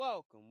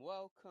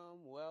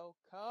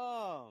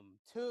welcome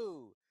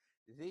to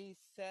the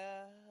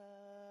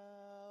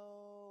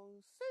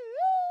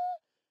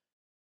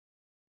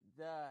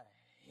the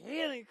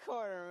healing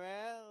corner,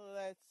 man.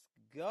 Let's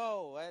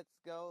go,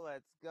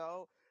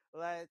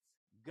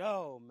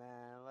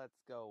 man. Let's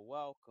go.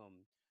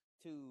 Welcome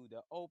to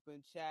the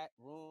open chat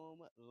room.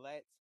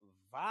 Let's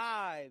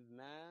vibe,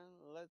 man.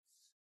 Let's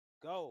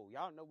go.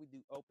 Y'all know we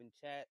do open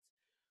chats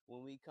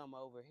when we come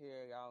over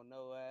here. Y'all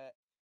know that.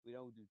 We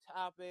don't do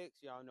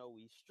topics. Y'all know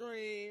we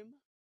stream.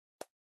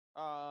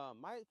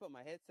 Might put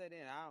my headset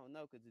in. I don't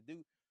know, cause it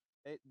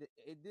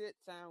did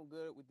sound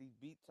good with these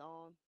beats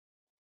on,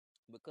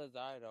 because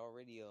I had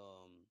already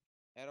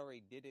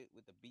did it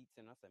with the beats,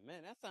 and I said,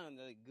 man, that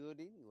sounded like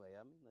good anyway.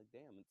 I mean, like,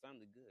 damn, it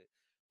sounded good.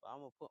 But I'm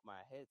gonna put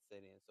my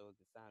headset in so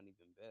it can sound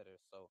even better.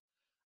 So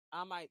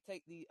I might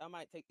take these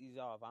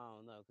off. I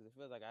don't know, because it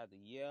feels like I have to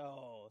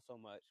yell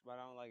so much, but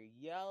I don't like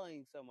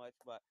yelling so much.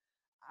 But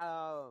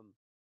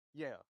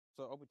yeah.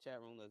 So open chat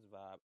room, let's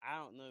vibe.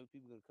 I don't know if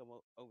people gonna come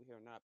over here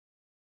or not.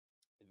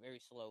 It's very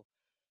slow.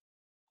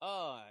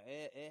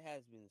 It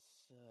has been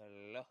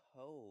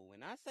slow.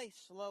 When I say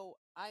slow,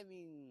 I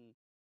mean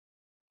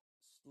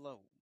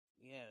slow.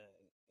 Yeah,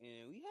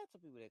 and we had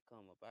some people that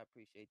come up. I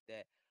appreciate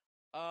that.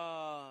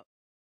 I'm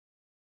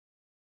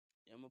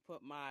gonna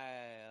put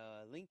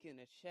my link in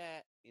the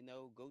chat.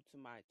 Go to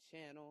my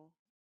channel.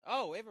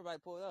 Oh, everybody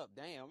pulled up.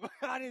 Damn,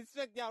 I didn't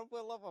expect y'all to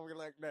pull up on me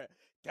like that.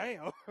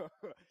 Damn,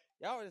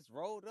 y'all just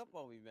rolled up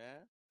on me,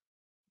 man.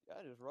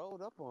 Y'all just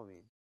rolled up on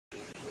me.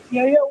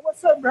 Yo,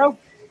 what's up, bro?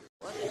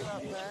 What's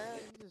up, man?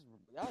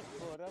 Y'all just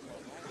pulled up on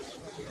me. I didn't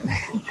expect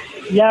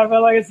that. Yeah,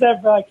 but like I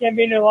said, bro, I can't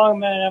be here long,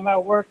 man. I'm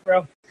at work,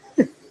 bro.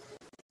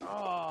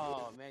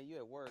 Oh man, you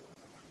at work.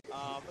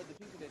 For the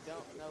people that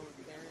don't know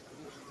Terrence,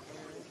 this is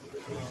Terrence.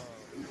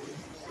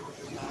 Recently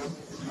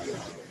retired.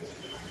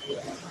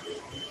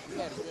 We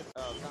had a good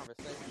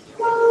conversation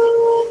yesterday.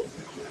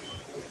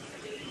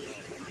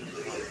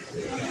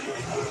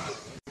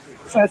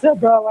 So I said,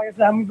 bro, like I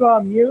said, I'm going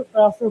on mute,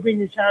 but I'll still be in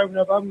your chat room,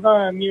 but I'm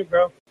going on mute,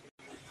 bro.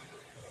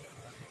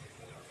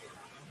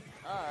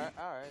 All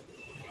right.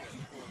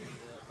 Just pulling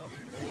this up.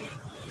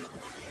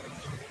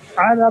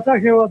 Oh, All right, I'll talk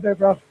to you in a little bit,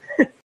 bro. all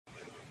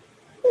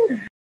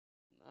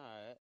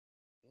right.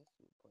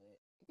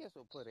 I guess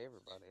we'll put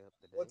everybody up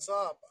today. What's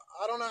up?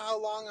 I don't know how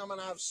long I'm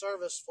gonna have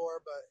service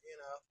for, but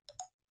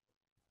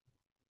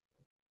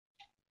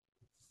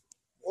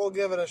we'll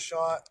give it a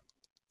shot.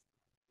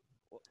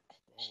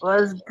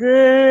 What's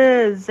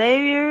good,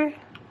 Xavier?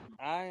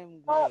 I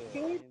am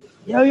good.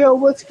 Yo,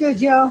 what's good,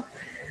 yo?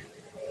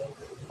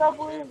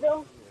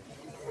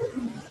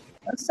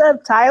 What's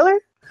up, Tyler?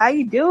 How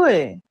you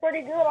doing?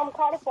 Pretty good. I'm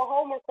caught up for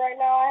homework right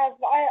now.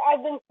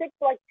 I've been sick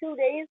for like 2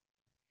 days.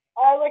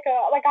 I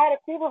had a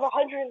fever of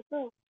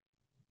 102.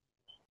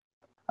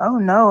 Oh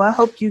no, I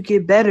hope you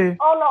get better.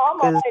 Oh no, I'm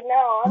alright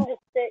now. I'm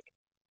just sick,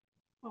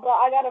 but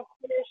I gotta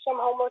finish some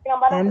homework, and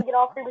I'm about to get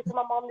off here because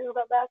my mom just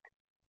got back.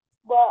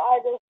 But I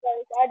just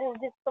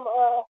did some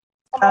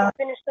I'm about to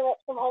finish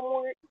some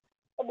homework.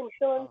 I've been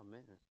chilling. Oh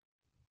man,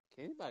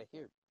 can anybody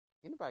hear?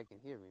 Anybody can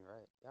hear me,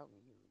 right? Y'all can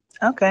hear me.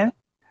 Okay.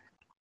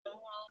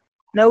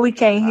 No, we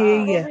can't hear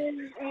you.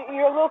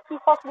 You're a little too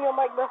far from your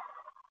mic, bro.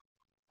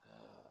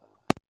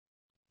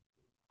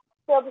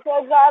 Yeah,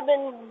 because I've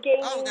been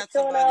gaming, Oh, got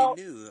chilling somebody out.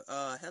 new.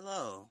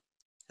 Hello,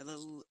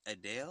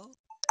 Adele.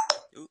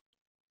 Ooh.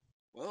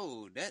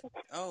 Whoa,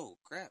 oh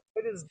crap.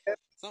 It is.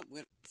 Something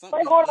went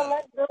That girl,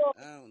 I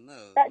don't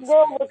know. that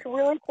girl looks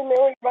really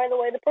familiar, by the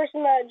way. The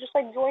person that just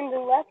joined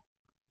and left,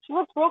 she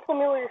looks real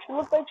familiar. She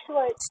looks like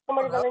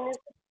somebody that I knew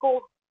from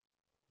school.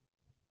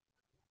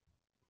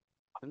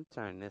 Let me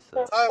turn this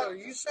up. Tyler,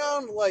 you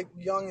sound like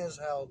young as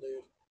hell,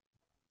 dude.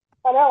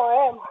 I know,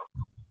 I am.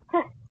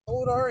 How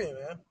old are you,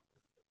 man?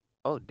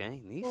 Oh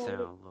dang, these sound a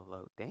little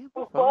low. Damn,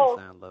 my I'm phone 12.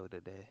 sound low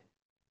today.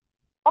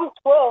 I'm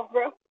 12,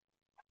 bro.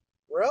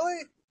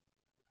 Really?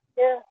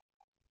 Yeah.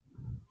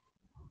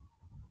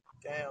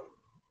 Damn.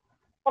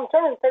 I'm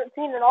turning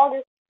 13 in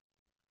August.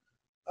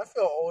 I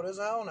feel old as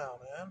hell now,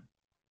 man.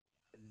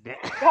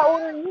 How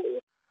old are you?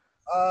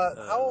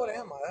 How old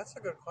am I? That's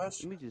a good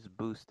question. Let me just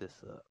boost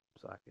this up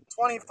so I can.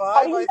 25.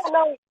 How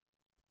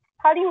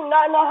do you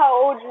not know how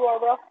old you are,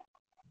 bro?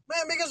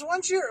 Man, because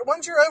once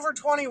you're over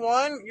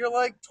 21, you're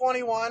like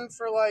 21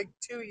 for like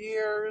 2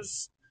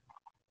 years,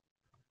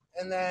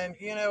 and then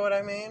you know what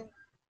I mean.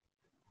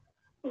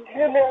 I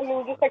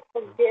mean, just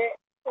forget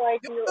your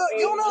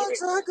You'll know age.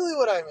 exactly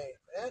what I mean,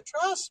 man.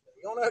 Trust me,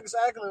 you'll know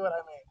exactly what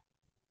I mean.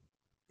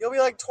 You'll be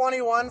like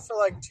 21 for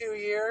like 2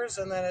 years,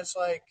 and then it's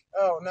like,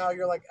 oh, now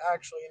you're like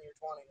actually in your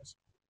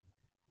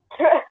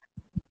 20s.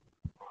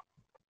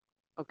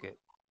 Okay.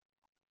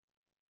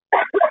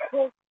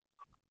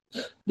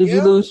 Did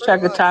you lose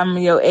track of time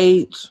of your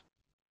age?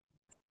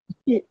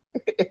 Okay.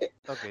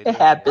 It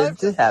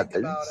happens. It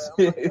happens. About it.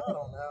 I'm like, I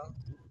don't know.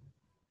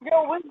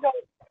 Yo, Wisdom.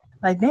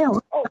 Like, damn.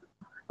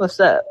 What's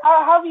up?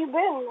 How have you been?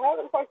 I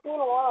haven't talked to you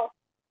in a while.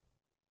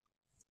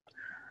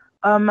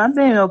 I've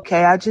been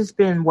okay. I just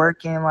been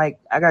working. Like,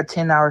 I got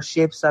 10-hour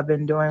shifts I've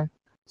been doing.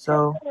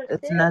 So Number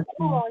it's 6? nothing,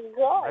 Oh my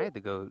I god. had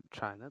to go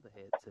try another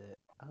headset.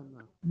 I don't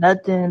know.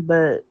 nothing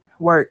but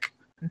work,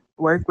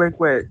 work, work,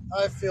 work.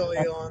 I feel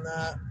you on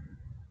that.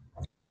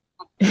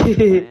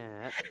 Man,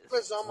 that I is,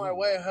 was on my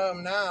way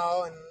home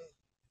now, and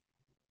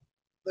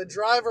the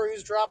driver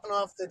who's dropping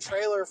off the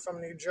trailer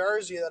from New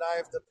Jersey that I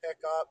have to pick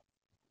up,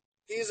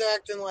 he's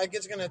acting like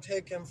it's going to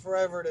take him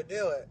forever to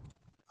do it.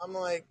 I'm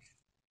like,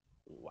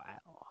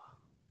 wow.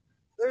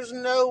 there's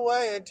no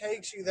way it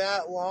takes you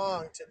that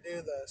long to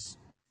do this.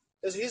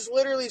 Because he's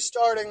literally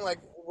starting like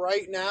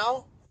right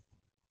now,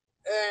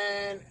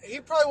 and he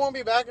probably won't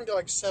be back until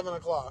like 7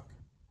 o'clock.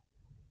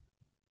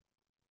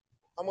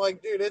 I'm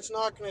like, dude, it's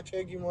not going to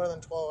take you more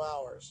than 12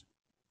 hours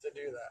to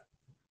do that.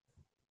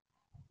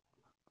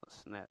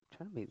 Snap.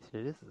 Trying to make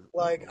sure this is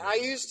Like, uploaded. I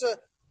used to,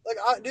 like,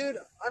 dude,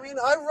 I mean,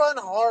 I run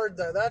hard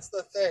though. That's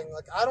the thing.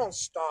 Like, I don't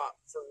stop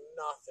for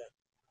nothing.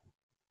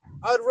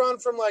 I'd run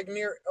from like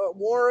near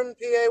Warren,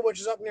 PA, which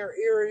is up near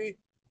Erie,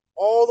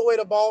 all the way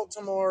to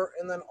Baltimore,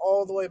 and then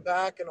all the way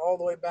back and all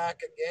the way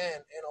back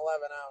again in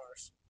 11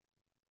 hours.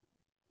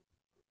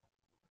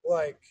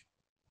 Like,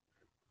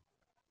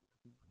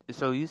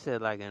 So you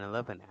said like in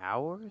 11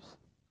 hours?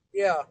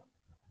 yeah.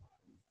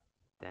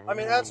 I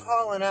mean, that's Dang.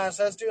 hauling ass.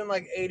 That's doing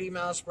like 80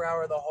 miles per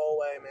hour the whole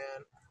way,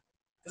 man.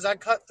 Because I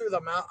cut through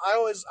the mount. I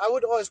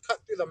would always cut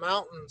through the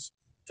mountains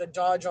to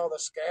dodge all the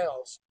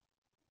scales.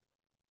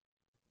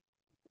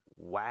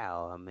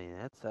 Wow. I mean,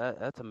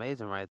 that's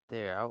amazing right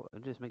there.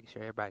 I'm just making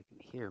sure everybody can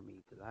hear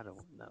me because I don't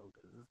know.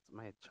 Because this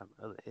might try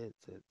my other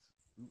headsets.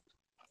 Oops.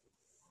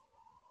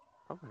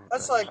 Probably not try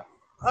That's like, that.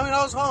 I mean,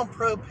 I was hauling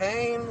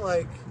propane,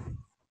 like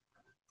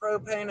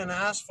propane and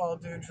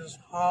asphalt, dude, just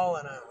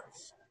hauling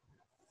ass.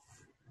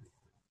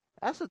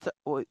 That's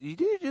what you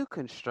do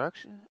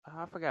construction? Oh,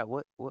 I forgot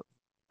what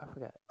I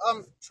forgot. I'm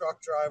a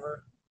truck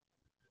driver.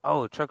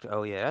 Oh, truck.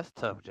 Oh yeah, that's a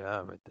tough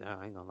job right there.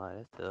 I ain't gonna lie,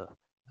 that's tough.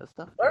 That's a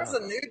tough There's a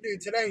job. new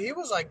dude today. He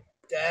was like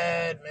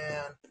dead,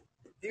 man.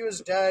 He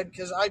was dead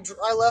because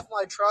I left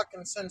my truck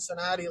in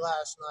Cincinnati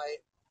last night,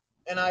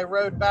 and I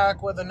rode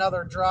back with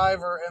another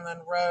driver, and then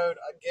rode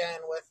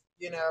again with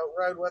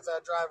rode with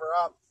that driver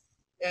up.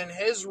 And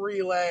his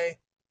relay,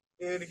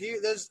 dude,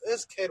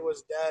 this kid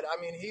was dead. I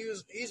mean,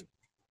 he's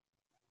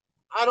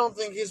I don't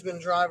think he's been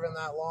driving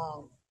that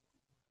long.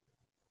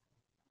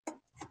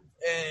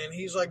 And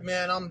he's like,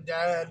 man, I'm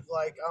dead.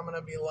 Like, I'm going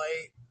to be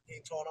late. He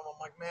told him, I'm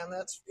like, man,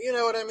 that's, you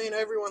know what I mean?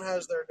 Everyone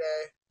has their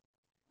day.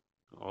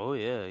 Oh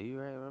yeah, you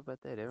right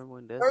about that.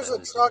 Everyone does There's have a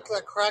a day. truck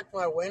that cracked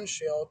my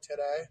windshield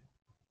today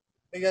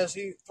because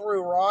he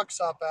threw rocks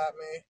up at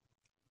me,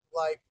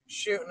 like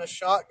shooting a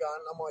shotgun.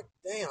 I'm like,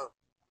 damn,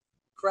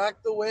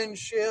 cracked the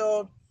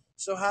windshield.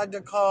 So had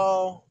to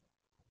call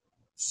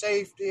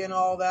safety and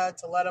all that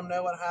to let them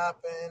know what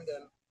happened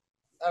and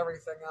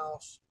everything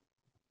else.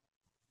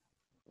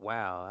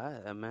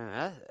 Wow,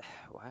 man,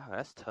 wow,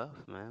 that's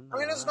tough, man. I'm I not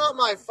mean, gonna it's lie. not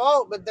my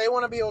fault, but they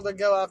want to be able to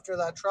go after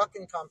that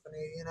trucking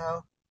company, you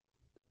know?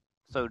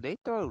 So they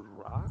throw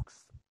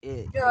rocks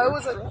at Yeah, it your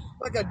was truck?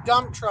 like a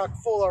dump truck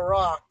full of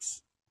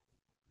rocks,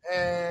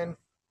 and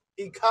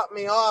he cut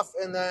me off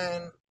and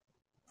then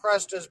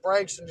pressed his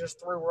brakes and just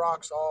threw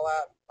rocks all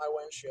at my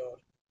windshield.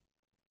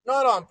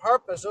 Not on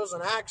purpose; it was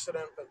an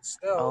accident, but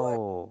still,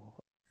 like Oh,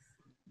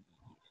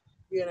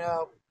 you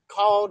know,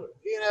 called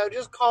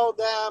just called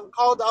them,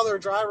 called the other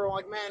driver. I'm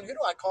like, man, who do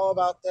I call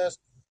about this?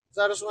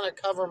 Because I just want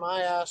to cover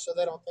my ass so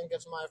they don't think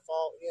it's my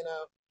fault, you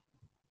know.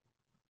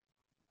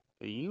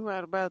 you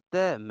right about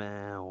that,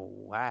 man.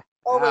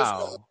 Always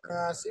cover Wow. my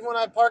ass. Even when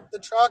I parked the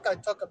truck, I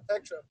took a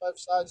picture of both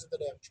sides of the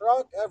damn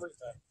truck,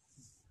 everything.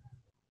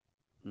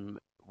 Everything.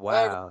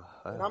 Wow.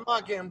 And I'm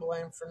not getting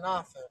blamed for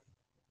nothing.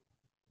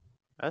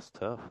 That's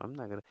tough. I'm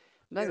not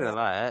You gonna know,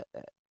 lie.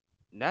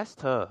 That's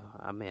tough.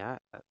 I mean,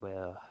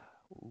 well,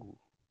 ooh,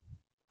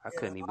 I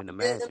couldn't I even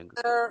get in imagine.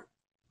 there,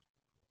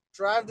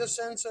 drive to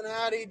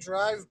Cincinnati,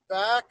 drive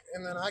back,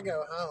 and then I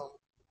go home.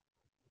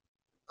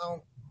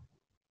 Um,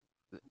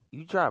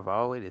 You drive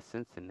all the way to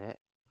Cincinnati.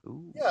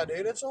 Ooh. yeah,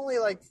 dude, it's only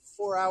like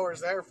 4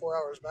 hours there, 4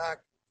 hours back.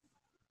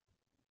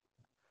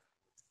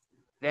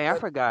 Dang, I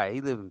But forgot.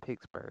 He live in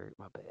Pittsburgh.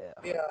 My bad.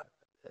 I yeah,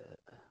 forgot.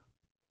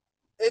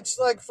 it's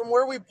like from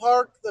where we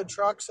park the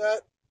trucks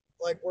at,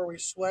 like where we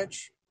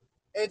switch,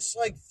 it's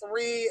like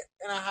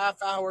 3.5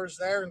 hours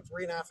there and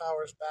 3.5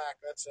 hours back.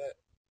 That's it.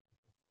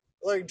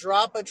 Like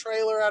drop a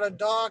trailer at a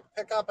dock,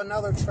 pick up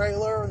another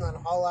trailer, and then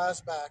haul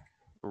ass back.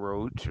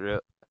 Road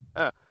trip.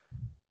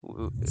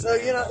 So,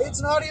 Man.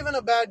 it's not even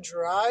a bad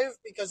drive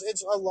because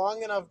it's a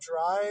long enough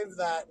drive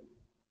that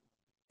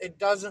it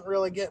doesn't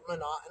really get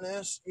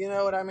monotonous. You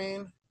know what I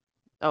mean?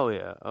 Oh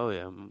yeah. Oh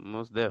yeah.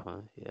 Most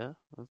definitely. Yeah.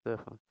 Most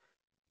definitely.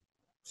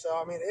 So,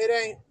 I mean,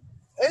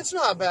 it's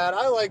not bad.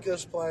 I like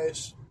this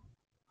place.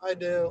 I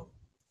do.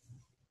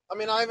 I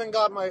mean, I haven't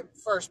got my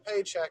first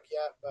paycheck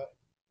yet, but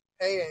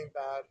pay ain't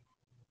bad.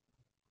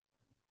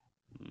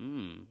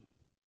 Mm.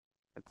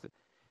 That's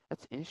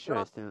that's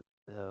Not, interesting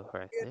though,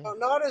 right there.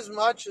 not as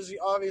much as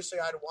obviously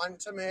I'd want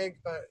to make,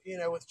 but,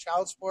 with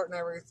child support and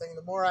everything,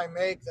 the more I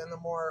make, then the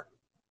more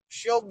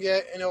she'll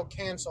get and it'll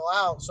cancel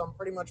out. So I'm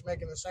pretty much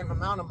making the same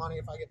amount of money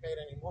if I get paid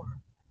anymore.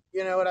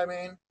 You know what I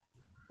mean?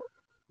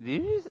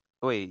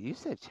 Wait, you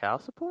said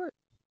child support?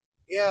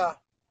 Yeah.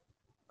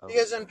 Oh,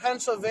 Because in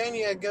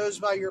Pennsylvania, it goes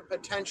by your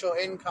potential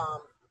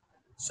income.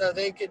 So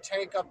they could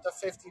take up to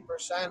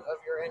 50% of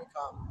your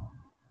income.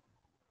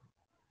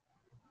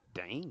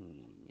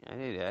 dang. I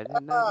did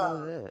not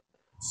know that.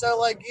 So,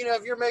 like,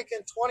 if you're making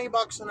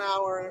 $20 an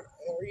hour,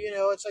 or,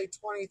 it's like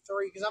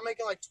 23, because I'm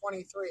making like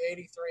 23.83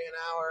 an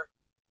hour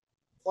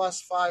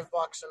plus $5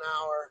 an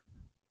hour.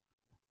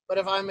 But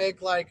if I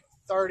make like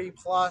 30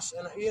 plus,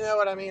 and you know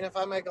what I mean? If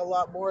I make a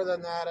lot more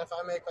than that, if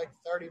I make like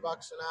 $30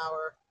 an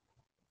hour,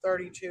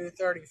 32,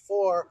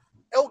 34,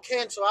 it'll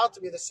cancel out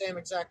to be the same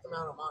exact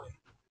amount of money.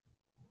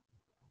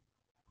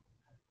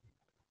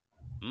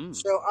 Mm,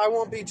 So I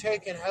won't be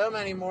taken home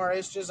anymore.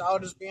 It's just I'll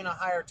just be in a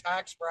higher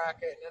tax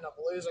bracket and end up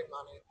losing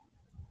money.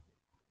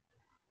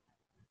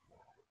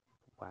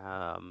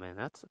 wow, man,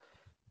 that's a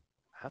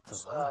lot.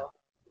 So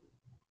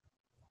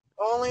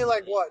only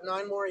like what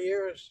 9 more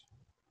years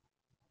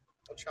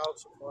of child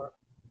support,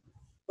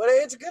 but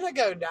it's gonna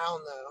go down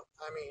though.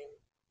 I mean,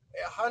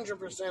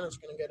 100% it's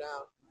gonna go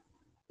down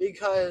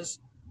because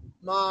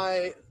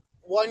my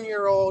 1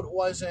 year old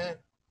wasn't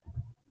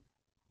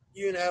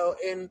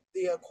in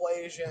the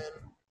equation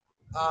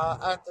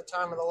at the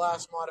time of the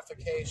last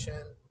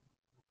modification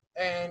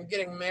and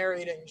getting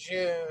married in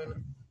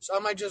June. So I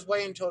might just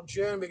wait until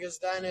June because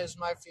then is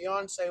my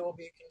fiance will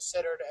be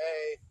considered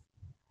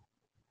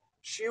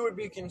she would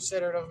be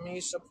considered of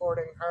me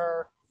supporting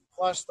her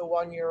plus the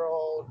 1 year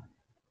old.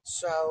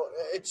 So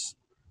it's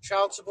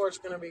child support's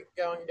going to be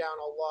going down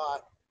a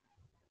lot,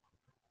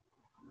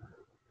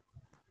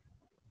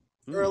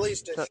 or at Mm.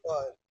 least it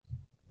should.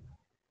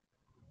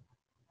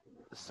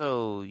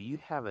 So you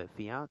have a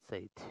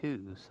fiance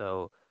too.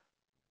 So,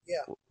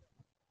 Yeah,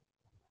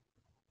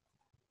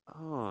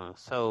 oh,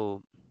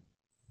 so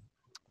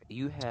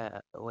you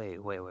have wait.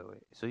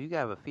 So you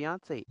have a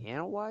fiance and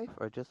a wife,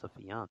 or just a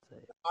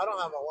fiance? I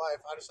don't have a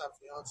wife. I just have a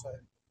fiance.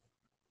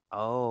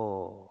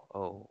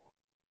 Oh.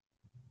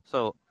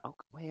 So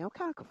wait, I'm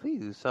kind of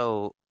confused.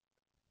 So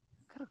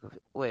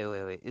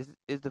wait.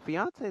 Is the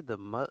fiance the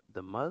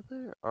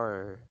mother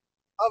or?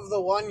 Of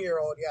the 1 year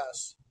old,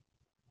 yes.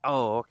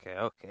 Oh, okay.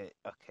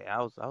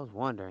 I was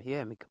wondering. He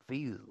had me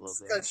confused a little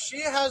bit. I'm Because like,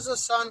 she has a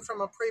son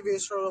from a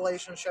previous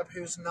relationship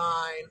who's 9.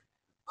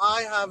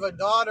 I have a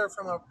daughter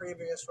from a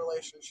previous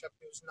relationship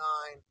who's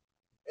 9.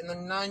 And the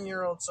 9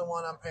 year old's the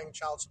one I'm paying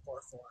child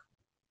support for.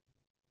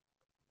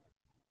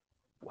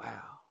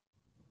 wow,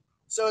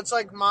 So it's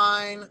like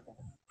mine,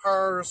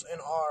 hers,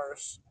 and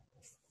ours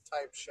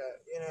type shit.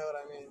 You know what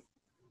I mean?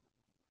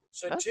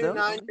 So that's two dope.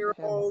 nine You year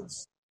have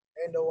olds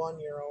and a 1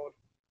 year old.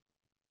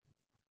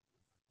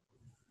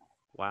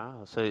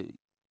 wow. So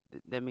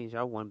that means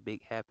y'all one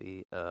big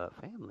happy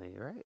family,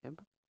 right?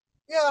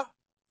 Yeah.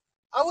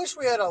 I wish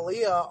we had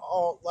Aaliyah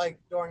all like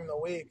during the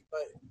week,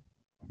 but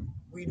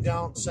we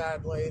don't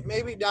sadly.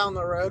 Maybe down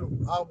the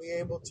road I'll be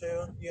able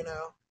to.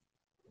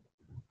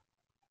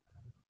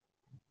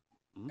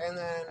 Mm, And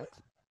then that's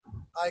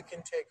I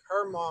can take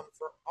her mom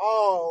for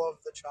all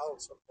of the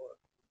child support.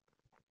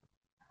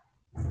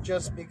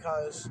 Just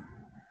because.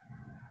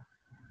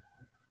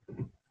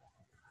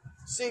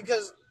 See,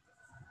 because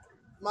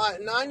my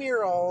 9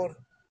 year old,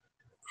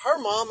 her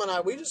mom and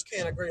I, we just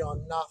can't agree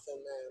on nothing,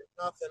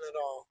 man. Nothing at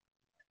all.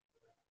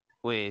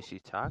 wait. Is she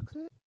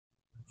toxic?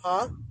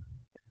 Huh?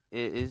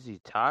 Is he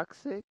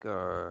toxic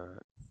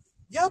or?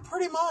 Yeah,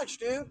 pretty much,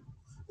 dude.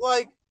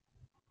 Like,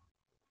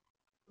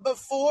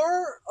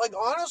 before,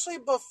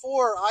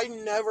 I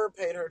never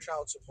paid her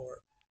child support.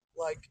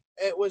 Like,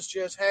 it was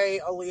just, hey,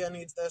 Aaliyah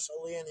needs this,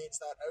 Aaliyah needs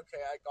that.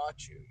 Okay, I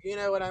got you. You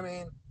know what I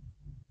mean?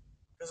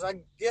 Because I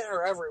get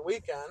her every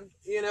weekend.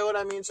 You know what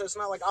I mean? So it's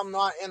not like I'm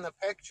not in the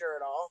picture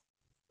at all.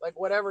 Like,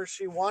 whatever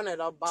she wanted,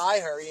 I'll buy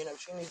her.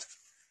 She needs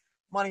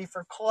money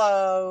for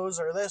clothes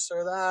or this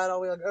or that.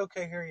 I'll be like,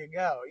 okay, here you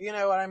go. You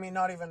know what I mean?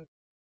 Not even.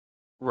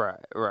 Right.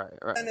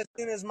 And as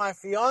soon as my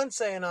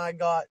fiance and I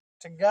got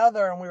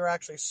together and we were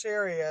actually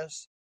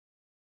serious,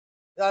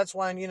 that's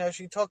when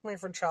she took me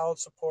for child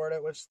support.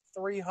 It was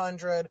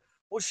 300.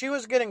 Well, she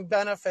was getting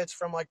benefits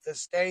from like the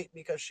state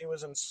because she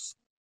was in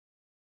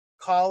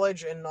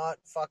college and not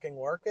fucking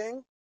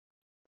working.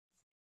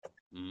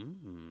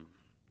 Mm.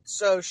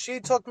 So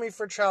she took me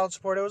for child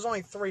support. It was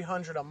only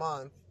 300 a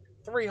month,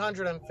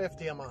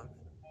 350 a month.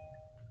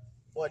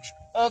 Which,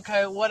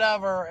 okay,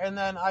 whatever. And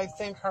then I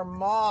think her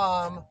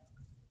mom,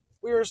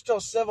 we were still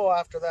civil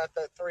after that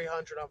 $350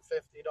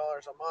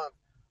 a month.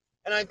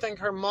 And I think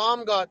her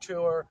mom got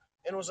to her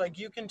and was like,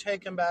 you can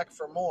take him back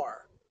for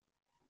more.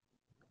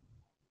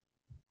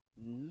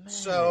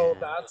 So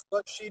Man, that's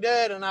what she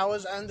did, and I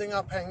was ending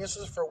up paying. This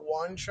is for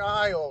one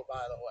child,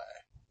 by the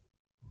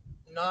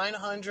way.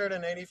 $985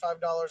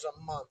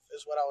 a month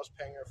is what I was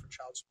paying her for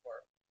child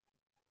support.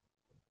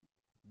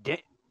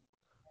 da-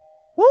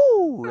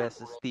 woo, that's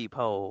a steep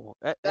hole.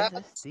 That's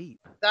That's steep.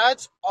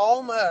 that's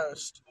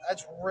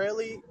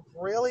really,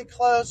 really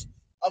close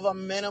of a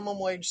minimum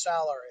wage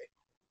salary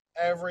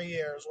every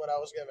year is what I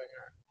was giving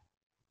her.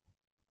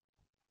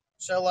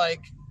 So like,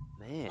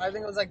 Man. I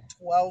think it was like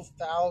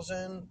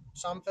 12,000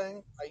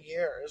 something a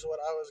year is what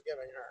I was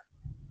giving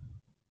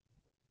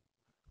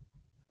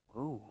her.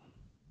 Ooh.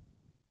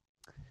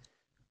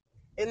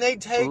 And they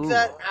take Ooh.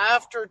 that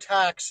after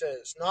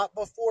taxes, not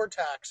before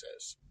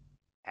taxes.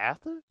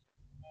 After?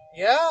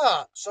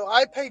 Yeah, so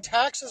I pay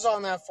taxes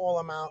on that full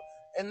amount,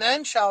 and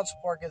then child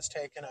support gets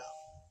taken out,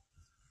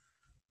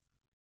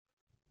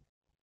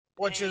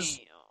 which is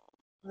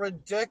Damn.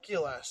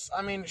 ridiculous.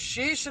 I mean,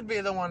 she should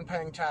be the one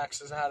paying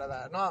taxes out of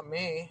that, not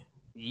me.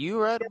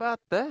 You right about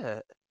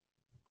that.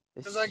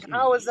 Because, like,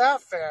 how is Shit.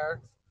 that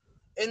fair?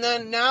 And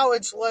then now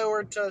it's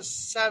lowered to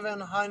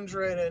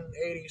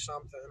 780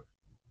 something.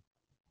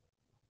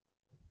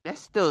 That's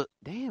still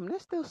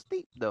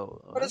steep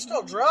though. But it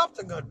still dropped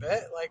a good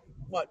bit. Like,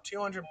 what,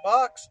 $200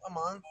 a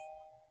month?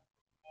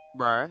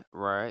 Right.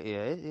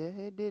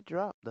 It did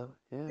drop though.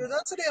 Yeah. Dude,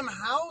 that's a damn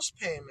house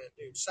payment,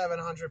 dude. $700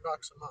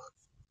 a month.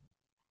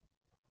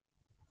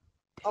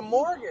 A Damn.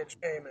 mortgage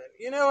payment.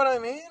 You know what I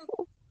mean?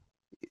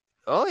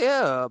 Oh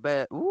yeah,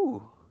 but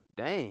ooh,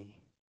 dang.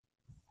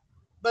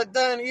 But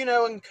then,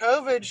 when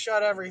COVID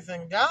shut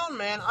everything down,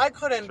 man, I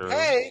couldn't True.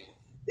 pay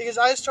because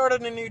I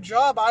started a new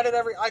job.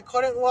 I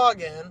couldn't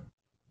log in.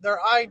 Their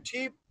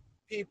IT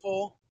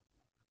people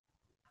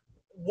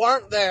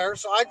weren't there,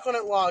 so I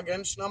couldn't log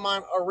in. So now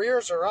my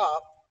arrears are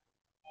up.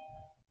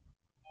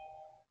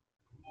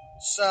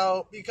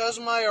 So because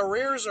my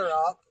arrears are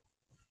up,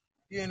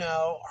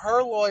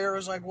 her lawyer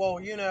was like, well,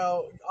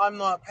 I'm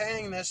not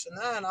paying this and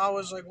that. And I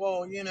was like,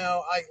 well,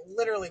 I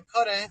literally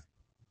couldn't.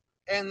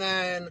 And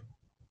then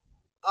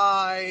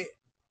I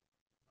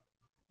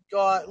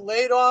got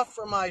laid off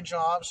from my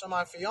job, so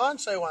my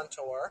fiance went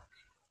to work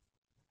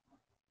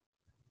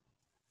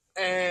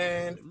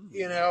and,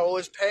 Mm.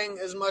 was paying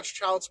as much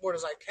child support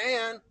as I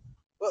can,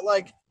 but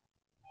like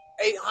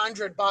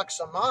 $800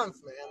 a month,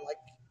 man, like,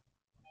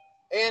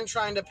 and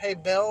trying to pay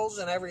bills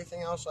and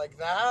everything else like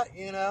that.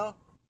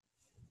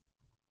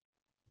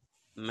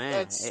 Man,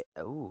 That's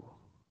ooh.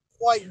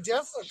 quite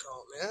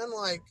difficult, man.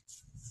 Like,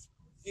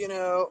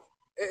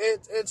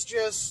 it's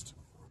just,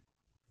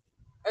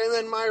 and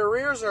then my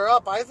arrears are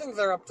up. I think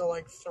they're up to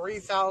like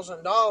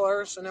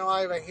 $3,000. So now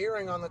I have a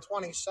hearing on the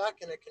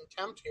 22nd, a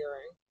contempt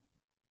hearing.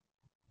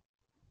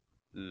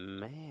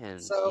 Man,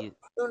 So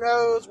who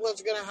knows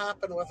what's going to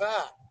happen with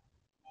that?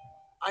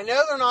 I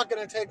know they're not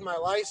going to take my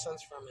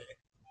license from me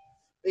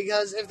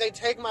because if they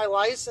take my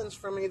license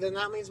from me, then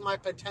that means my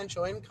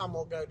potential income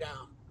will go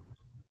down.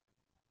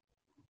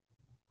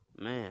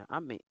 man, I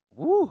mean,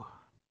 woo.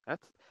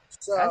 That's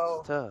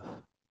So tough.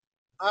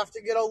 I have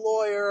to get a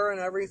lawyer and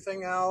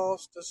everything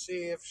else to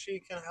see if she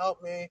can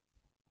help me.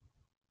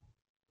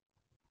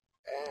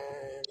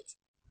 And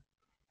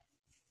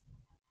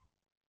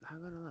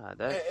Not gonna lie,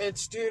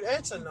 that's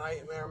it's a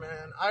nightmare,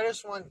 man. I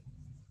just want,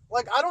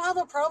 like, I don't have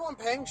a problem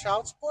paying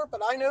child support,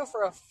 but I know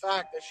for a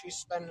fact that she's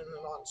spending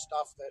it on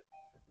stuff that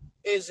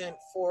isn't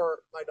for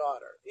my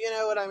daughter. You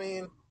know what I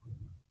mean?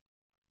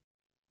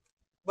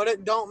 But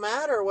it don't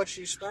matter what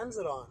she spends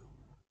it on.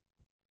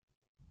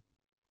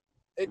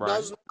 It right.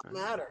 does not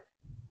matter.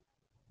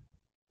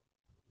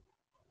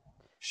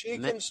 She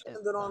Man, can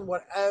spend it on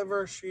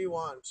whatever she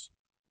wants.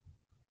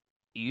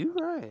 you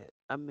right.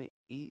 I mean,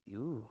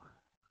 you.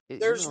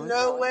 There's It's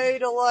no way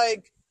to,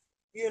 like,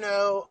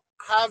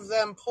 have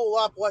them pull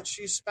up what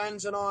she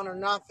spends it on or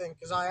nothing.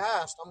 Because I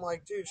asked, I'm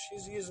like, dude,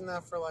 she's using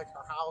that for like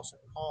her house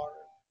and car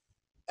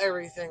and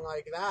everything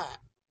like that.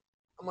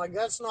 I'm like,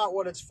 that's not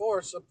what it's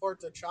for. Support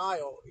the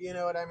child. You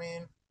know what I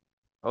mean?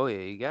 oh yeah,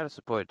 you gotta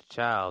support the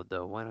child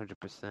though,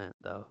 100%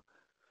 though.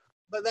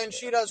 But then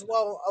she does,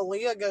 well,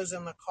 Aaliyah goes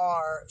in the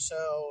car,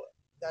 so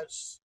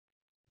that's,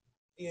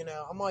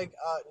 I'm like,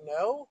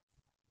 no.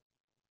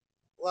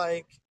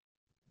 Like,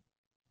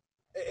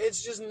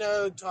 it's just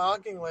no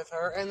talking with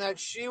her. And that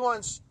she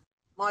wants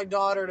my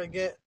daughter to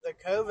get the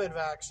COVID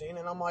vaccine.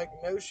 And I'm like,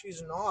 no,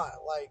 she's not.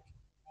 Like,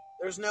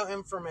 there's no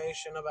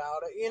information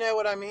about it. You know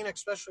what I mean?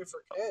 Especially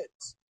for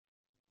kids.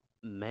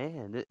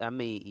 Man, I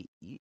mean,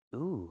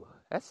 ooh,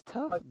 that's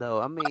tough Like, though.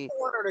 I I mean, don't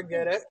want her to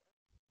get it.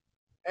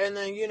 And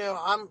then,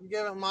 I'm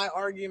giving my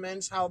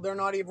arguments how they're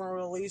not even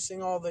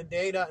releasing all the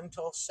data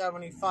until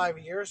 75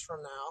 years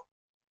from now.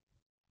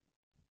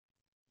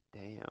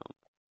 damn.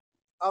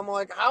 I'm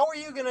like, how are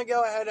you going to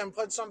go ahead and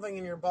put something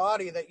in your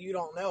body that you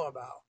don't know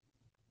about?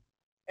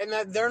 And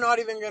that they're not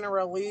even going to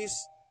release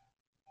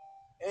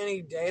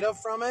any data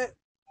from it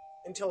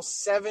until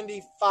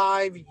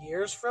 75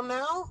 years from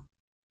now?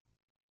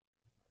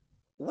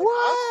 Like,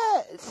 how?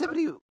 What?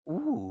 Somebody,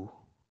 ooh.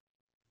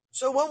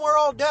 So when we're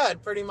all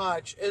dead, pretty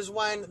much, is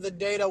when the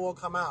data will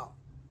come out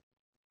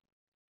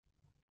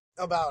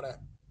about it.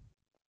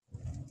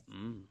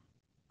 Mm.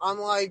 I'm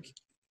like,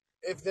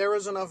 if there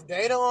was enough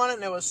data on it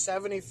and it was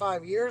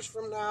 75 years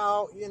from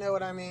now, you know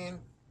what I mean?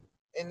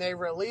 And they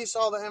release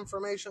all the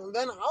information,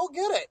 then I'll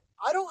get it.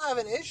 I don't have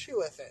an issue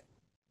with it.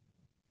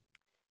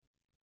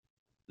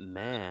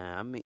 Man,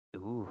 I mean,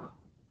 ooh.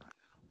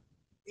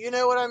 You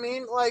know what I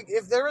mean? Like,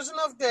 if there was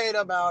enough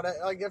data about it,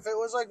 like if it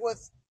was like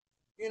with,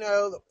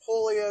 the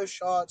polio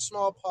shot,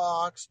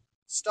 smallpox,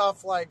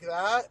 stuff like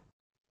that,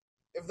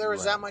 if there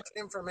was that Right. much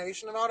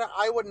information about it,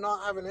 I would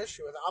not have an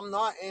issue with it. I'm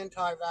not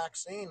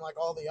anti-vaccine like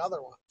all the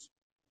other ones.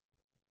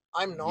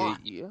 I'm Yeah,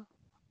 not. yeah.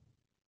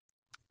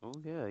 Oh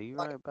yeah, you're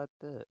Like right about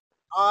that.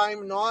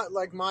 I'm not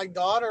like my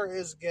daughter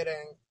is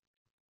getting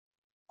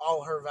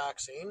all her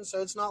vaccines,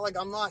 so it's not like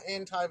I'm not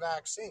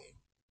anti-vaccine.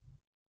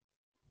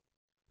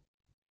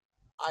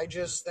 I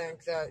just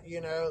think that,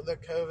 the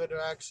COVID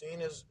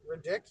vaccine is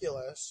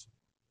ridiculous.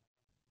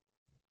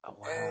 Oh,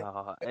 And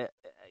wow.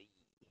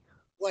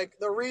 like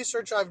the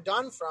research I've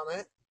done from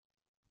it,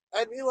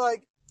 I'd be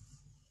like,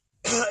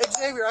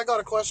 Xavier, I got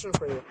a question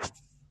for you.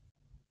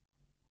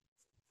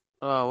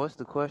 Oh, what's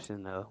the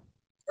question though?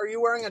 Are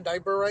you wearing a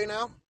diaper right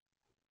now?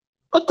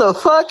 What the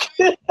fuck?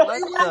 Are What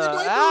you the? wearing a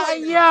diaper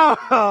right now?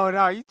 Yo,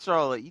 no, you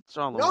trolling. You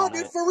trolling No, on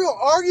dude, that. for real.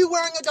 Are you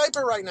wearing a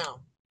diaper right now?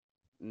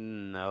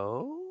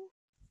 No.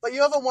 But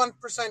you have a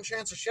 1%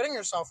 chance of shitting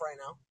yourself right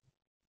now.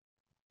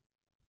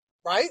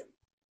 Right?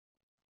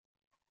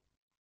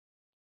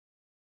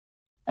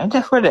 Ain't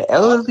that for the Huh?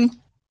 elderly?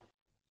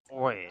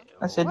 Wait,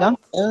 I said, what?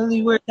 don't the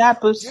elderly wear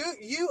diapers?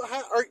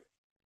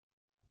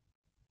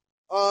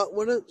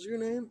 What is your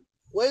name?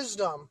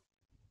 Wisdom.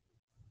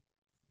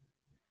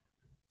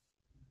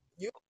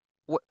 You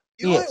What?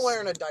 you ain't Yes.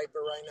 wearing a diaper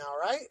right now,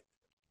 right?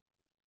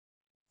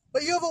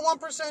 But you have a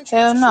 1% chance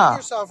Hell of shitting no.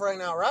 yourself right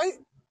now, right?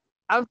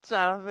 I'm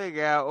trying to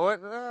figure out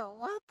what.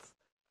 What?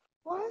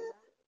 What?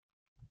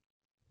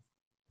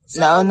 No, So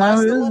not less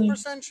than really.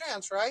 1%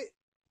 chance, right?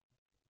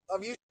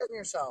 Of you shitting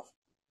yourself.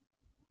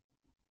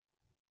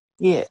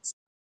 Yeah.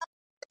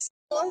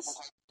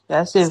 Does?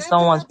 That's if Same thing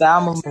someone's that the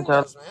bowel movements vaccine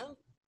are. does, man.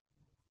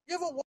 You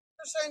have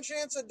a 1%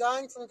 chance of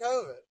dying from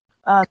COVID.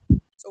 Uh,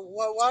 So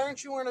why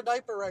aren't you wearing a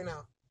diaper right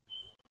now?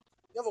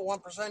 You have a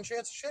 1%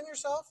 chance of shitting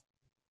yourself.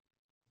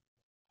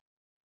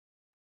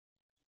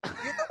 You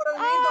know what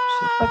I mean? But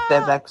shit, fuck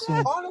that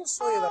vaccine.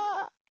 honestly,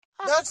 though,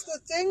 that's the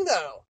thing,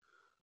 though.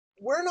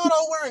 We're not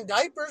all wearing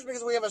diapers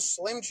because we have a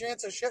slim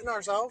chance of shitting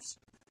ourselves.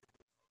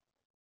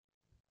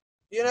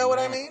 You know what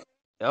I Man. mean?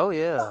 Oh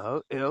yeah.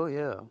 Oh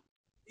yeah.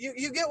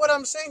 You get what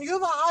I'm saying? You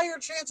have a higher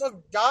chance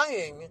of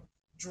dying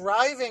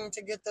driving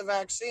to get the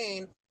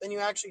vaccine than you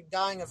actually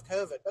dying of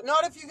COVID. But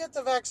not if you get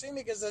the vaccine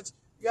because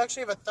you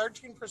actually have a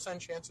 13%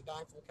 chance of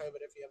dying from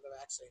COVID if you have the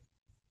vaccine.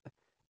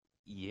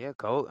 Yeah.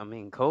 I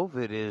mean,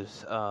 COVID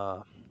is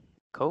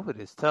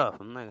tough.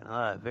 I'm not gonna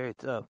lie, very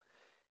tough.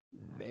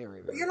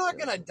 Very, But you're very not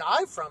tough. going to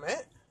die from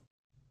it.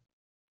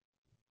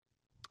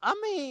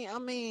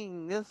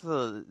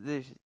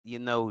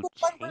 This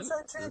chance.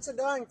 1% chance of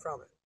dying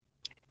from it.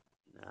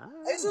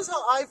 This Nah. is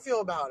how I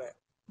feel about it.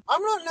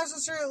 I'm not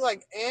necessarily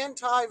like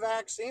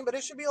anti-vaccine, but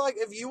it should be like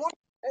if you want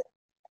to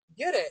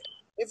get it,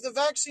 if the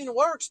vaccine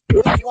works,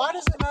 then why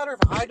does it matter if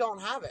I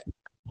don't have it?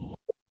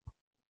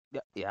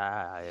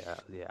 Yeah,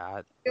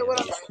 yeah. Get what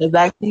I'm saying? The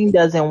vaccine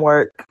doesn't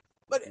work.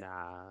 But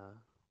Nah.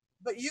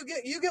 but you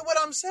get what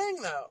I'm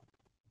saying though.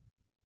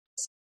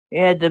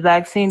 Yeah, the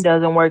vaccine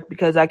doesn't work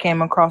because I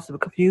came across a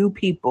few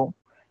people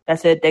that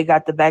said they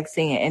got the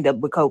vaccine and ended up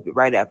with COVID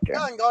right after.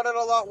 Yeah, and got it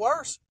a lot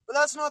worse. But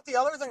that's not the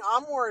other thing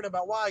I'm worried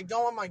about. Why I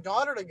don't want my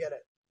daughter to get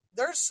it.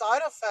 There's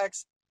side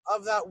effects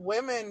of that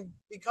women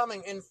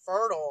becoming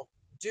infertile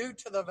due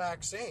to the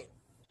vaccine.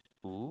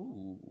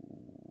 Ooh.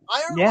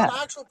 I heard one Yeah.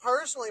 actual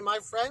personally. My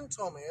friend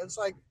told me it's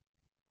like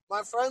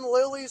my friend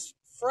Lily's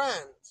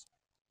friend's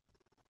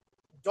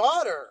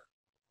daughter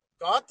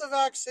got the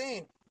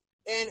vaccine,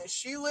 and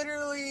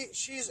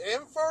she's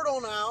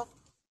infertile now.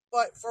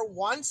 But for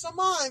once a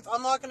month,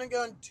 I'm not going to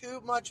go into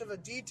too much of the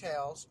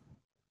details.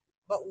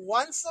 But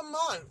once a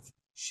month,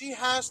 she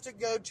has to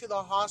go to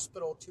the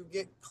hospital to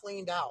get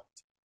cleaned out.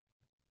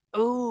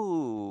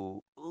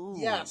 Ooh. Ooh.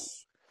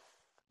 Yes.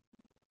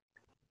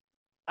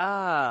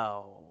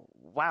 Oh.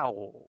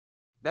 Wow.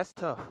 That's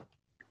tough.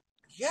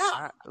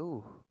 Yeah.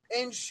 Ooh.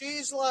 And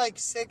she's like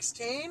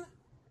 16,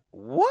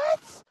 What?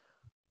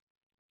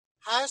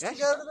 has to That's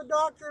go to the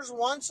doctors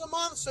once a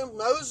month so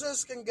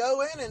Moses can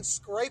go in and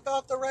scrape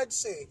out the Red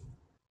Sea.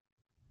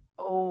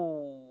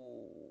 oh.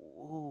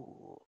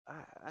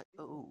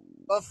 Ooh.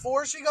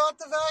 Before she got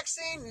the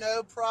vaccine,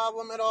 no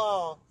problem at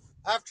all.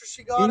 After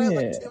she got it,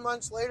 like Yeah. 2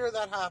 months later,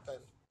 that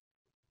happened.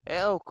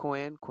 Hell,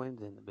 Quinn's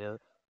in the building.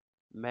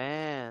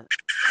 Man,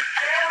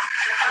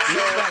 So these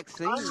I'm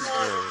vaccines not,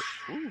 are.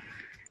 Ooh.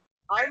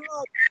 I'm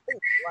not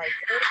like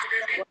there's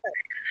no way.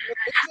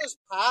 It just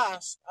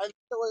passed. I think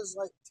it was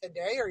like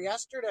today or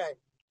yesterday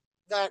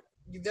that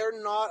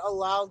they're not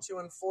allowed to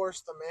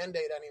enforce the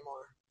mandate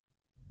anymore.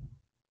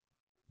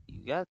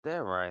 You got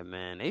that right,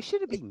 man. They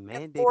shouldn't They be can't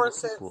mandating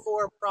enforce it people.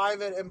 for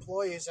private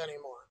employees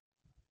anymore.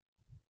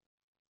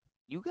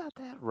 You got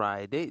that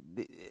right.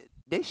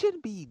 They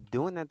shouldn't be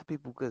doing that to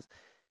people because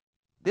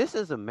this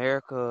is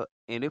America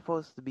and it's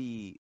supposed to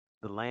be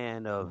the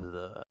land of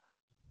the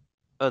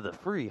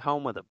free,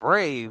 home of the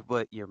brave.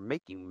 But you're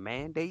making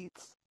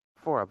mandates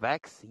for a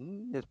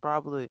vaccine that's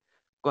probably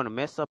going to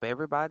mess up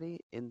everybody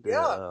in the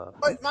Yeah,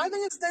 but my future.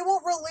 thing is they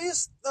won't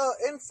release the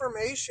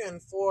information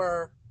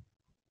for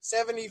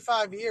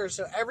 75 years,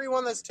 so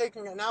everyone that's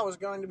taking it now is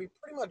going to be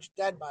pretty much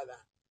dead by then.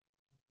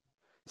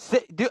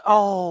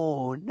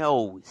 Oh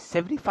no,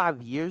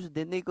 75 years?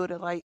 Then they go to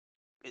like,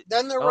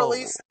 Then they're oh,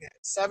 releasing it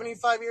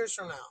 75 years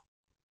from now.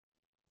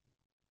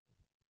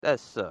 that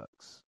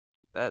sucks.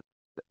 That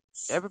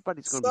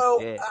everybody's gonna be So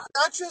dead.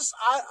 that just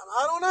I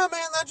don't know,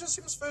 man. That just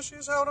seems fishy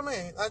as hell to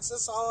me. That's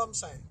just all I'm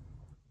saying.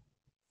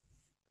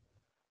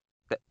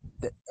 That,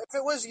 that, If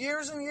it was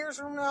years and years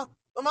from now,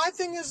 but my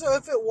thing is,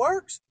 if it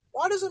works,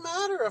 why does it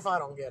matter if I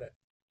don't get it?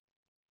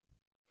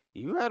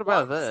 you right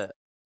Why? about that.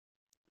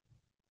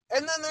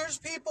 And then there's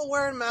people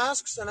wearing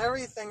masks and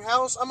everything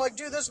else. I'm like,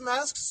 dude, those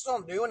masks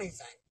don't do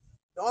anything.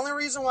 The only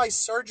reason why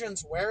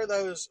surgeons wear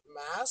those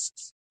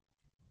masks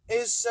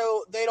is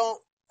so they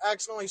don't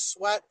accidentally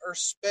sweat or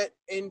spit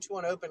into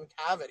an open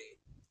cavity.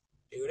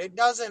 Dude, it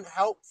doesn't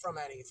help from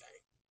anything.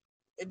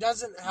 It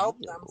doesn't help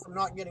them from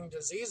not getting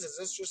diseases.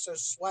 It's just so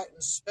sweat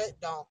and spit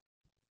don't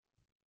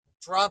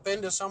drop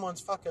into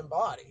someone's fucking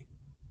body.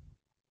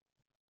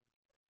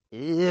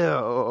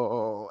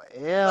 Ew, Like,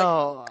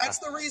 ew. that's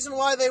the reason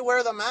why they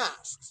wear the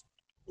masks.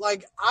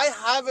 Like, I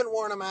haven't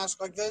worn a mask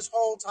like this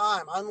whole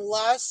time,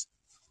 unless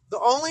the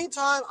only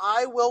time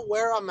I will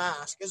wear a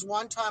mask is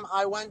one time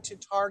I went to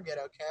Target,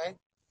 okay?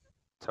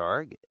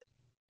 Target.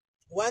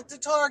 Went to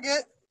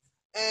Target,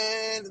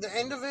 and the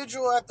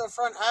individual at the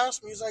front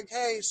asked me, he's like,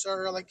 hey,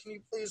 sir, like, can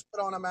you please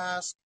put on a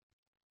mask?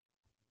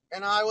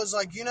 And I was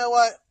like, you know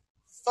what?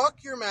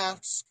 Fuck your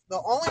mask. The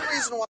only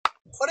reason why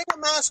I'm putting a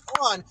mask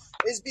on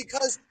is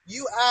because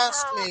you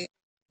asked me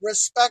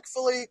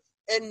respectfully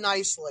and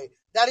nicely.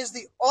 That is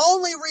the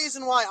only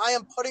reason why I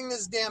am putting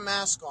this damn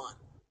mask on.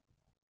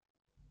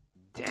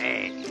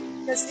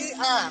 Dang. Because he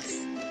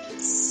asked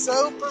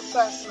so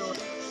professionally,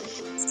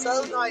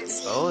 so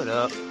nicely. Hold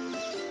up.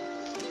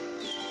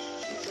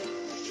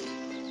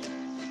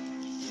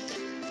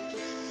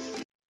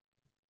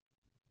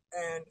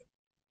 And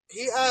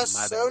he asked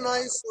My so bad.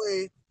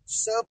 nicely,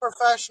 so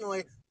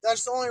professionally.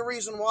 That's the only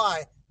reason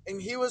why.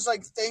 And he was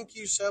like, thank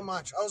you so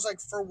much. I was like,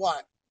 for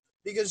what?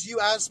 Because you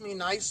asked me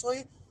nicely?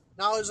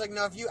 And I was like,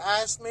 no, if you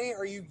asked me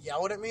or you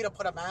yelled at me to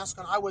put a mask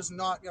on, I was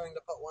not going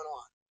to put one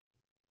on.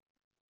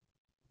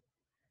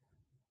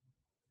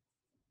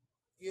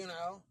 You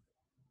know?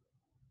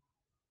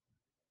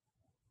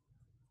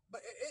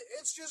 But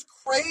it's just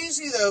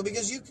crazy, though,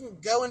 because you can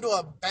go into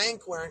a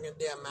bank wearing a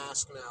damn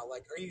mask now.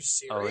 Like, are you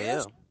Oh yeah.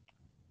 serious?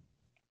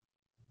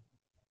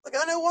 Like,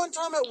 I know one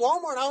time at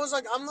Walmart, I was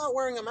like, I'm not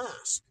wearing a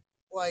mask.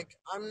 Like,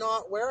 I'm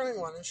not wearing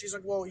one. And she's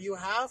like, well, you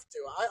have to.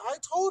 I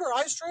told her,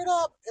 I straight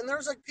up, and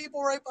there's like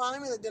people right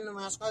behind me that didn't have a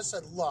mask. I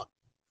said, look,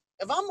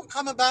 if I'm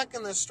coming back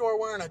in the store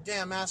wearing a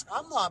damn mask,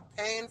 I'm not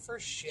paying for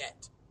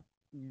shit.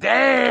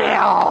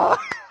 Damn.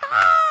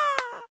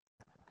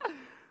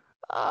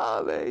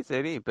 Oh man, he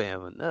said he ain't paying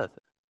for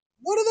nothing.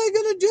 What are they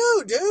going to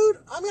do, dude?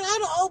 I mean, I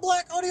had an all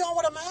black hoodie on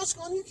with a mask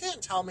on. You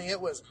can't tell me it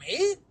was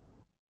me.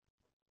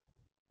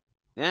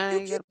 Yeah, I You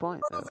ain't got can't a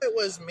point prove though. it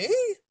was me.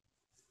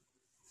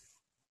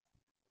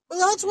 But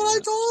that's what I Yeah.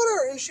 told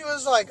her. And she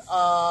was like,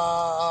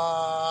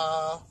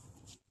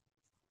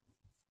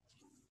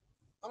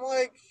 I'm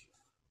like,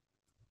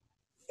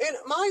 and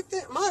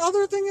my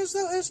other thing is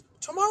though is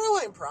tomorrow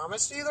ain't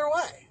promised either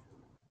way.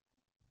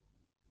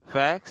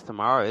 Facts.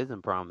 Tomorrow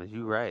isn't promised.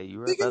 You right. You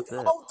right We can about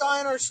that. all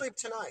die in our sleep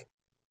tonight.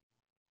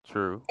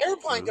 True.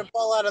 Airplane True. could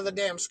fall out of the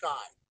damn sky.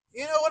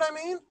 You know what I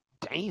mean?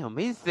 Damn.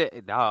 He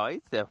said. No.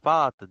 He said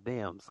fall out the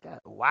damn sky.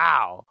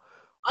 Wow.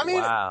 I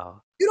mean,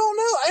 Wow. you don't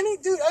know.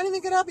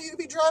 Anything could happen. You could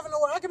be driving to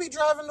work. I could be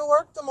driving to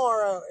work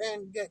tomorrow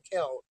and get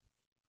killed.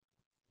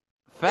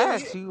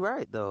 And Facts. You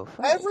right though.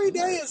 Facts. every You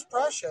day right. is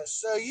precious.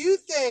 So you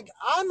think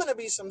I'm going to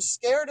be some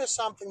scared of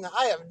something that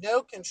I have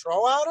no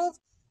control out of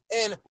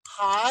and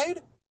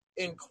hide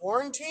in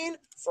quarantine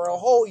for a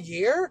whole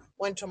year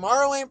when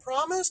tomorrow ain't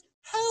promised?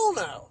 Hell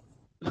no.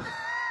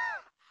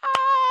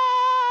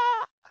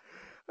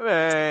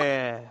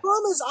 Man.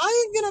 Problem is,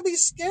 I ain't gonna be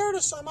scared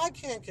of something I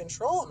can't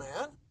control,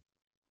 man.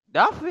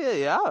 I feel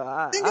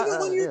you. Think of it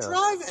when you're Yeah.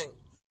 driving.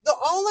 The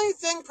only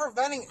thing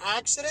preventing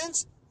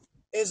accidents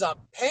is a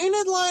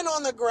painted line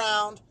on the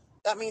ground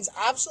that means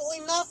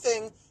absolutely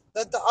nothing,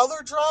 that the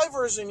other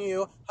drivers and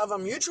you have a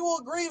mutual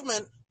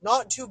agreement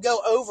not to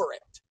go over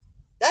it.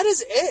 That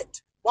is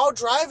it. While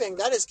driving,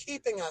 that is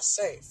keeping us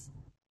safe.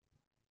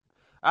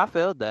 I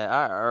feel that.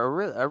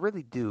 I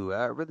really do.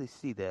 I really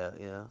see that.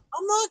 Yeah.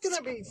 I'm not going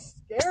to be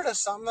scared of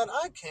something that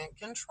I can't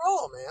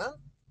control, man.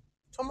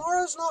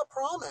 Tomorrow's not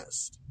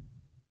promised.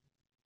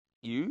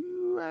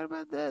 You right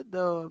about that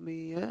though. I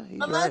mean, yeah, he's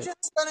right. Imagine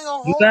spending a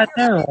You whole got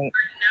that year right.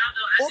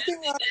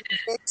 looking at the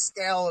big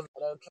scale of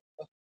it,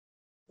 okay?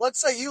 Let's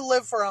say you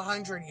live for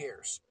 100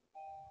 years.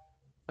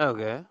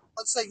 Okay.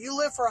 Let's say you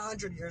live for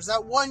 100 years.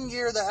 That 1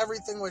 year that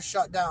everything was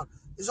shut down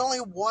is only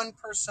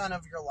 1%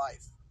 of your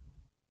life.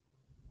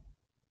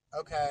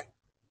 Okay?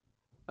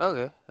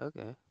 Okay.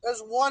 Okay.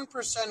 That's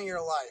 1% of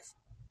your life.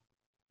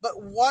 But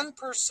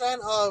 1%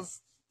 of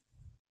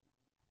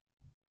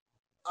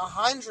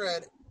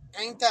 100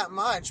 ain't that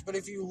much. But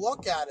if you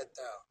look at it,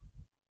 though,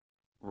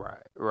 Right.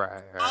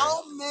 Right. Right.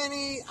 how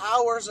many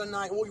hours a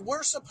night? Well,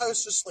 we're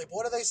supposed to sleep.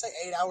 What do they say?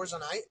 8 hours a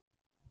night?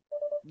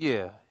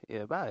 Yeah.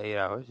 about 8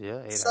 hours.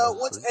 Yeah, 8 So hours of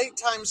what's sleep. 8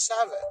 times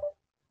 7?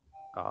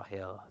 Oh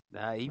hell,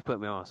 nah, you put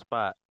me on the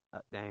spot.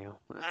 Damn.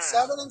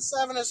 7 and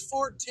 7 is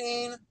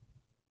 14.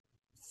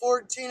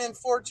 14 and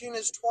 14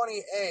 is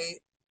 28.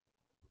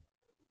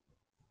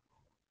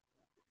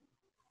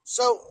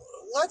 So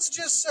let's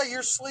just say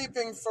you're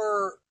sleeping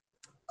for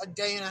a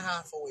day and a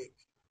half a week.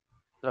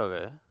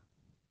 Okay.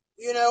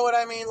 You know what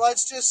I mean?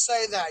 Let's just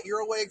say that you're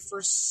awake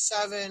for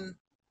 7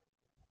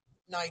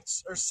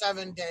 nights or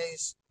 7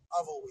 days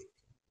of a week.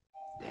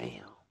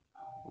 Damn.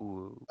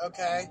 Ooh.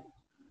 Okay?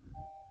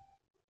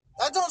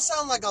 That don't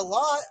sound like a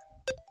lot,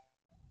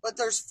 but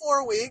there's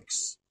 4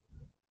 weeks.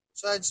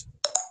 So that's,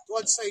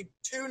 let's say,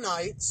 2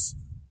 nights.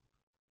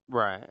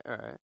 Right.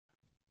 Right.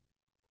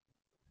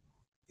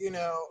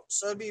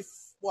 So it'd be,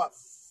 what,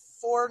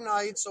 4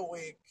 nights a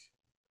week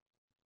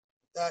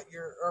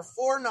or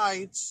 4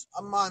 nights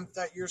a month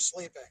that you're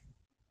sleeping.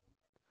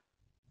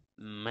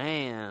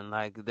 Man,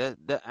 like that.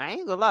 I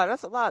ain't gonna lie.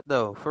 That's a lot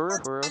though. For real.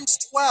 For real. Times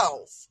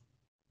 12.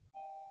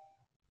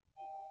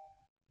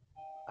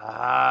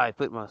 I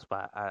put me on the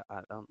spot. I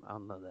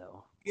don't know that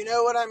one. You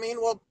know what I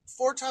mean? Well,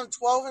 4 times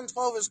 12 and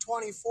 12 is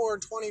 24.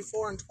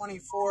 24 and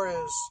 24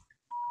 is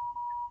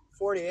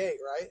 48,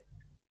 right?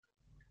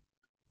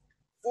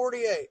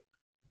 48.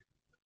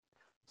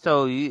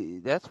 So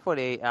that's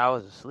 48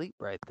 hours of sleep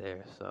right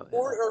there. So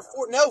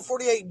yeah.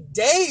 48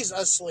 days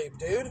asleep,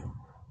 dude.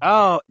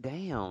 Oh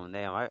damn.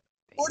 Damn.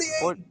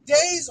 48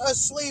 days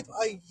asleep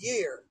a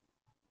year.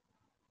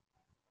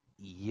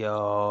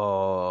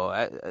 Yo,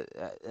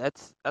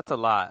 that's a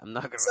lot. I'm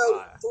not gonna So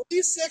lie.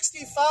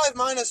 365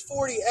 minus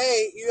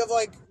 48, you have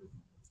like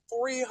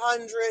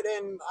 300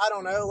 and, I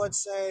don't know,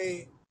 let's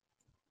say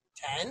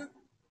 10?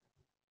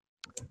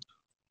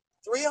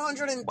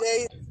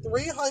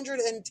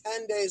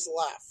 310 days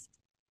left.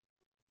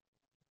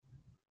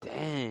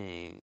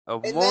 Dang,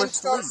 And more then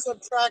start sleep.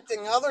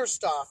 subtracting other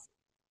stuff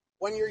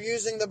when you're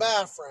using the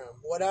bathroom,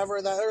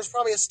 whatever that. There's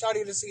probably a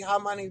study to see how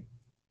many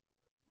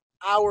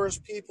hours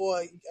people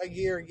a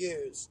year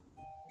use.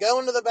 Go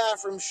into the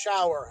bathroom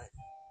showering.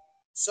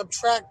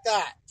 Subtract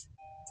that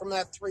from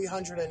that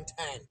 310.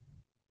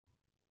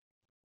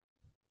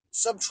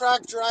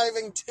 Subtract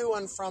driving to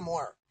and from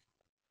work.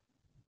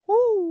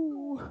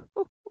 Woo!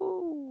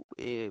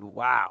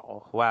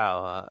 Wow,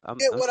 wow.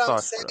 Get I'm what I'm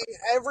starstruck. saying?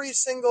 Every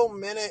single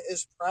minute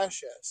is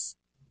precious.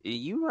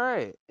 You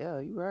right. Yeah,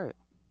 you right.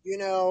 You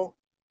know,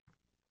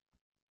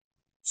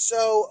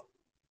 so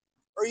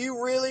are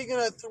you really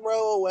going to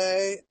throw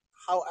away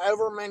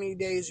however many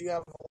days you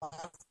have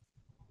left?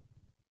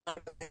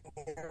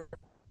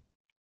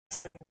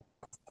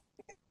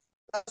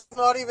 That's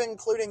not even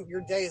including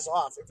your days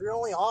off. If you're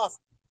only off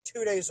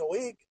 2 days a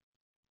week,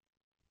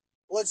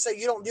 let's say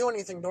you don't do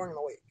anything during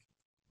the week.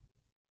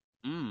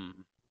 Yeah,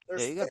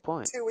 There's you got a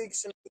point. 52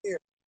 weeks in a year.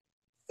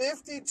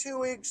 52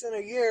 weeks in a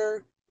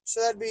year,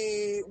 so that'd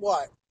be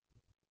what?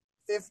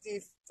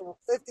 50,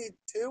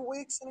 52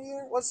 weeks in a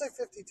year? Let's say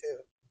 52.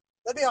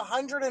 That'd be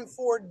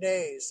 104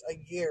 days a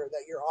year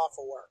that you're off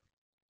of work.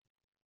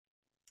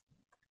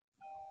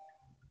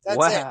 That's it.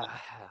 Wow.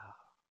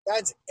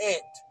 That's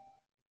it.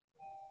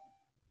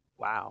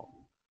 Wow.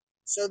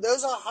 So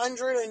those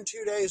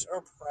 102 days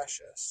are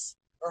precious.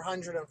 Or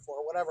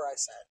 104, whatever I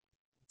said.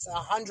 So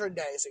 100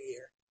 days a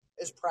year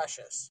is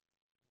precious.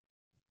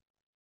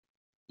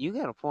 You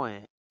got a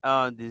point.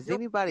 Does You're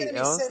going anybody to be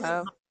else sitting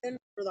have?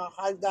 for that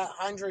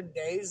 100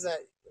 days that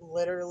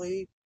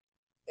literally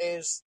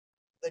is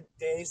the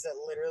days that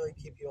literally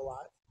keep you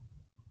alive.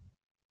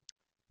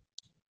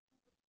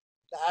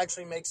 That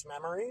actually makes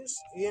memories.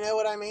 You know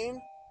what I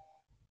mean?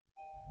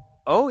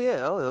 Oh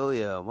yeah. Oh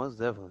yeah. Most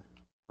definitely.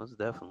 Most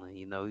definitely.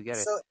 You know, you gotta.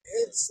 So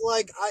it's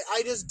like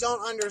I just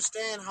don't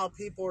understand how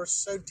people are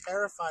so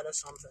terrified of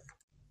something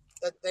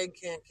that they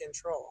can't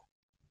control.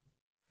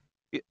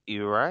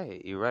 You're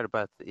right. You're right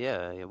about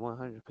yeah. Yeah. 100%. It Yeah. You're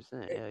right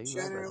about that.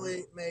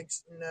 generally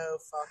makes no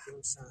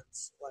fucking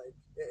sense. Like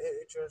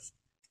it just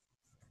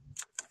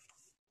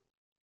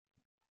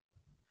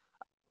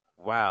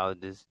Wow.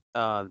 Does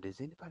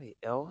anybody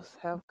else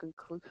have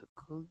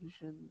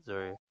conclusions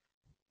or?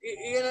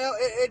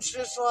 it's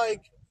just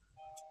like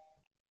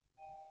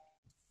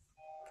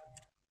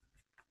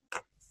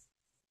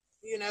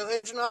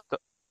it's not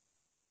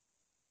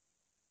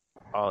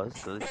Oh,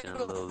 it's glitching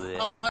a little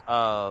bit.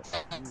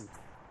 Mm.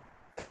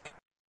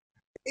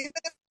 even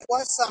if it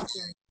was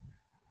something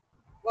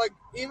like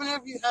even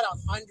if you had 100% of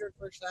dying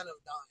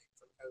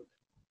from COVID.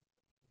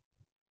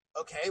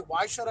 Okay,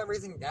 why shut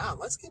everything down?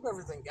 Let's keep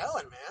everything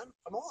going, man.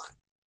 Come on.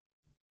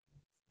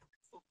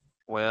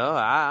 Well,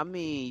 I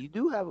mean, you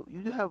do have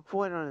a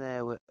point on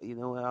that. With,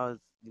 how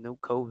it's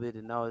COVID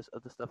and all this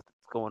other stuff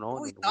that's going If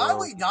on we in the die, world.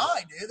 we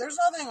die, dude. There's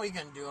nothing we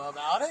can do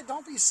about it.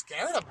 Don't be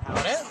scared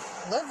about it.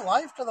 Live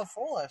life to the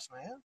fullest,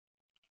 man.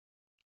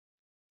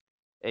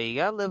 Hey, you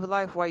gotta live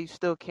life while you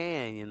still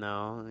can. Yeah,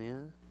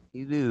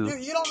 you do.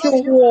 You don't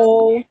know.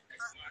 Whoa. You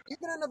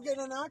could end up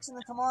getting in an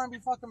accident tomorrow and be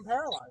fucking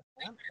paralyzed,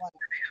 man.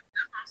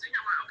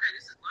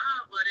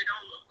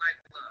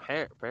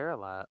 Like,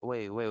 Paralyzed.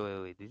 Wait.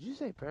 Did you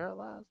say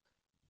paralyzed?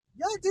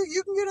 Yeah, dude,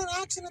 you can get in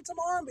an accident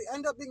tomorrow and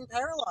end up being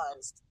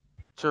paralyzed.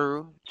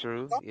 True,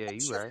 true. Don't Yeah, that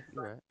you shit. right.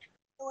 You right.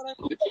 You know what I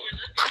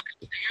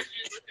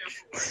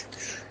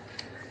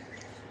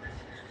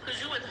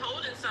Because you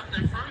withholding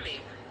something from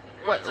me.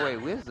 Wait,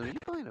 Wisdom, you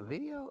playing a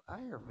video?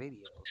 I hear a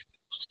video.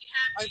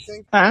 I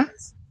think Huh? it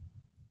is.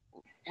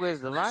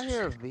 Wisdom, I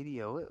hear a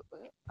video.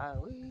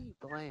 What are you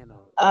playing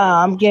on?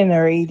 I'm getting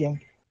a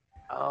reading.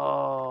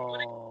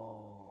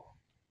 Oh.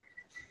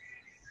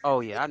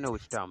 Oh yeah, I know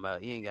what you're talking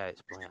about. You ain't gotta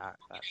explain. I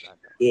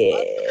know. I,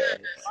 Yeah.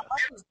 Yeah. I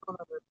just don't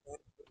understand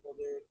people,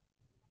 dude.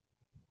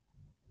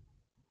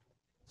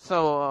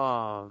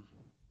 So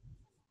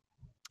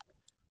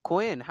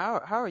Quinn, how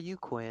are you,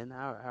 Quinn?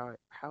 How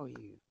are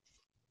you?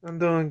 I'm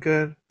doing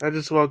good. I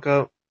just woke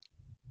up.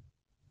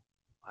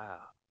 Wow.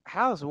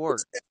 How's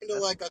Let's work? get into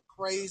That's like a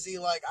crazy,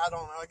 like, I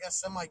don't know, I guess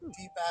some like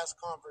deep ass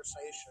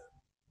conversation.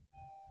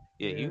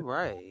 Yeah, Yeah. you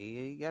right.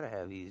 You gotta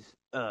have these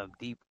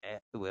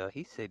well,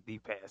 he said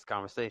deep ass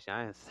conversation.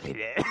 I didn't say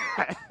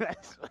that.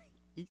 That's what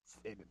he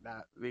said it,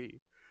 not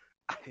me.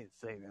 I didn't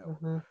say that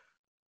one. hmm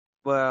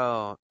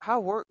Well, how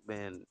work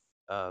been,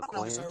 I don't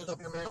know, Quinn? sir, what's up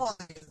here, man? Hold on,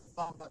 I need to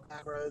bump up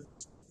back roads.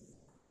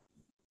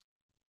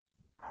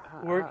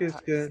 Work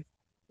is good.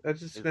 I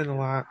just It's spent a good.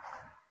 lot.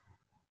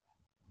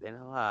 Been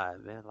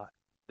alive, been alive.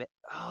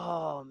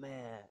 Oh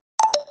man,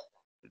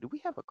 do we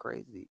have a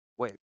crazy?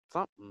 Wait,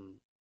 something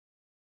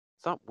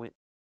went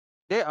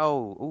there.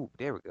 Oh, ooh,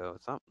 there we go.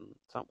 Something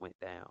went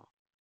down.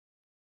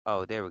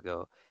 Oh, there we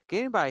go. Can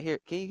anybody hear?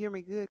 Can you hear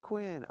me good,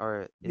 Quinn?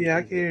 Or Yeah,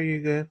 I is can it? hear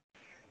you good.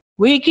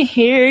 We can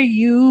hear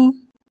you.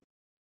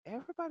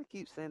 Everybody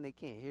keeps saying they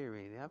can't hear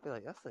me. And I feel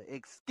like that's an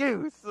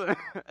excuse.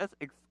 That's an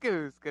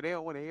excuse because they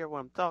don't want to hear what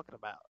I'm talking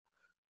about.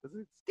 It's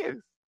an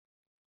excuse.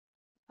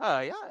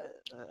 Yeah.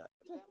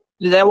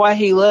 Is that why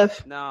he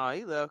left? No,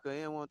 he left because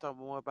he didn't want to talk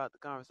more about the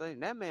conversation.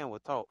 That man will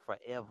talk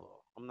forever.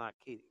 I'm not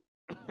kidding.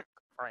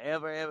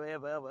 Forever, ever.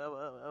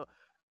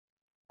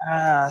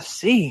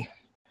 See.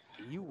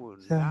 You will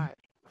So, not.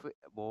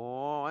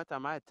 Boy, one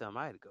time I had to tell him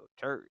I had to go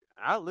to church.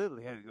 I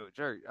literally had to go to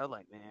church. I was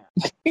like, man,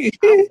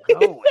 I'm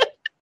going.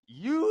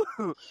 You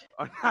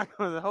are not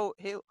going to hold.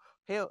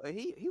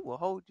 He will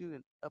hold you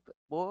in up.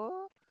 Boy,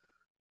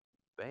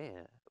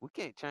 man, we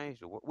can't change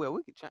the world. Well,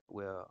 we can change.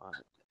 Well,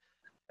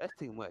 that's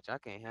too much. I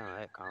can't handle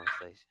that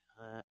conversation.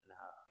 No.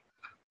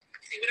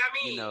 See what I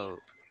You mean? know,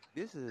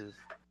 this is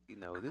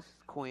this is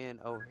Quinn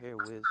over here,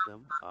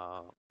 Wisdom.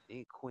 Me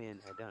and Quinn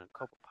had done a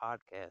couple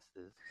podcasts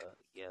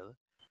together.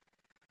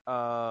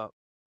 Uh,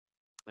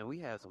 and we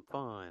had some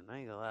fun. I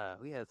ain't gonna lie,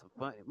 we had some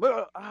fun.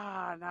 But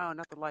no,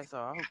 not the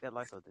Lysol. I hope that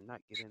Lysol did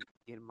not get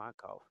in my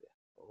coffee.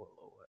 Oh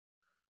Lord,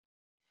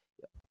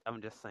 yeah,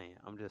 I'm just saying.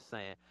 I'm just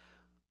saying.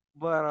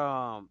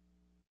 But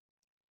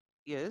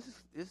yeah, this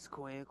is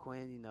Quinn.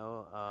 Quinn,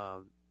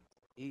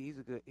 he's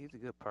a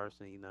good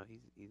person.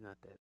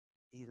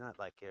 He's not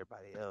like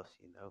everybody else.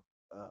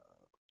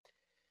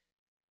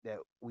 That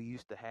we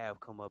used to have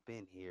come up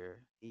in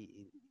here.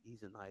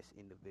 He's a nice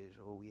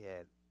individual. We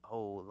had a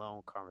whole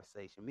long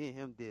conversation. Me and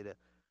him did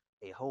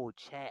a whole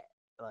chat.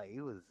 Like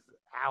it was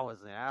hours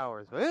and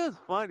hours, but it was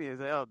funny as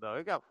hell though.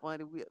 It got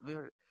funny.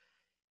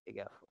 It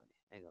got funny.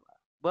 Ain't gonna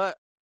lie. But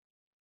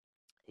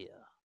yeah,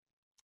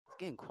 it's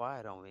getting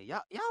quiet on me.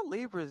 Y'all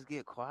Libras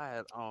get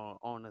quiet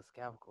on us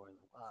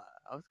Capricorns. Wow.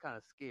 I was kind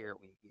of scared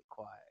when you get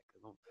quiet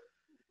because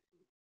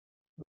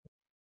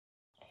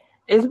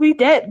is we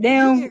that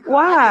you damn? get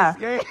quiet. I get Why?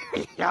 scared.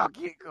 Y'all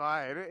get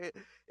quiet.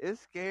 It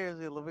scares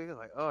me a little bit. It's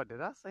like, oh,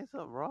 did I say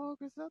something wrong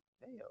or something?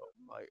 Damn,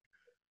 like,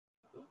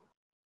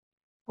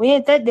 We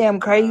ain't that damn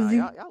nah,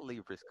 crazy. y'all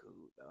Libras cool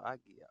though. I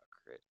give y'all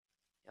credit.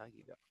 Y'all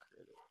give y'all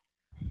credit.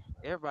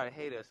 Everybody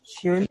hate us.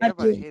 Sure not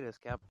Everybody you. hate us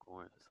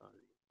Capricorns or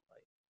something.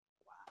 Like,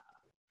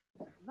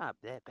 wow, not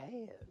that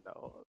bad,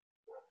 dog.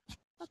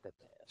 Not that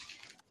bad.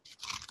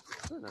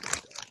 We're not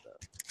that bad though.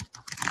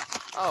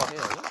 Oh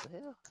hell, what the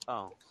hell?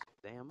 Oh,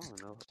 damn, I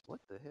don't know what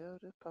the hell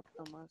just popped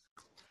on my.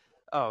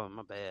 Oh,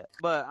 my bad.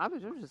 But I'm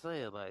just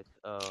saying, like,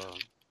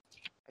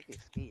 I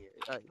get scared.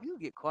 Like, you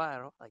get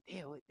quiet. I'm like,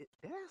 damn, did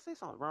I say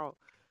something wrong?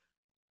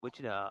 But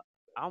I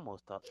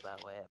almost talked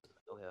about what happened.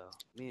 Well,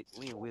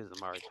 me and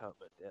Wisdom already talked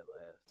about that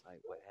last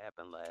night. What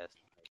happened last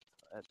night?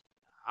 So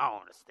I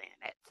don't understand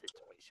that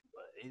situation,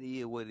 but it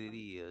is what it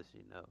is.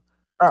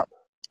 Oh,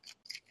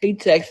 he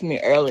texted me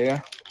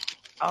earlier.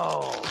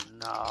 Oh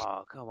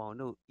no, come on,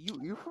 no,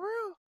 you for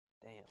real?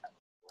 Damn,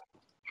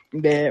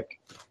 That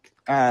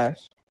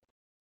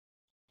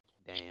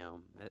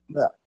damn.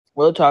 but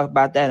we'll talk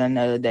about that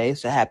another day.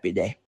 It's a happy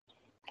day.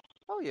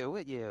 Oh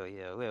yeah,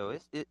 yeah. Well,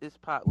 it's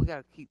we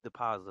gotta keep the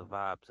positive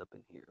vibes up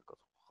in here, cause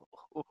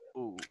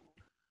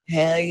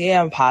Hell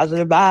yeah,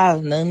 positive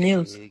vibes, nothing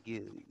else.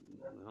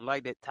 I don't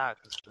like that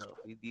toxic stuff.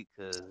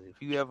 Because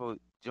if you ever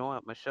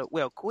join my show,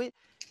 well, Quinn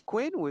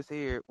was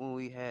here when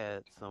we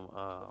had some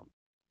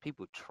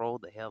people troll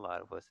the hell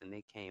out of us, and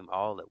they came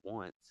all at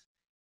once,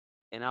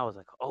 and I was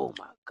like, oh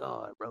my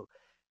god, bro,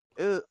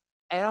 uh,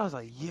 and I was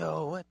like,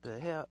 yo, what the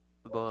hell?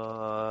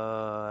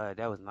 But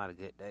that was not a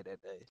good day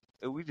that day.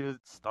 And we just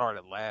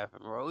started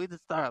laughing, bro. We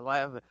just started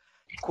laughing.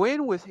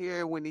 Quinn was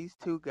here when these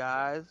two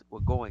guys were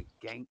going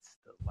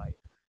gangster, like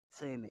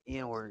saying the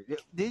N word.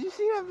 Did you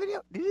see that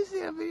video? Did you see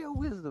that video,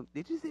 Wisdom?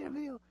 Did you see that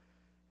video?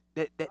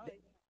 That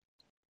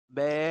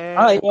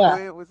Oh man, yeah,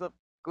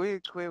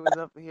 Quinn was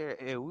up here,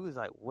 and we was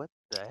like, "What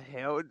the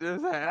hell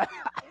just happened?"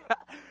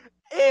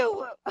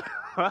 Ew.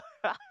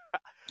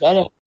 that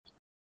ain't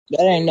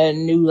that ain't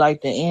nothing new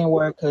like the N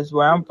word. Cause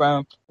where I'm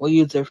from, we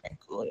use it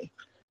frequently.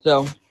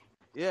 So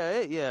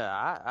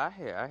I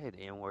hear the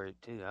N word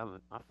too.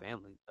 My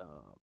family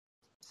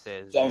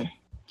says so that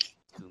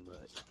too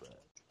much,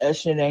 but that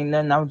shit ain't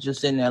nothing. I was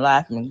just sitting there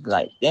laughing,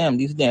 like, damn,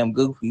 these damn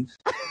goofies.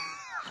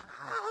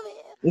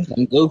 These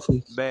damn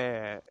goofies.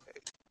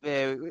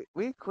 man,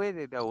 we Quinn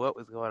didn't know what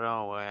was going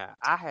on. Man.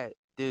 I had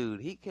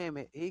dude, he came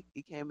at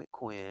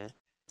Quinn,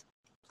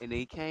 and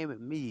he came at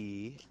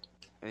me,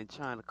 and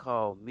trying to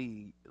call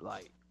me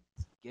like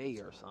gay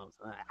or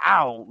something.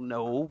 I don't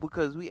know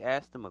because we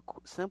asked him a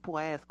simple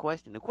ass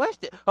question. The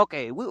question,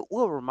 okay,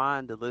 we'll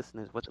remind the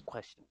listeners what the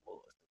question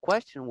was. The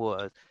question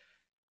was,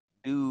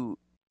 do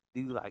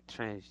do you like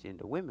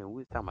transgender women? We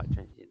was talking about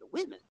transgender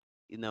women.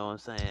 You know what I'm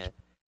saying?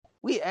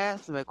 We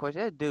asked him that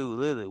question. That dude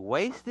literally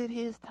wasted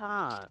his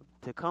time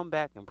to come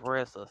back and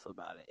press us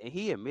about it, and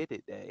he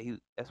admitted that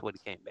that's what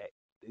he came back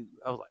to do.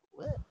 I was like,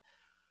 what?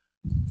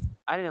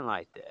 I didn't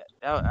like that.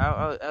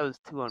 That was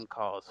too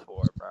uncalled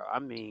for, bro. I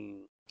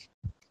mean,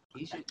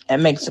 he should. It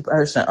makes a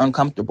person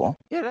uncomfortable.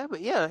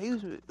 Yeah, he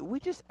was. We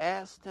just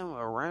asked him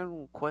a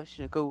random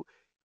question. Cause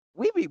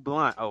we be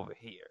blunt over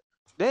here.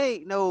 They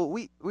ain't no.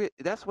 We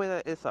that's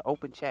why it's an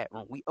open chat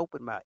room. We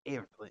open about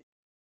everything,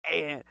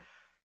 and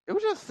it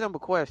was just a simple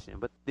question,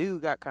 but the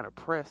dude got kind of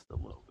pressed a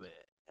little bit.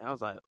 And I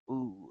was like,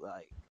 ooh,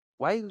 like,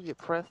 why you get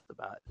pressed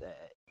about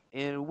that?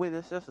 And when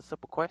it's just a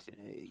simple question,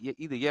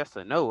 either yes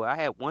or no. I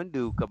had one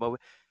dude come over.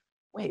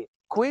 Wait,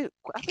 Quinn,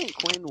 I think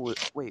Quinn was,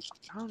 wait,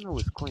 I don't know,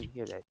 was Quinn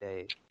here that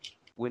day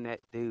when that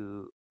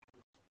dude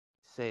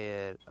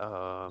said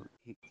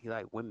he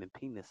liked women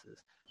penises.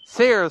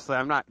 Seriously,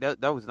 I'm not,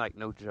 that was like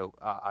no joke.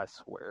 I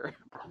swear.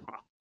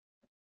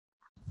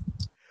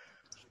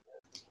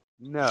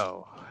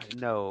 No,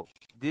 no.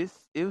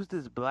 It was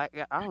this black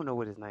guy. I don't know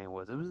what his name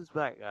was. It was this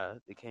black guy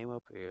that came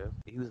up here.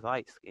 He was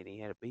light skinned. He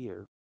had a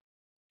beard,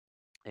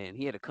 and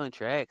he had a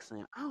country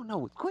accent. I don't know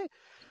what's Quinn.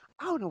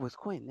 I don't know what's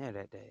Quinn there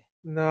that day.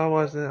 No, I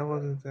wasn't. I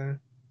wasn't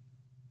there.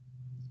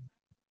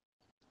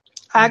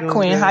 I'm Hi,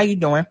 doing Queen. How good. you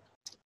doing?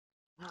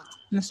 Nah,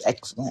 That's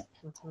excellent.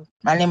 Mhm.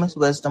 My name is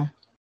Wisdom.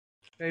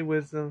 Hey,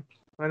 Wisdom.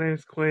 My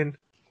name's Quinn.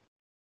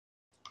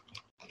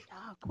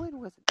 nah, Quinn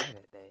wasn't there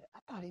that day. I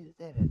thought he was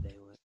there that day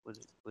with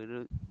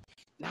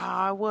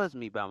nah, it was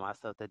me by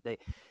myself that day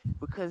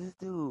because this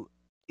dude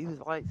he was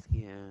light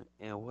skinned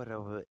and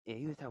whatever, and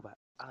he was talking about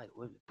I like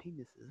women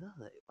penises. I was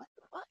like, what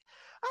the fuck?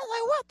 I was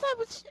like, what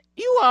type of shit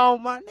you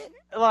on, my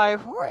nigga? Like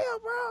for real,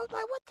 bro? I was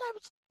like, what type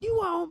of shit you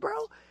on,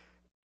 bro?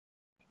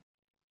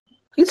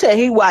 He said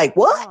he like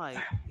I'm what?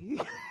 like,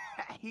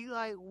 he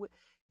like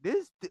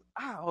this.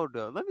 Hold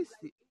on, let me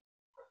see.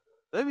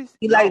 Let me see.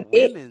 He Oh, like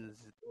it. women's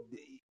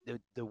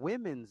the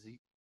women's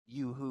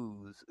you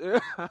who's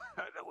the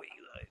way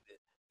you like it.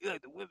 You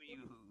like the women you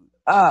who's.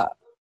 Uh,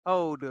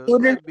 Hold up,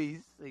 Twitter. let me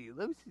see.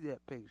 Let me see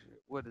that picture.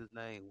 What his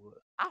name was.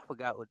 I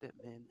forgot what that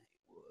man's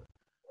name was.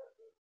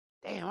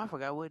 Damn, I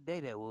forgot what day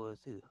that was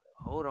too.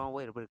 Hold on,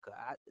 wait a minute.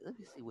 Let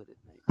me see what his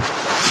name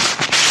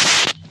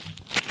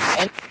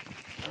And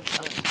was. I'm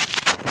telling you.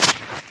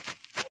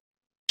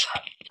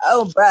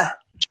 oh, bruh,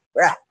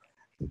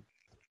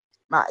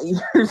 my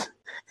ears.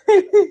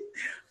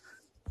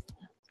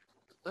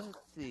 Let's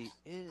see.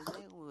 His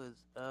name was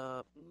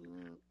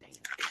damn.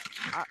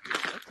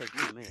 That take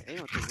me a minute. It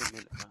gonna take me a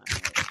minute to find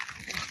that.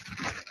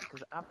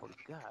 Cause I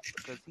forgot.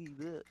 Because he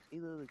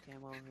literally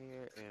came on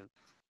here and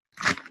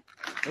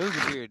it was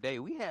a weird day.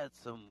 We had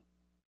some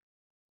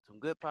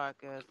good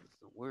podcasts and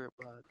some weird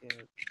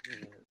podcasts.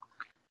 Yeah.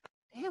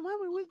 Damn, how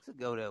many weeks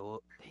ago that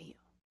was? Damn.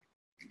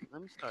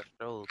 Let me start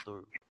strolling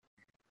through.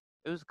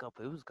 It was a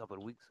couple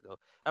of weeks ago.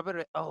 I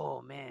better.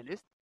 Oh man,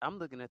 this. I'm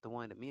looking at the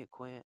one that me and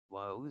Quinn.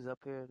 Well, we was up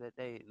here that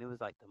day, and it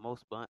was like the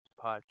most blunt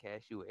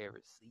podcast you would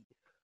ever see.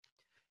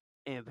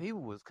 And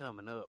people was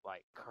coming up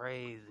like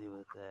crazy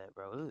with that,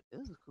 bro. It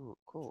was a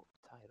cool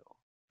title.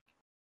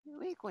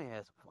 Me and Quinn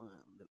had some fun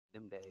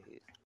them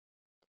days.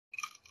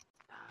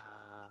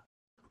 Nah,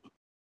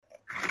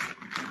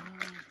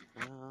 nah,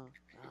 nah,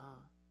 nah,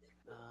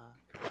 nah,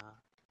 nah,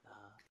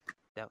 nah.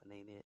 That one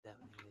ain't it. That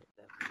one ain't it.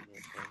 That one ain't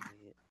it. That one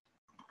ain't it.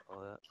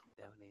 Oh,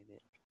 that one ain't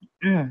it.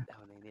 Mm, That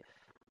one ain't it.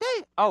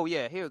 Dang. Oh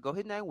yeah, here we go.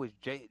 His name was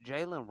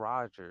Jalen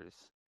Rogers,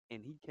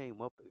 and he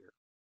came up here.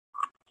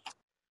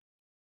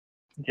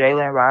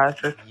 Jalen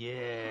Rogers.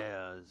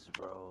 Yes,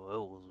 bro.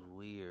 It was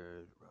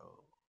weird,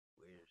 bro.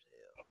 Weird as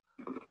hell.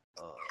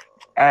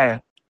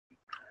 Hey,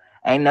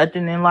 ain't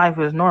nothing in life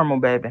is normal,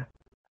 baby.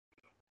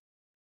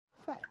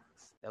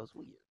 Facts. That was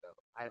weird though.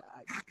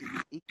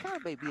 It kind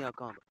of made me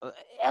uncomfortable.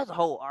 There's a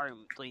whole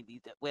argument between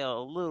these.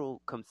 Well, a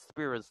little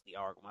conspiracy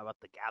argument about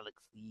the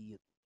galaxy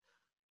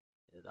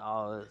It's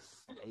all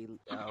this.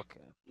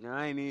 Okay. No,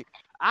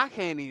 I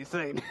can't even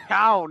say.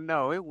 I don't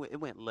know. It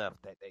went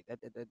left that day.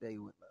 That day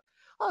went left.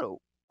 Hold on.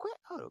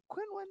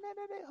 Quinn wasn't there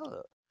that day. Hold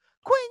up.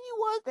 Quinn, you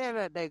was there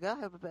that day. I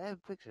have a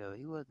picture of it.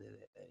 He was there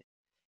that day.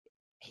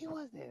 He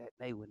was there that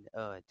day when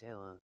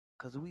Jalen,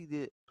 cause we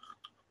did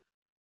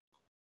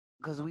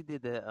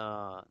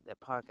that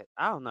podcast.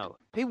 I don't know.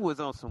 People was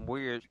on some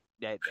weird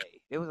that day.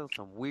 It was on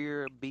some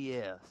weird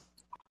BS.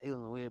 It was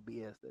on weird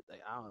BS that day.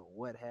 I don't know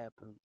what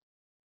happened,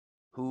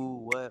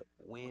 who, what,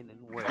 when,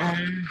 and where,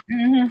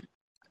 Mm-hmm.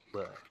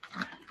 but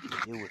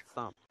it was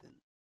something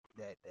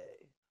that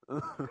day.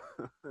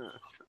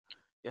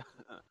 Yeah,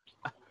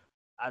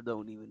 I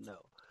don't even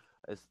know.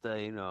 It's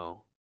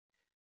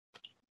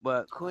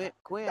but Quinn,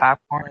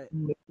 Popcorn like,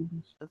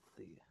 movies. let's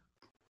see.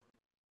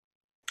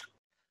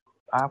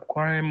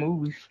 Popcorn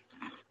movies.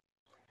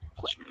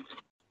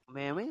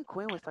 Man, me and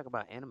Quinn was talking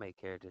about anime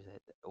characters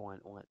at one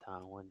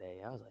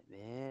day. I was like,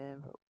 man,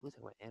 bro, we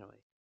talking about anime.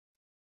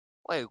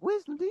 Wait,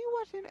 Wisdom, do you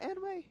watch any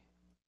anime?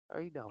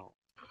 Or you don't?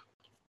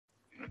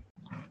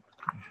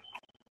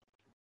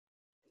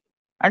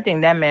 I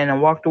think that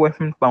man walked away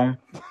from the phone.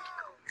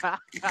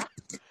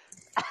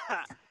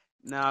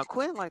 No,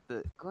 Quinn like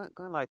to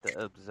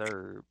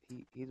observe.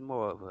 He's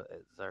more of an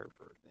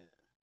observer than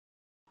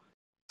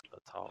a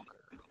talker.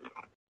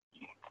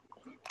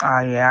 Oh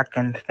yeah, I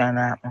can understand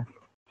that one.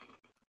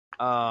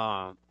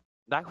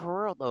 Like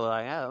for real though,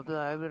 like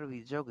I better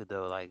be joking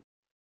though. Like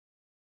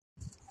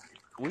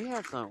we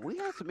had some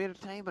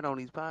entertainment on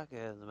these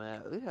podcasts,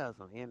 man. We had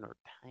some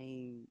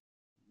entertainment,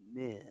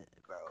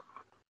 bro.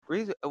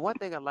 One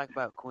thing I like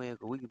about Quinn,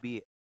 cause we could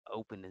be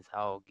open as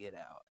all get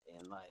out,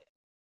 and like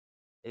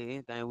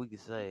anything we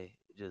could say,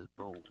 just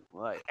boom,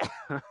 like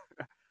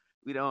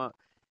we don't.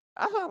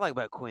 That's what I like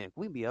about Quinn.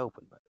 We be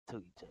open to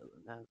each other.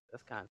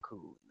 That's kind of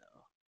cool, you know.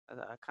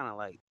 I kind of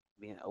like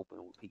being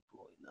open with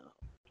people, you know,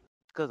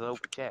 because of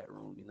open chat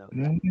room, you know.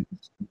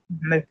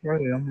 That's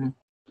real.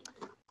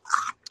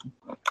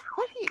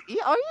 What are you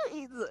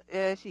eating?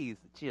 Yeah, she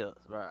eats the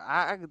chips, bro.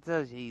 I can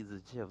tell she eats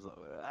the chips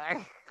over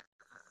there.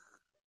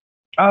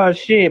 Oh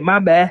shit, my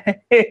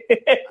bad. I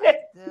can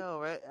tell,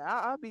 right?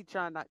 I'll be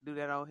trying not to do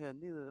that on here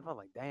neither. If I'm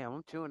like, damn,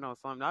 I'm chewing on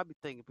something, I'll be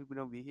thinking people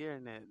don't be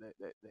hearing that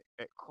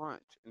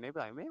crunch, and they be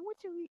like, man,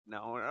 what you eating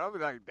on? And I'll be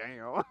like,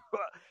 damn,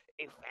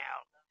 it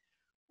found.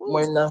 Woo.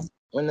 When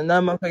the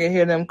motherfucker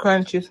hear them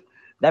crunches,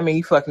 that mean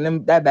you fucking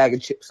them that bag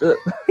of chips up.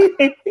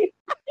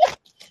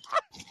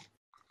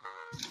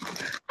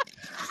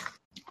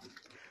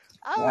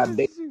 I Oh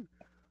bet. shoot.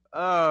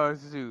 Oh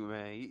shoot,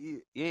 man,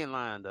 you ain't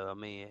lying though. I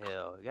mean,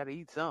 hell, you gotta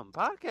eat something.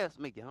 Podcasts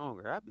make you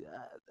hungry. I be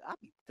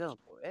telling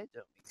for that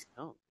just make me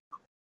hungry.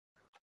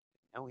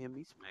 Don't hear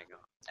me smack on.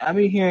 I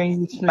be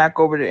hearing you smack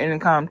over the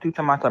intercom 2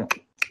 times. I'm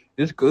like,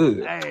 it's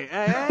good.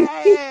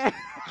 Hey.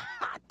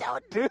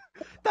 Don't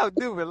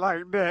do it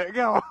like that.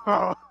 Go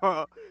on.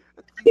 Don't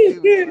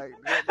do it like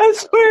that. I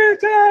swear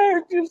to God, I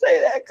heard you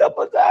say that a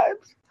couple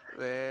times.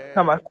 Man.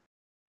 Come on,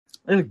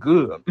 it's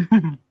good.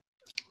 Dang,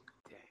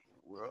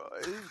 bro.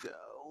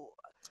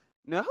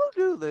 Now, who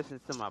do listen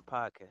to my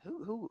podcast?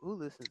 Who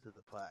listens to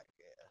the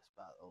podcast?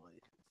 By the way,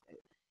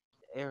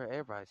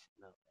 everybody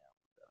should know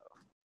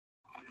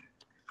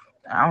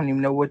that. I don't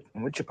even know what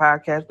your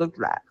podcast looks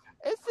like.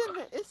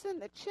 It's in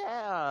the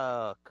chat.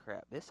 Oh,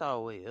 crap, it's all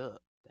the way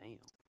up. Damn,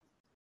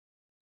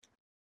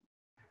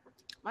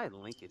 might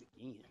link it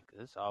again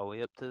because it's all the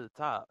way up to the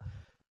top.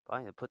 If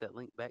I can put that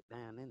link back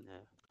down in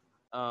there.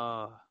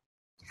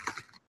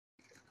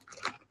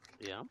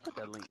 Yeah, I'm put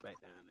that link back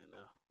down in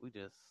there. We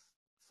just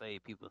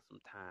save people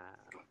some time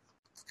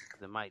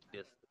because it might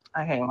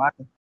I can't lie.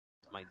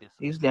 These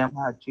disappear. damn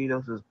hot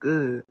Cheetos is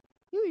good.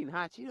 You eating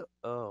hot Cheetos?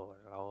 Oh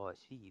Lord,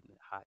 she eating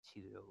hot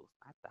Cheetos,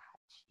 not the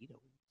hot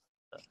Cheetos.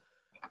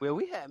 Well,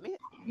 we had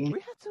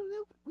some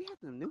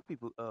new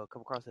people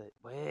come across that.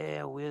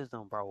 Well,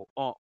 wisdom, bro.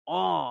 Boy,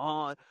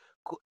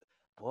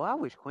 I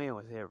wish Quinn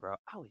was here, bro.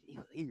 I wish he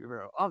was here,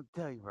 bro. I'm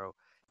telling you,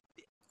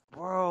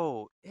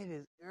 bro, it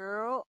is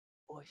girl.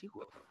 Boy, she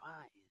was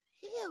fine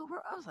as hell, bro.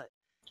 I was like,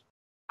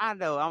 I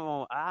know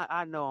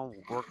I'm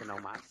working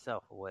on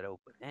myself or whatever,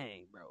 but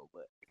dang, bro.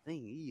 But the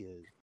thing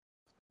is,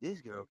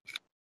 this girl.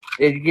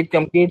 Did you get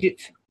them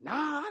digits? Nah,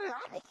 I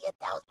didn't get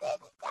those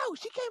digits. No,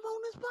 she came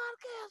on this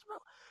podcast, bro.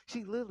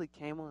 She literally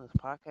came on this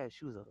podcast.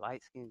 She was a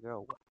light skinned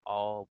girl with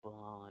all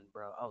blonde,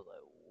 bro. I was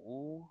like,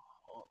 ooh,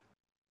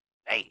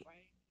 hey.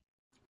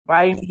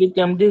 Why didn't you get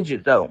them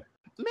digits though?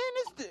 Man,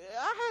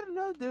 I had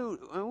another dude,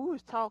 and we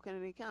was talking,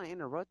 and he kind of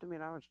interrupted me,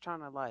 and I was trying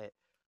to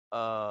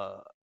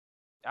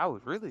I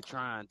was really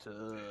trying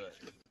to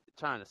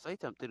say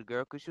something to the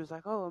girl because she was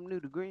like, "Oh, I'm new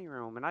to Green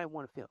Room," and I didn't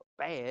want to feel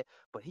bad,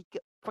 but he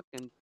kept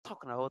freaking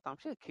talking the whole time.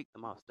 Should have kicked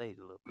him off stage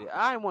a little bit.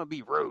 I didn't want to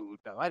be rude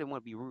though. I didn't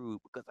want to be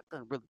rude because I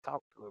couldn't really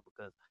talk to her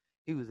because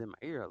he was in my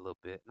ear a little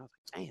bit, and I was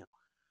like, "Damn."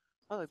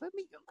 I was like, let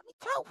me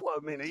talk for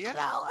a minute, you know?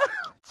 I'm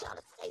trying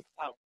to say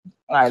something.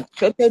 Like,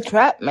 cut that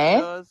trap, You man.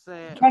 know what I'm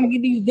saying? I'm trying to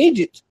get these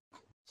digits.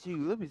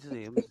 Shoot, let me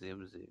see.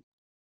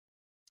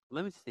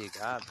 Let me see.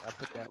 I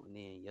put that one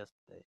in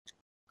yesterday.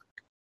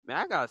 Man,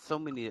 I got so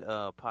many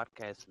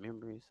podcast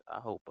memories. I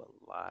hope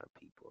a lot of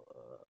people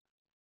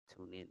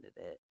tune into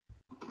that.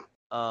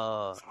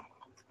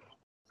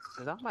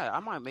 Cause I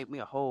might make me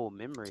a whole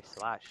memory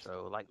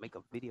slideshow, like make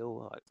a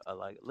video,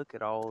 like look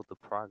at all the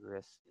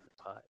progress in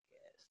the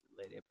podcast, and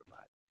let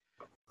everybody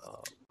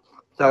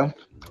So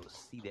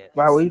see that.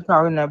 while we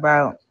talking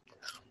about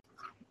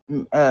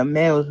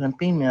males and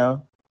females,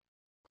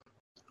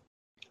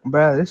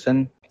 bro,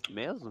 listen,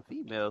 Males and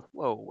females.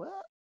 Whoa,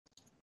 what?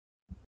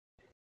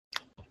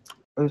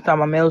 we was talking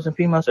about males and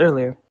females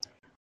earlier,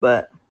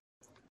 but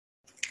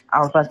I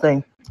was about to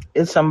say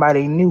it's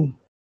somebody new.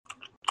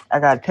 I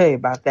gotta tell you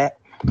about that.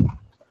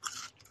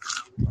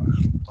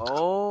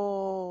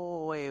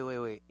 Oh,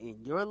 wait. In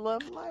your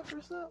love life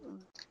or something?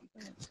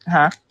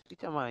 Huh? You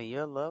talking about in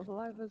your love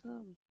life or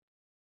something?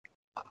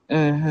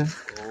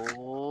 Mm-hmm.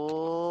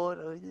 Oh,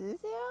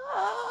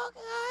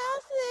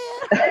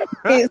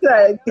 He's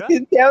like,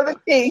 tell the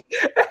king.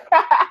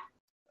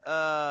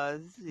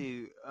 let's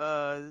see.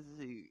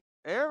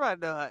 Everybody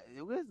know how.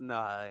 Wiz know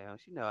how I am.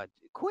 She know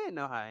Quinn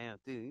know how I am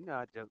too. You know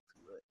I joke too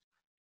much.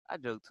 I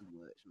joke too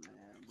much,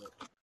 man. But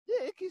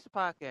yeah, it keeps the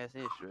podcast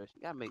interesting.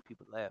 You gotta make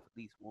people laugh at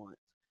least once.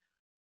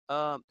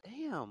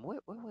 Damn, what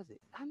was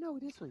it? I know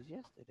this was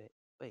yesterday.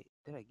 Wait,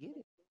 did I get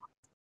it?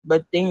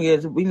 But thing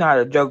is, we know how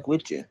to joke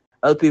with you.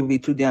 Other people be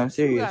too damn You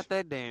serious. got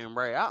that damn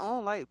right. I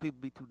don't like people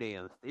be too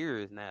damn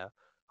serious now,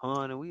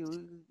 honey. We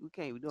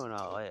can't be doing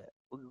all that.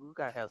 We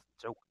gotta have some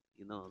joking.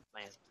 You know what I'm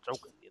saying?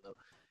 Joking. You know.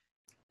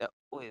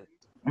 Well,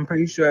 I'm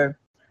pretty sure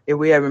if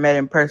we ever met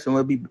in person,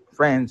 we'll be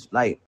friends,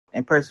 like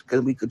in person,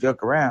 because we could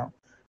joke around.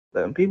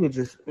 But when people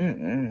just,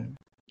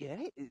 yeah,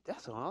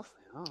 that's what I'm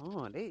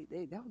saying.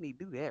 They don't need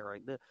to do that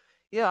right there.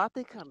 Yeah, I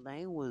think her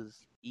name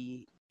was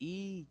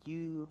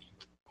Echita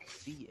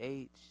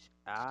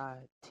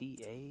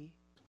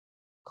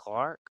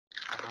Clark.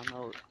 I don't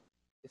know.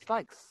 It's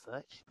like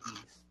such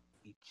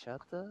each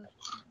other,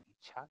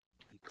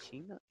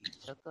 Ichina,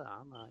 each other. I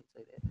don't know how to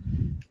say that,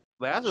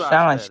 but that's what I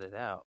sound like spelled it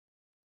out.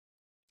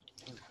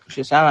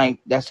 she sound like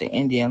that's an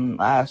Indian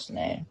last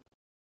name.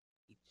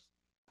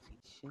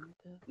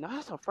 Ichinda? No,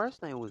 that's her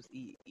first name was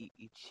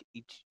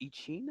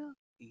Ichina.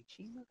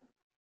 Ichina.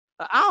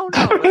 I don't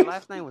know, but the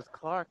last name was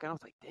Clark, and I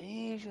was like,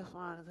 dang, she was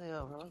fine as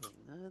hell, bro. I was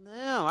like,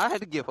 no, I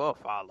had to give her a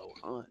follow,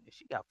 honey.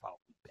 She got to follow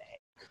me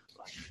back.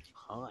 Like,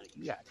 honey,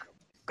 you gotta come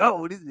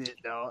go. This is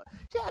it, dog.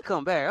 She gotta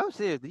come back. I'm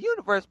serious. The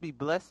universe be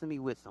blessing me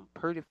with some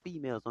pretty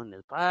females on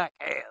this podcast,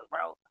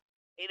 bro.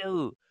 Hey,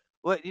 dude.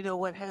 What you know?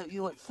 What hell? You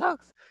know what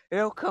sucks? They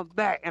don't come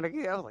back, and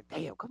again, I was like,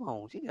 damn, come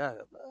on, she got,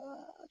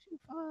 she's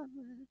fine,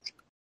 man.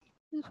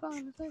 She's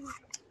fine as hell.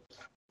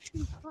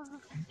 She's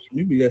fine.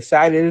 You be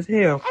excited as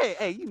hell.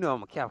 Hey, you know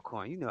I'm a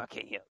Capricorn. You know I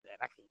can't help that.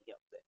 I can't help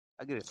that.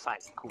 I get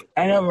excited quick.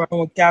 I know wrong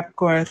with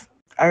Capricorns.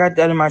 I got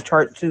that in my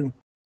chart too.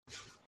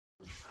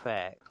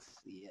 Facts.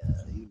 Yeah,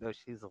 you know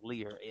she's a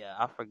leader. Yeah,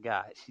 I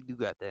forgot. She do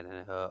got that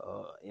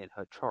in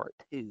her chart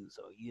too.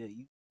 So yeah,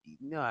 you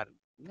know how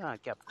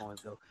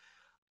Capricorns go.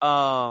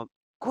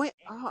 Quinn,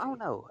 I don't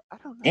know. I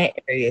don't know. And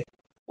Aries.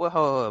 Well,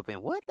 hold up,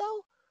 and what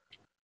though?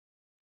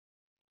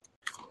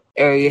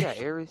 You Aries. got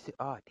Aries.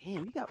 Oh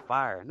damn, you got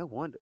fire. No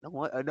wonder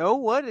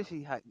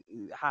she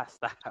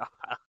hostile.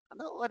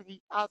 No wonder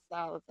she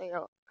hostile as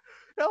hell.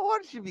 No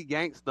wonder she be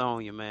gangster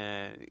on you,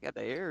 man. You got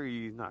the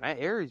Aries. No, that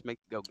Aries make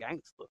you go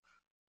gangster.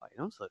 Like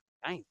I'm so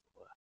gangster.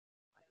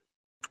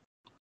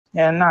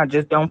 Yeah, nah,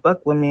 just don't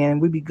fuck with me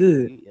and we be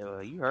good.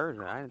 You heard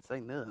her. I didn't say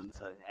nothing.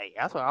 So hey,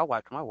 that's why I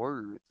watch my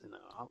words. You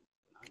know.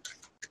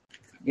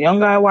 You don't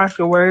gotta watch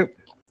your word.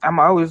 I'm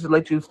always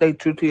let you stay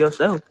true to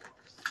yourself.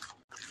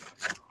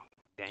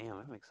 Damn,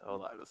 that makes a whole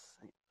lot of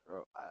sense,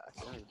 bro.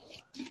 I tell you,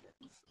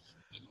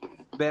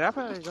 but I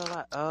probably go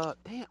like,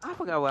 damn, I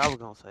forgot what I was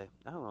gonna say.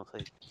 I was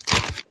gonna say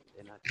something,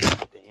 then I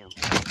just damn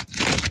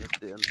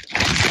missed it and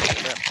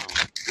left on.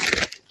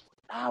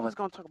 I was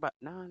gonna talk about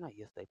not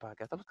yesterday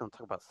podcast. I was gonna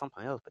talk about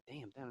something else, but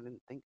damn, I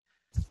didn't think.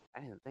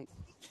 I didn't think.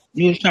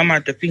 You was talking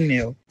about the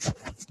female.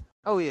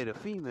 Oh yeah, the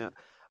female.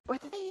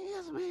 But the thing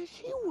is, man,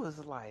 she was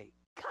like,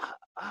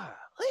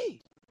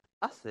 golly.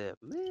 I said,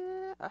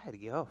 man, I had to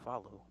get her a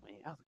follow, man.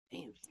 I was like,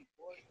 damn, she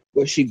gorgeous.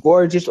 Was she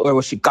gorgeous or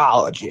was she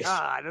gorgeous?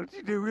 Don't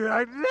you do me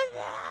like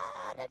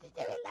that? Don't you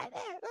do me like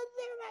that? Don't you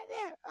do me like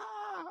that?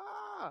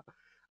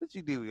 Don't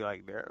you do me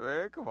like that,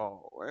 man? Come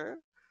on, man.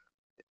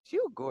 She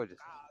was gorgeous.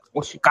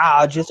 Was she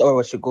gorgeous or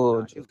was she Nah,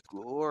 gorgeous? she was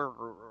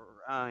gorgeous.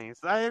 I ain't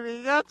saying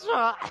it. You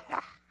try.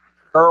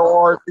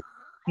 Gorgeous.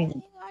 I ain't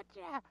gonna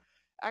try.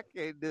 I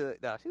can't do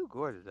it. Nah, she was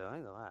gorgeous though. I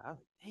ain't gonna lie. I was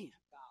like, damn.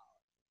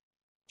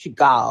 She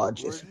She was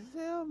gorgeous. gorgeous as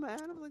hell, man.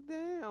 I was like,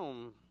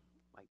 damn.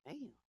 Like,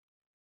 damn.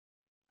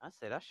 I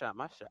said I shot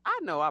my shot. I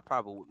know I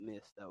probably would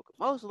miss though. 'Cause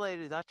most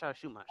ladies I try to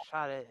shoot my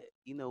shot at,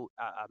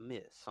 I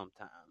miss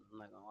sometimes. I'm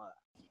not gonna lie.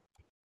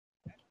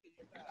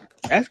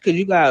 That's because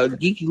you got a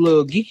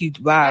little geeky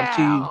vibe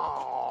to you.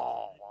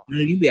 Ow!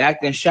 You be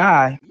acting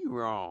shy. You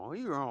wrong.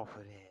 You wrong for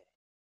that.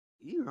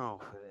 You wrong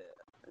for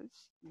that.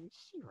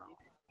 She wrong.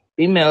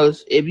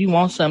 Females, if you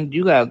want something,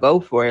 you gotta go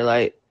for it.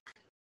 Like,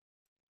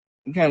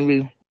 you can't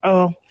be,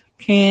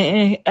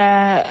 Can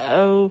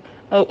oh.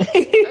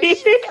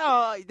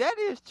 That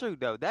is true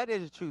though. That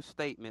is a true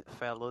statement,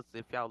 fellas.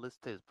 If y'all listen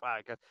to this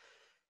podcast,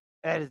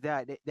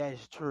 that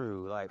is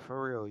true. Like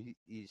for real,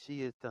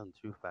 she is telling the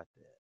truth about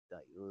that.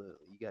 Like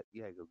you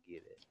gotta go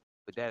get it.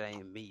 But that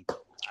ain't me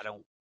though.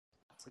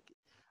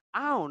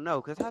 I don't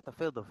know, cause I have to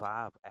feel the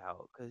vibe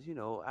out. Cause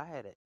I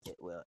had a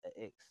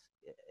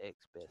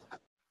ex best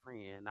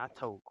friend. I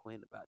told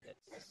Quinn about that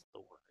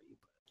story,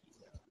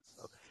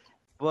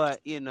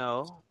 but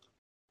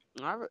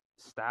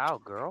style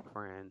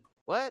girlfriend.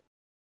 What,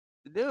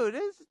 dude?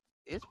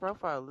 His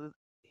profile.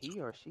 He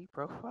or she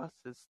profiles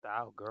his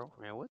style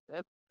girlfriend. What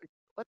that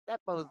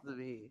supposed to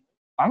be?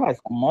 I like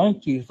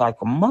monkeys like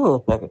a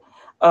motherfucker.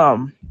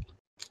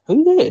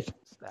 Who this?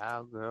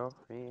 Style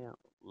girlfriend,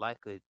 like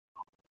a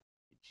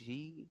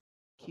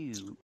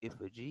GQ. If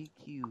a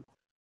GQ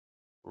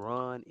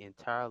run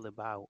entirely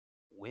by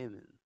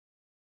women.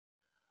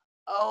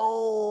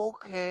 Oh,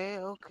 okay.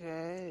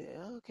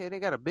 They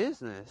got a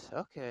business.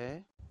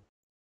 Okay.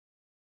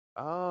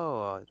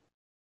 Oh,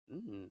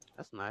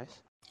 that's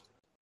nice.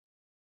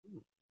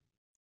 Mm,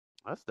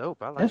 That's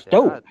dope. I like That's that.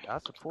 dope. I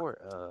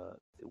support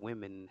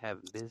women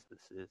having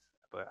businesses,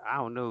 but I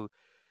don't know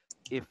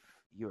if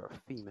you're a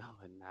female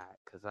or not,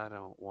 because I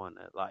don't want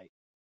to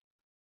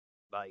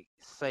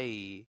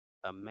say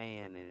a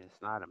man and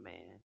it's not a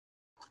man.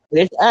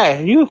 Let's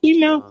ask. You a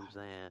You know female? what I'm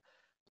saying?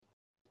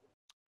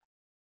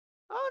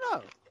 I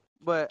don't know,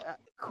 but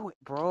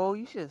bro,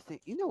 you should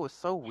think. You know what's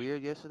so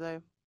weird yesterday?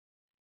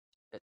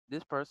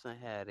 This person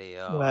had a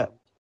What?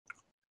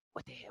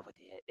 what they had? What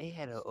they had? They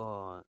had a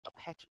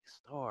Patrick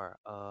Star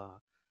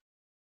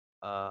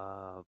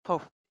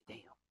damn,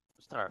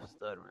 start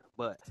stuttering,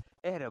 but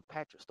they had a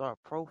Patrick Star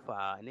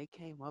profile, and they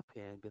came up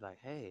here and be like,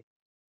 "Hey,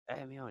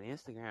 add me on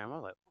Instagram." I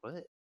was like,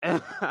 "What?"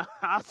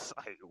 I was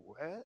like,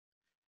 "What?"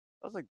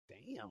 I was like,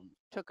 "Damn,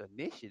 took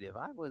initiative."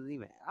 I wasn't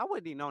even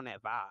on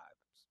that vibe.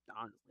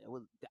 Honestly, I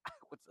was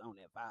on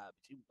that vibe.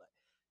 She was like,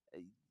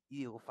 hey,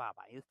 "You will follow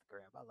my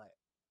Instagram." I was like,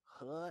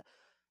 "Huh?"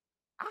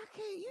 I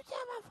can't. You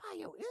tell me I find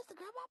your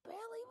Instagram. I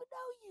barely even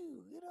know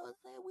you. You know what I'm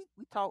saying?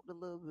 We talked a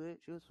little bit.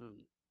 She was from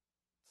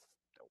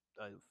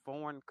a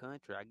foreign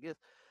country. I guess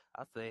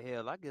I say,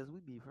 hell, I guess we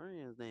be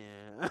friends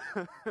then,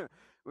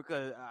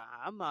 because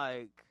I'm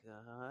like,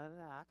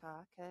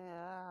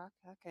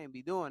 I can't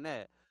be doing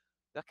that.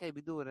 I can't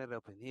be doing that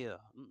up in here.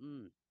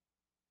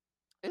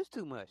 It's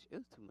too much.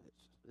 It's too much.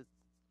 It's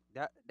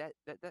that.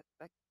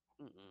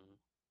 Mm-mm.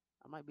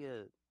 I might be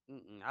a.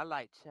 I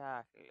like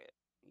chocolate.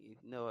 You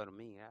know what I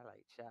mean? I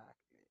like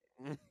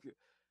chocolate.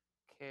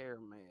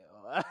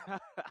 Caramel.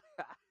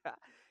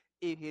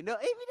 If you know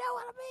what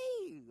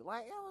I mean.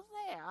 Like I was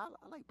saying, I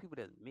like people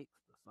that mix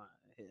the sign.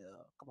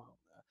 Hell, come on.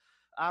 Now.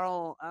 I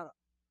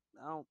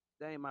don't.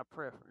 That ain't my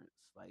preference.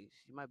 Like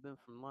she might have been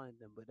from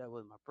London, but that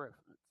was my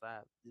preference.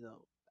 I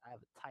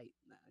have a type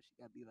now. She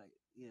gotta be like,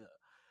 yeah.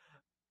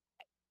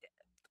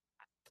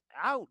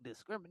 I don't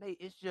discriminate.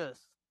 It's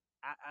just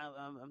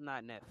I'm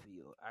not in that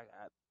field. I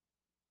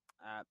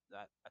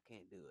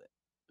can't do it.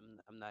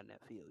 I'm not in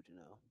that field.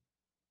 No.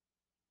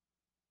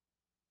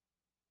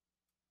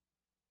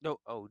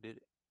 Oh, did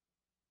it?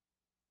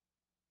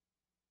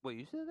 Wait,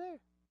 you still there?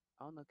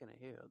 I'm not gonna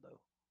hear though.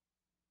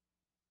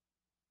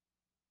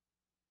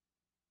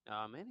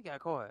 Oh man, it got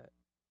quiet.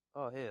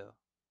 Oh hell.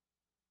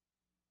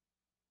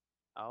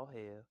 Oh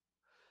hell.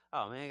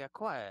 Oh man, it got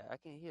quiet. I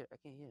can't hear. I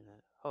can't hear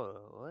that. Hold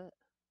on. What?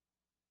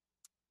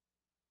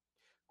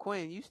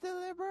 Quinn, you still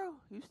there, bro?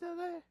 You still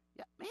there?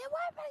 Yeah, man. Why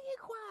everybody get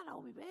quiet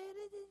on me, man?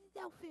 It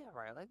don't feel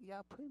right. Like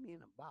y'all put me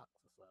in a box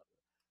or something.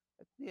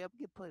 Yeah, I'm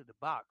getting put in the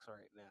box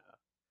right now.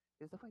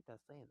 It's the fact that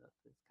I'm saying this.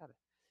 It's kind of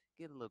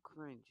getting a little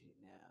cringy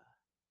now.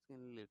 It's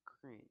getting a little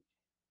cringe.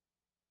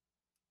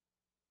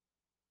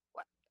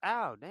 What?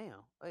 Ow,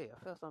 damn. Hey, I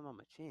felt something on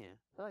my chin.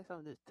 I feel like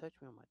something just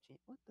touched me on my chin.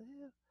 What the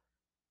hell?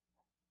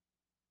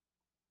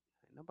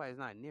 Nobody's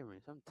not near me.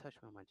 Something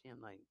touched me on my chin.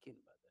 I'm not even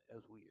kidding about that. That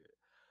was weird.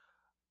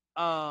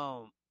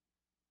 Um,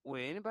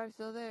 wait, anybody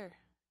still there?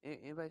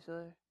 Anybody still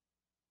there?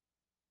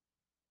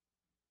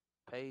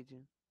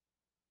 Paging,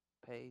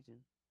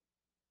 paging,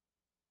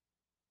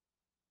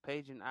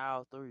 paging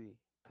aisle 3.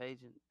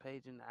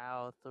 Paging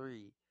aisle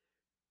 3.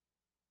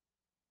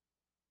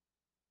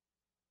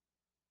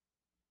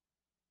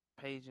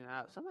 Paging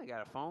out. Somebody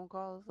got a phone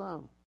call or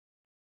something?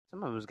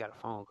 Somebody was got a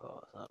phone call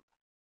or something.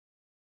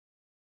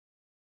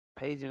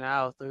 Paging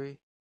aisle 3.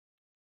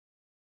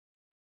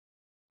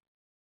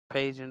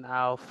 Paging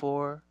aisle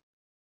 4.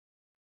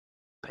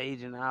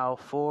 Paging aisle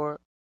 4.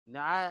 No,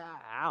 I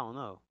don't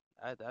know.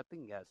 I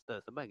think it got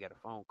stuck. Somebody got a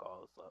phone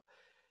call or something.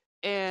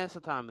 And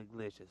sometimes it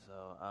glitches,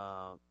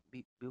 so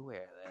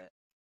beware of that.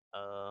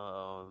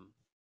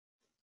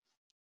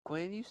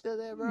 Quinn, you still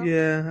there, bro?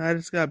 Yeah, I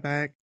just got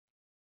back.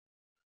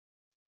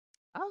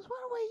 I was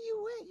wondering where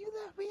you went. You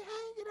left me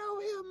hanging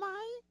over here,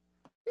 man.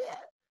 Yeah.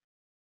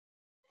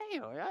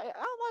 Damn, I don't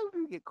like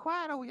when people get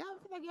quiet over y'all. I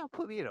feel like y'all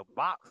put me in a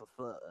box or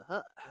something.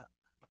 Huh?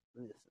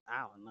 Listen,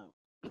 I don't know.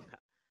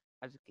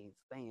 I just can't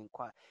stand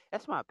quiet.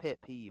 That's my pet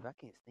peeve. I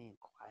can't stand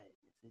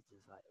quietness. It's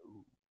just like,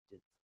 ooh,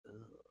 just, ugh.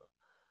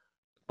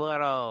 But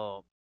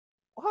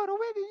hold on,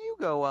 where did you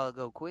go a while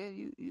ago,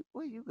 Quinn? You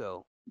where you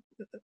go?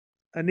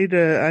 I need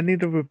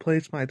to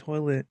replace my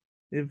toilet.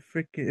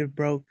 It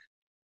broke.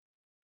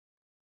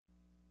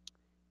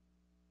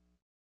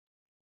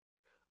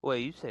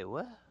 Wait, you say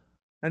what?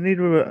 I need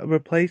to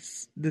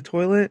replace the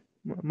toilet.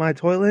 My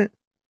toilet.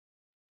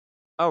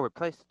 Oh,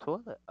 replace the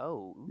toilet.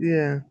 Oh,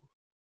 Yeah, ooh.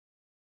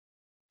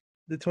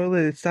 the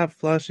toilet. It stopped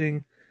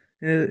flushing.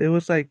 It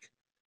was like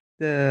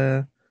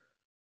the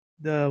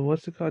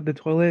what's it called? The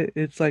toilet.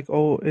 It's like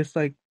it's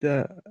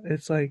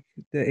like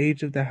the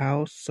age of the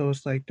house, so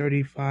it's like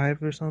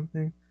 35 or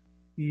something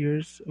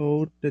years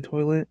old. The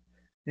toilet,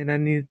 and I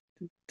need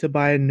to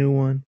buy a new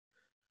one.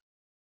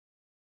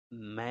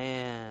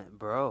 Man,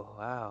 bro,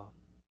 wow,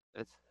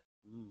 that's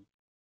mm,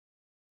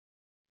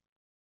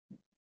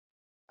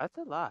 that's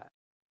a lot.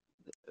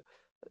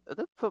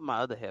 Let's put my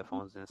other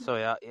headphones in, so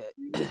yeah,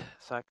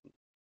 so I can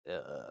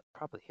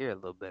probably hear a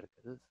little better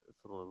because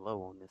it's a little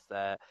low on this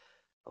side.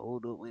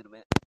 Hold up, wait a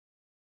minute,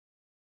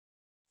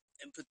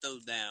 and put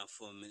those down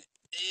for a minute.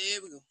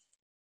 There we go.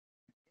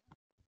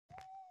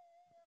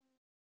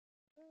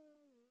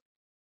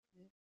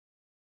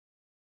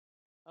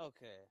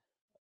 Okay,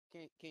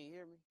 can you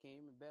hear me? Can you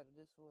hear me better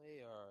this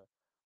way, or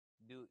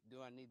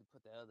do I need to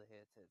put the other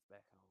headsets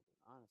back on?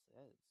 Honestly,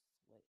 that is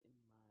sweating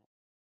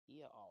my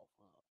ear off.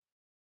 Huh?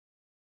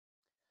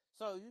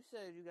 So you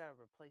said you gotta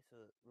replace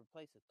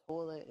a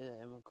toilet.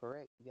 Am I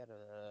correct? You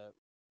gotta.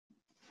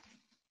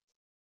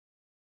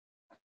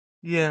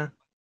 Yeah,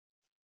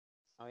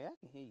 Oh yeah, I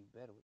can hear you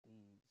better with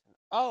these.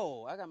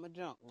 Oh, I got my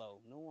junk low.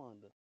 No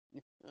wonder.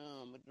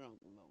 My junk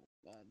low.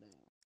 Goddamn.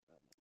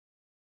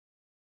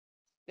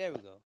 There we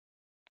go.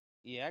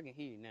 Yeah, I can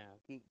hear you now.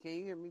 Can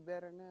you hear me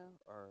better now?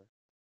 Or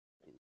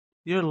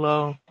you're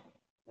low.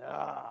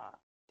 ah,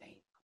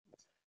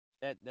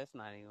 damn. That's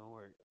not even gonna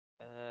work.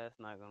 That's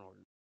not gonna work.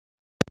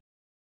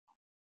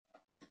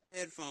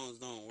 Headphones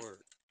don't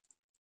work.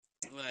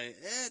 Like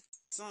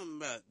something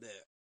about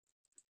that.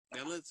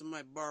 Gotta let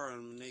somebody borrow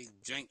them and they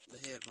jank the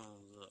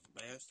headphones up,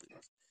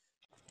 bastards.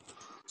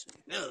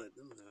 No,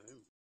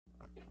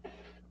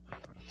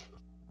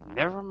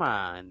 never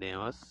mind. Then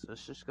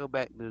let's just go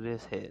back to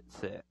this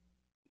headset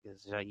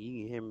because you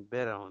can hear me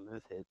better on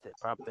this headset.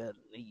 Probably better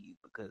than these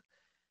because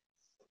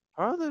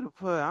harder to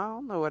put. I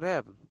don't know what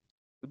happened.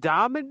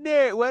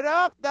 Dominic, what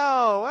up,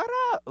 though? What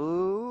up?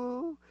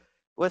 Ooh,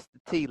 what's the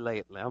tea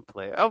lately? I'm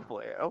playing.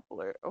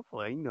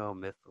 You know I'm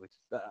messing with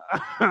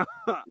you.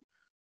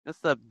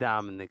 What's up,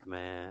 Dominic,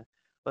 man?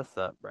 What's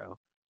up, bro?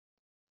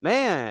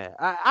 Man,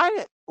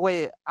 I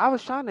wait. I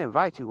was trying to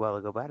invite you a while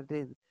ago, but I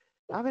didn't.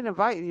 I've been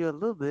inviting you a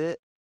little bit.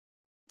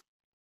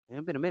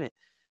 It's been a minute.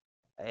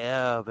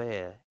 Yeah,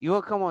 man. You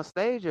want to come on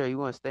stage or you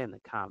want to stay in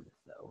the comments,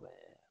 though,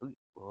 man?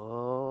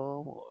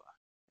 Oh,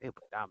 they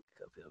put Dominic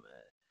up here, man.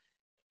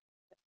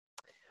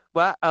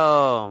 But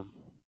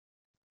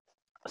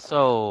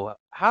so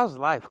how's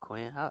life,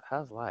 Quinn?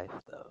 How's life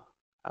though?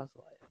 How's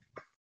life?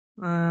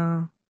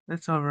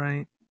 It's all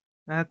right.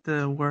 I have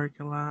to work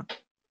a lot.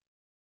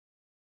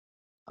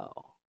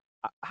 Oh,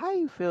 how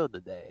you feel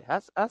today?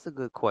 That's a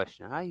good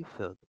question. How you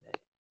feel today?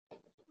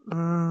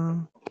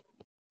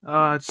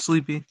 It's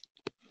sleepy.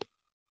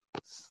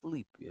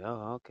 Sleepy.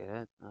 Oh, okay.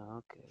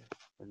 Okay.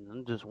 And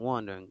I'm just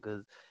wondering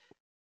because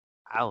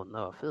I don't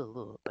know. I feel a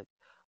little like.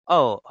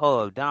 Oh,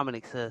 hold up.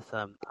 Dominic says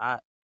something. I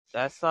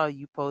saw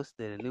you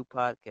posted a new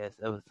podcast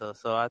episode,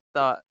 so I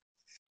thought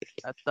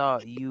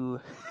you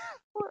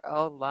were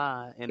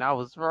online, and I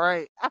was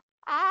right.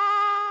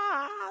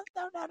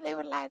 Don't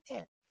even like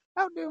that.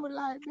 Don't even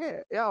like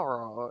that. Y'all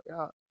wrong.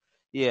 Y'all.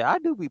 Yeah, I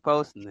do be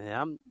posting it.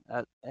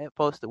 I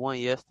posted one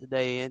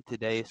yesterday and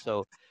today,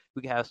 so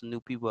we can have some new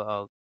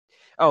people.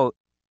 Oh,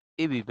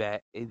 it be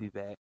back. It be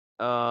back.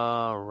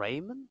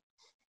 Raymond.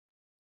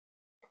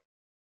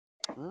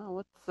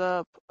 What's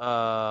up?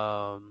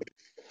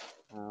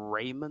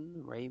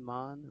 Raymond.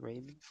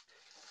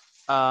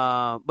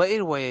 But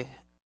anyway,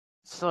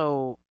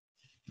 so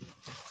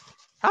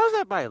how's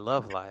everybody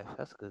love life?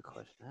 That's a good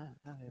question.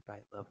 How's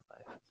everybody love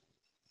life?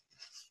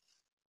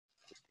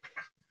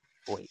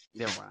 Wait,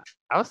 never mind.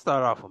 I'll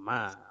start off with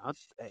mine. I'm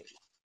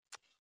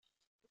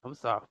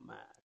start off with mine.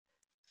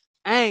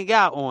 I ain't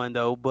got one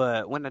though,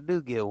 but when I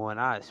do get one,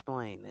 I'll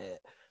explain that.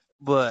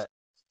 But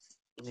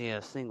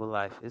yeah, single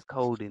life. It's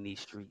cold in these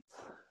streets,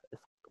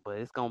 but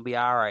it's gonna be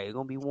all right. It's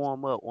gonna be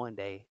warm up one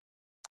day.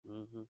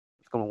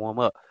 It's gonna warm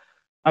up.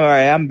 All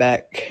right, I'm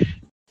back.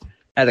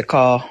 At the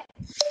call.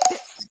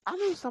 I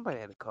knew somebody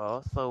had a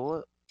call. So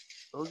what?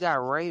 We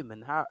got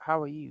Raymond. How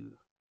are you?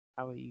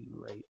 How are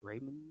you,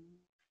 Raymond?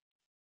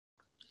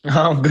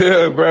 I'm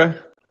good, bro.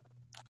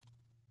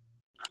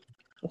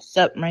 What's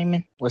up,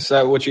 Raymond? What's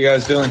up? What you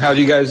guys doing? How's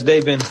you guys'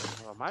 day been?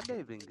 Well, my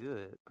day been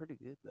good. Pretty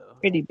good though.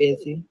 Pretty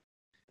busy.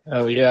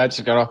 Oh yeah, I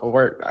just got off of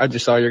work. I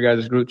just saw your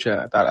guys' group chat.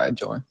 I thought I'd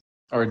join.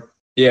 Or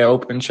yeah,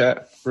 open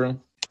chat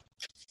room.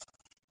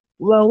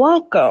 Well,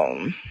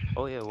 welcome.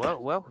 Oh yeah,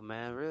 welcome,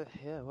 man. Really,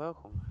 yeah,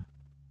 welcome.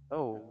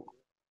 Oh,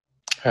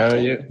 Hell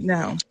yeah.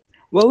 Now,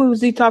 what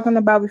was he talking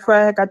about before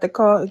I got the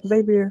call,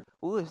 Xavier?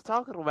 we was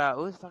talking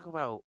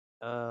about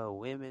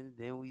women.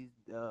 Then we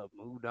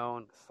moved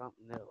on to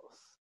something else.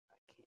 I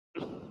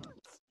can't.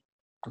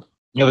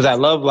 It was that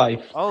love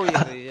life. Oh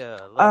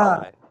yeah,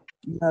 love life.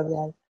 Love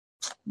that.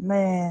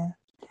 Man.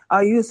 Oh,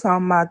 you was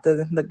talking about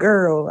the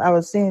girl. I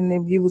was saying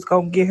if you was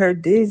gonna get her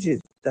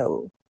digits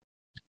though.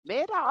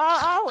 Man,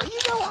 I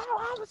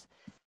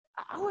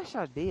wish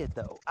I did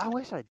though. I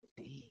wish I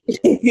did.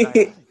 Like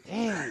I said,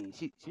 dang,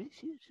 she's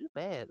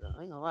bad. Though.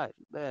 I ain't gonna lie,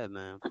 she's bad,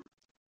 man.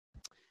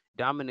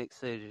 Dominic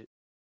said,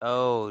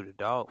 "Oh, the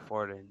dog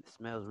farted and it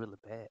smells really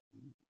bad."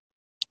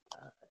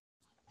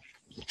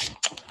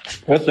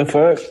 What the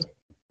fuck?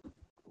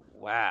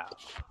 Wow.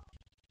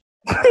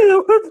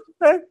 What the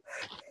fuck?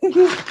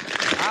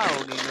 I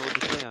don't even know what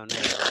to say on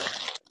that, dog.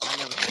 I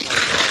never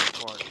smelled a dog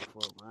fart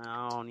before, man.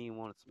 I don't even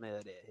want to smell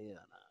that. Hell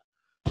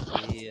nah.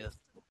 But yeah,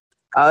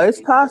 Oh,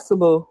 it's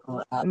possible.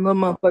 Them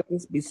little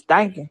motherfuckers be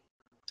stinking.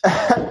 I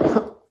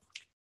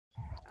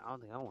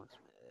don't think I want to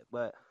smell that.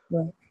 But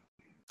Right.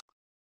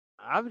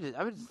 I'm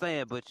just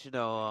saying. But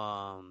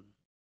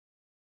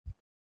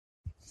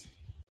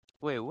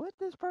wait, what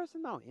this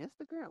person on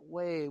Instagram?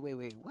 Wait.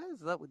 What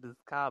is up with this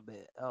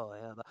comment? Oh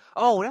hell no.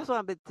 Oh, that's what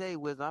I've been telling you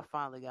was I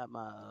finally got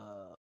my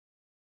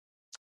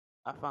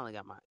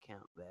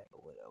account back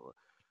or whatever.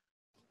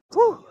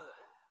 Whew.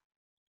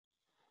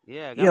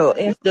 Yeah, I got Yo, my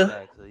Insta Insta,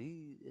 back. So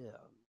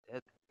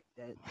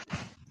that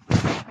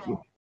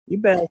you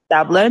better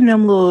stop letting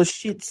them little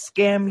shit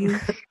scam you.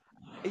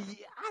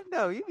 yeah, I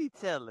know you be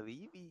telling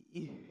me.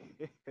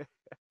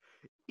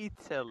 You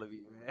telling me,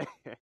 man.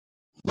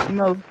 You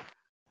know,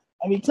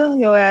 I be telling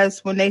your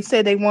ass when they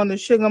say they want a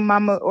sugar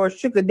mama or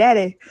sugar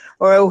daddy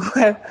or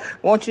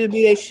want you to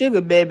be a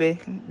sugar baby,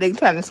 they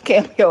trying to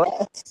scam your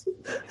ass.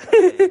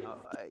 Dang,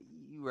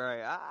 you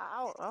right.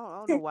 I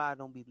don't know why I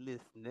don't be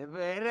listening,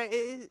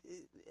 man.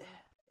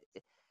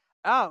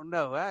 I don't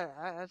know. I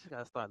just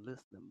gotta start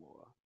listening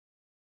more.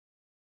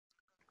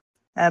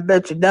 I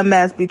bet your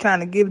dumbass be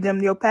trying to give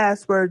them your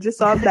password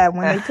just off that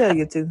when they tell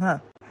you to, huh?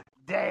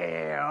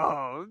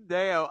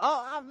 Damn.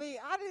 Oh, I mean,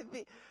 I didn't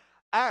mean.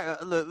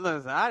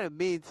 Listen, I didn't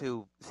mean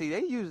to. See,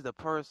 they used a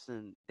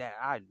person that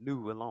I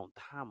knew a long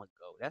time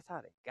ago. That's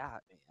how they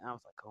got me. I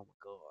was like, oh my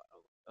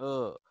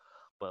god.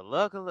 But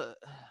luckily,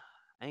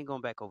 I ain't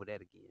going back over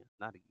that again.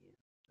 Not again.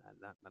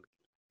 Not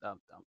again.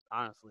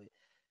 Honestly,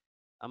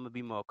 I'm gonna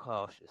be more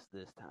cautious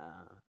this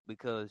time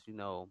because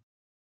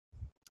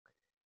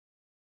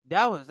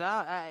that was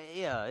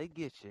yeah, it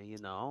gets you. I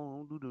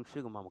don't do them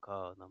sugar mama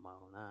calls no more.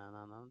 Nah,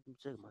 them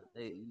sugar mama.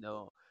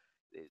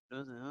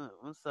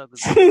 One sucker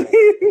be like,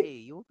 "Hey,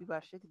 you want to be my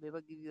sugar baby?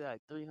 I'll give you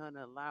like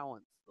 300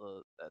 allowance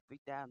or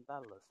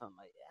 $3,000 or something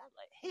like that." I'm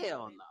like,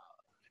 hell no.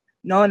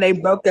 Knowing they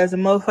broke as a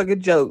motherfucking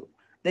joke,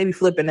 they be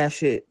flipping that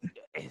shit.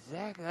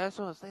 Exactly. That's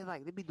what I'm saying.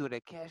 Like they be doing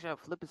that cash out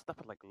flipping stuff.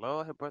 I'm like,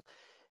 Lord, have mercy.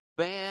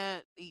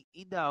 Man,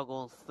 these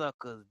doggone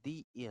suckers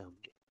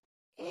DM'd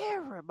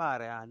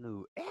everybody I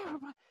knew.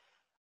 Everybody.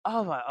 I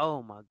was like,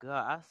 oh my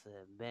god. I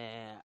said,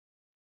 man,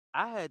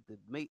 I had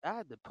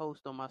to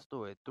post on my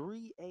story at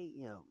 3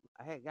 a.m.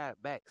 I had got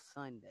it back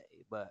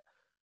Sunday, but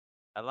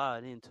I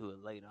logged into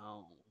it later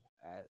on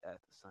after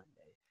Sunday.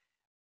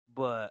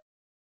 But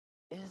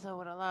it's so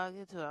when I logged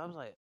into it, I was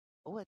like,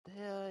 what the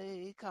hell?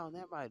 He calling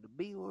everybody the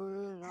B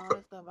word and all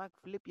that stuff. I can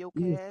flip your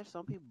cash.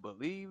 Some people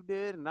believed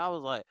it, and I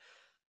was like,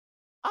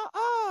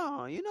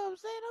 you know what I'm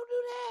saying? Don't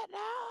do that.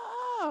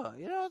 No,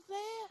 you know what I'm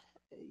saying?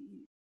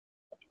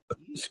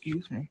 You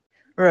Excuse me.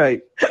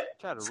 Right.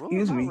 try to ruin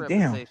Excuse my me.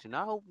 Damn. reputation.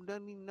 I hope none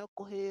of these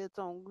knuckleheads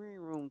on Green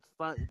Room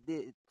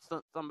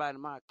somebody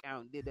in my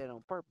account did that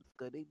on purpose.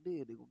 Cause they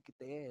did. They gonna get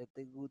their ass.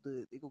 They gonna do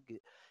it. They gonna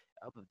get.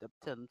 I'm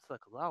telling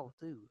suckers off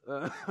too.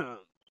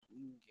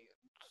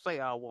 Say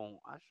I won't.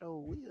 I sure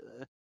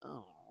will.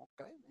 Oh,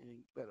 okay,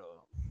 man.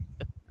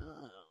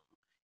 Uh,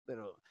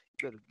 better,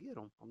 get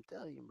them. I'm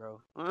telling you,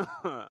 bro.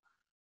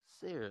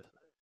 Seriously.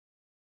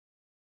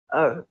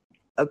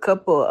 A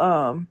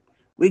couple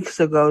weeks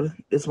ago,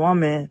 this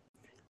woman,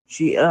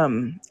 she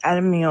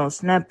added me on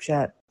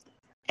Snapchat,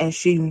 and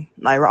she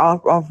like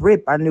off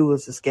rip, I knew it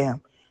was a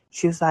scam.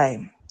 She was like,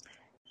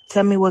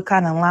 "Tell me what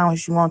kind of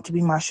allowance you want to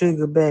be my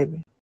sugar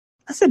baby."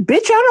 I said,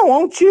 "Bitch, I don't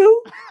want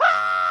you."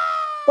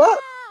 What?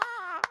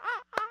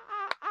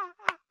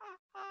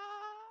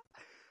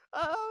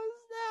 Oh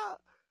snap!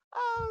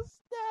 Oh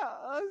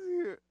snap! I was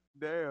here.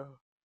 Damn,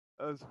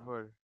 that was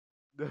funny.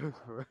 That was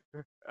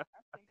funny.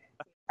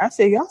 I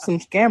said, "Y'all some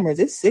scammers.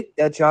 It's sick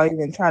that y'all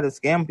even try to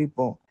scam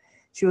people."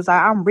 She was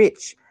like, "I'm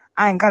rich.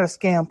 I ain't gotta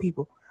scam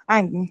people. I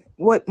ain't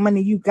what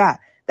money you got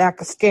that I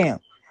could scam."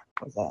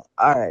 I was like,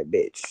 "All right,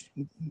 bitch,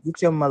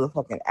 get your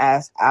motherfucking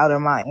ass out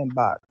of my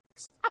inbox.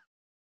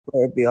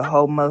 Or it'd be a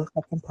whole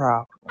motherfucking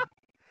problem."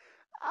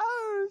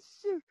 Oh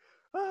shoot!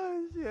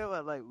 Oh shit! I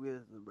like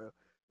wisdom, bro.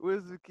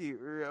 Wisdom keep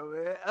real,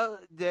 man. Oh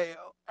damn,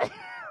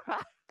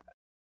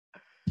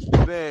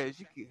 man.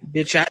 She keep.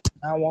 Bitch,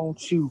 I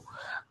want you.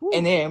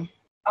 And Whew. then,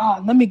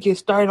 let me get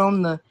started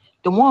on the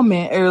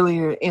woman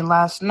earlier in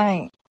last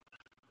night.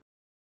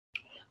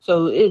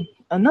 So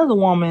another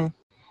woman.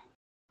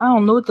 I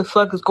don't know what the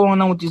fuck is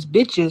going on with these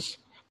bitches,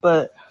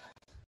 but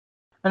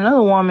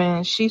Another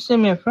woman, she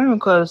sent me a friend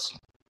request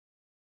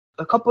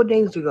a couple of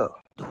days ago.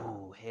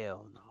 Oh,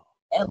 hell no.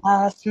 And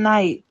last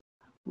night,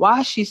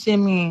 why she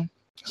sent me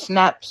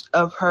snaps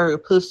of her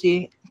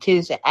pussy,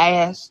 titties, and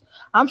ass?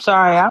 I'm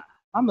sorry,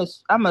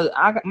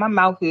 my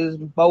mouth is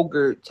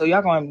bogert, so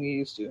y'all gonna be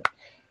used to it.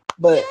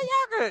 But Yeah,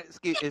 y'all gonna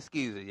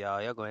excuse it,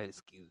 y'all. Y'all go ahead and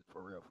excuse it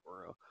for real,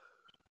 for real.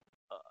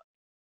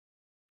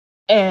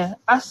 and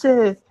I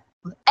said,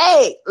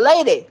 "Hey,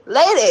 lady,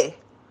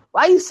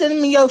 why you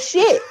sending me your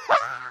shit?"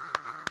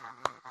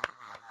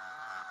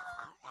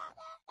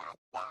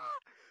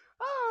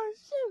 Oh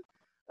shoot.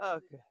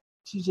 Okay.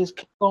 She just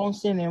kept on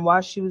sending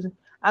while she was.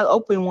 I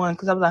opened one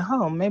because I was like,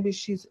 "Oh, maybe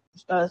she's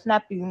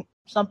snapping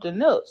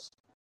something else."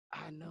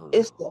 I know.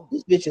 It's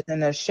this bitch is in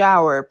the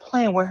shower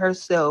playing with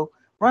herself,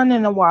 running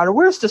in the water.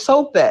 Where's the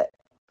soap at?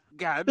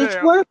 Bitch,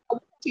 Goddamn. where's the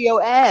to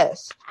your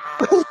ass?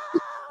 Where's the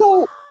Ah,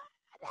 soap?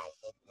 that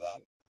shit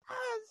did.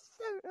 Oh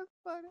shoot, that's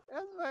funny.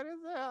 That's funny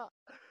as hell.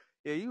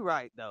 Yeah, you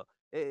right though.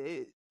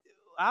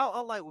 I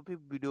like when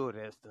people be doing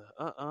that stuff.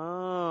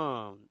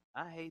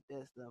 I hate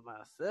that stuff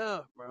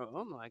myself, bro.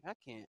 I'm like, I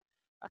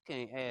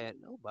can't add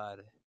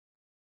nobody.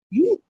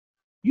 You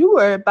you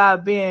worry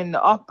about being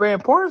the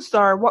off-brand porn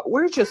star.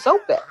 Where's your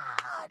soap at?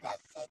 Oh, that's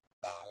it.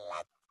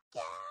 Let's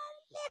go.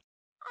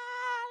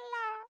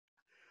 Oh,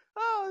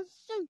 oh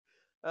shoot.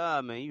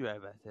 Oh man, you right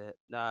about that.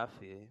 Nah, I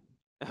feel you.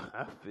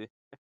 I feel.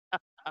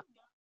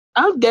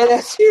 I'm dead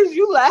ass serious.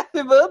 You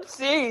laughing, but I'm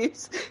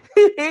serious.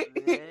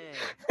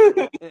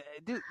 Man.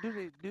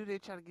 Do they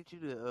try to get you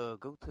to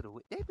go to the?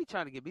 They be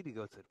trying to get me to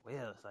go to the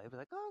website. Be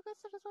like, oh, go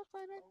to this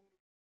website.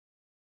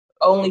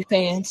 Oh,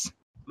 OnlyFans.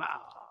 nah.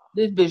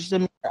 This bitch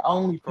sent me her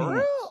For OnlyFans.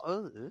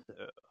 real?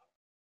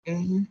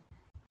 Mm-hmm.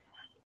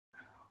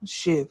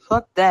 Shit,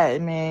 fuck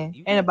that, man.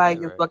 You Ain't got nobody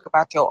that give a right. fuck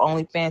about your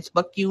OnlyFans.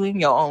 Fuck you and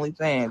your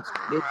OnlyFans,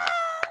 bitch.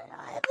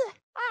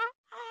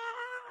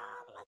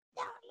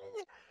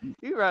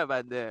 You right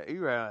about that.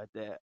 You right about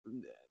that.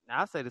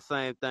 I say the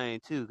same thing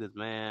too, cause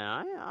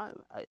man,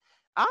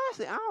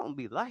 honestly I don't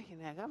be liking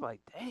that. I'm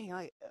like, dang,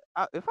 like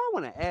if I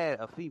want to add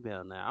a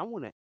female now, I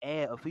want to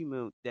add a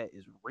female that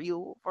is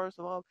real. First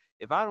of all,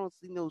 if I don't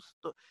see no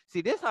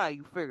see this how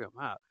you figure them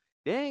out.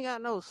 They ain't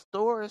got no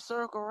story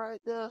circle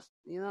right there.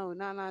 You know,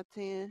 9 out of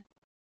 10.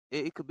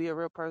 It could be a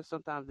real person.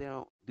 Sometimes they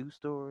don't do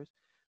stories,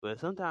 but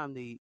sometimes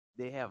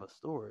they have a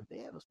story. If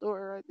they have a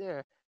story right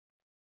there,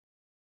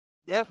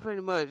 that's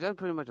pretty much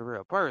a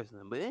real person.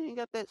 But they ain't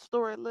got that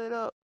story lit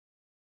up.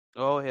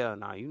 Oh hell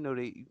no! You know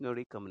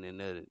they coming in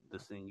there to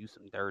send you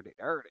some dirty.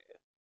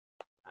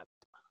 I,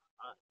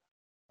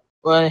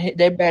 Well,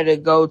 they better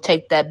go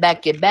take that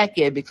back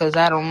it because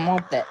I don't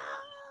want that.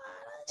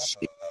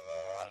 Shit.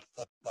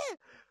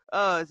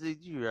 oh, see,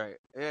 you right.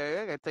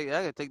 Yeah, I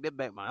gotta take that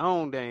back my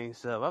own dang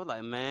self. I was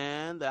like,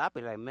 man, I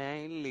be like,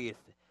 man,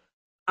 listen.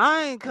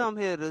 I ain't come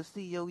here to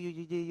see you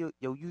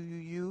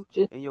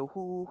Just, and your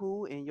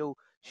who and your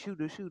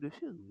shooter.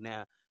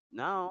 Now,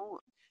 no,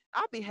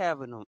 I be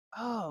having them.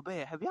 Oh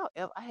man, have y'all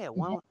ever? I had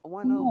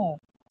one of them no.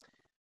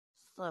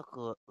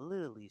 sucker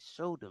literally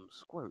showed them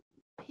squirt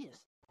piss,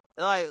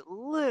 like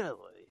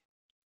literally,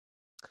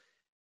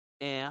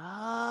 and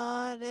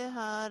hard.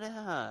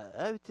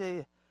 Let me tell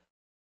you,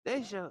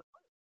 they show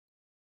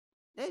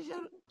they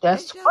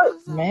That's showed what,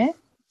 us man.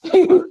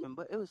 squirting,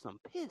 but it was some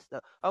piss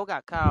though. Oh,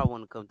 got Kyle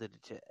want to come to the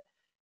chat.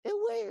 It's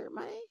weird,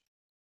 man.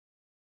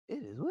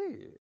 It is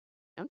weird.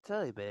 I'm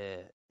telling you,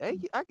 man.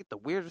 I get the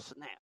weirdest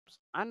snaps.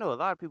 I know a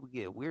lot of people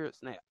get weird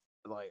snaps.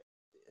 Like,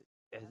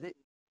 is it?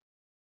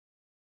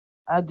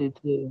 I do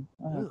too.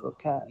 I have Ugh, a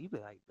cat. you be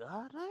like,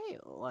 God damn.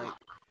 Like,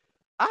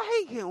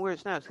 I hate getting weird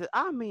snaps because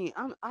I mean,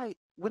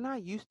 when I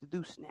used to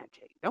do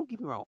Snapchat. Don't get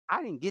me wrong,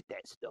 I didn't get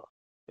that stuff.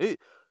 It,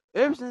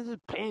 ever since this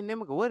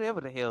pandemic or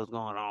whatever the hell's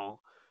going on,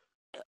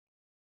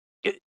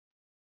 it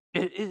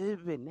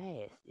it been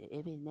nasty.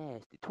 It been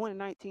nasty.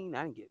 2019,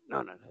 I didn't get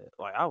none of that.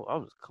 Like I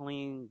was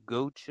clean,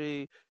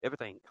 Gucci,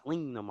 everything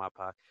clean on my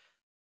pocket.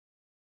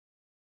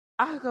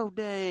 I go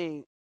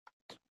dang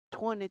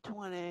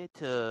 2020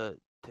 to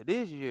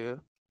this year.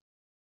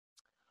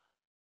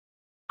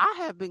 I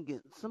have been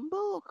getting some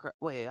bull crap.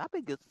 Wait, I've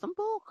been getting some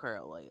bull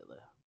crap lately.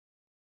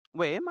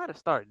 Wait, it might have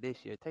started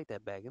this year. Take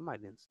that back. It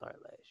might didn't start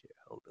last year.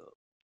 Hold up.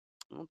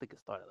 I don't think it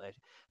started last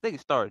year. I think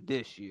it started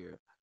this year.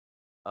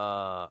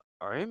 Or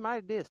it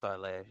might did start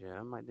last year.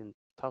 I might didn't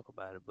talk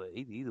about it, but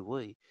either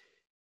way,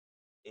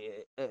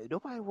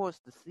 nobody wants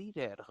to see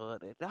that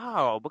hurt at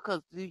all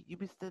because you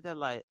be sitting there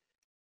like,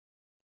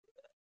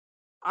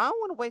 I don't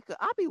want to wake up.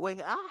 I be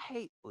waking. I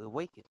hate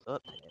waking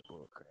up to that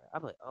bull crap.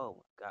 I'm like,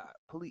 oh my god,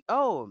 please.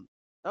 Oh,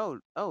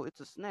 it's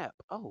a snap.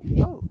 Oh.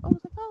 I was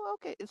like, oh,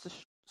 okay, it's a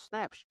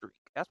snap streak.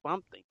 That's what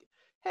I'm thinking.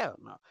 Hell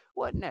no,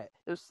 wasn't that?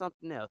 It was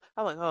something else.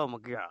 I'm like, oh my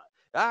god.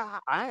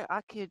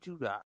 I kid you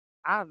not.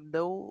 I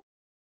know.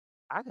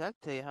 I can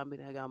tell you how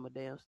many I got on my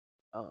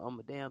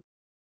damn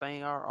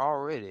thing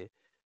already.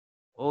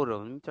 Hold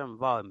on, let me turn my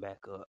volume back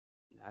up.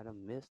 I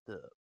done messed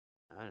up.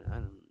 I done,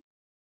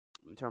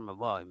 let me turn my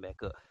volume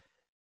back up.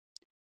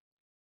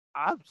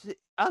 I'm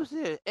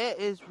serious. It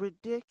is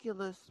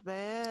ridiculous,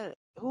 man.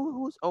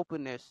 who's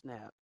open their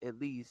Snap at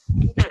least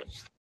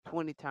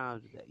 20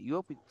 times a day? You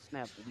open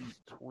Snap at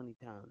least 20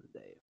 times a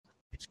day,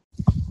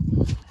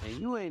 and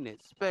you ain't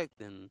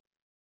expecting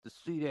to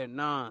see that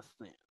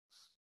nonsense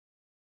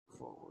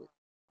for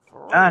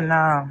for Oh real.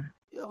 no.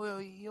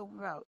 You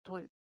about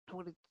 20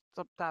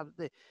 sometimes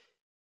a day.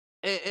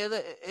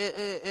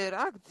 And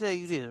I can tell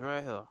you this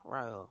right here,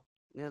 right here.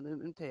 Yeah, let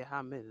me tell you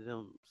how many of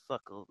them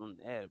suckers done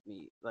added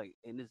me. Like,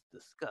 and it's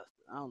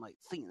disgusting. I don't like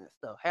seeing that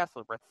stuff. Have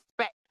some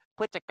respect.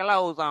 Put your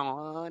clothes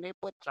on, honey.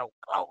 Put your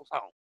clothes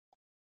on.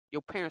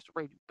 Your parents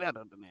raised you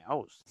better than that. I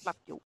will slap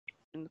you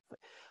in the face.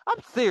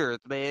 I'm serious,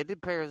 man. Their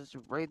parents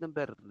should raise them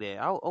better than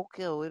that.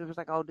 Okay, well, it was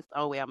like, oh, this the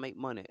only way I make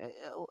money.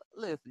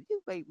 Listen,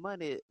 you make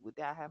money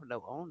without having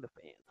no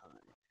OnlyFans,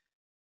 honey.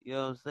 You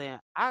know what I'm saying?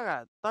 I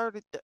got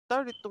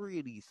 33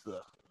 of these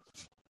suckers.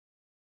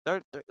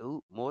 33.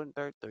 Ooh, more than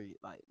 33.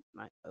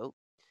 Oh,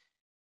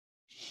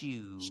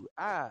 shoot.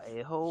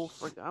 A whole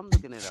freaking. I'm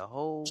looking at a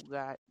whole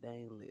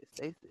goddamn list.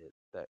 They said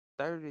that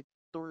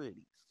 33 of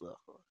these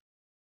suckers.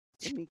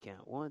 Let me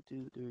count. 1,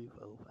 2, 3,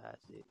 4, 5,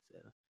 6,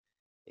 7,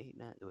 8,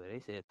 9. Well, they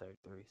said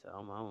 33, so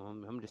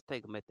I'm just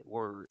taking them at the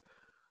word.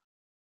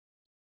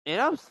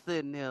 And I'm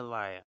sitting there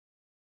like,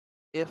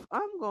 if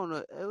I'm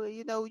gonna,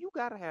 you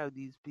gotta have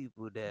these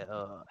people that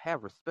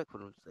have respect for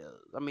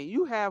themselves. I mean,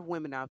 you have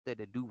women out there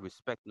that do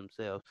respect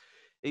themselves,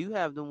 and you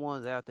have the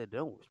ones out there that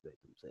don't respect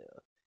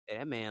themselves. And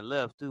that man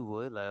left too,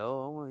 boy. Like,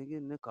 oh, I want to get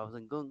in the car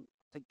and go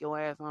take your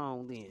ass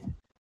home then.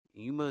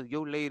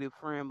 Your lady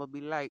friend must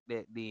be like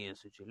that then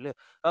since you left.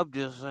 I'm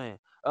just saying.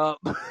 I'm,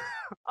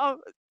 I'm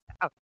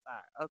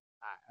sorry. I'm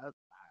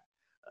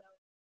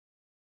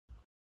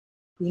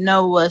You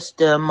know what's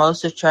the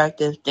most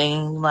attractive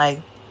thing, like,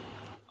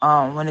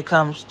 when it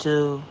comes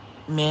to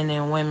men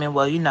and women?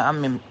 Well,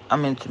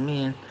 I'm into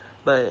men,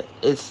 but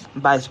it's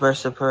vice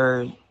versa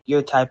for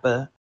your type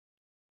of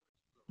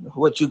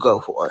what you go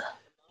for.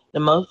 The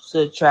most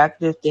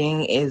attractive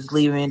thing is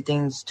leaving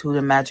things to the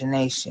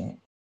imagination.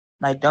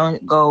 Like,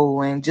 don't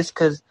go and just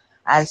because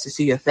I asked to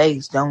see your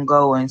face, don't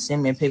go and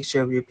send me a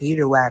picture of your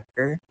Peter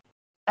Whacker.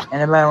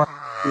 Anybody want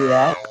to see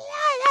that?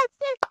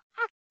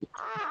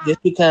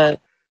 Just because,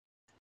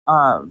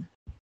 um,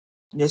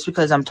 just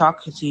because I'm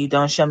talking to you,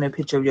 don't show me a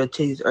picture of your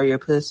titties or your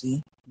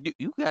pussy.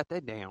 You got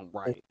that damn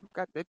right. You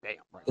got that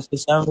damn right. Because for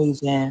some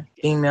reason,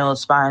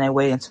 females find their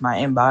way into my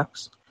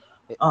inbox.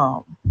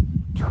 Um,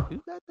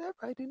 You got that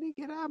right. Then they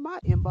get out of my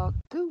inbox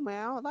too,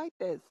 man. I don't like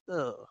that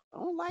stuff. I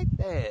don't like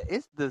that.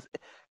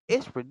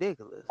 It's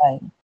ridiculous.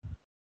 like,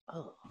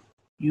 Oh,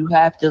 you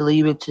have to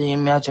leave it to the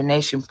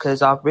imagination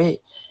because already,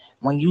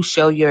 when you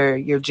show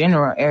your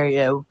general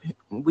area,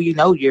 we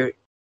know you're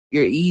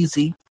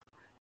easy.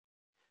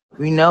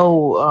 We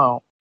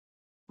know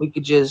we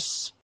could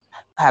just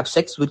have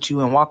sex with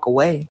you and walk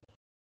away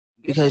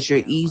get that because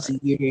you're damn easy.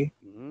 right.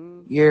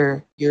 Mm-hmm.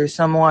 You're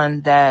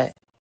someone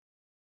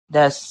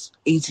that's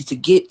easy to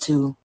get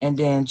to, and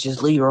then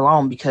just leave her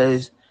alone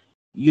because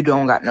you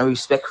don't got no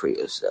respect for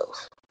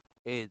yourself.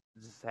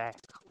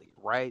 Exactly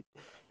right.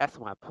 That's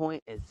my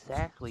point.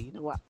 Exactly. You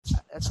know what?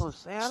 That's what I'm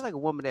saying. I like a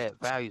woman that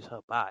values her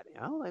body.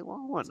 I don't like. Well, I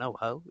don't want no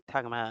hoe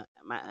talking about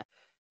my.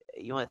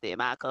 You want to see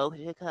my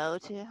culture,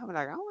 culture? I'm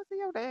like, I want to see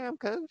your damn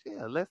culture.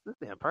 Unless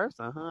it's in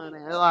person, honey.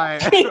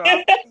 Like,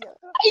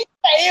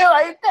 I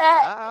like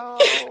that. I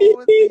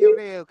want to see your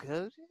damn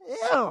culture.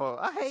 Ew,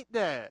 I hate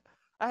that.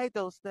 I hate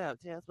those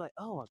snaps. Yeah, it's like,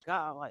 oh my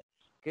god, like,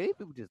 can these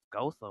people just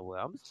go somewhere?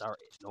 I'm gonna start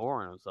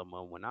ignoring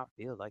someone when I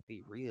feel like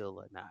they real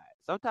or not.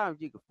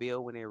 Sometimes you can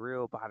feel when they're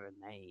real by the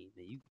name,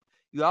 and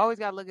you always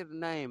gotta look at the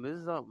name.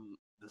 Is it something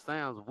that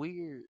sounds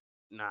weird?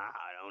 Nah,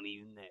 I don't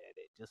even know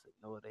that. Just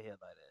ignore the hell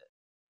out of that.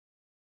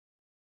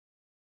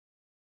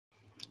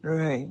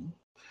 Right.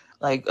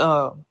 Like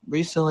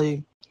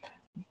recently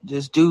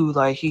this dude,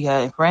 like, he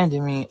had a friend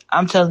in me.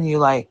 I'm telling you,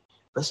 like,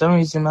 for some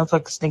reason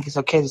motherfuckers think it's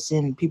okay to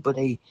send people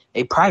they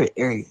private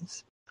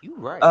areas. You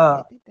right.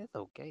 They Uh think that's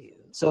okay.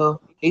 so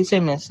he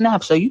sent me a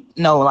snap. So you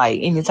know, like,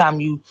 anytime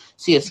you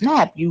see a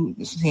snap, you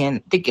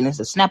thinking it's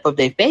a snap of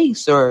their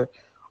face or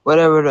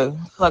whatever the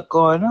fuck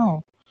going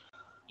on.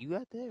 You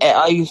got that And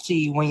all right. you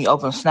see when you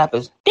open snap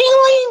is ding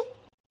ling.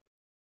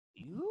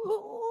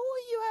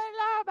 You ain't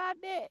lie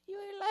about that. You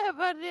ain't lie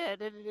about that.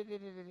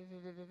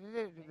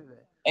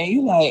 And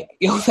you like,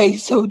 your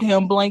face so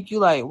damn blank, you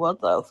like,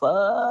 what the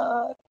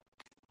fuck?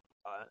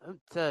 I'm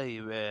telling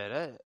you,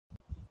 man,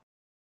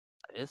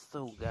 it's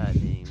so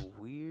goddamn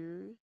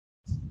weird.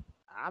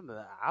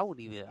 I would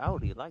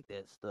even like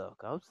that stuff.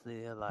 'Cause I'm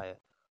saying like,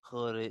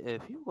 honey,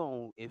 if you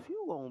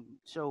gonna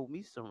show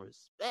me some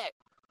respect,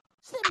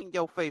 send me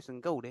your face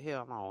and go the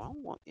hell on. I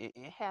want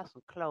and have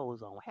some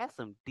clothes on, have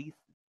some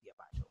decency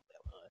about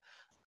yourself. Honey.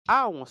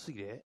 I don't want to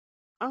see that.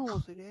 I don't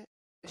want to see that.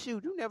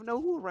 Shoot, you never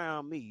know who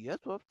around me.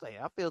 That's what I'm saying.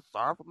 I feel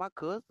sorry for my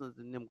cousins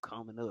and them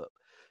coming up.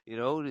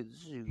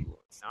 Shoot,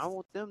 I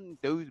want them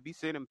dudes to be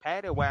sending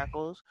patty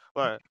whackers,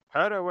 like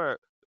patty whack.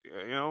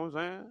 You know what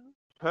I'm saying?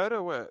 Patty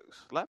whack,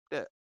 slap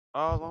that.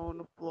 all on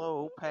the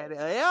floor, patty.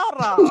 Hell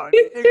no,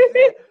 nigga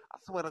said, I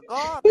swear to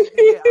God, they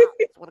did that. I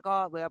swear to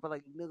God, man, I be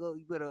like, nigga,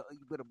 you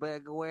better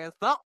bag your ass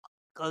up,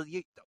 cause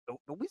you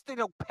don't we still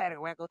don't patty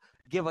whacker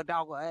give a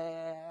dog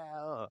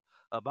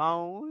a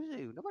bone.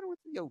 Shoot, nobody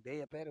wants to see your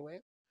damn patty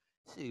whacker.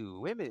 Shoot,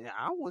 women,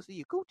 I don't want to see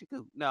your coochie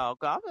coo. No,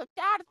 cause I'm just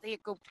tired of seeing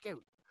coochie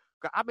coo.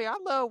 I mean, I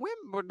love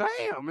women, but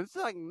damn, it's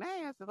like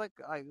nasty. Like,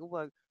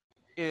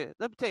 yeah.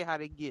 Let me tell you how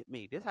they get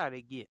me. This how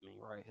they get me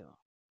right here.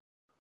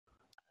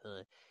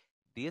 Uh,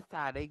 this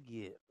how they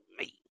get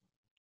me.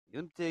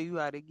 Let me tell you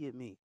how they get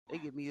me. They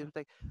get me.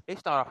 They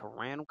start off a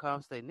random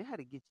conversation. They how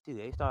they get you too.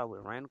 They start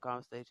with random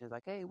conversations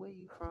like, "Hey, where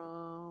you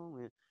from?"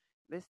 And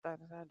let's start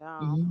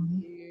down. I'm from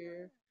Mhm.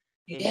 here.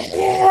 And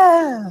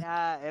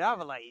Yeah. I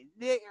was like,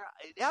 nigga,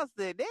 I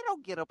said they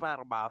don't get up out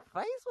of my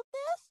face with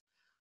this.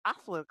 I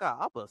swear to God,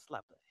 I'm gonna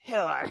slap the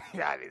hell out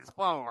of his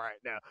phone right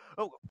now.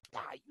 Oh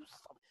God, you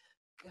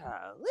so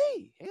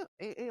golly,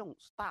 they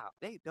don't stop.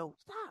 They don't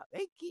stop.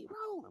 They keep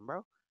rolling,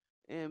 bro.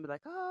 And be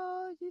like,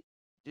 oh,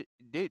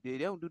 they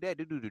don't do that.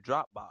 They do the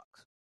Dropbox.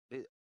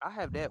 I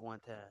have that one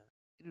time.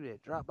 They do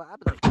that Dropbox. I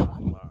be like,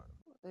 Dropbox.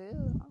 What the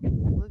hell?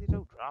 Look at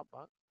your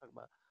Dropbox. Talk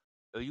about.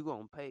 Oh, you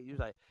gonna pay? You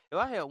like, if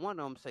I had one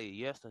of them say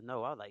yes or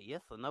no, I was like,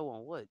 yes or no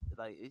on what?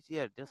 Like, it's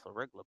just a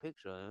regular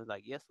picture, and it was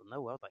like yes or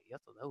no. I was like,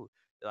 yes or no.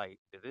 Like,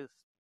 is this?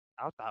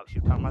 I thought she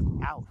was talking about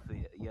the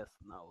outfit. Yes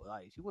or no.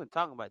 Like, she wasn't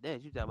talking about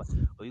that. She was talking about,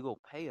 oh, you gonna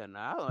pay or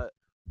not? I was like,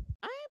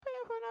 I ain't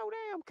paying for no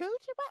damn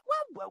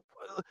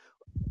coochie.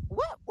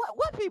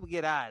 What people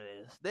get out of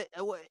this?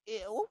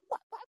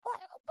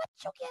 What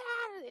you get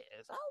out of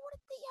this? I don't want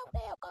to see your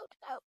damn coach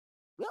go.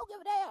 We don't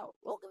give a damn.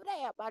 We don't give a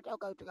damn about your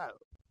coach go.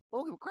 We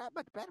don't give a crap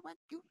about the better way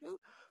you do.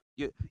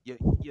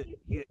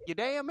 You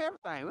damn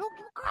everything. We don't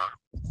give a crap.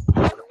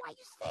 I don't know why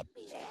you sent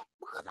me that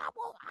because I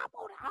want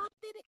an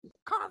authentic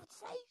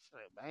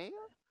conversation, man.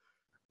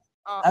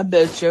 Uh, I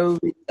bet your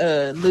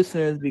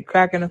listeners be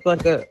cracking the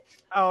fuck up.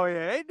 Oh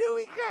yeah, they do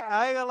be crack.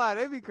 I ain't gonna lie,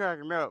 they be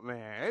cracking up,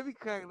 man. They be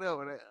cracking up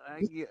when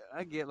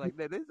I get like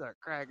that. They start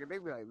cracking. They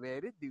be like,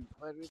 man, this dude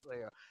funny as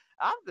hell.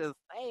 I'm just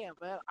saying,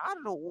 man. I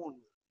don't want,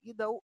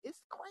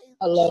 it's crazy,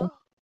 Hello.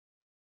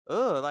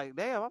 bro. Like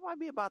damn, I might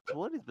be about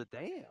 20s, but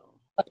damn,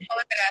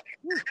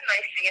 whew,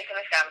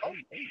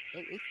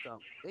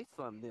 they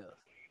something else.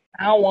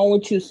 I don't want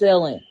what you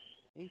selling.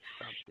 They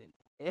something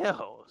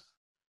else.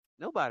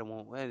 Nobody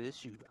want this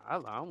shoot. I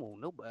don't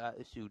want nobody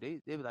this shoot. They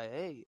be like,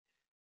 hey,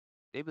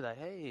 they be like,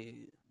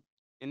 hey.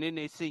 And then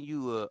they send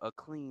you a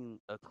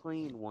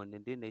clean one,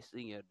 and then they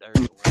send you a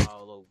dirty one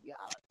all over. Y'all,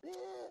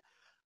 man,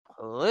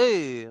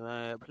 play,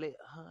 man, play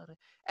harder.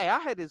 Hey, I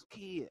had this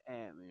kid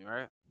at me,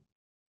 right?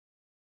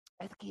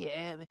 This kid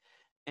at me,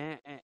 and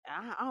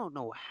I don't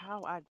know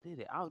how I did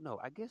it. I don't know.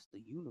 I guess the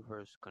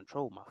universe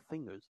controlled my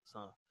fingers,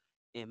 son.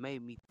 It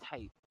made me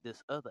type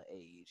this other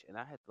age, and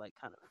I had to like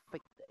kind of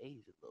fake the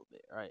age a little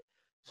bit, right?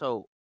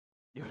 So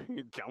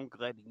I'm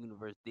glad the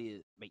universe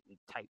did make me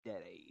type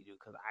that age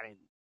because I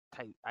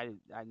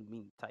didn't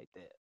mean to type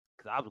that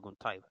because I was gonna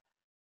type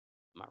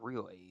my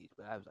real age,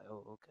 but I was like,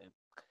 oh, okay.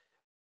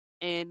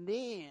 And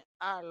then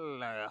I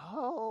like,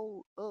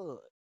 hold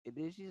up. And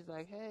then she's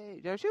like, hey,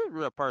 she was a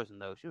real person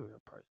though. She was a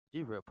real person. She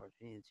was a real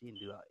person. She didn't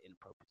do all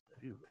inappropriate stuff.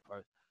 She was a real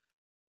person.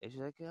 And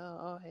she's like,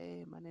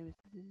 hey, my name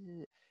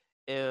is.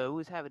 We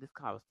was having this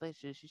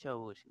conversation. She showed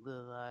me what she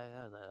looked like.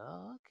 I was like,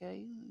 oh,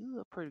 okay, you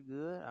look pretty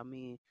good. I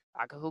mean,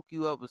 I could hook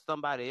you up with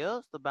somebody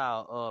else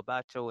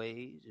about your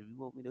age. If you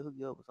want me to hook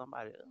you up with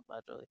somebody else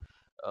about your age,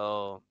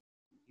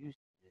 you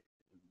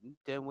you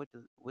tell me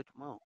which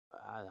month.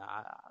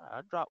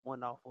 I dropped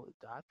one off.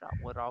 I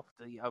dropped one off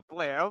to you. I'm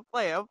playing.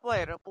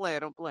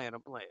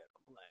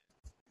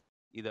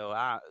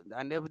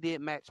 I never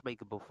did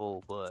matchmaking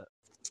before, but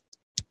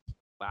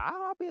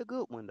I'll be a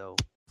good one though.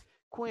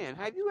 Quinn,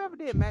 have you ever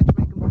did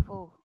matchmaking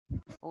before?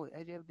 Oh,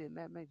 have you ever did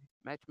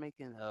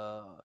matchmaking?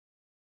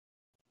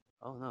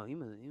 Oh no, he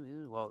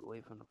walked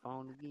away from the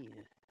phone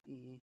again.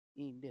 He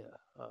ain't there.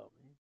 Oh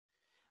man,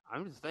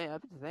 I'm just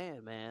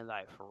saying, man.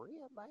 Like for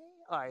real, man.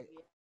 Like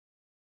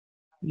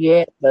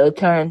Yeah, but it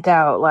turns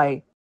out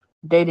like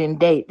they didn't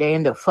date. They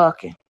ended up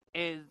fucking.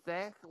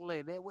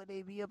 exactly that what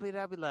they be up in.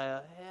 I be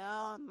like,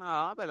 hell no.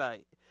 I be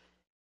like,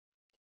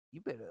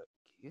 you better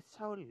get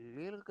your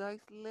little guy's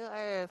little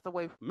ass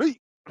away from me.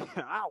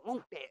 I don't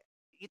want that.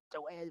 Get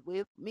your ass away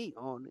from me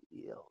on it.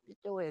 Get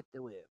your ass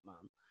away,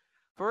 mom.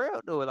 For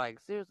real though, like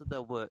seriously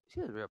though, but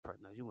she was a real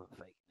person. Though. She wasn't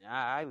fake.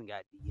 I even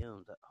got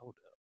DMs. Hold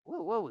up,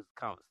 what was the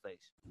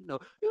conversation?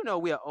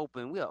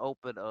 We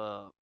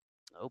are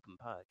open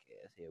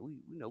podcast here. We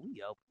open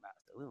about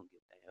stuff. We don't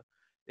give a damn.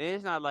 And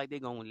it's not like they're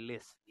gonna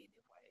listen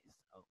anyway.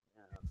 So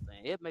you know what I'm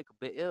saying it'll make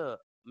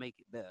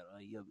it better.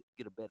 You'll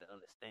get a better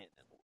understanding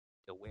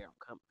of where I'm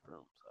coming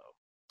from. So,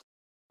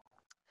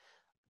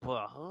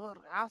 but her,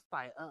 I was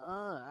like,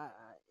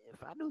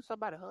 if I knew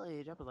somebody her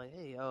age, I'd be like,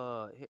 hey,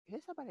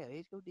 here's somebody her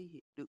age.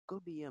 Go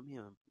DM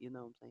him. You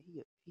know what I'm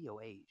saying? He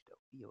your age though.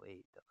 He your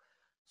age though.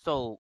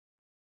 So,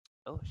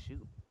 oh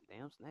shoot,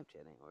 damn,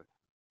 Snapchat ain't working.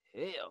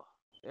 Hell,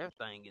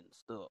 everything getting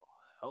stuck.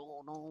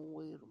 Hold on,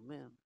 wait a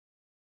minute.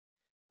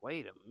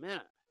 Wait a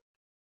minute.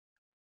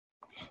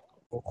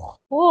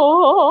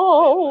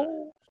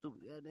 Whoa.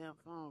 Stupid goddamn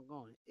phone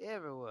going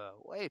everywhere.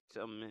 Wait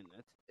a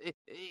minute.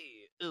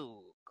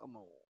 Ooh, come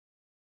on.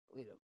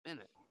 Wait a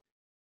minute.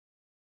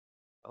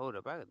 Hold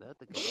up, I think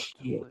I got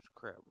too Shit. much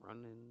crap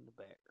running in the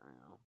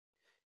background.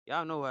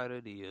 Y'all know how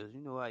that is.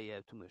 You know how you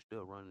have too much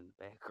stuff running in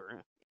the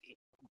background.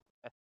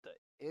 That's the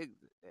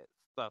exit, that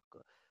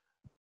sucker.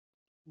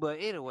 But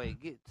anyway,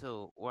 get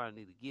to where I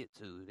need to get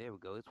to. There we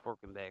go. It's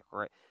working back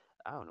right.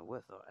 I don't know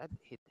what's up. I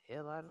hit the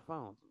hell out of the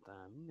phone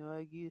sometimes. You know how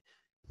I get.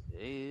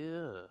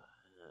 Yeah.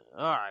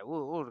 All right.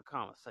 What the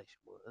conversation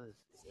was? Let's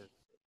see.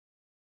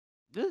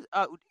 This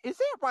is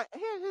that right?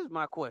 Here's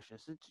my question.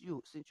 Since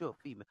you're a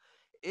female,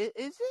 is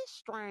it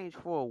strange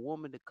for a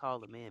woman to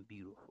call a man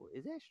beautiful?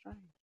 Is that strange?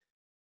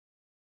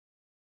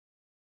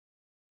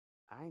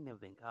 I ain't never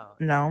been called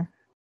that. No,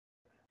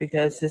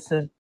 because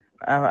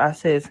I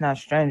say it's not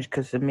strange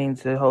because it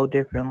means a whole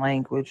different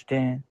language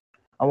than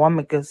a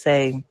woman could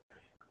say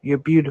you're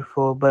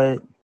beautiful,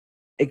 but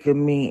it could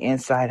mean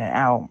inside and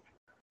out.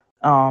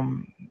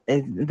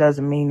 It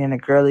doesn't mean in a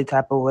girly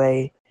type of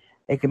way.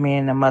 It can mean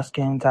in a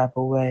masculine type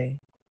of way.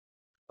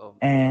 Oh,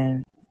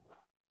 And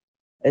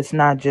it's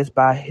not just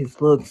by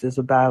his looks, it's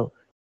about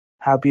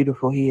how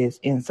beautiful he is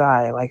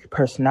inside, like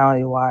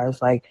personality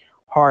wise, like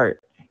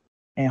heart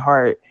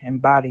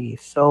and body,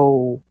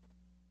 soul.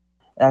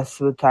 That's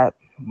the type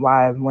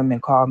why women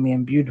call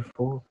men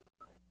beautiful.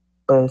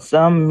 But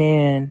some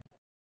men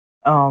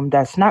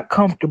that's not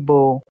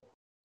comfortable,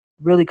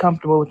 really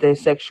comfortable with their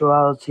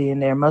sexuality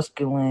and their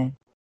masculine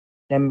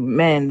and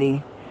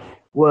manly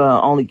will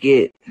only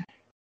get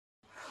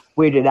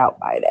weirded out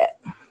by that.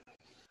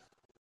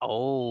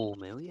 oh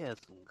man, we had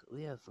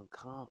some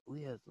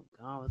conversations,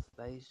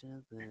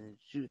 and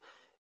she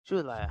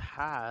was like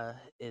hi,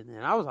 and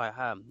then I was like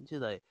hi. She's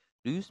like,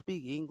 do you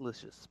speak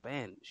English or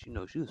Spanish? You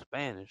know, she was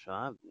Spanish, so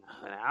I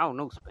don't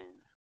know Spanish.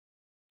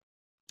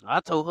 I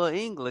told her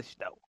English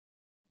though.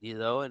 You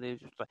know, and it was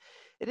just like,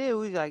 and then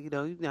we like, you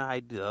know how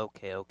you do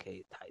okay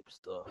type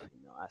stuff.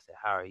 You know, I said,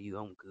 how are you?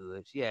 I'm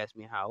good. She asked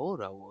me how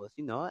old I was.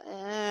 You know,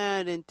 and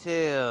I didn't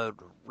tell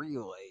the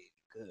real age.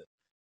 Cause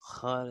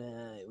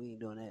honey, we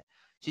ain't doing that.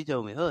 She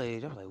told me her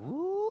age. I was like,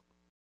 woo,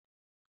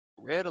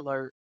 red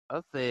alert.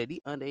 I said, these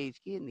underage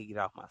kids need to get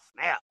off my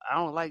snap. I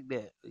don't like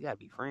that. We gotta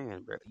be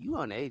friends, bro. You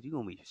underage, you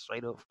gonna be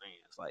straight up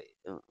friends. Like,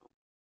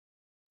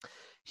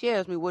 she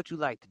asked me what you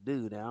like to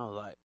do. Then I was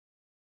like,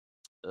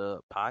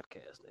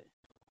 podcasting.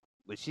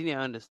 But she didn't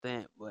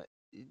understand. But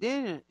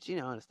then she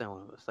didn't understand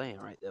what I was saying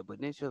right there.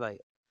 But then she was like,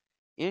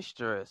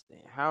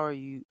 "Interesting. How are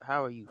you?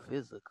 How are you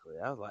physically?"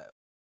 I was like,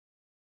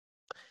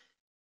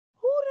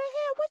 "Who the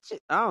hell? What you?"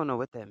 I don't know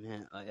what that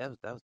meant. Like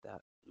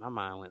that. My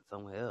mind went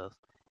somewhere else.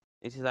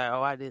 And she's like,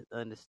 "Oh, I didn't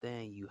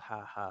understand you.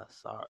 Ha ha.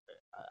 Sorry."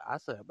 I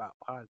said about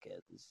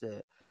podcasts. She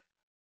said,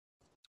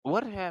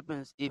 "What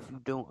happens if you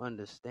don't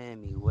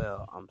understand me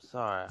well? I'm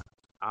sorry.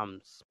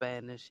 I'm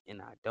Spanish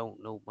and I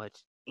don't know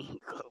much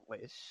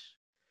English."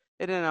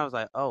 And then I was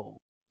like, "Oh."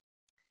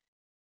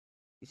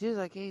 It's just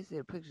like, he said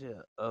a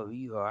picture of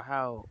you, or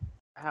how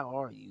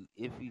are you?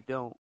 If you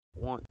don't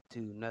want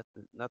to,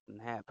 nothing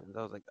happens.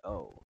 I was like,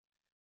 oh.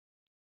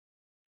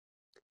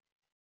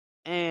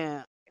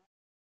 And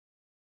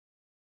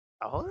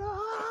hold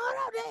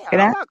on, damn. Can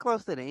I'm I? about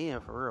close to the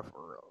end for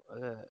real.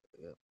 Yeah,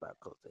 about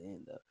close to the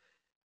end though.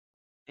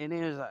 And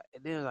then it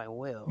was like,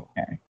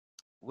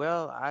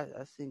 well, I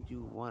sent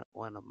you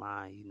one of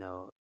mine.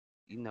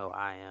 You know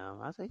I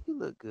am. I said, you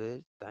look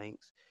good,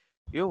 thanks.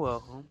 You're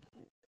welcome.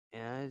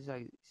 And I was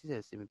like, she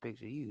said, send me a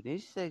picture of you. Then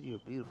she said you're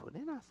beautiful.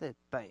 Then I said,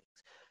 thanks.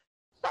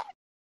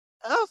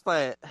 I was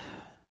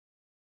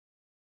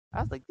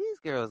like, these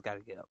girls got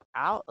to get up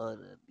out of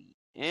the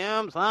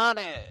DM,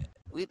 sonny.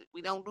 We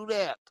don't do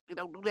that. We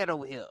don't do that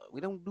over here. We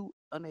don't do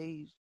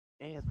underage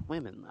ass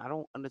women. I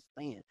don't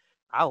understand.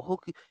 I'll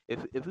hook you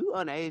if you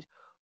underage.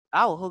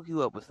 I'll hook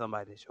you up with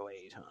somebody that's your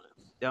age, honey.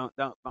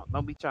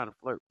 Don't be trying to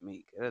flirt with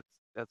me. That's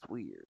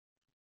weird.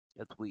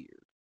 That's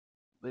weird.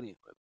 But anyway,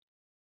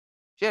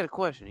 she had a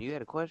question. You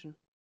had a question?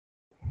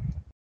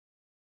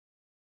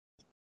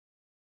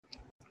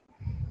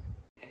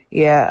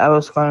 Yeah, I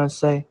was gonna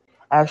say,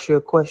 ask you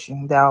a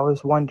question that I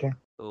was wondering.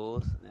 Oh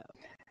snap!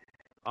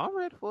 I'm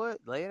ready for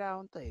it. Lay it out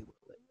on the table.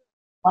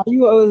 Why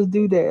you always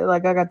do that?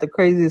 Like I got the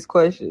craziest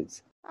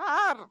questions.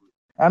 I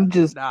I'm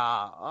just,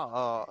 Nah,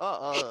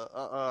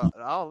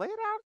 no, lay it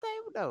out on the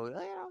table, though.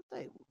 Lay it out on the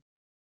table.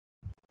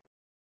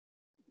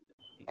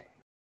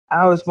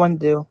 I always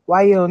wonder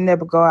why you don't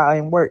never go out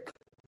and work.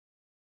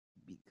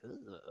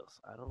 Because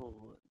I don't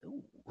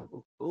know.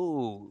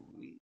 Ooh,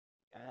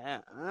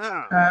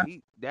 Huh?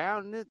 we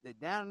down this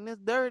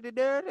dirty.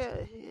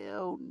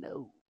 Hell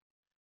no.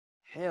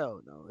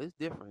 Hell no. It's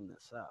different in the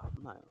South.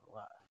 I'm not gonna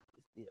lie.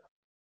 It's different.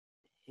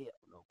 Hell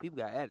no. People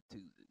got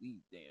attitudes at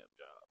these damn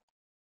jobs.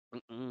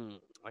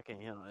 I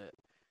can't handle that.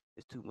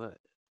 It's too much.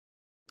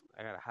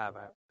 I gotta hide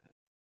out.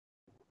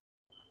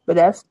 But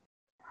that's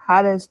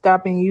how that's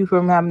stopping you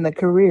from having a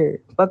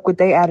career. Fuck what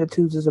they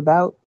attitudes is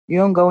about. You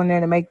don't go in there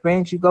to make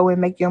friends. You go in,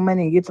 make your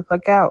money, and get the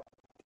fuck out.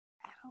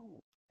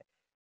 Ow.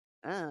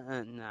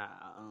 Nah,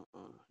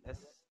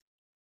 that's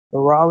The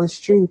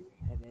rawest truth.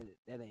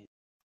 that ain't.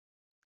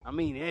 I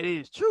mean, that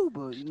is true,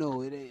 but you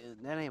know, it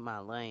ain't that ain't my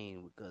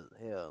lane because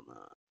hell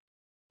no,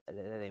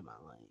 that ain't my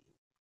lane.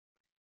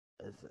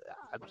 It's,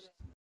 I'm, just-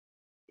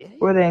 it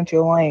What ain't ain't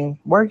your lane?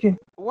 Working?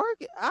 work.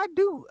 I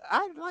do.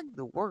 I like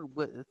the work,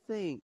 but the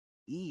thing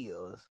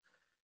is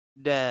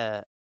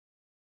that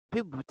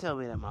people tell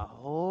me that my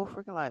whole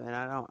freaking life, and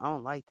I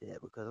don't like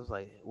that because it's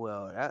like,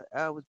 well,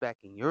 that was back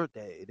in your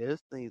day.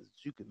 There's things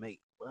that you can make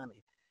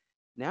money.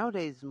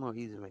 Nowadays, it's more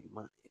easy to make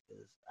money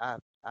because I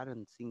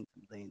done seen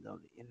some things on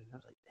the internet. I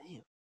was like,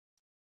 damn.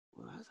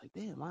 Well, I was like,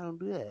 damn, I don't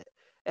do that.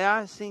 And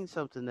I seen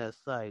something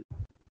that's like,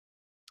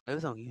 it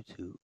was on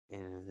YouTube,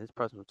 and this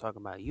person was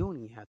talking about you don't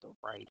even have to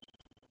write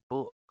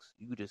books.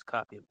 You could just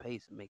copy and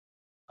paste and make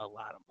a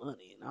lot of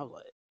money. And I was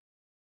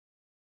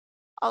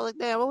like,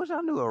 damn, I wish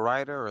I knew a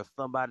writer or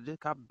somebody just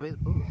copy and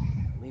paste books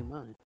and make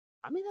money.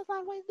 I mean, that's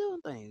not the way of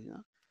doing things, you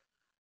know.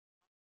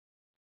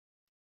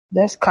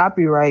 That's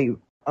copyright.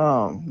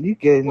 You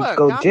can What,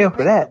 go to copy jail and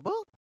for paste a that.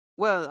 book?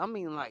 Well, I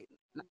mean, like,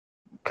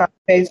 Copy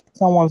paste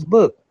someone's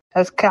book.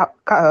 That's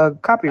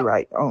no,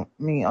 copyright.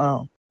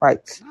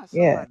 Rights. not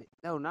Yeah. somebody,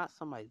 no, not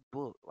somebody's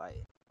book.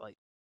 Like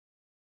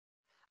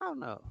I don't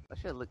know. I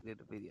should have looked at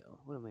the video.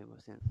 Would have made more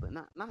sense. But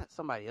not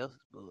somebody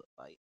else's book.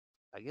 Like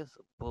I guess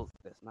a book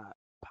that's not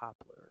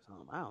popular or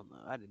something. I don't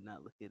know. I did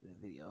not look at the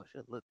video. I should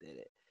have looked at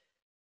it.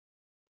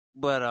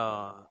 But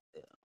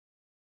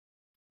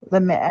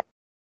Let me.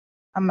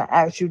 I'm gonna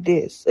ask you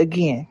this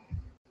again.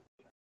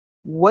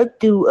 What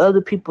do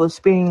other people's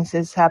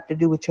experiences have to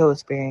do with your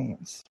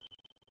experience?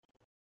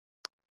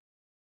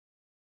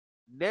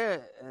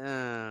 there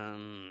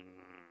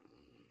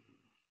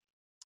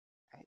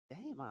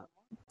damn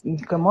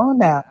Come on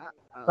now.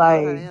 I'm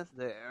trying to Like, answer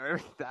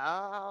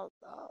that.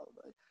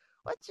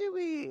 What you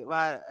mean?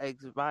 My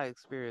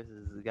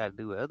experiences got to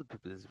do with other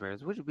people's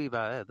experience. What you mean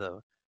by that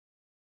though?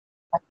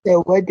 I said,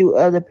 what do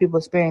other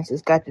people's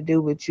experiences got to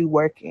do with you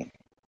working?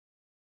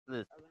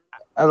 Listen,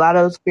 A lot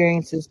of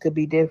experiences could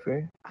be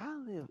different. I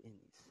live in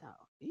the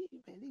South.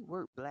 Man, they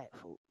work black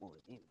folk more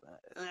than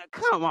anybody.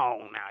 Come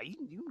on now,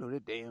 you know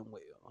that damn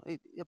well. They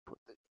put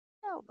the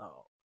hell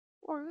no.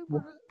 Work.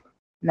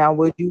 Now,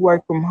 would you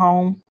work from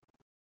home?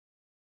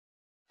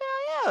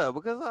 Hell yeah,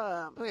 because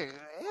hell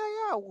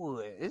yeah, I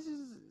would. It's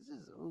just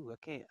ooh, I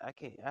can't.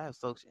 I have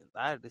social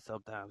anxiety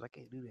sometimes. I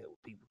can't do that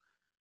with people.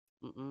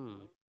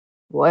 Mm-mm.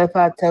 What if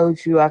I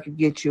told you I could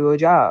get you a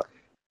job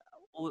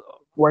Wi-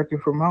 working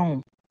from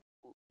home?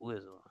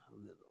 Wisdom.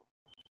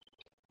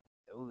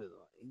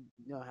 You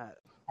know how?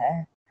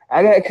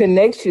 I got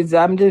connections.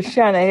 I'm just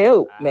trying to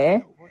help, I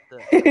man. don't want the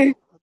I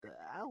don't want the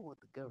I don't want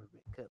the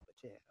government cut my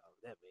check off.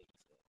 That makes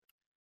sense.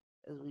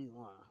 That's the reason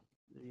why.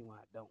 The reason why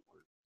I don't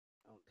work.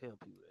 I don't tell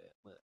people that,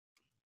 but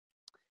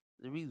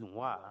the reason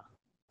why,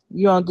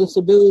 You on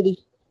disability?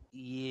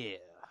 yeah,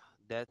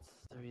 that's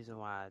the reason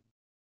why I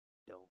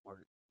don't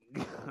work.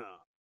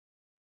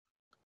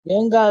 You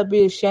ain't gotta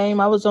be ashamed.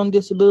 I was on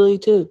disability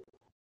too.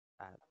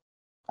 I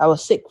I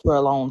was sick for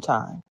a long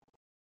time.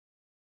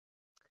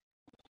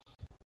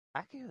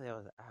 I can't believe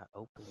I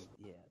opened.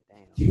 Yeah,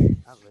 damn.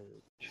 I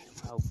really damn.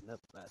 I opened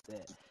up about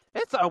that.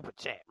 It's an open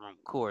chat room,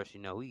 of course.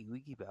 You know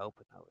we keep it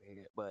open over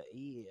here, but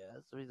yeah,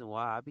 that's the reason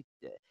why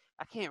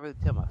I can't really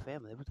tell my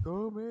family. But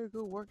go man,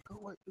 go work,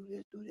 do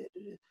this, do that,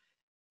 do this.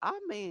 I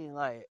mean,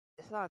 like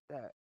it's not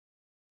that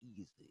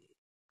easy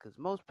because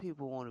most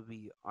people want to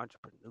be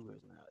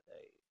entrepreneurs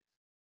nowadays.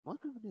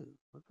 Most people do.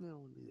 Most people don't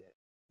want to do that.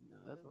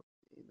 That's what,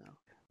 you know.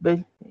 But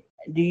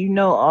do you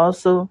know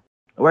also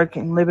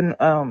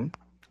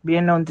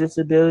being on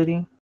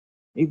disability,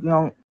 you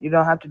don't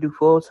have to do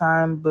full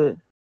time, but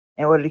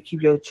in order to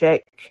keep your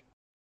check,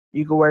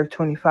 you can work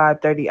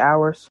 25, 30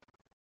 hours.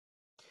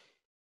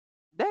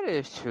 That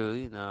is true.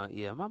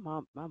 Yeah. My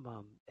mom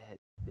had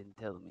been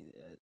telling me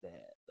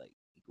that like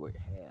you work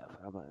half.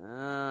 I'm like,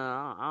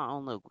 I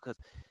don't know because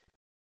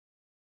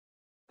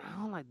I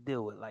don't like to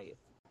deal with like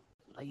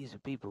lazy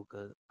people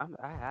because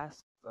I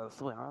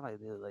swear I don't like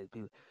to deal with lazy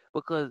people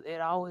because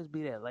it always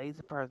be that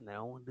lazy person that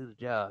don't want to do the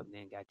job and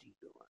then got you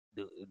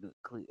do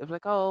clean. It's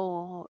like,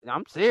 oh,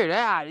 I'm serious.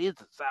 That is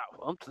the South.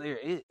 I'm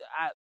serious.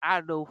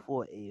 I know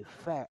for a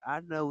fact.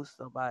 I know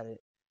somebody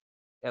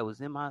that was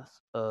in my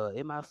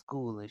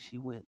school and she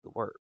went to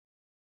work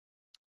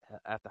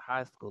after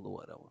high school or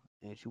whatever,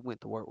 and she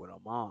went to work with her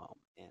mom.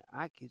 And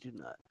I kid you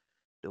not,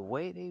 the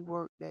way they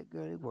work that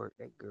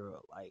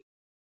girl like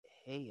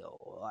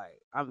hell.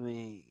 Like I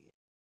mean,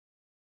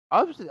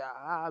 obviously,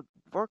 I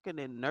working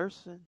in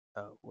nursing.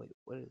 Oh wait,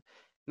 what is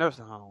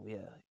nursing home?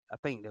 Yeah, I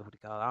think that's what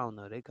they call it. I don't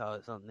know. They call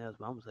it something else,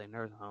 but I'm gonna say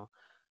nursing home.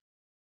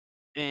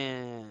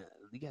 And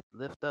you got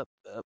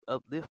to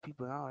uplift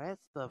people and all that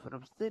stuff. And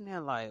I'm sitting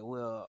there like,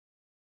 well,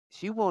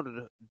 she wanted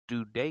to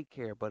do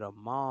daycare, but her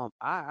mom,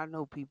 I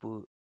know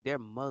people, their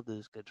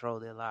mothers control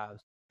their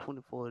lives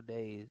 24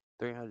 days,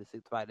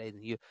 365 days a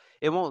year.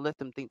 It won't let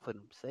them think for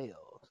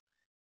themselves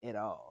at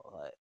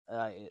all.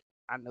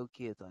 I know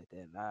kids like that.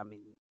 And I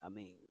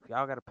mean, if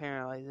y'all got a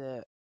parent like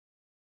that,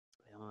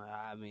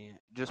 I mean,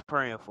 just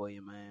praying for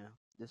you, man.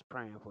 Just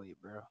praying for you,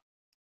 bro.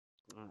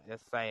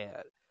 It's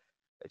sad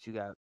that you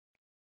got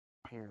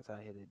parents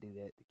out here to do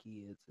that to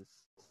kids.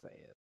 It's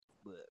sad,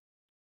 but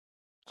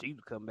she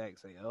would come back and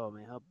say, "Oh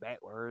man, her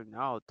back was hurting,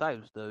 all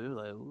types of stuff." It was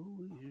like,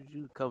 "Ooh,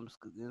 you come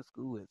in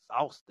school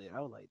exhausted."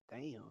 I was like,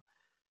 "Damn."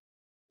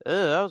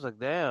 I was like,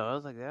 "Damn." I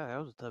was like, "Yeah, that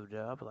was a tough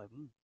job." I was like,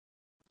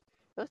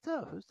 "That's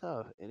tough. It's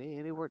tough." And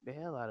they worked the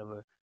hell out of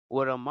her.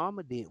 What her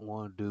mama didn't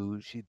want to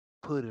do, she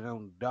put it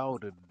on the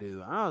daughter to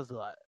do. I was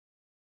like,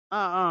 You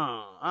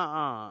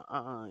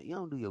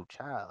don't do your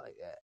child like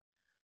that.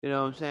 You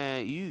know what I'm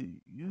saying?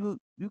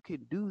 You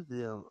can do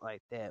them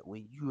like that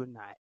when you're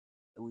not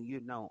when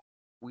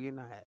you're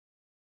not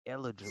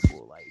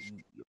eligible, like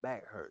your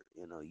back hurt,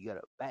 you got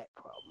a back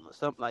problem or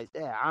something like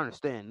that. I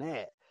understand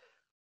that.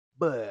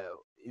 But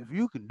if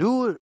you can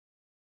do it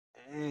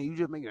and you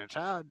just making a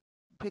child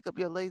pick up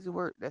your lazy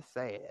work, that's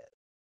sad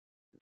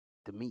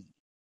to me.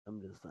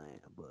 I'm just saying,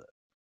 but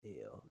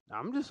hell,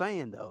 I'm just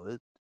saying though,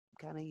 it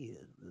kind of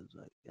is. It's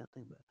like I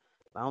think about.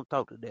 I don't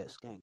talk to that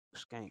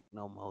skank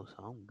no more,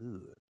 so I'm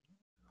good.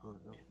 I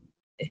don't know.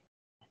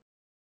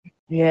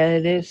 Yeah,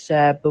 it is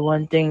sad, but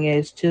one thing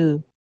is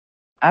too,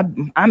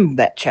 I'm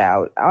that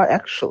child.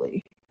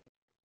 Actually,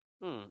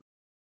 Hmm.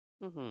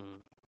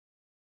 Hmm.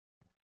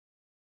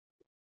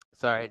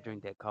 Sorry, I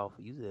drink that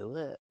coffee. You said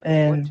what?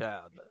 What and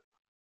child?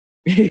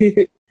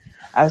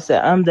 I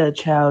said I'm that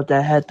child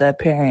that had that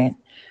parent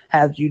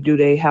have you do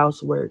their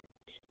housework.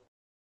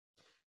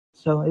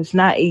 So it's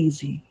not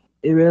easy.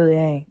 It really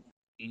ain't.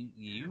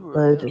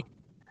 But Yeah,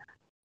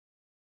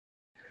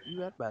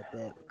 you right about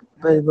that.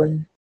 but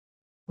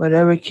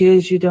whatever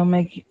kills you don't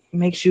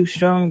makes you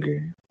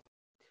stronger.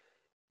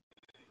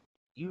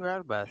 You right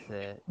about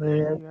that. Yeah,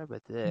 Whatever. you right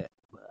about that.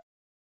 But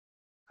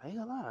I ain't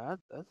gonna lie.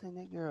 I seen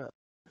that girl.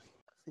 I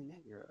seen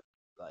that girl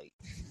like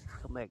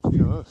come back and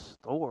tell us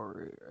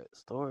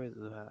stories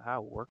of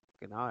how work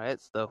and all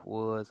that stuff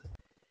was.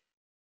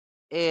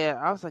 And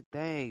I was like,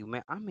 dang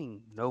man, I'm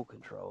in no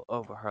control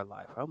over her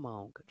life. Her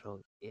mom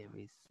controls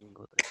every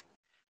single thing.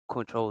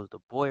 Controls the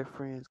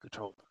boyfriends,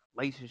 controls the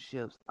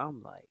relationships.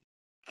 I'm like,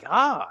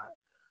 God,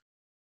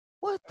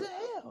 what the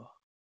hell?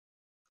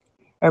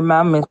 Her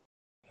mom is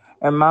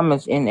her mom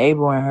is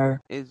enabling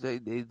her.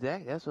 Exactly.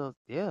 That's what.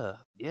 Yeah,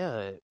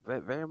 yeah,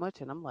 very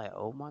much. And I'm like,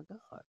 oh my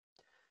God.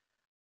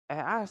 And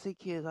I see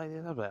kids like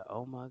this. I'm like,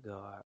 oh my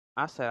God.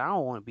 I said, I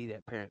don't want to be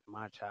that parent to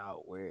my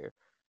child where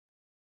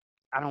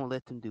I don't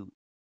let them do.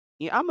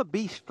 Yeah, I'm gonna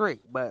be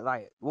strict, but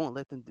like won't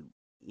let them do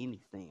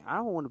anything. I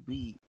don't want to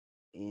be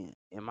in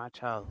my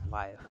child's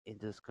life and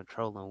just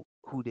controlling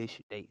who they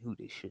should date, who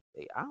they should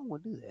date. I don't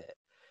want to do that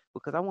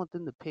because I want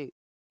them to pick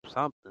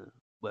something.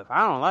 But if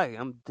I don't like it,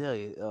 I'm tell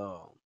you,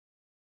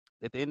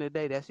 at the end of the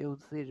day, that's your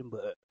decision.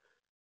 But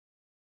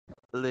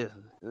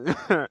listen,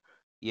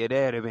 your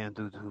daddy been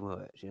through too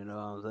much. You know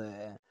what I'm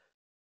saying?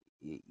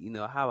 You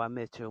know how I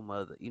met your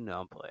mother. You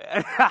know I'm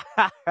playing.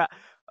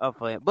 I'm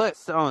playing. But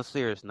on a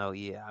serious note,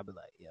 yeah, I'll be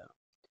like, yeah.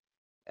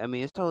 I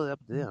mean, it's totally up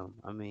to them.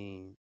 I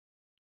mean,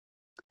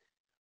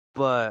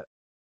 but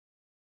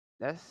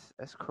that's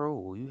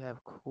cruel. You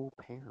have cruel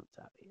parents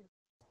out here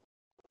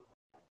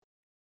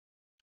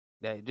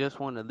that just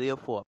want to live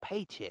for a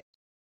paycheck.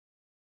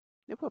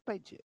 Live for a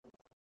paycheck.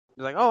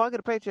 They're like, oh, I get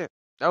a paycheck.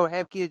 Oh,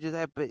 have kids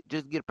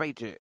just get a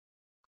paycheck.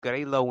 Cause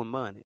they low in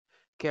money.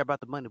 Care about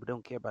the money, but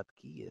don't care about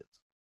the kids.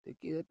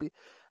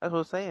 That's what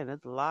I'm saying.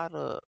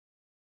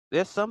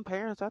 There's some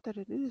parents out there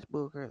that do this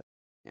bullcrap.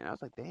 And I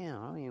was like,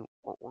 damn, I mean,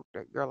 work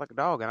that girl like a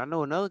dog. And I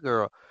know another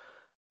girl,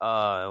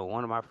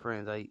 one of my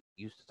friends I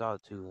used to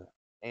talk to,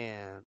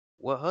 and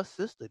what her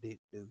sister did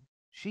do,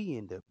 she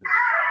ended up doing.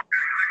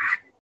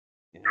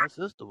 And her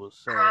sister was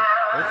so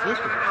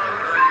lazy.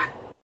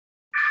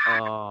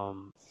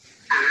 Um,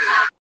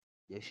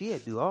 yeah, she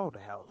had to do all the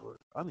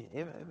housework. I mean,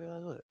 every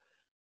housework.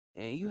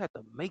 And you have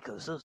to make her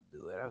sister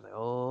do it. I was like,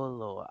 oh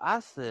Lord. I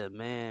said,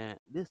 man,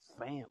 this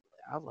family.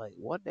 I was like,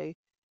 one day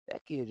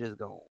that kid just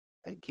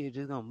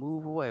gonna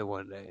move away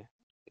one day.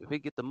 If he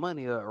get the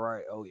money up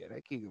right, oh yeah,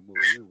 that kid gonna move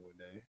away one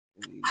day.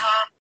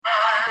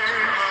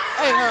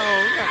 Hey,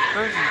 oh, we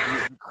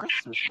got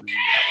Christmas music.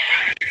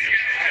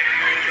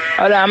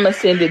 Hold on, I'm gonna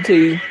send it to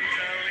you.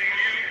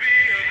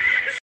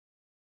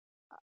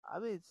 I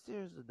mean,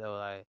 seriously though,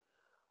 like,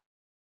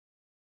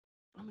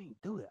 I mean,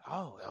 do it.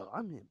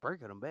 I mean,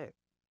 breaking them back,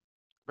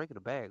 breaking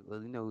the back.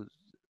 Well,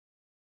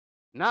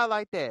 not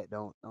like that.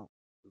 Don't,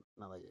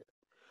 not like that.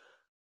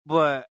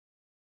 But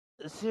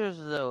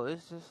seriously though,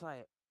 it's just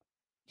like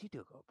she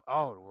took up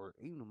all the work.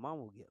 Even the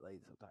mom would get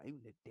lazy sometimes.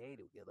 Even the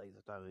daddy would get lazy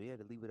sometimes. He had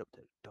to leave it up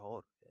to the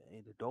daughter,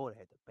 and the daughter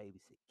had to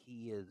babysit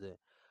kids and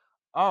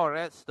all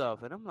that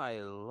stuff. And I'm like,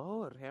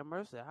 Lord have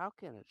mercy. How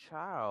can a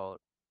child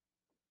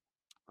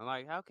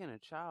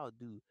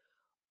do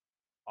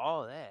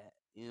all that?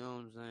 You know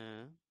what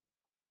I'm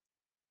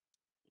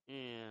saying?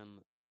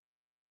 And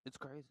it's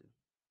crazy.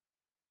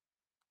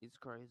 It's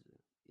crazy.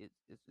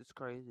 It's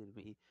crazy to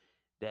me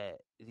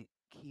that the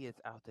kids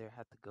out there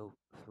have to go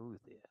through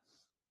this.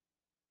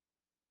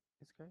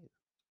 It's crazy.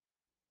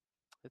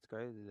 It's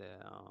crazy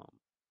that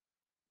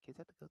Kids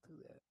have to go through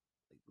that.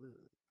 Like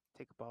literally,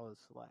 take up all the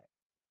slack.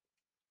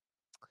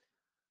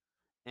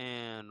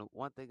 And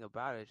one thing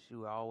about it, she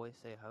would always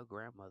say her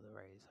grandmother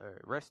raised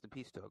her. Rest in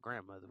peace to her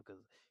grandmother,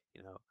 because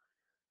you know.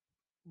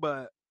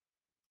 But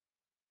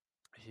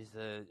she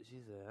said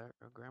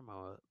her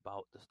grandma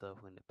bought the stuff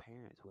when the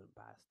parents wouldn't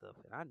buy stuff,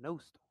 and I know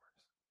stores.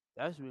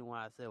 That's the reason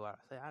why I say what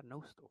I say. I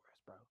know stores,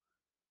 bro.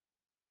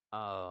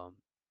 Um,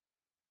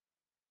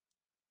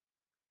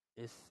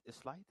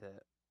 it's like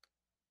that.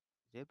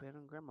 J Pan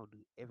and grandma do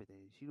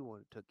everything. She the one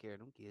that took care of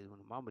them kids when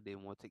the mama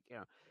didn't want to take care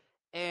of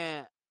them.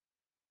 And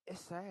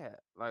it's sad.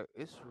 Like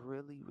it's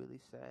really, really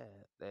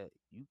sad that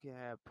you can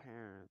have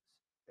parents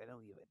that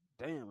don't give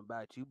a damn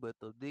about you, but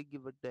they did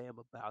give a damn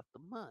about the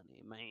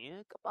money,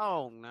 man. Come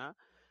on now.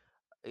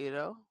 You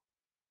know?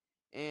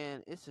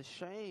 And it's a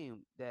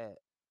shame that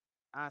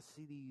I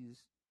see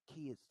these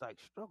kids like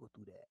struggle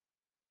through that.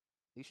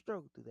 They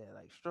struggle through that.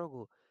 Like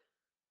struggle.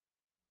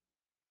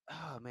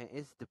 Oh man,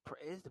 it's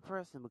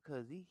depressing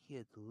because these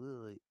kids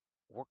literally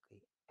work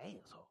their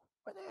ass off.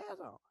 Work their ass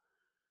off.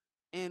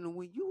 And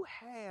when you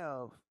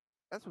have,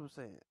 that's what I'm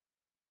saying.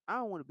 I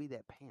don't want to be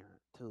that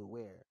parent to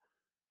where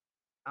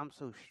I'm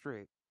so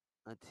strict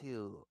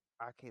until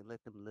I can't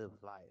let them live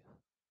life,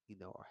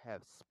 or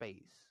have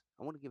space.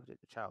 I want to give the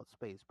child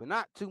space, but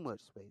not too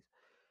much space.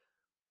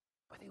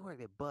 But they work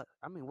their butt.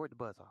 I mean, work the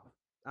butts off.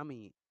 I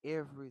mean,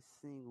 every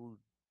single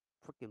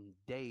freaking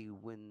day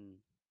when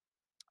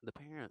the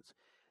parents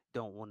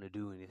don't want to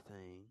do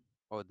anything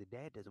or the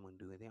dad doesn't want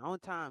to do anything. On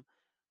time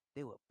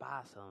they would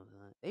buy something.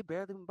 They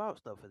barely even bought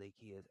stuff for their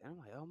kids, and I'm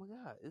like, oh my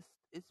god,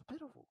 it's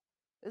pitiful.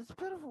 It's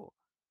pitiful.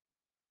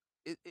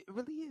 It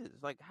really is.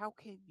 Like, how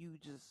can you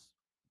just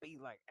be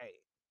like, hey,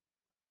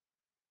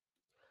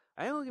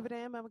 I don't give a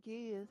damn about my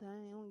kids. I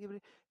ain't gonna give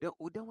it. Don't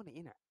want to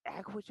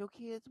interact with your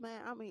kids,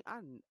 man. I mean,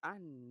 I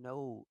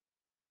know,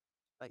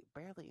 like,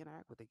 barely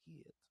interact with the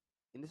kids,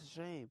 and it's a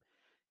shame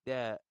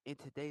that in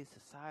today's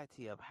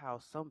society of how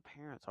some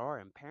parents are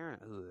in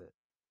parenthood.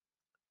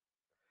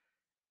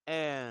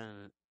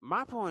 And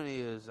my point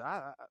is,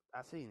 I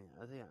seen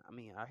it. I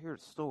mean, I hear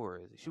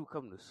stories. She would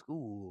come to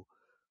school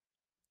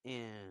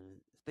and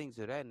things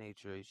of that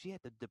nature. She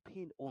had to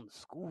depend on the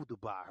school to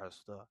buy her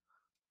stuff.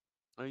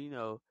 Or,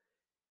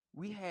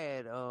 we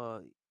had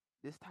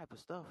this type of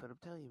stuff, and I'm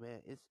telling you,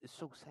 man, it's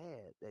so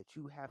sad that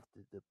you have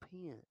to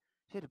depend.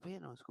 She had to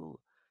depend on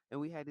school, and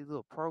we had these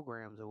little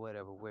programs or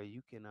whatever where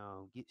you can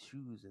get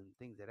shoes and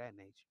things of that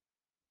nature,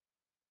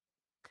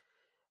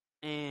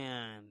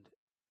 and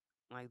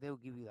like they'll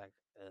give you like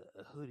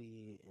a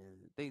hoodie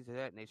and things of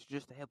that nature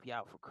just to help you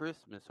out for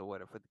Christmas or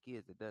whatever for the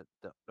kids that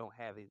don't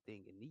have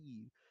anything in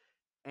need,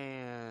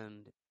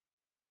 and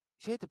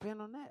she had to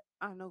depend on that.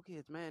 I know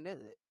kids, man,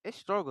 they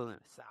struggle in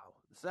the South.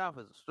 The South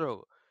is a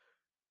struggle,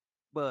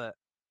 but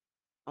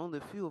only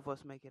a few of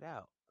us make it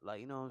out. Like,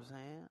 you know what I'm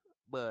saying?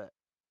 But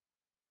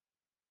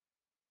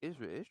it's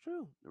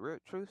true,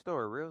 true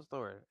story, real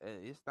story.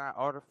 It's not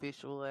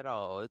artificial at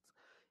all.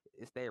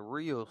 It's that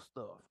real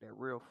stuff, that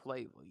real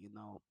flavor,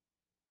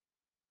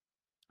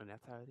 and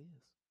that's how it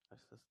is.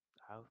 That's just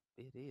how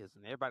it is.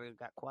 And everybody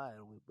got quiet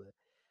on me, but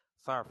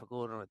sorry for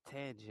going on a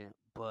tangent,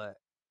 but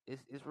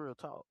it's real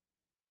talk.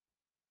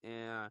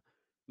 And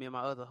me and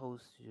my other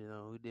host,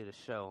 we did a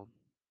show,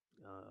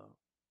 uh,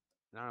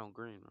 not on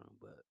Green Room,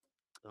 but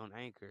on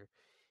Anchor,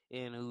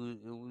 and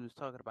we was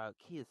talking about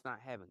kids not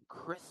having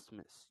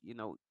Christmas.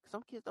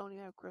 Some kids don't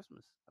even have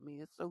Christmas. I mean,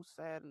 it's so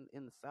sad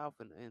in the South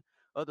and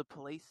other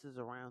places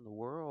around the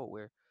world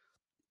where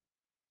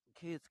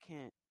kids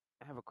can't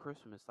have a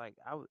Christmas. Like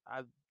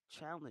I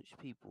challenge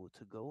people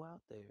to go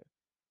out there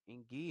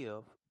and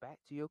give back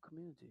to your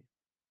community,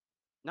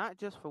 not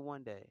just for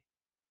one day,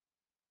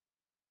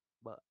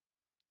 but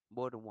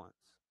more than once.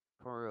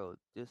 For real,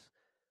 just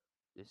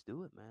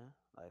do it, man.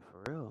 Like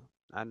for real.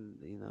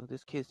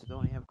 There's kids that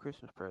don't even have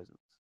Christmas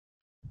presents.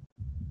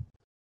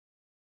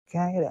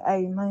 Can I get an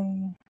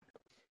amen?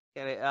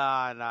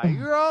 Nah,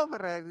 you're over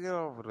that. You're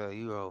over that.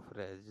 You're over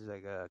that. It's just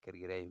like, can I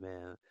get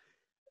amen?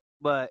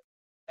 But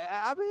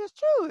I mean, it's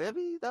true. I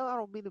mean, I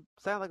don't mean to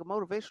sound like a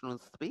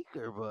motivational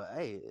speaker, but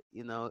hey,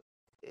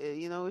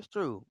 it's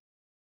true.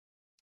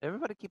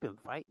 Everybody keep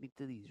inviting me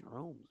to these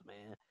rooms,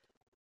 man.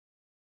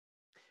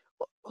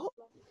 Who,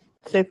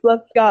 Say,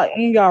 fuck y'all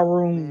in y'all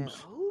man,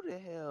 rooms. who the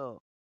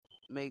hell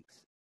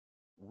makes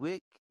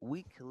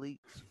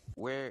WikiLeaks?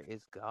 Where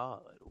is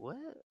God? What?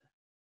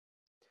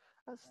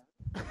 That's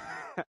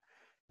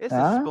it's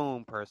a Huh?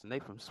 Spoon person. They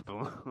from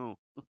Spoon.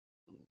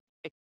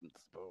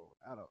 Spoon.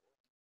 I don't.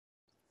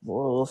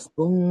 Well,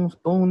 spoon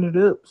it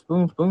up.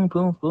 Spoon,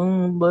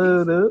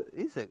 blow it up.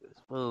 He said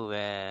Spoon,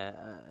 man.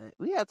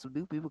 We had some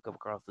new people come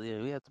across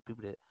here. We had some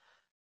people that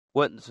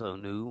wasn't so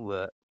new,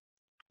 but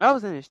I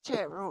was in this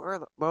chat room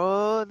earlier.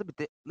 Bro, let me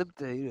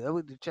tell you, I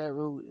went to the chat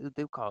room.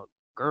 They were called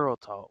Girl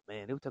Talk,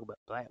 man. They were talking about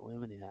black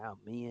women and how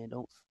men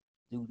don't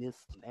do this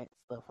and that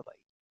stuff. I'm like,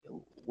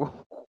 yo,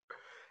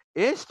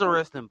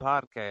 interesting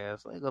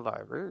podcast. I ain't gonna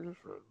lie, very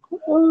interesting.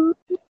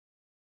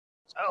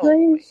 Oh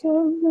man,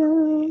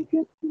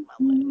 my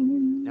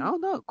leg. I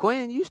don't know,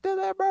 Quinn. You still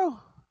there, bro?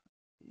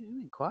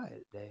 been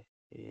quiet today.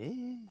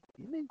 Yeah,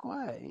 you been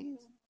quiet.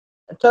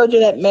 I told you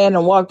that man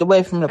and walked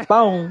away from the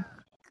phone.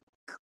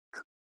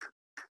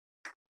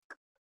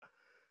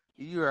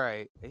 You're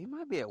right. He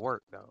might be at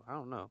work though. I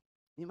don't know.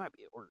 He might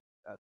be at work.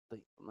 I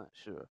think. I'm not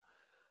sure.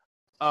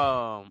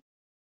 Um,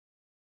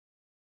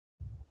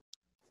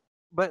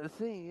 but the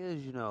thing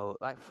is,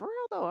 like for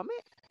real though. I mean,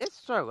 it's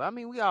struggle. I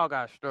mean, we all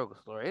got a struggle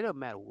story. It doesn't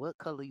matter what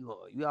color you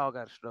are. You all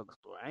got a struggle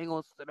story. I ain't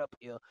gonna sit up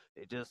here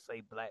and just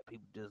say black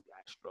people just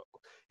got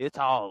struggle. It's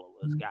all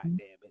of us. God Mm-hmm.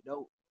 damn it.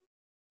 No,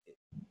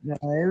 Yeah,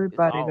 it's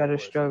everybody all got of to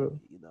us here. struggle.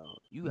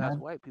 You got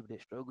some white people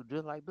that struggle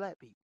just like black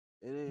people.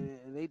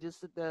 And they just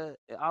sit there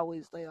and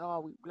always say, "Oh,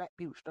 we black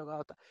people struggle all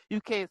the time."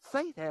 You can't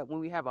say that when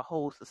we have a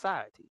whole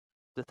society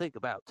to think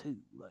about too.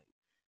 Like,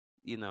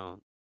 you know,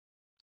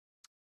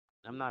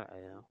 I'm not.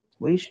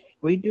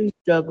 We do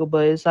struggle,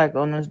 but it's like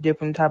on a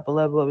different type of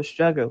level of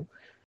struggle.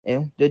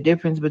 And the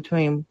difference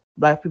between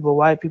black people and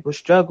white people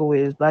struggle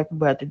is black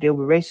people have to deal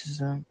with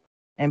racism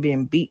and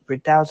being beat for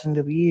thousands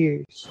of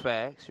years.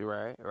 Facts. You're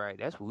right. Right.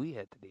 That's what we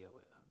had to deal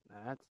with. Now,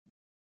 that's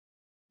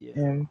yeah.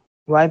 And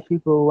white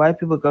people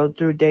go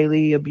through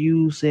daily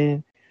abuse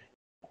and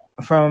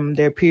from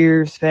their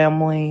peers,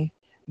 family.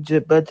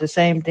 But the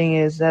same thing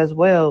is as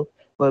well.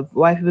 What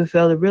white people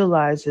fail to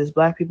realize is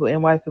black people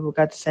and white people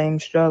got the same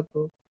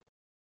struggle.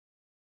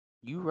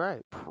 You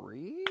right.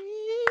 Preach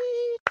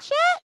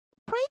it.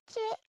 Preach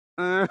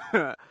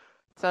it.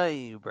 Tell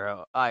you, bro.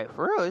 All right,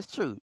 for real, it's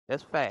true.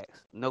 That's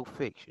facts. No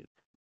fiction.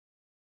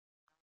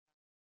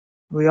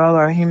 We all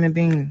are human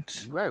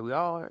beings. You right. We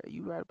all are.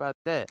 You right about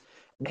that.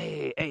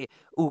 Hey.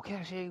 Oh, can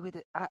I share you with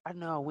it? I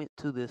know I went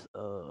to this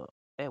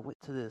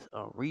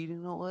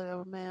reading or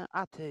whatever, man.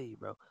 I tell you,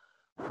 bro.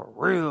 For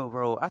real,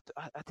 bro. I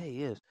tell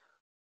you this.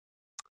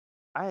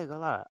 I ain't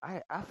gonna lie.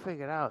 I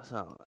figured out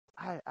something.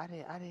 I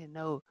didn't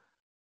know.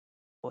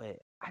 Wait,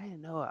 I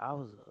didn't know I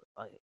was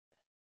like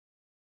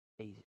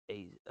a.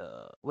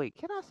 Wait,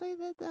 can I say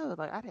that though?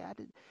 Like I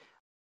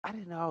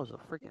didn't know I was a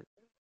freaking.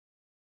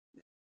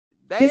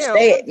 Just Damn,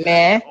 say what? it,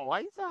 man. Why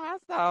you so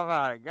hostile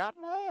about it?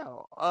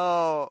 Goddamn.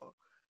 Oh,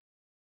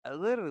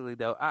 literally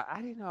though,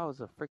 I didn't know I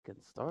was a freaking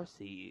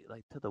starseed.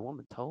 Like till the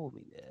woman told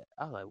me that,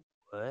 I was like,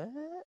 what?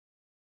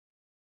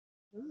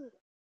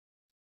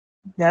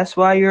 That's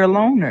why you're a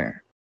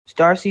loner.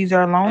 Starseeds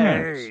are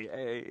loners.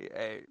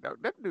 Hey, no,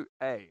 that dude,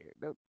 hey,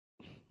 no,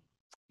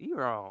 you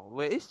wrong.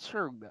 Well, it's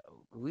true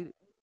though.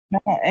 No,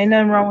 ain't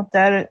nothing wrong with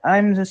that.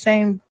 I'm in the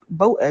same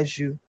boat as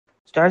you.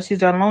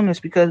 Starseeds are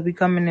loners because we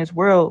come in this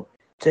world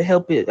to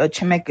help it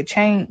to make a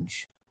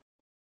change,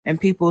 and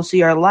people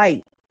see our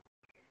light,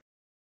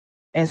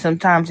 and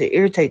sometimes it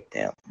irritates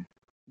them.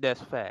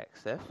 That's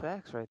facts. That's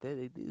facts right there.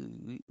 They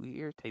do. We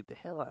irritate the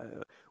hell out of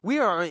them. We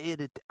are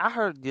in it. I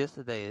heard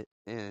yesterday,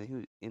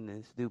 and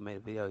this dude made a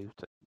video. He was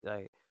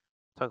like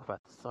talk about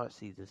the start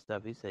season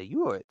stuff. He said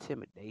you are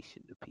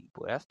intimidation to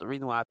people. That's the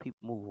reason why people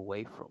move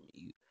away from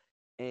you.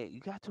 And you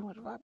got too much.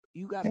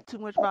 You got too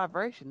much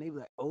vibration. They be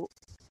like, oh,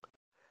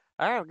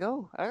 I gotta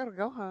go. I gotta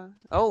go, huh?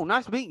 Oh,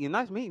 nice meeting you.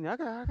 Nice meeting you. I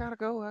gotta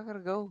go. I gotta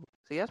go.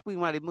 See, that's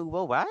why they move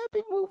over. I had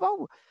people move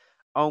over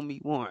on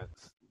me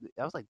once.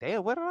 I was like,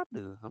 damn, what did I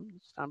do? I'm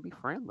just trying to be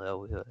friendly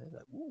over here. They're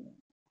like, ooh.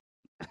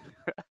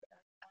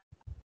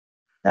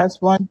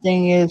 That's one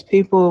thing is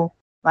people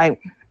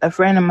like a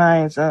friend of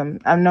mine's.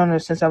 I've known her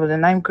since I was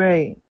in ninth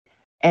grade,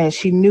 and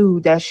she knew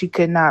that she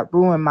could not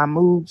ruin my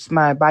moods,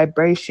 my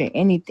vibration,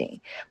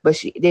 anything. But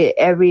she did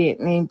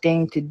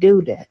everything to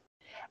do that,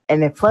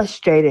 and it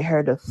frustrated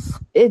her.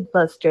 It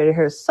frustrated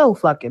her so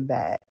fucking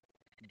bad.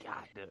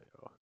 Goddamn.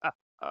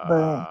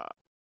 But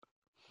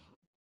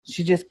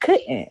she just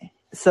couldn't.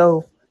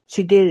 So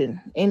she did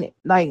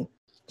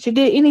she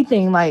did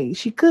anything like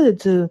she could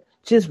to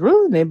just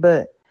ruin it.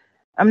 But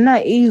I'm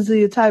not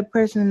easily the type of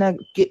person that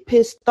get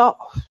pissed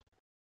off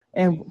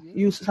and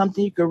use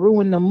something you could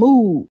ruin the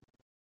mood.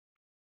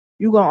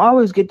 You gonna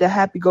always get the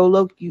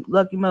happy-go-lucky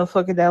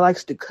motherfucker that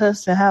likes to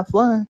cuss and have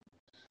fun.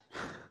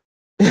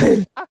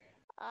 Shit.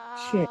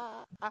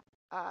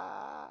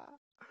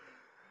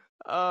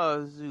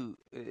 Oh, shoot.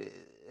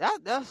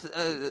 That's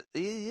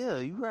yeah,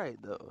 you're right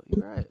though.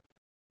 You're right.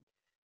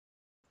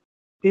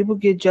 People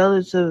get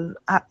jealous of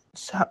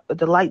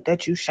the light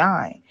that you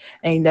shine,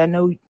 and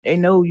they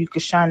know you can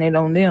shine it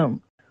on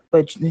them.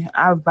 But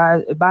I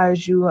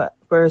advise you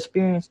for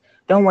experience,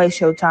 don't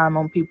waste your time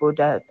on people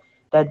that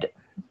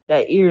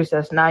ears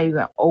that's not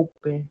even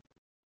open,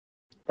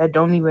 that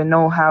don't even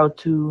know how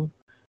to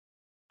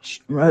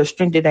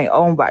strengthen their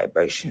own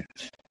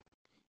vibrations.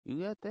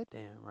 You got that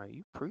damn right.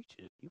 You preach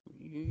it.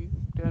 You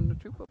telling the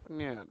truth up in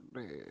there.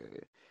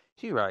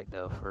 She right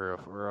though, for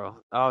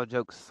real. All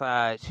jokes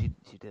aside, she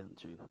telling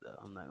the truth though.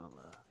 I'm not gonna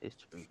lie. It's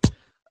true.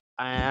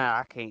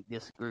 I can't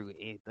disagree with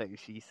anything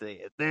she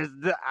said.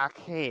 I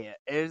can't.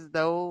 There's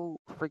no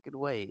freaking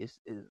way. It's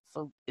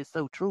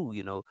so true.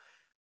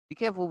 Be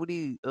careful with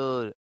these.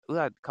 We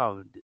like to call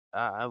them.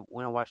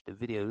 When I watch the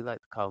video, we like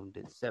to call them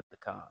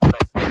Decepticons.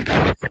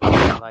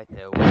 I like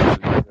that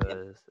word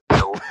because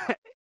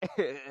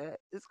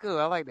it's cool.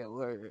 I like that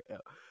word.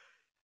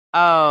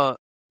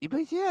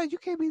 But yeah, you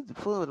can't be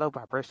fooling with low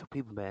vibrational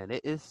people, man.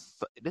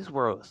 This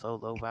world is so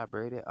low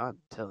vibrated. I'm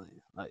telling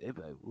you, like they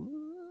be like,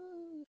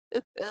 "Ooh,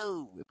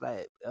 oh,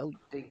 like oh, you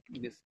think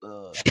you this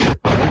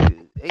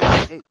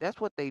that's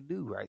what they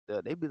do right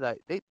there. They be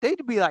like they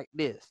be like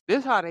this.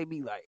 This how they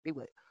be like. They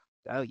be like,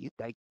 oh, you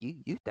think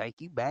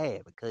you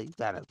bad because you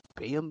got a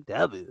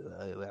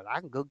BMW. Well, I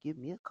can go get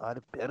me a car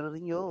that's better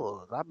than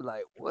yours. I be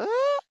like, what?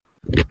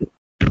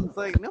 It's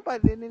like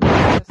nobody didn't even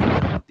ask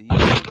them. You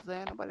know what I'm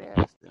saying? Nobody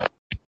asked them.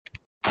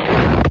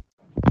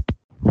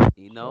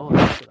 You know,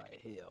 and I be like,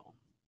 hell,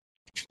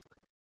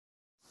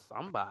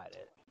 somebody.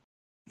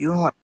 You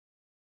want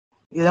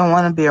you don't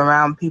want to be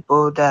around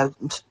people that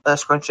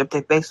scrunch up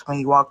their face when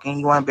you walk in.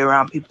 You want to be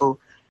around people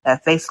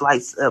that face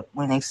lights up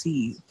when they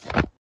see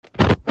you.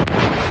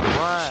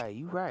 Right,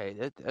 you right.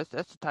 That's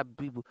the type of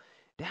people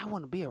that I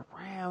want to be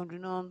around. You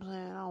know what I'm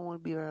saying? I don't want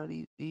to be around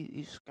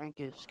these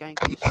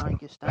skanky,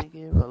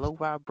 low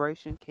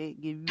vibration.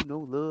 Can't give you no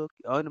love,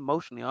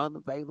 unemotionally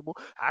unavailable.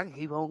 I can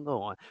keep on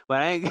going,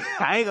 but I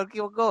ain't I ain't gonna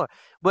keep on going.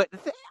 But I'm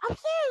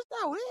serious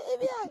though.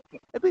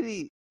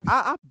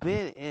 I've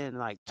been in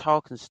like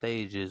talking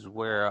stages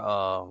where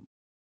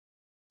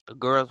the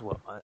girls were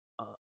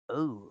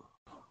ooh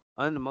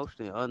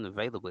unemotionally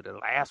unavailable. The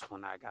last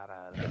one I got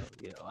out of,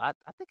 I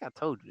think I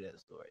told you that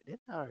story.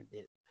 Didn't I? Or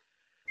did?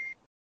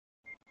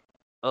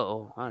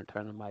 Oh, I done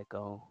turned the mic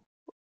on.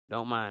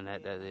 Don't mind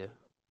that. That is.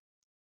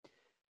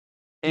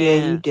 Yeah,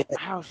 you And did.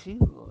 how she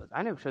was.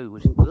 I never showed you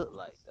what she looked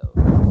like though.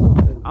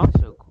 I only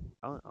show.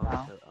 No.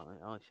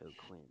 I only show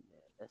Quinn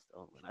that. That's the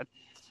only one I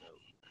show.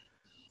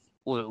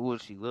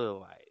 What she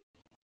looked like.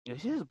 Yeah,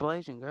 she's a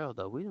blazing girl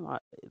though. We didn't.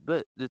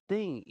 But the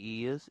thing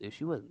is, if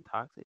she wasn't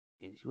toxic,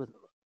 and if she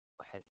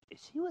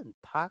wasn't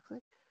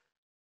toxic,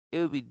 it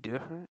would be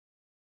different.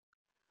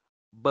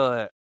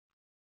 But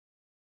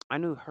I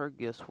knew her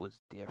gifts was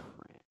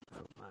different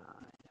from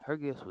mine. Her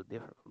gifts was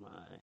different from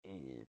mine,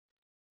 and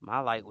my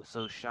light was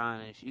so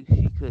shining. She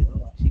couldn't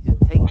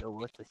take no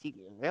more, so she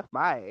left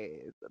my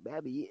ass. So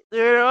that be it.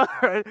 You know?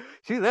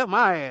 She left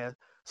my ass.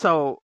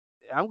 So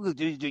I'm good.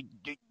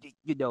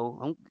 You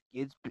know,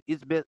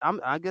 it's been.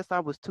 I guess I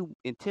was too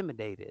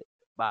intimidated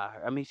by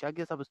her. I mean, I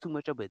guess I was too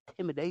much of an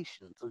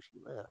intimidation, so she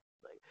left.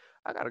 Like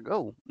I gotta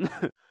go.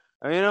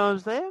 You know what I'm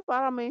saying?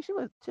 But I mean, she's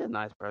a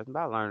nice person. But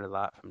I learned a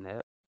lot from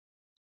that.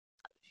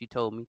 She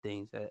told me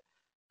things that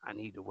I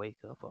need to wake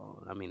up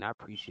on. I mean, I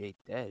appreciate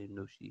that. You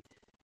know,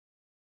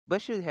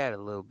 but she had a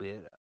little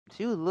bit.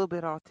 She was a little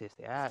bit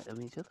autistic. I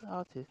mean, she was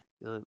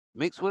autistic,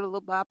 mixed with a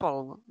little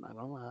bipolar. Not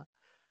gonna lie,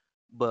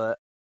 but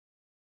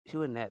she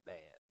wasn't that bad.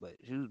 But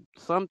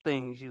some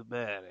things she was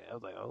bad at. I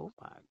was like, oh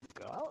my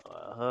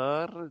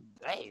god,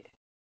 damn.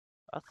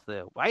 I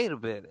said, wait a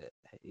minute.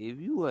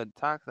 If you wasn't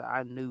toxic,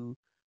 I knew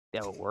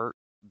that would work.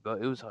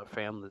 But it was her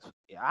family's.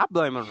 Yeah, I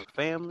blame it on her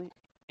family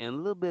and a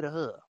little bit of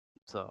her.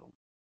 So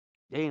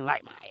they didn't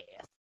like my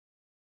ass.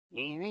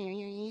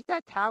 You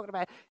start talking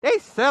about it. They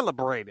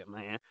celebrated,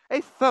 man.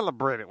 They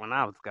celebrated when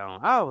I was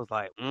gone. I was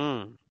like,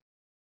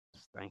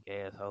 stink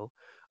asshole.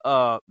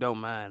 Don't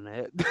mind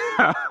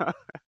that.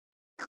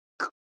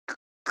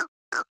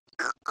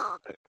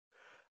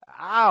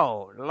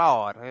 Oh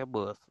Lord, have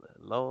mercy,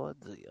 Lord,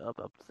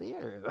 I'm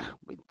serious.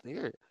 I'm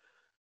serious.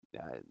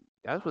 That-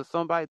 That's what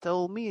somebody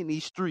told me in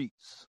these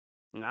streets,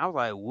 and I was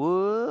like,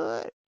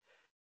 what?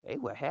 Hey,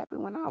 what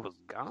happened when I was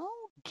gone?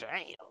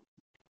 Damn.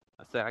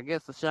 I said, I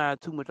guess I shine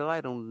too much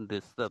light on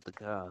this stuff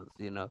because,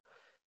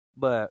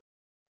 but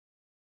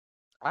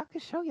I can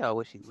show y'all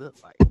what she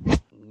looked like.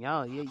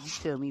 Y'all, yeah, you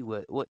tell me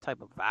what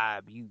type of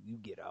vibe you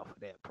get off of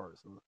that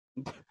person.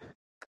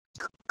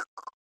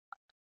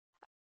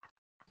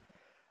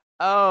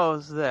 Oh,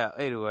 so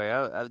anyway,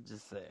 I'm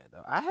just saying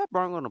though. I had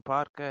brought on a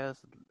podcast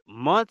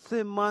months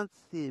and months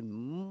and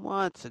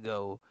months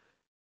ago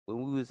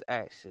when we was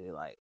actually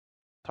like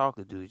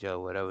talking to each other,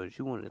 or whatever.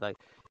 She wanted to like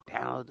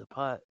download the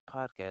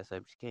podcast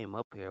app. She came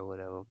up here, or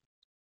whatever.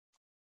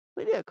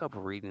 We did a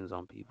couple readings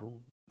on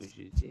people, which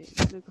is yeah,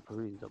 we did a couple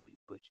readings on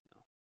people, but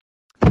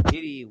it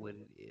is what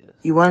it is.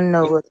 You want to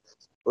know what's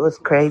What's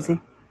up?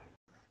 crazy?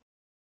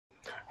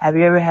 Have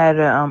you ever had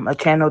a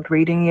channeled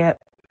reading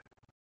yet?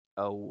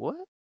 Oh, what?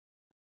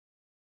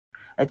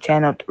 A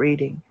channeled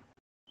reading.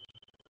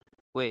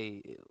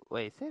 Wait,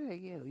 say that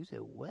again. You said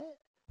what?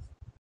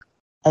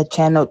 A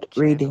channeled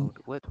reading. Channeled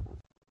what?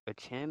 A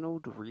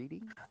channeled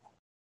reading?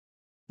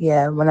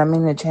 Yeah, when I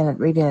mean a channeled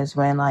reading is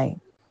when like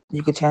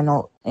you could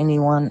channel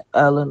anyone,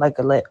 like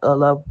a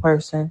loved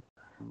person,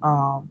 Ooh,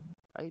 um,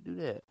 how you do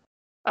that?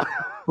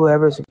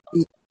 whoever's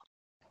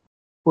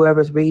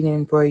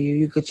reading for you.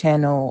 You could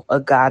channel a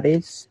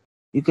goddess.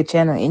 You could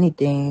channel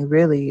anything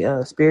really,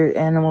 a spirit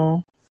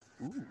animal,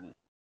 Ooh,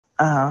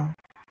 uh,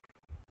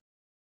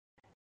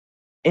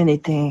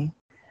 anything.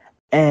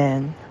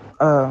 And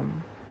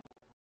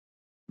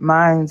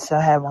mine's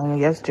I had one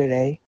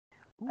yesterday.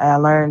 I ooh,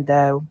 learned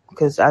that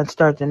because I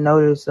started to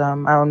notice. I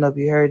don't know if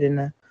you heard in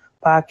the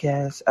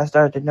podcast. I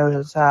started to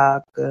notice how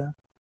I could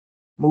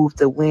move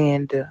the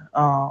wind,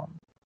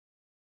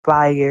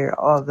 fire,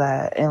 all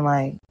that, and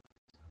like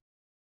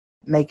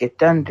make it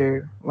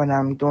thunder when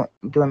I'm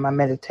doing my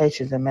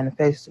meditations and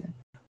manifestation.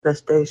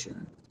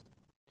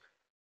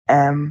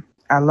 And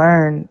I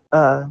learned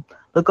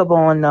look up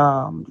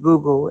on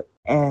Google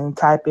and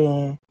type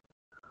in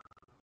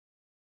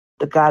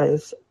the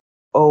goddess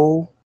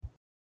Oya.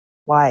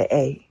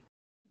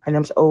 Her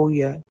name's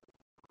Oya.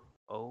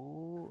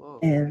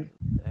 And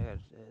I gotta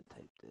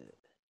type that.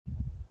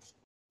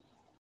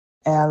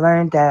 I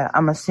learned that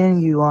I'm gonna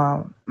send you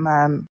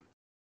my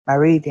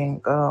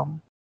reading.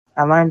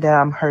 I learned that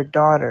I'm her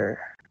daughter.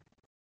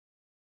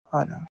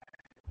 Hold on.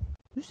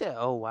 You said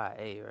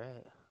OYA,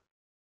 right?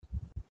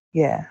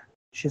 Yeah,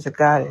 she's a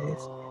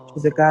goddess.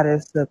 She's a Oh,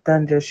 goddess of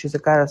thunder. She's a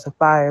goddess of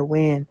fire,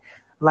 wind,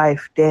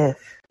 life,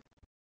 death.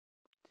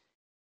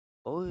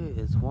 Oya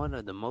is one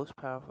of the most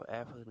powerful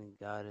African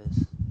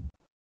goddess.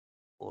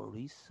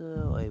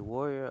 Orisa, a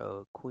warrior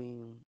or a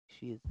queen.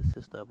 She is the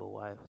sister of a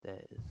wife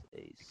that is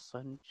a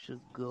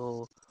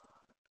Sunchugal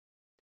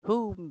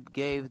who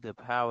gave the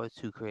power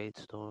to create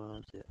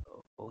storms.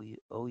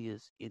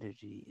 Oya's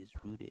energy is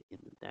rooted in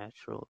the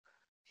natural.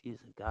 She is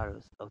a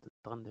goddess of the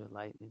thunder,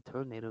 lightning,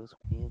 tornadoes,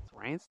 winds,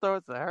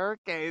 rainstorms, and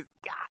hurricanes.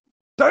 God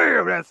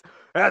damn,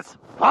 that's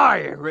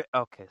fire.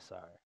 Okay,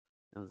 sorry.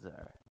 I'm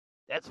sorry.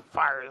 That's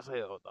fire as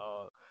hell,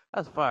 dog.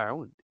 That's fire.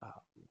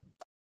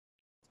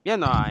 Yeah,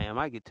 no, I am.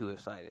 I get too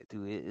excited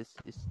too. It's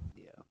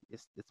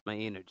my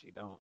energy.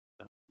 Don't.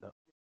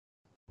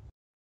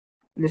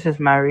 This is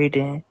my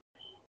reading.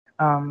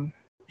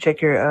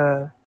 Check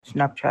your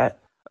Snapchat.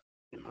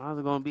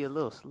 Mine's gonna be a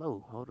little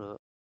slow. Hold up.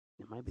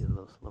 It might be a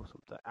little slow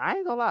sometimes. I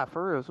ain't gonna lie,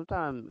 for real.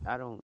 Sometimes I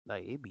don't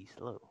like it be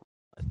slow.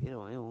 Like it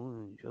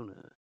don't show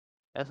nothing.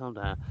 That's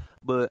sometimes.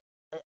 But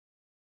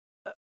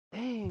uh,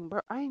 dang,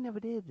 bro, I ain't never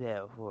did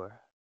that before.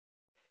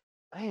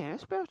 Dang, that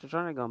spiritual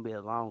journey gonna be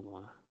a long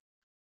one.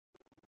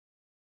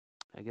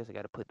 I guess I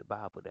gotta put the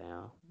Bible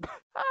down.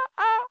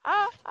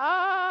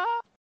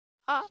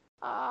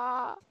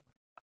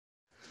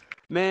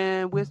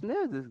 Man, West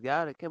there's this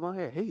guy that came on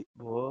here. He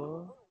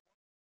boy.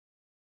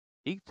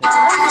 He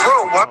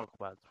talking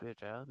about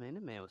spiritual. Man,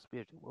 that man was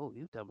spiritual. Whoa,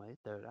 you talking about his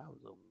third eye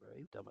was open, bro.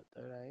 You talking about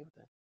third eye,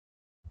 everything.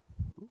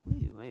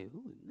 Wait, who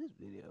in this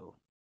video?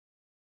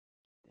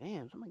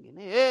 Damn, somebody getting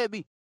their head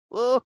beat.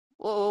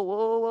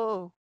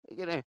 Whoa. They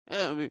getting their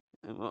head beat.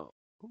 Whoa,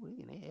 they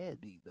getting their head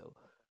beat, though.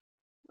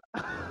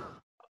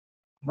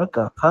 What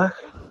the fuck?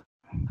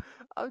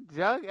 I'm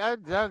joking.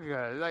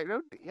 Like,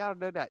 y'all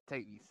do not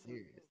take me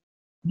serious.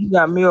 You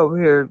got me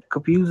over here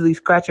confusedly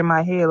scratching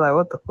my head like,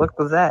 what the fuck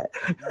was that?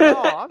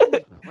 No, I'm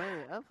just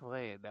playing. I'm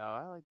playing,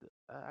 dog.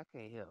 I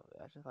can't help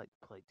it. I just like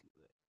to play too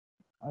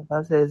much.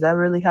 I said, is that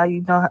really how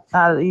you know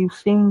how you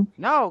sing?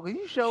 No, cause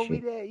you showed me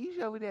Shit. that. You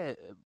showed me that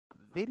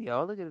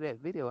video. Look at that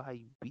video. How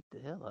you beat the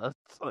hell out.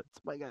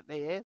 Somebody got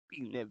their ass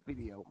beat in that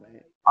video,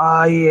 man.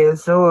 Oh yeah,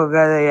 someone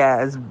got their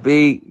ass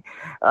beat.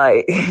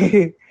 Like,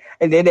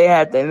 and then they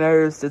had the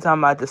nerves to talk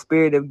about the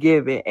spirit of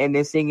giving, and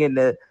then singing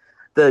the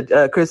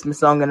Christmas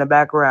song in the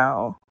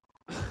background.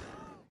 That's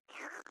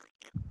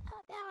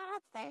what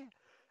I'm saying.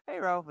 Hey,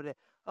 wrong for that.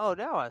 Oh,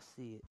 now I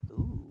see it.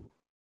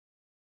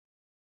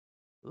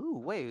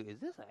 Wait, is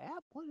this an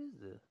app? What is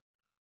this?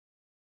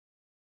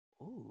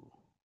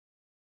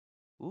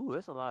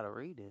 That's a lot of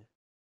reading.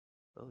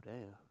 Oh,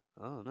 damn.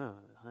 Oh, no.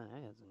 I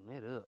gotta zoom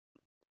that up.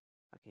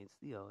 I can't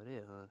see all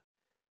that, huh?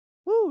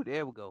 Woo,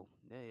 there we go.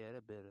 Yeah,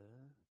 that better.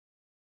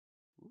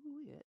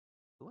 Yeah.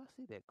 I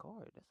see that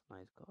card. That's a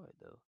nice card,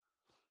 though.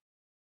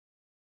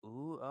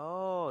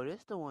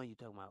 This the one you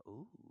talking about.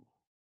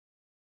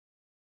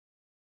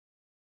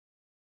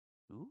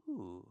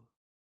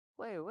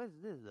 Wait, what's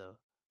this, though?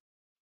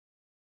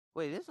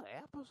 Wait, this an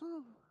app or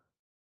something?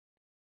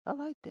 I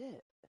like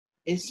that.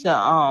 It's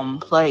a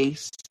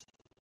place.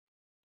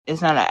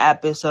 It's not an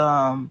app. It's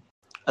a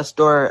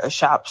store, a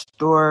shop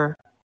store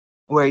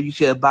where you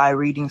could buy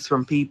readings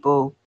from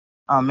people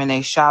in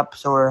their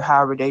shops or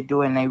however they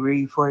do it and they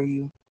read for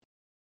you.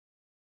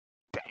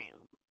 Damn.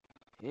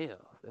 Yeah,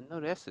 I know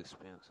that's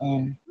expensive.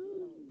 And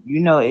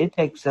it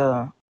takes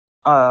no,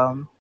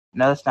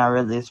 it's not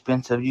really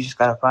expensive. You just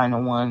gotta find the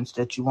ones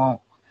that you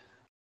want.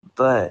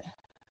 But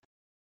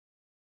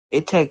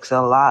it takes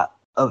a lot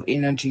of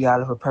energy out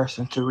of a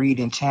person to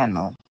read and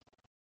channel.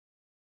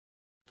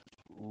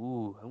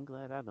 I'm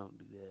glad I don't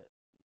do that.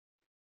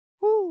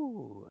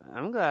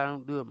 I'm glad I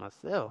don't do it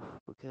myself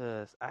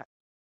because I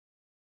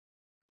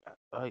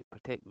like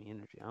protect my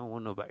energy. I don't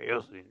want nobody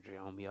else's energy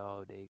on me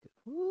all day.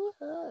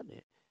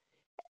 Honey.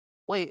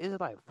 Wait, is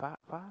it like $5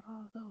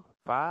 though?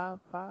 Five,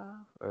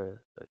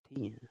 or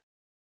 10?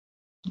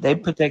 They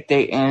protect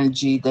their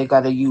energy. They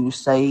gotta use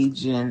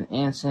sage and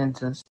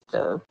incense and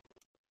stuff.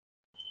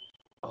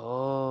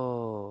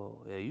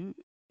 Oh, you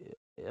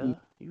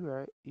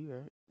right.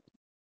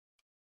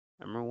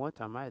 I remember one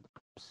time I had to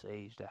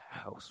sage the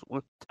house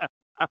one time.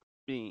 I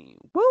mean,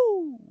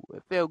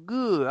 it felt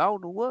good. I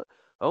don't know what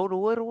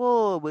it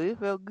was, but it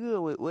felt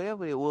good.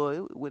 Whatever it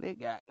was, when it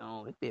got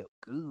on, it felt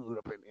good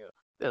up in there. It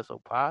felt so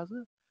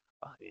positive.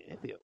 Oh, yeah, it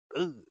felt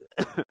good.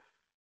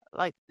 I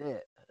like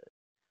that.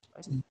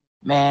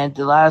 Man,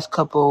 the last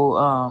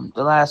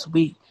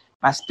week,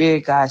 My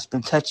spirit guide's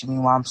been touching me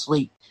while I'm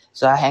asleep,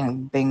 so I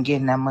haven't been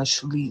getting that much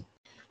sleep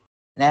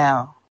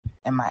now.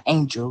 And my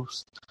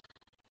angels.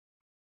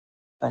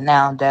 But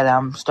now that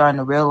I'm starting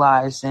to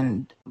realize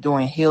and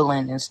doing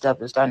healing and stuff,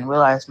 and starting to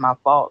realize my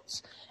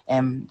faults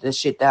and the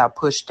shit that I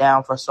pushed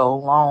down for so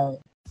long,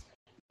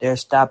 they're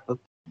stopping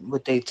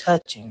what they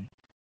touching.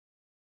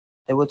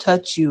 They will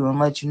touch you and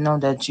let you know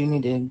that you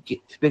need to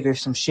figure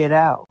some shit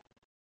out.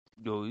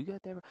 Yo, you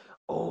got that right?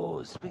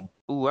 Oh,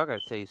 I gotta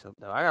tell you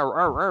something. Though. I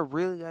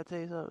really gotta tell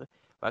you something.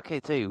 But I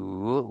can't tell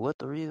you what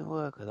the reason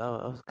was, cause I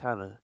was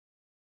kind of,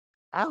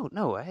 I don't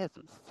know. I had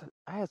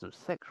some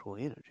sexual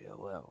energy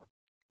well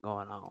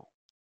going on.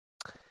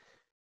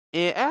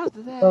 And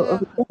after that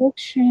happened,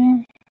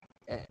 Affection.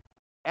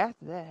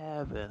 after that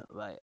happened,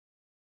 like,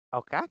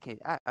 okay, I can't.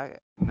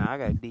 I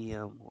got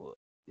DM.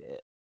 Yeah.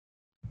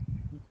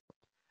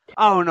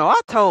 I don't know. I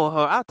told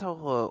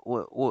her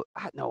what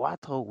I know. I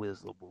told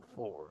Wisdom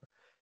before.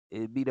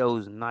 It'd be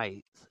those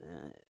nights,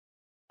 and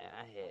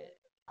I had.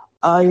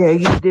 Oh yeah,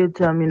 you did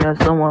tell me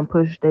that someone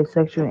pushed their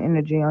sexual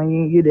energy on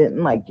you. You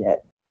didn't like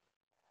that.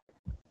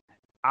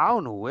 I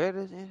don't know where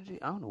this energy.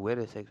 I don't know where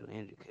this sexual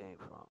energy came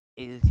from.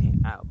 It just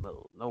came out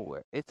of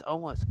nowhere. It's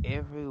almost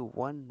every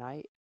one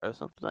night or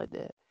something like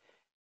that.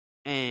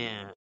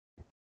 And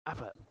I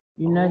thought,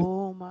 You know,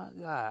 oh my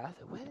god! I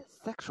said, where did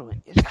sexual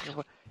energy come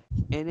from?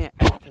 And then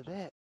after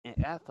that,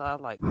 and after I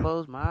like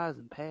closed my eyes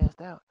and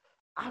passed out,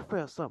 I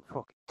felt something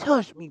fucking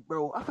touch me,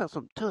 bro. I felt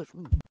something touch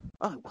me.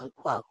 I was like,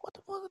 what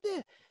the fuck was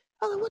that?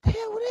 I was like, what the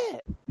hell was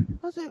that?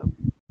 I said,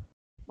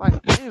 like,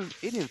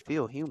 it didn't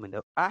feel human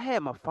though. I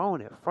had my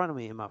phone in front of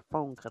me, and my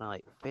phone kind of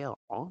like fell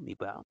on me,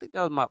 but I don't think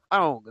that was my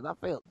phone because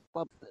I felt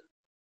something.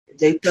 if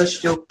they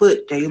touched your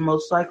foot, they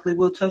most likely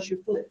will touch your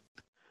foot.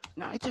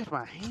 No, it touched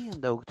my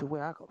hand though, to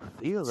where I could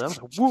feel it. I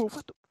was like, whoa,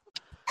 what the?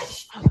 I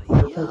was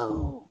like,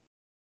 yo.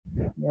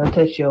 They'll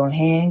touch your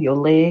hand, your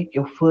leg,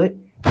 your foot,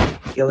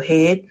 your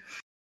head.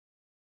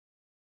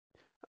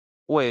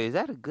 Wait, is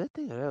that a good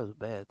thing or that was a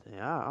bad thing?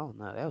 I don't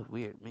know. That was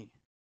weird to me.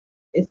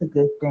 It's a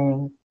good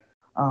thing,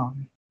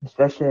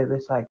 especially if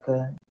it's like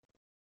a,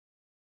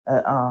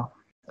 uh,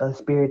 a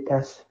spirit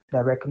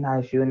that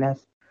recognizes you and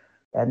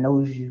that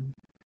knows you.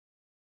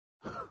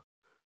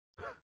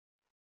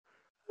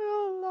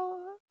 Oh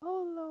Lord,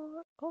 oh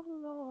Lord, oh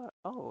Lord,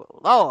 oh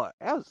Lord.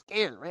 That was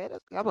scary, man.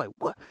 I'm like,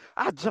 what?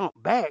 I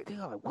jumped back.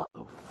 I'm like, what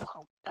the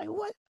fuck? Like,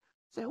 what?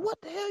 I said, what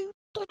the hell you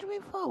touching me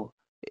for?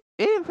 It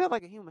didn't feel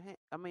like a human hand.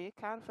 I mean, it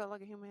kind of felt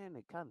like a human hand.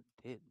 It kind of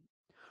didn't.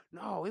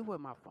 No, it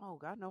wasn't my phone.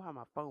 I know how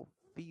my phone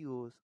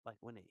feels like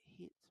when it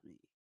hits me.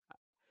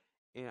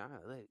 And I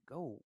let it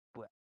go,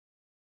 but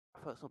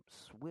I felt something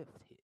swift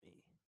hit me.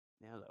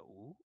 And I was like,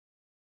 ooh.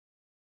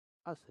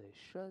 I said,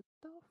 shut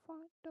the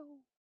front door.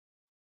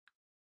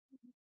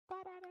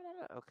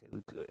 Okay,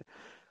 we good.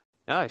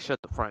 I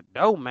shut the front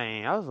door,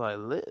 man. I was like,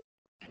 lit.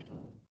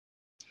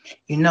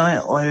 You know, in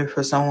order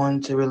for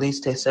someone to release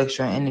their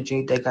sexual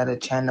energy, they gotta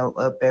channel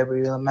up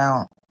every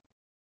amount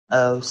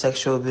of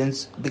sexual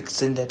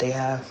vixen that they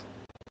have.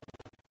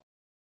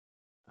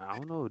 I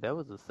don't know. That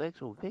was a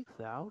sexual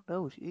vixen. I don't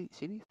know. She need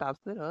to stop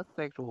saying her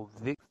sexual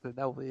vixen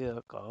over here,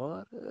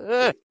 God.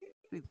 She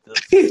needs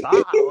to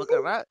stop.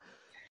 Because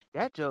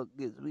that joke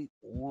gets me.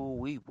 Ooh,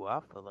 wee, boy. I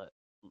feel like,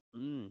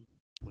 when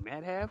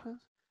that happens,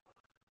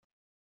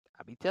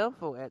 I be telling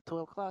folks at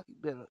 12 o'clock, you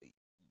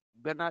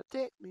better not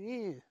text me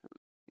in.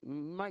 You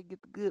might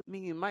get the good me,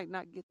 you might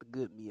not get the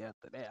good me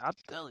after that. I'm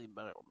telling you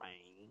about it,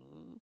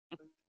 man.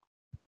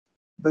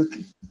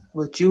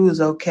 But you was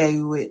okay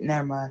with.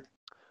 Never mind.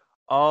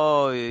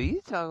 Oh, yeah,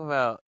 you talking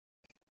about.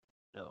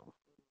 No.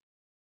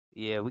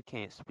 Yeah, we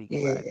can't speak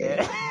about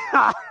Yeah.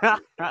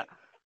 that.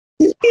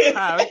 We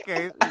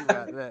can't speak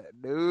about that.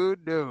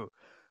 No.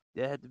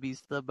 There had to be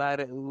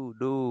somebody. Ooh,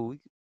 no.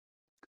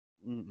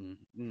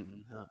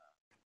 Huh.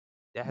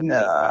 That had to be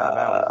 5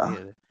 hours Nah.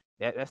 in.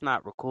 That's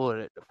not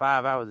recorded. The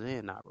 5 hours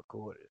in, not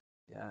recorded.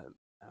 Yeah,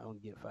 I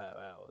don't get 5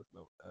 hours.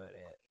 No,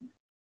 that.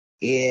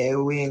 Yeah,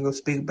 we ain't gonna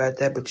speak about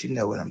that, but you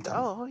know what I'm talking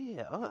about. Oh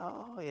yeah.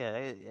 Oh yeah.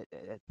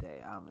 That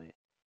thing. I mean,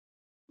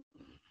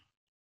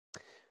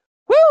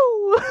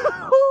 woo,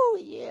 woo,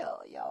 yeah,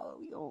 yo,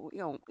 we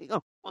gonna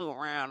move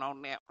around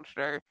on that one,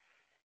 sir.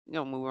 We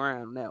gonna move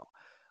around now.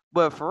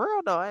 But for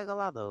real though, I ain't gonna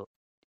lie though,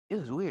 it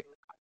was weird.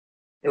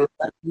 It was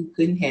like you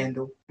couldn't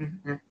handle.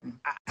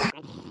 I,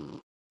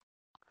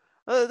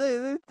 let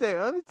me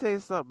tell you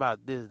something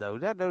about this though.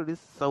 I know this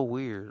is so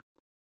weird.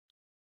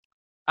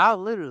 I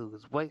literally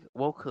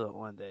woke up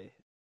one day.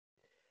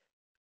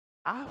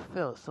 I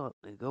felt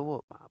something go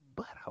up my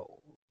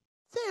butthole.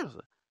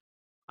 Seriously,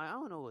 I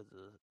don't know if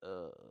it's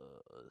a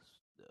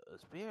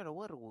spirit or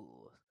what it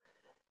was.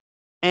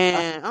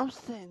 And I'm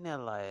sitting there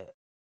like,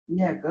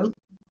 Yeah, go.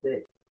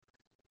 But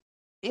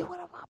it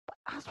went up my butt.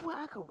 I swear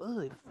I could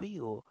really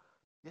feel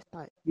just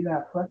like, you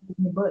got plucked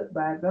in the butt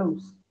by a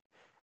ghost.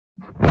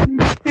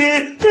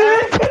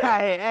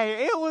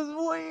 hey, it was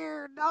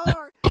weird,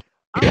 dog.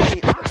 I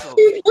mean, I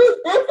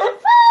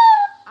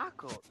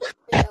could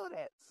feel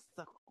that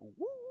sucker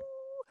woo,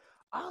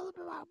 all up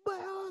in my butt.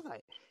 I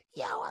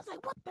was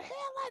like, what the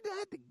hell? I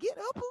had to get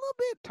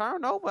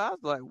turned over. I was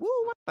like, "Woo,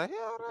 what the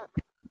hell?"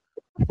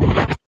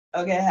 That?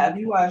 Okay, have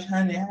you watched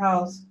Haunted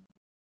House?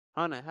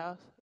 Haunted House.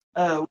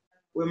 Uh,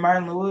 with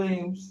Martin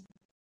Williams.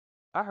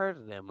 I heard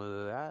of that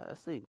movie. I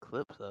seen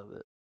clips of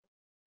it.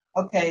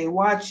 Okay,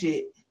 watch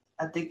it.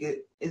 I think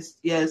it's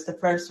the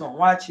first one.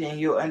 Watch it and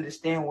you'll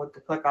understand what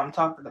the fuck I'm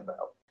talking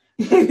about.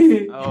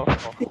 Oh,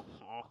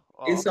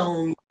 It's oh.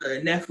 on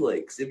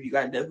Netflix if you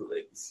got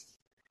Netflix.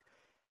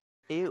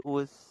 It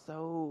was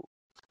so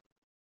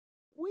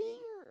weird.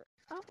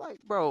 I'm like,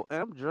 bro,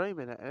 and I'm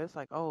dreaming, and it's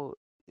like, oh,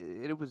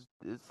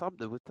 it's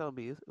something was telling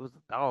me it was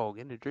a dog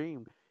in the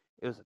dream.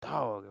 It was a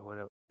dog or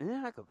whatever, and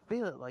then I could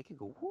feel it, like it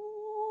go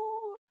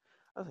woo.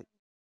 I was like,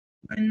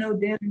 It wasn't no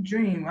damn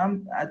dream.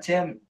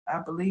 I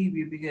believe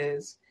you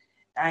because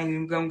I ain't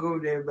even gonna go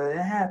there, but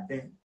it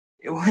happened.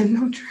 It wasn't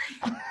no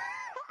dream.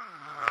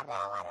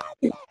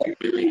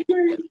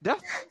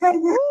 that's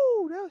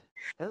woo.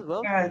 That's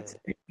well God, said.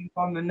 take you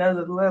on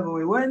another level.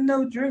 It wasn't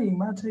no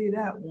dream. I'll tell you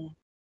that one.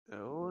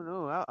 Oh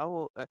no, I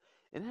will, and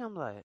then I'm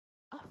like,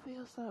 I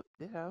feel something.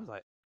 Then I was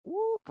like,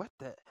 woo, what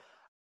the?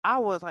 I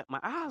was like, my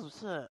eyes were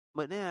shut,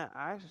 but then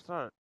I actually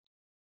started.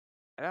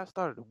 And I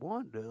started to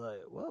wonder,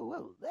 like, what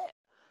was that?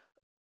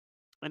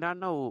 And I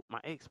know my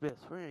ex best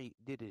friend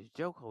did this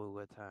joke on me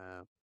one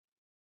time,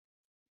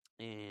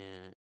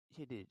 and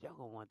she did a joke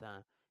on one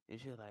time, and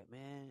she was like,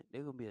 "Man,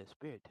 there gonna be a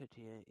spirit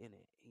touching you in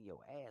your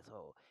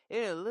asshole." And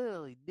it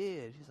literally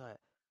did. She's like,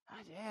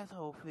 "How's your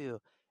asshole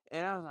feel?"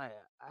 And I was like,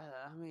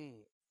 I mean,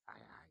 I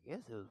guess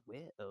it was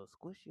wet or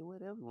squishy, or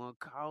whatever you want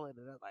to call it.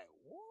 And I was like,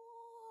 "Whoa!"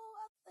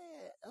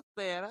 I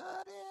said,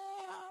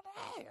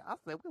 I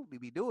said, we don't need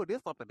to be doing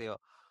this up in there.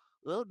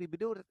 We don't need to be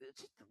doing this.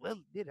 Just a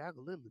little did I could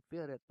literally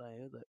feel that thing.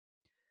 It was like,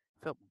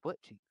 felt my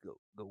butt cheek go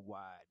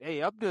wide.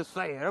 Hey, I'm just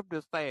saying. I'm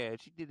just saying.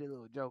 She did a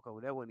little joke over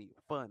that. Wasn't even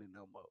funny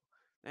no more.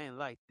 I ain't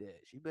like that.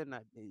 She better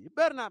not. You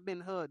better not been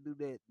her do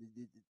that.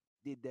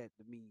 Did that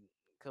to me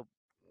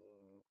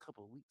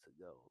couple of weeks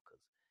ago. Cause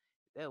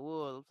that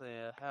was. I'm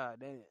saying. How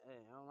that?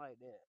 Hey, I don't like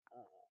that.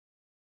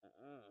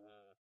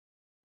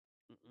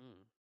 Mm-mm.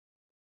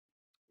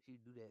 She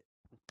do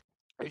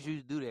that. She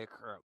used to do that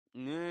crap.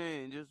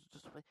 Yeah, just.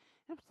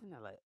 I'm sitting there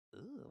like,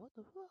 ugh, what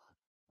the fuck?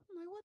 I'm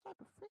like, what type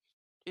of friction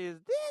is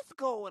this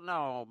going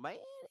on, man?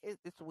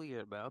 It's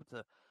weird, man.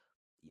 I'm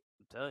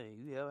telling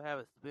you, you ever have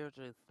a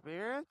spiritual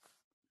experience?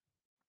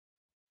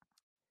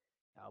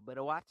 Y'all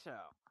better watch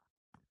out.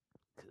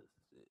 Cause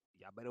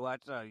y'all better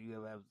watch out. You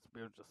ever have a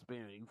spiritual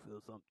experience, you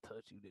feel something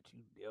touch you that you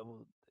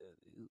never.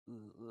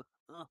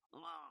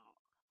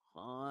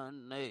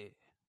 Honey,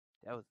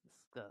 that was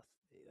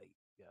disgusting. Like,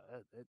 yeah,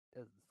 that's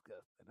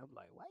disgusting. I'm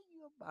like, why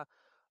you about?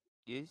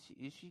 Yeah,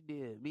 she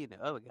did me and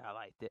the other guy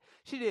like that.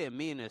 She did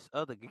me and this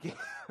other guy.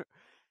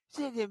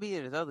 She did me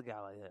and this other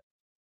guy like that,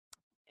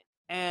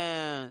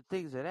 and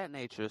things of that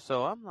nature.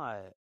 So I'm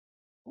like,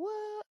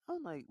 what?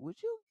 I'm like, would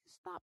you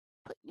stop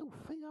putting your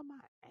finger on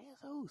my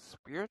asshole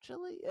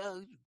spiritually?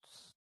 You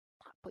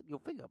stop putting your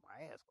finger on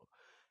my asshole.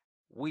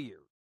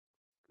 Weird.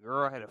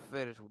 Girl had a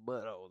fetish with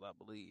buttholes, I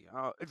believe.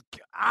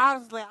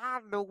 Honestly,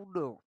 I don't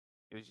know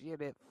if she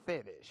had that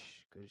fetish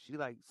because she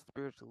like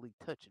spiritually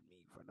touching me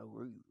for no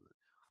reason.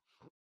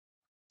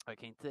 I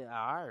can't tell.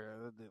 I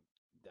heard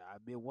I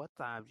mean, one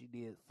time she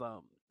did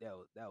something that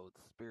was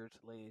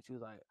spiritually, and she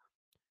was like,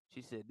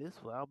 she said this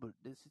what I'm gonna.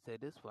 She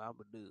said this what I'm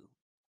gonna do.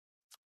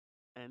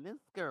 And this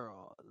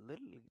girl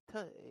literally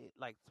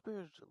like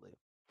spiritually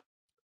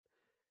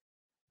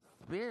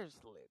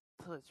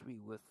touched me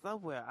with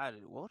somewhere I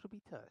didn't want to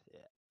be touched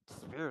at.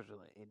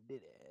 Spiritually, and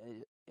did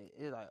it.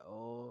 It's like,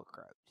 oh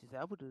crap. She said,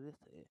 I would do this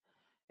to it.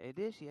 And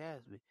then she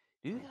asked me,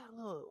 do you got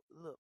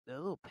a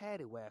little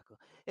patty whacker?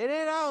 And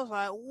then I was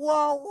like,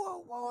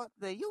 whoa. I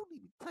said, you don't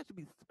need to touch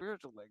me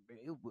spiritual like that.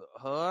 It was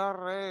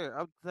her.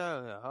 I'm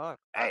telling her.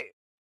 Hey,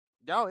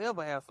 y'all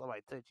ever have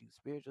somebody touch you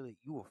spiritually,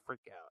 you will freak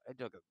out. That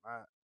joke is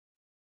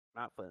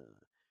not fun.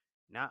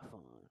 Not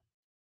fun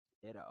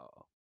at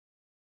all.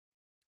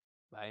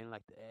 But I didn't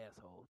like the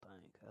asshole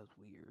thing. That's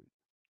weird.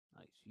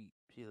 Like she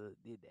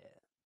did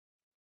that,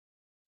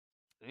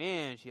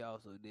 and she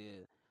also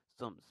did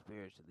something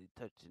spiritually,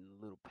 touching the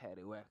little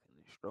patty whacking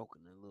and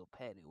stroking the little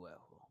patty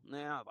whackle.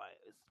 Now, like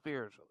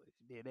spiritually,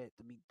 she did that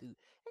to me too.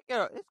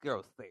 This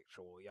girl's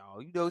sexual,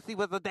 y'all. You know, she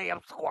was a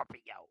damn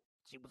Scorpio.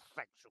 She was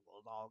sexual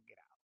as all get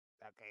out.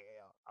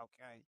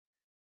 Okay.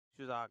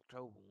 She was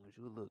October when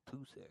she was a little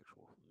too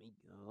sexual for me.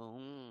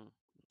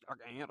 I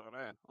can't handle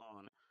that,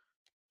 honey.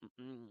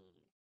 Mm-mm.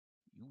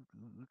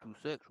 You too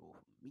sexual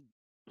for me.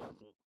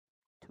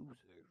 Too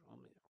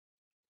sexual.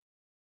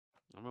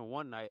 I mean,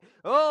 one night.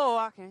 Oh,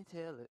 I can't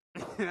tell it.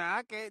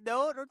 I can't.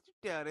 No, don't you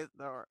tell this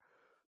story.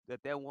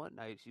 That one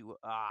night she was.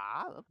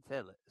 I'm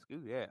tell it.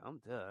 Screw that. I'm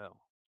tell that.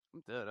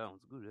 I'm tell that.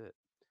 Screw that.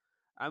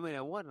 I mean,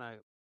 that one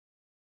night.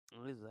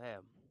 This is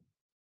happened.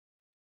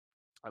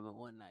 I mean,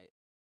 one night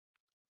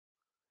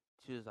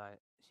she was like,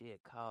 she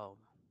had called.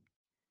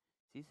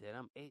 She said,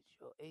 "I'm HORNY."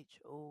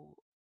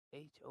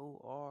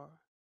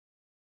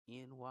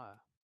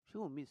 She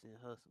want me to send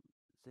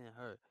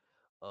her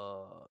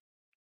some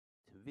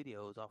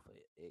videos off an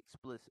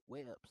explicit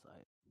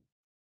website.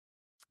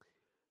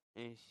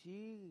 And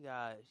she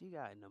got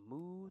in the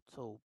mood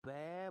so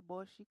bad,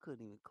 boy, she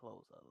couldn't even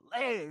close her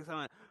legs.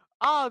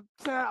 I'm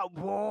telling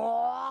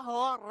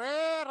boy,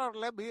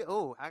 let me.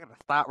 Oh, I gotta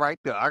stop right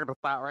there. I gotta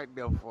stop right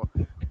there for.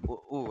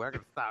 Oh, I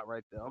gotta stop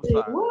right there. I'm Wait,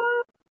 sorry.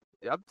 what?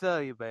 I'm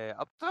telling you, man.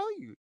 I'm telling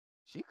you,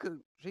 she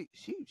could.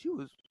 She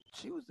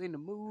was in the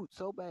mood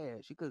so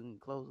bad she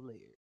couldn't close her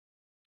legs.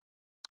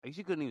 Like,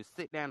 she couldn't even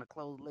sit down and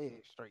close her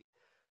legs straight.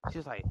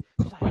 She's like,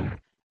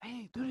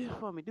 hey, do this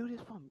for me, do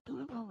this for me, do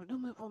this for me, do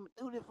this for me,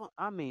 do this for me.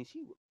 I mean, she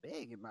was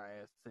begging my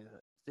ass to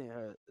send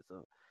her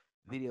some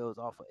videos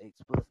off of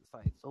explicit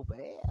sites so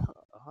bad.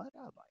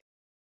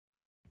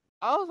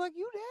 I was like,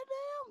 you that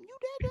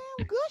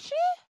damn gushy?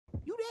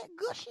 You that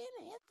gushy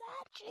in the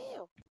inside?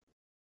 Chill.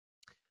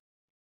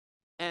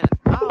 And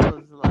I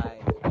was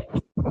like,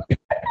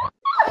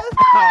 I was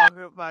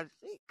talking about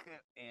she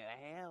couldn't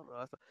handle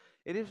us.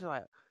 And it was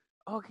like,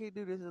 okay,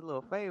 do this as a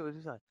little favor.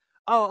 She's like,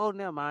 oh,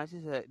 never mind. She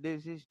said,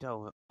 this she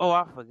told me, oh,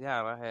 I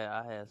forgot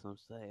I had some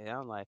say. And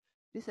I'm like,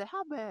 she said,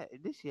 how bad?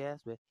 This she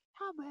asked me,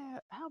 how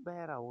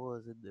bad I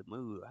was in the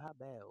mood. How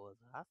bad was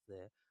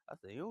it? I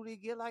said, you don't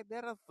need to get like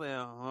that. I said,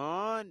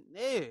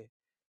 honey.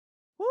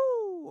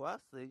 Woo! I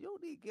said, you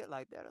don't need to get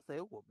like that. I said,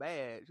 it was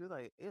bad. She was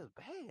like, it was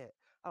bad.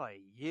 I'm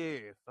like,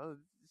 yeah. So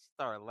she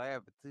started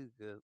laughing too,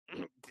 because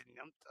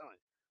I'm telling you,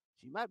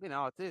 she might be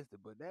autistic,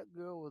 but that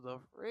girl was a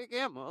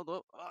freaking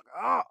motherfucker.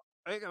 Oh,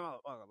 freaking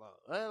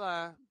motherfucker. Hey,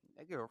 lie.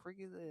 That girl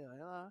freaky as hell.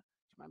 Hey, lie.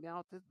 She might be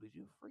autistic, but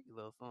you freaky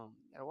little something.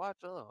 You gotta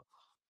watch her.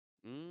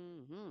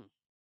 Mm-hmm.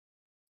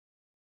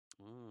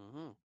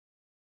 Mm-hmm.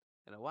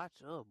 And I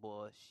watch her,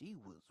 boy. She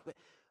was.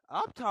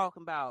 I'm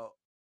talking about.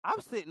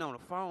 I'm sitting on the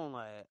phone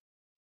like,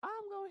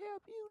 I'm gonna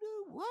help you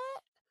do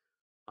what?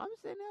 I'm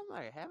sitting there,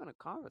 I'm like having a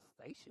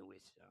conversation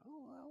with you.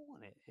 Oh, I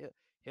want to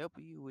help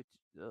you with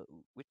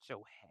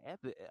your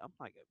habit. I'm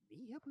like,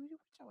 me helping you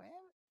with your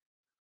habit?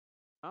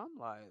 I'm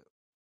like,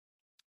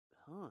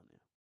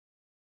 honey,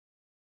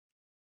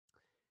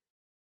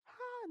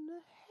 how in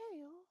the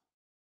hell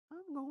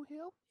I'm gonna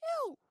help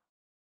you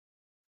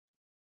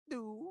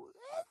do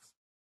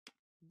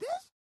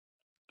this?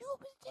 You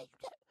take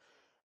that.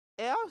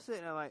 And I'm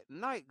sitting there like,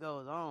 night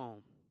goes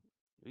on.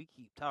 We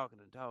keep talking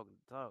and talking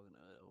and talking.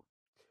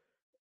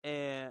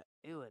 And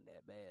it wasn't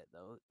that bad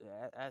though.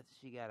 After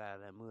she got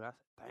out of that mood, I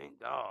said, "Thank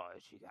God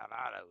she got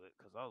out of it,"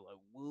 because I was like,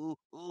 "Woo,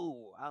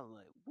 ooh!" I was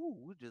like, "Woo!"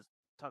 We just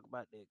talk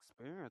about the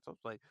experience. I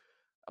was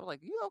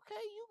like, "You okay?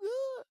 You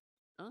good?"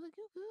 I was like,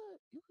 "You good?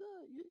 You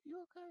good?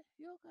 You okay?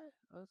 You okay?"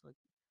 I was like,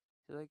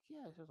 she's like,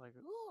 "Yeah." She was like,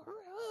 "Oh,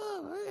 hurry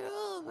up, hurry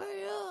up,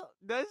 hurry up!"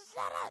 No,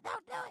 shut up!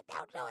 Don't do it!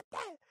 Don't do it!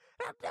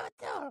 Don't do it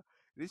to her!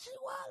 Did she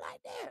walk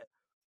like that?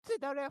 Sit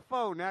down that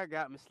phone. Now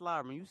got me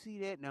slobbering. You see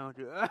that, don't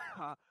you?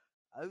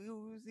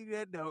 You see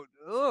that, don't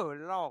you? Oh,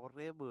 Lord,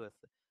 that bus.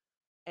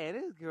 And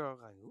this girl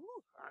like,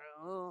 ooh,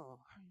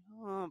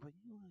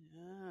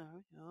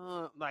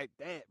 but like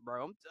that,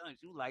 bro. I'm telling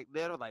you, like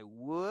that. I'm like,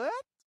 what?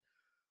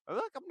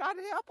 Look, I'm not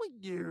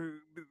helping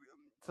you.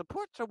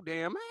 Support your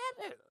damn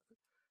habit.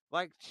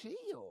 Like,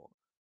 chill.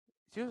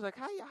 She was like,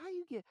 how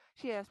you get?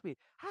 She asked me,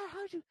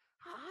 how'd you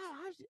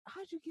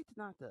get to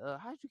not the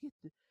how'd you get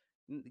to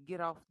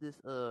get off this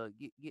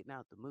getting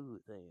out the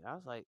mood thing? I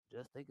was like,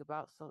 just think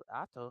about so.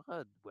 I told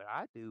her what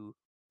I do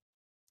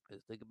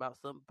is think about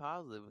something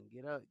positive and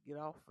get off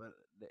of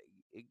that.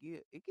 It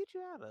get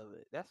you out of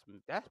it. That's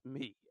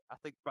me. I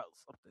think about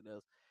something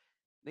else.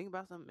 Think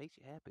about something that makes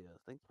you happy.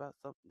 Else. Think about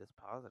something that's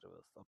positive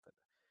or something.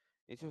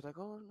 And she was like,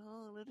 "Oh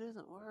no, it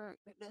doesn't work.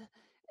 It doesn't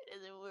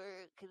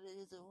work. It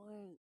doesn't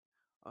work.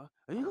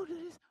 Are you gonna do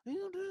this? Are you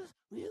gonna do this?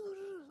 Are you gonna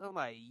do this?" I'm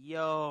like,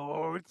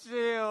 "Yo,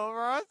 chill,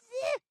 bro.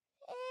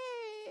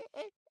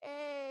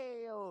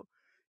 Hey, yo."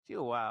 She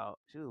was wild.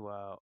 She was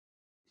wild.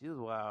 She was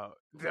wild.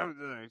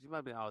 She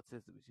might be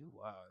autistic, but she was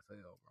wild as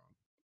hell, bro.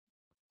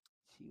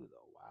 She was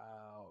a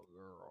wild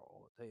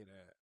girl. I'll tell you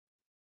that.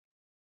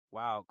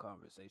 Wild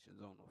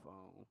conversations on the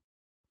phone.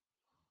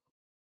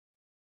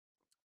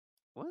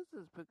 What's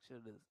this picture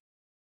of this?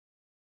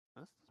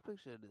 What's this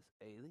picture of this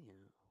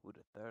alien with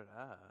a third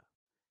eye?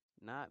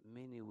 Not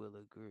many will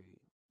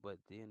agree, but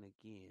then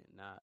again,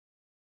 not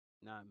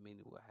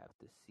many will have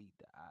to see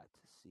the eye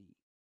to see.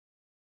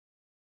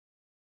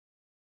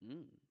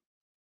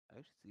 I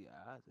actually see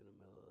eyes in the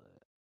middle of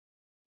that.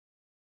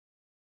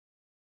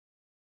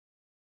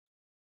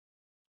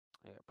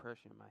 I got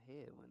pressure in my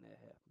head when that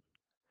happened.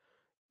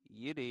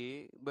 You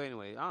did, but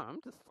anyway,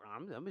 I'm just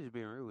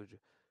being real with you.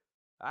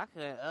 I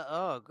can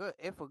good.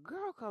 If a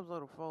girl comes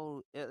on the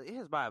phone,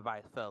 here's my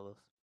advice, fellas.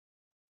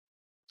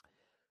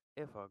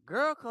 If a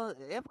girl comes,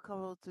 if it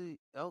comes on to you,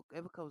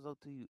 if it comes on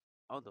to you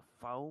on the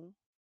phone,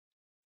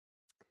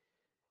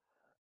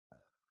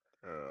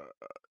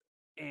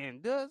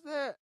 and does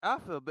that, I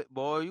feel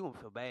boy, you gonna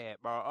feel bad,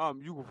 bro.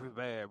 You gonna feel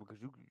bad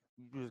because you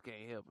just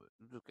can't help it.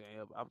 You just can't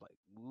help it. I'm like,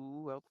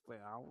 ooh, I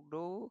don't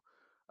know.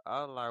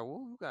 I was like,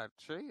 ooh, you gotta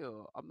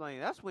chill. I'm like,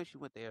 that's when she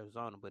went to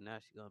Arizona, but now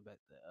she going back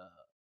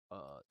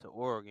to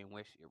Oregon,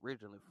 where she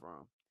originally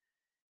from.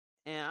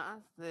 And I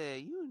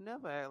said, you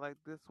never act like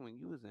this when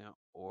you was in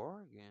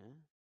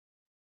Oregon.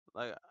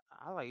 Like,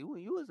 I like when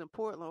you was in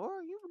Portland,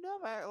 or you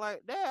never act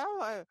like that. I'm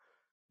like,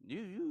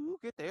 you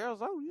get to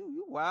Arizona,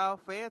 you wild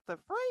fancy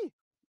free.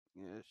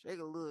 Yeah, shake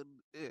a little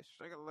this,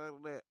 shake a little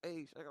that,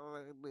 hey, shake a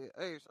little bit,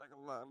 hey, shake a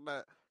little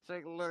that,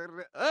 shake a little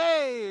that.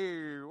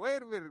 Hey,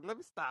 wait a minute, let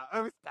me stop,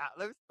 let me stop,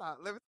 let me stop,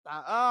 let me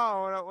stop.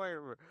 Oh, no, wait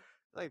a minute.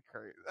 Like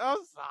crazy. I'm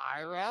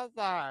sorry, man. I'm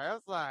sorry.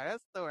 That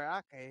story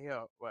I can't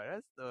help, but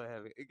that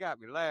story it got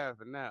me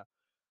laughing now.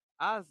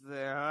 I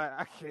said,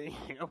 I can't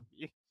help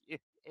you.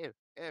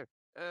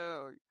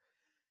 Oh,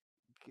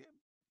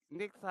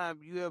 next time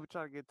you ever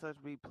try to get in touch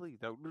with me, please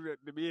don't do that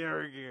to me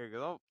ever again.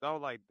 Cause I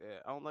don't like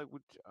that. I don't like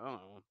what you,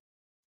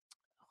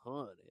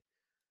 honey.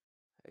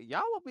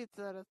 Y'all want me to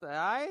tell that story?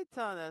 I ain't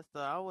telling that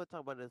story. I want to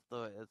talk about this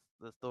story. It's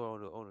the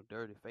story on the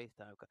dirty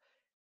FaceTime call.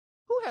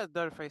 Who has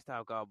dirty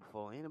FaceTime call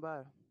before?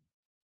 Anybody?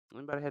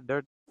 Anybody had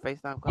dirty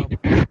FaceTime call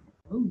before?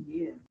 Oh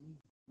yeah.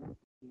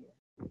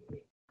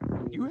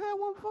 You had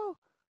one before?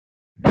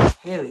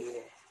 Hell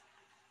yeah.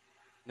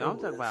 No,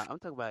 It was. I'm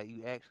talking about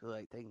you actually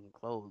like taking your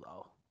clothes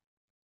off.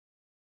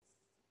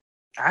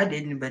 I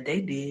didn't, but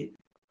they did.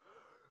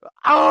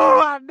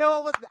 Oh, I know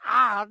it was.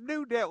 I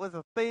knew that was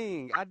a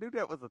thing. I knew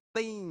that was a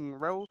thing,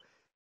 bro.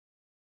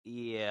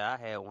 Yeah,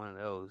 I had one of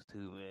those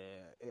too,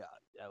 man. Yeah,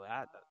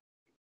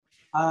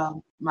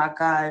 My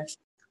guys,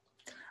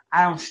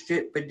 I don't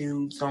strip for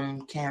dudes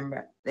on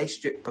camera. They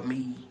strip for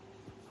me.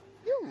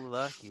 you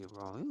lucky,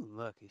 bro. You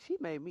lucky. She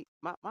made me.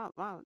 My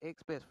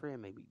ex best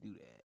friend made me do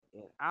that,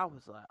 and I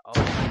was like, oh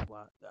my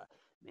god,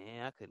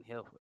 man, I couldn't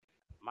help it.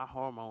 My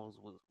hormones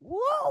was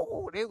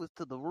whoa, they was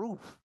to the roof.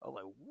 I was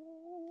like,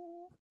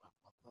 whoa.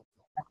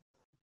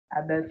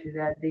 I bet you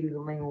that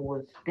ding-a-ling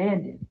was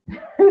standing.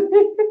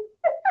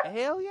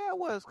 Hell yeah, it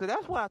was, cause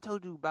that's why I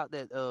told you about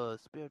that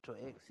spiritual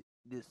X,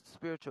 this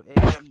spiritual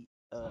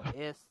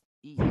SEX.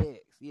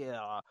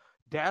 Yeah,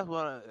 that's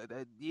what.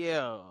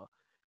 Yeah,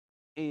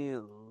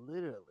 and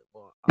literally,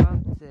 boy,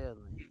 I'm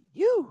telling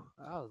you,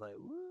 I was like,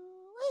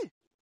 woo.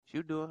 She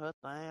was doing her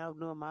thing, I was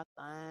doing my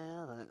thing.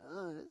 I was like,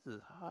 this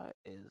is hot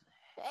as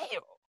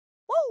hell.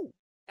 Woo!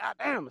 God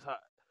damn, it's hot.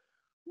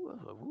 Woo, I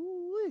was like, woo,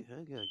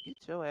 I gotta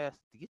get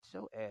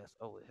your ass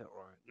over here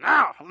right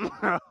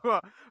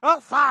now.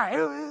 I'm sorry,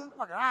 it was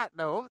fucking hot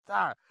though. I'm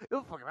sorry, it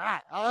was fucking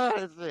hot. Oh,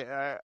 that shit,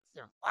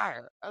 shit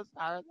fire. I'm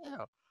sorry as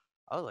hell.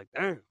 I was like,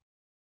 damn,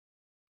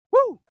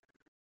 woo.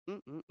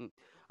 Mm-mm-mm.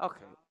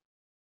 Okay.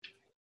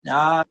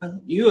 Nah,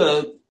 you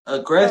a Hey,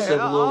 aggressive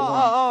little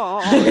one.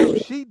 no,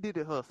 she did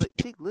it herself.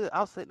 I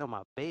was sitting on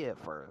my bed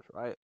first,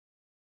 right?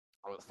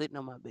 I was sitting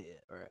on my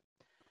bed, right?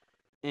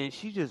 And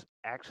she just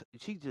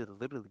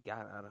literally got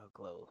out of her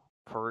clothes.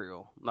 For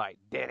real. Like,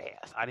 dead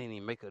ass. I didn't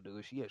even make her do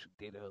it. She actually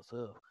did it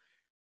herself.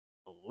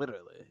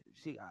 Literally.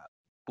 She got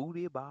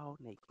booty ball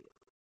naked.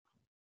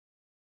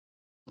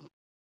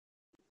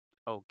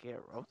 Oh,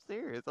 Carol, I'm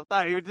serious. I'm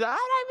not even, I'm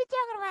not even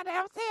talking about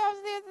that. I'm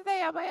serious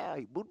today. I'm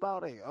like, booty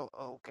ball naked.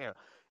 Oh, Carol.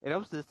 And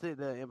I'm just sitting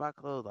there in my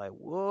clothes like,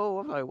 whoa.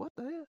 I'm like, what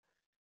the hell?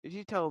 And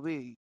she told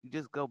me, you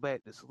just go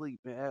back to sleep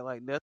and act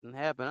like nothing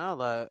happened. I was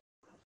like,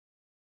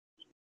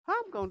 how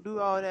I'm going to do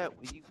all that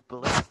when you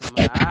blasting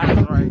my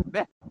eyes right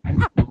now? I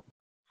don't,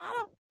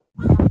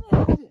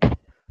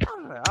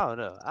 I don't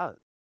know. I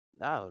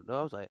don't know.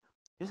 I was like,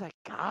 it's like,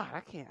 God,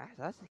 I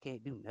just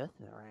can't do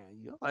nothing around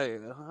you. I'm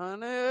like,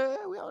 honey,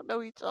 we don't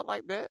know each other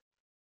like that.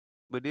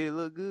 But did it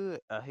look good?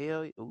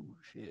 Hell, oh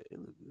shit, it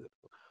looked good.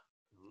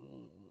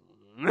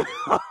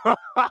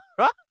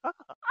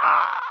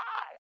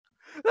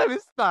 Let me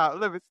stop.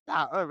 Let me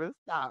stop. Let me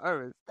stop. Let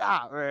me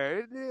stop,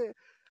 man.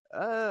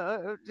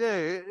 That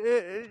shit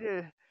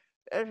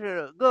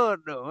look good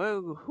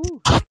though.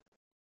 Whew.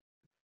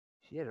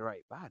 She had the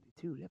right body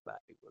too. That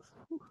body was.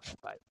 Whew,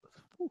 that body was.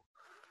 Whew.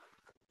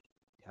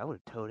 I would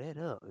have towed that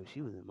up if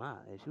she was in my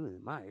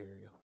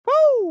area.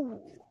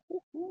 Woo!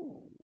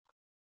 Woo-hoo.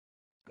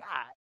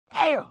 God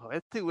damn,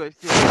 that's too much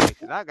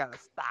situation. I gotta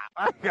stop.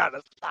 I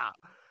gotta stop.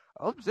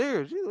 I'm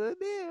serious. You was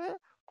there.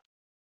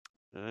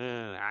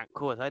 Of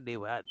course, I did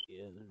what I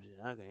did.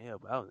 I can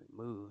help. I was in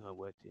the mood.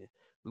 What you?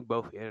 We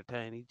both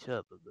entertained each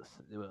other.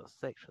 Well,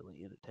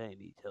 sexually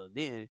entertained each other.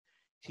 Then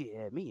she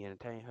had me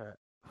entertain her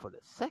for the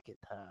second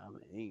time.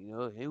 And,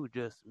 it was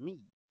just me.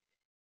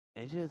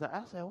 And she was like,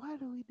 I said, why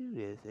do we do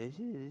this? And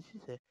she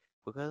said,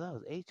 because I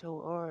was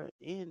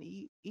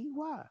HORNEY.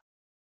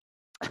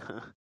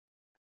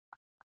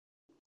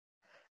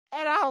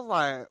 And I was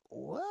like,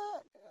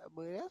 what?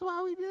 But that's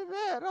why we did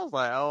that. And I was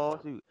like, oh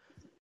shoot.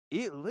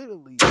 It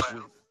literally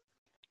was.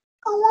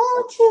 I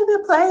want you to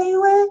play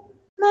with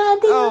my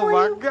Oh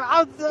my ding-a-ling.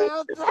 god!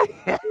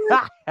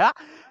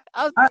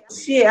 I'm, Oh,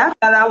 shit, I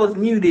thought I was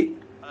muted.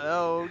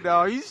 oh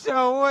no! You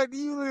sure what?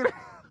 You literally.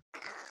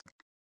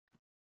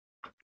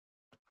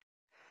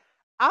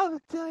 I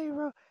was telling you,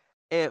 bro.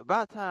 And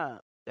by the time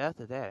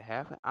after that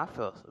happened, I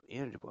felt some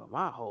energy, but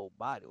my whole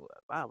body was,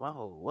 my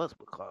whole what's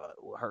because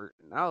was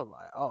hurting. I was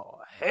like, oh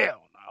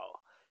hell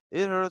no,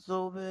 it hurt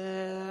so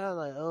bad. I was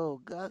like,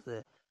 oh god,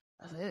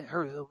 I said it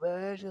hurt so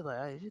bad. She's like,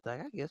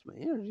 I guess my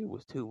energy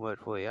was too much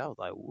for you. I was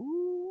like,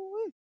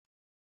 woo,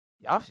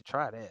 y'all should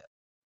try that.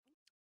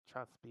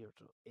 Try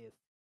spiritual.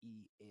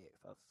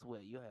 I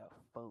swear, you have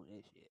fun.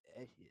 That shit.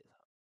 That shit is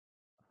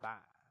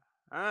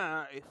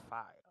fire. It's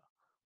fire.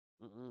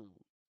 Mm-mm.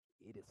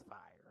 It is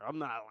fire. I'm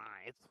not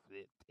lying.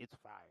 It's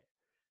fire.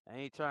 I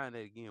ain't trying that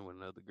again with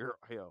another girl.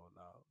 Hell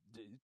no.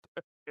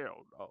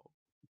 Hell no.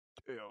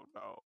 Hell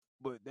no.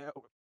 But that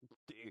was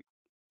dick.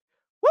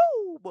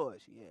 Woo, boy.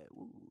 She had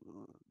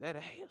that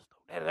ass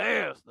though. That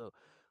ass though.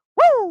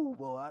 Woo,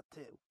 boy. I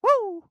tell you.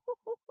 Woo.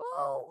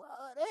 Woo.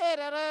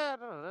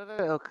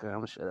 Okay, I'm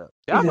gonna shut up.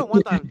 He Y'all said, remember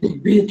one time.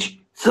 bitch,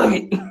 suck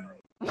it.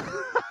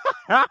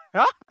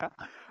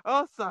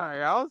 I'm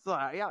sorry. I'm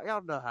sorry.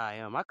 Y'all know how I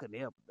am. I couldn't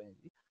help it,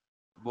 baby.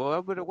 Boy, I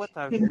remember one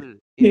time she was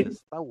in the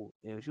store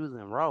and she was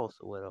in Ross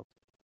or whatever,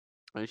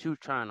 and she was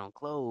trying on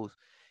clothes,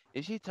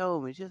 and she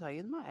told me, she's like,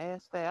 "Is my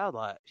ass fat?" I was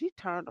like, she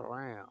turned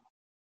around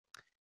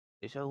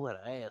and showed what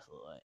her ass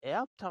looked like. And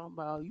I'm talking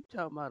about, you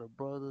talking about a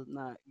brother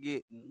not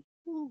getting.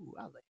 Ooh,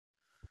 I was like,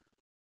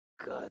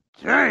 God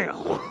damn.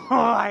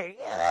 Like,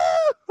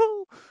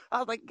 I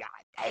was like, God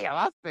damn.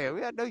 I said,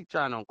 I know you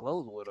trying on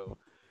clothes with her.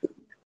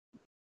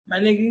 My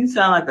nigga, you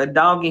sound like a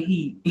dog in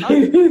heat.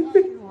 I'm telling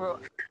you, bro.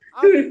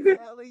 I'm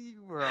telling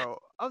you, bro.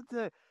 I'm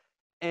telling.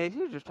 And she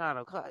was just trying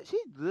to call.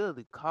 She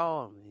literally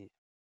called me,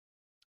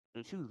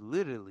 and she was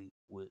literally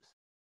was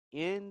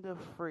in the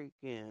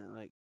freaking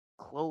like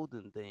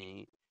clothing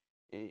thing,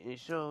 and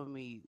showing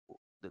me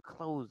the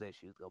clothes that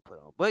she was gonna put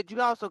on. But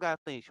you also got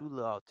to think she was a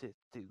little autistic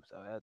too, so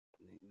that's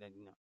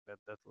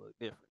a little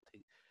different too.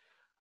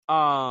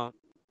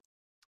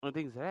 And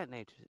things of that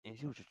nature. And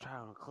she was just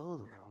trying on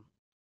clothes on,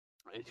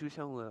 and she was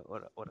showing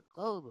what the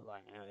clothes look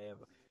like and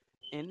whatever.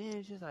 And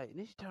then she's like,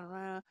 then she turn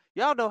around.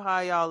 Y'all know how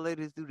y'all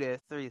ladies do that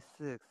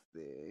 360.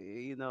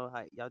 You know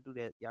how y'all do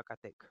that. Y'all got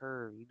that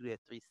curve. You do that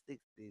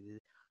 360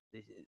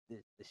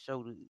 to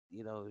show the,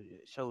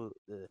 show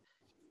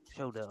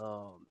the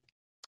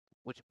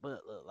what your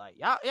butt look like.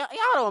 Y'all know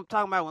what I'm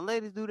talking about when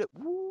ladies do that.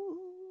 Woo,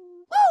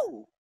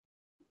 woo.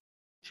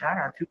 I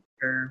got two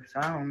curves.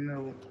 I don't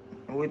know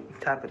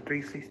what type of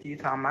 360 you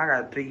talking about.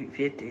 I got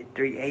 350,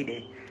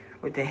 380.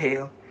 What the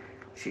hell?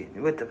 Shit,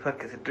 what the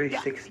fuck is a Yeah,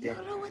 360? you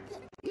know what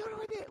that? You know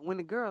what that? When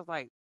the girls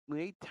like when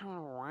they turn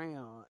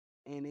around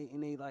and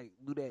they like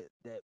do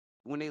that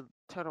when they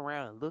turn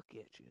around and look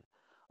at you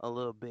a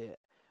little bit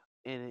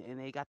and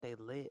they got their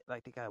leg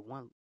like they got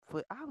one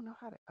foot. I don't know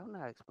how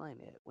to explain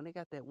that. When they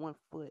got that one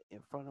foot in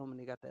front of them and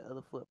they got that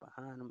other foot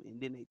behind them and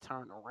then they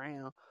turn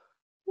around,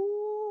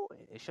 woo,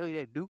 and show you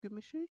that dookie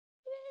machine.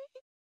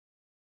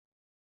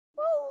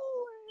 Woo,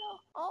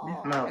 This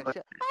oh,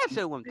 motherfucker. I had to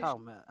show you what I'm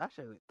talking about. I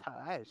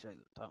had to show you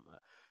what I'm talking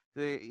about.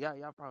 See,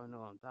 y'all probably know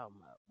what I'm talking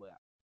about, but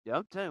yeah,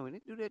 I'm telling you, when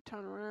they do that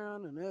turn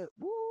around and that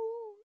woo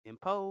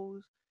and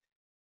pose,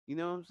 you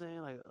know what I'm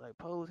saying? Like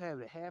pose have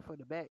the half of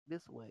the back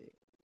this way.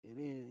 And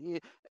then yeah,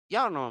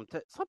 y'all know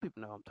some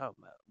people know what I'm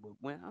talking about. But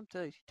when I'm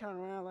telling you she turned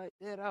around like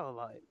that, I was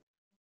like,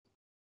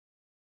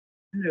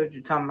 I know what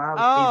you're talking about. I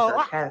was being "Oh,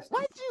 sarcastic.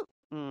 what you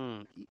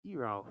you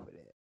wrong for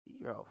that.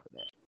 You wrong for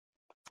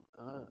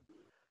that."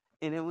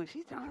 And then when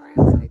she turned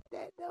around like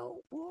that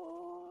though,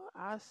 boy,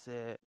 I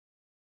said,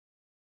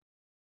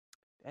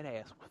 that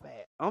ass was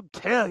fat. I'm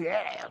telling you,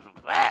 that ass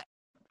was fat.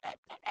 That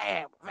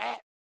ass was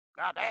fat.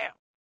 Goddamn.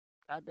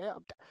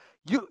 Goddamn.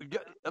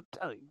 I'm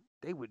telling you,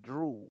 they would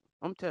drool.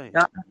 I'm telling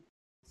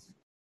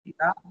you.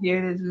 Y'all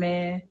hear this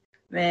man?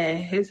 Man,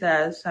 his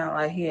ass sound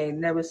like he ain't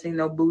never seen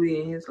no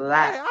booty in his Hey,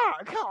 life.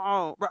 come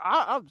on, bro.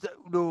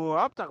 No,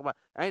 I'm talking about.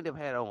 I ain't never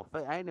had it on.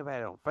 I ain't never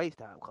had it on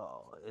FaceTime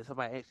call. If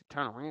somebody actually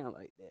turn around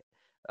like that,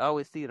 I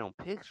always see it on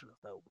pictures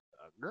though.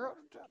 Girl,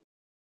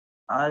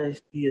 All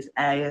this see is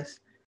ass.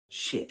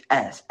 Shit,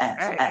 ass, ass,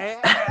 ass. hey,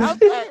 I'm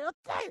telling you,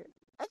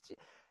 that shit,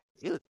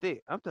 it was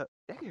thick.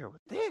 That girl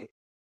was thick.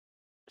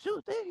 She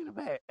was thick in the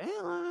back.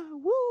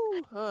 Airline,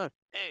 woo, her.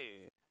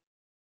 Hey.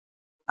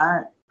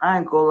 I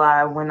ain't gonna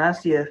lie. When I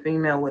see a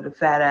female with a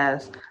fat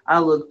ass, I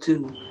look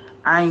too.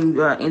 I ain't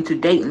into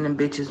dating them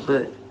bitches,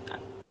 but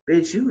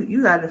bitch,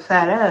 you got a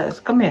fat ass.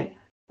 Come here.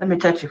 Let me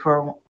touch you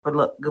for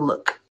look. Good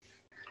look.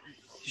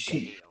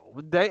 Shit.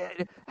 Damn,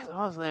 that's what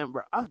I'm saying,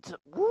 bro.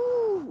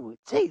 Woo,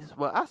 Jesus,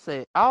 bro. I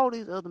said all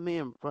these other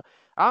men, bro.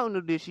 I don't know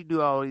did she do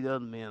all these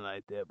other men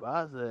like that, but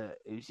I said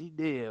if she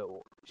did,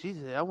 she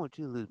said I want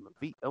you to lose my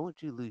feet. I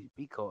want you to lose your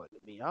feet card to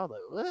me. I was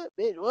like, what,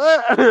 bitch,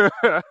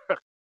 what?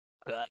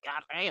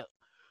 God damn.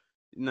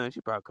 No,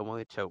 she probably come over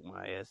here and choke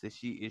my ass. If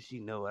she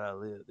know what I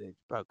live, then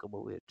she probably come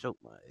over here and choke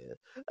my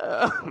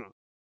ass.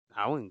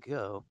 I wouldn't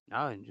kill.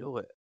 I enjoy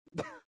it.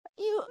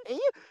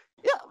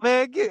 Yeah,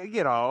 man,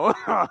 get on.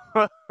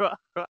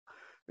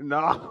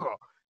 No,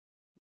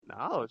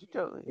 no, she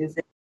told me. Is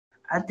that,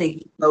 I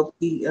think you low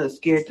key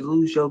scared to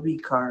lose your V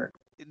card.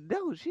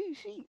 No, she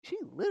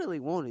literally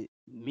wanted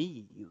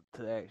me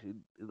to actually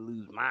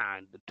lose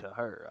mine to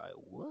her. Like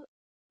what?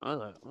 I was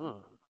like,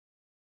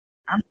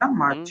 I'm talking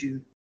hmm? about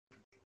you.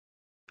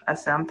 I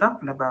said I'm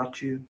talking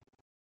about you.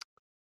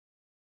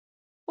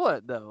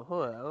 What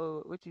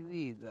though? What you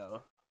mean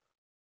though?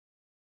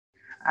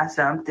 I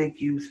said I'm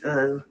think you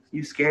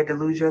scared to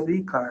lose your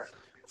V card.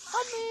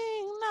 I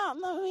mean, not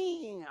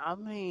I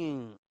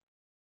mean.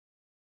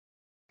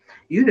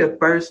 You the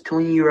first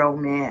 20-year-old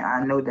man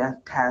I know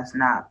that has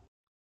not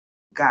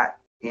got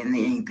in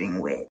anything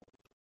wet.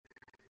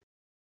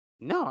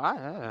 No,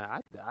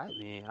 I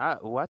mean,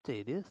 well, I tell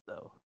you this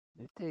though.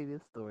 Let me tell you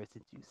this story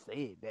since you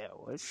said that.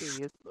 Well, let me tell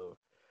you this story.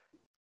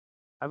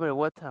 I remember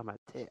one time I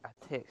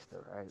texted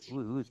her, right?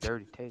 We was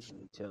dirty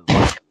texting each other,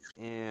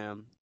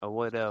 and or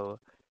whatever.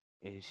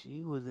 And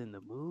she was in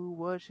the mood.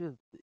 What she was,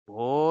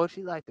 boy,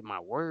 she liked my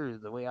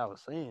words the way I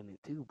was saying it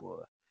too,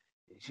 boy.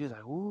 And she was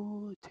like,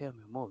 "Ooh, tell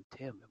me more,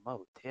 tell me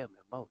more, tell me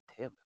more,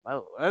 tell me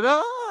more." And,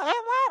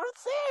 I'm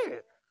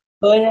serious.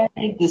 But that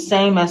ain't the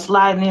same as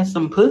sliding in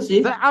some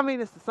pussy. So, I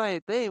mean, it's the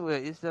same thing,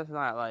 but it's just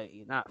not like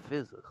not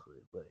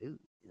physically, but it,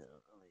 you know.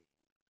 I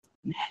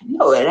mean,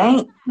 No, it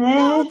ain't,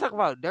 no, I'm man. talking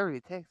about dirty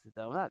Texas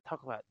though. I'm not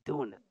talking about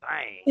doing the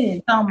thing. We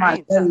ain't talking I about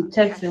ain't dirty talking.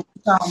 texting.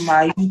 We talking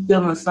about you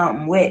feeling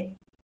something wet.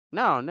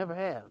 No, never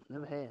have,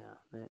 never have,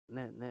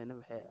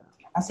 never have.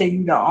 I said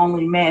you the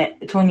only man,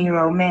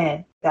 20-year-old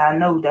man that I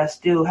know that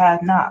still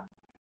have not.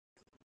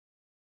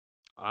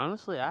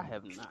 Honestly, I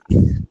have not.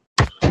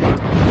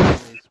 I'm not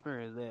gonna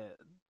experience that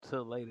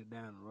till later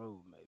down the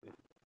road, maybe.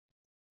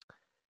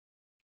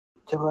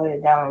 To lay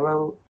it down the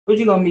road. But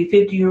you gonna be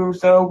 50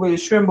 years old with a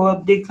shrimp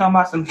up dick talking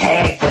about some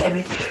hey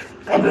baby,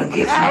 baby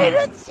get Hey, some.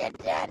 that's shit.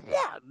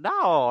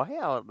 No,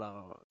 hell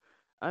no.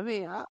 I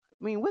mean,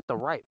 with the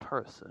right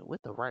person,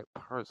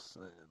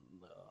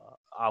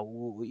 I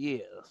will.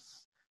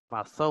 Yes,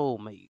 my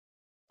soulmate.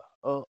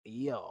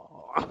 Yeah,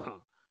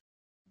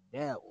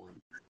 that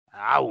one.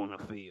 I wanna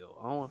feel.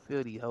 I wanna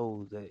feel these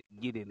hoes that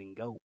get it and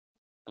go.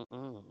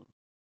 Mm-mm.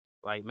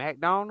 Like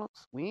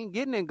McDonald's, we ain't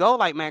getting it go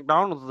like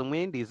McDonald's and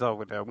Wendy's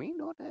over there. We ain't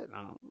doing that.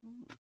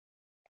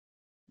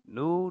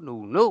 No,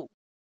 no, no.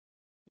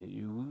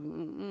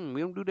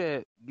 We don't do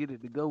that. Get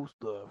it to go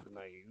stuff.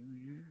 Like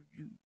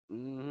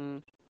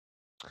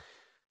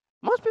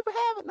most people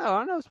have it. No,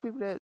 I know some people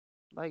that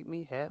like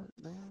me have it,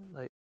 man.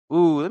 Like,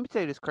 ooh, let me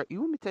tell you this. You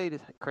want me to tell you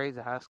this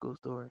crazy high school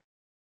story?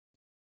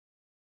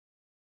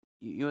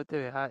 You want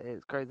to tell me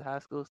it's crazy high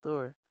school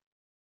story?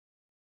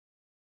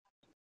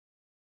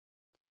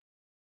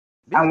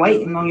 This I'm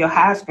dude waiting on your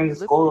high literally school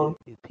flipped score.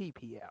 his pee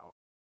out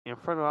in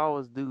front of all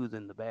his dudes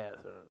in the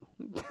bathroom.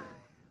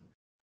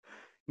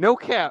 No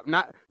cap,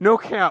 not no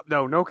cap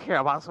though, no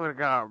cap. I swear to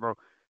God, bro,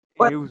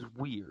 What? it was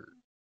weird.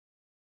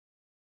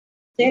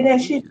 It Say was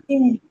that shit weird.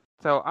 again.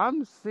 So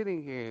I'm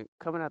sitting here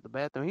coming out the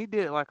bathroom. He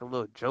did like a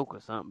little joke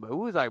or something, but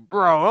we was like,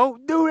 "Bro,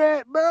 don't do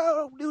that,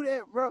 bro, don't do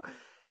that, bro."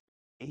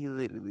 He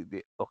literally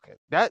did. Okay,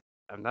 that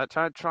I'm not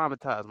trying to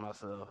traumatize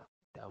myself.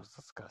 That was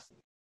disgusting.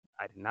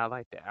 I did not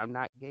like that. I'm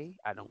not gay.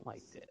 I don't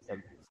like that. That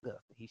was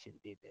disgusting. He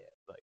shouldn't did that.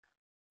 Like,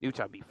 he was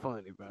trying to be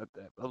funny about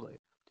that. But I was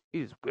like,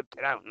 he just whipped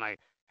it out and like,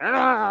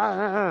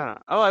 I'm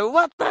like,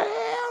 what the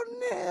hell,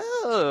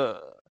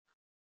 no?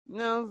 You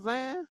know what I'm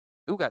saying?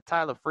 We got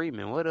Tyler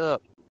Freeman. What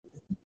up?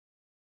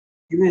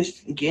 You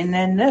was getting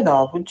that nut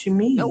off. What you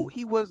No, mean?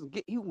 he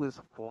wasn't. He was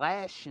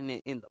flashing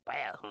it in the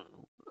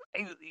bathroom.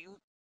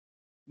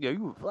 Yeah,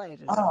 you were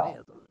flashing in the Oh,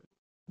 bathroom.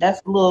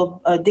 that's a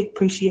little dick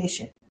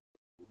appreciation.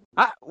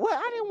 I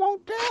didn't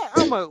want that.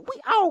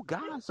 We all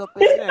guys up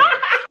in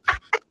there.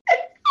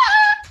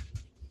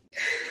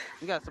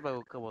 We got somebody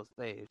who come on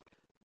stage.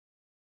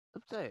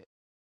 I'm saying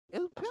it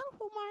was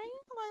pitiful,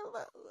 man.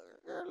 Like,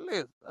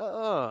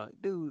 listen,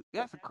 dude,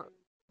 that's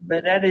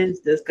But that is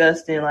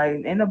disgusting.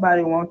 Like, ain't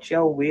nobody want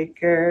your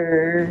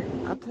wicker.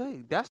 I'm telling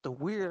you, that's the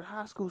weird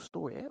high school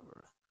story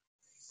ever.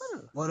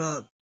 What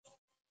up?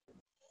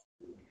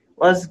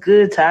 What's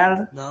good,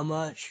 Tyler? Not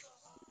much.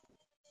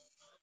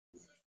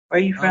 Where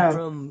you I'm from?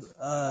 from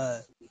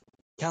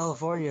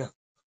California.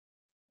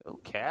 Oh,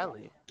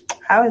 Cali.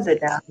 How is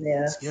it down It's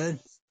there? good.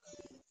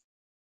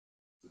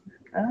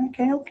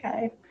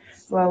 Okay.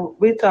 Well,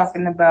 we're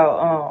talking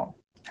about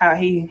how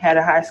he had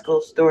a high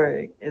school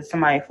story and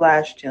somebody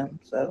flashed him.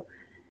 So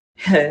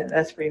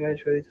that's pretty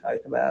much what we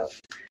talked about.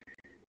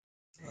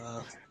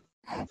 Uh,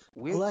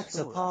 Weird Alexa,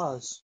 story.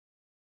 pause.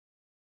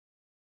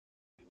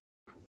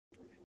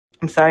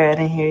 I'm sorry I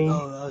didn't hear you.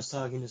 Oh, I was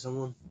talking to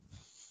someone.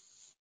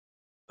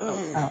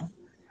 Oh.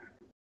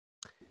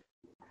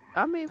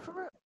 I mean, for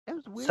real, it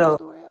was a weird So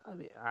story. I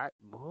mean,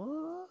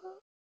 what?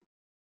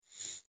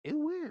 It's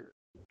weird.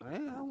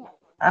 Man,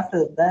 I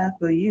feel bad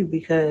for you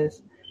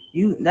because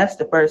that's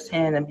the first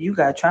hand of you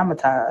got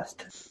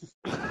traumatized.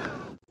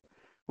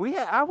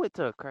 I went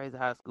to a crazy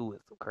high school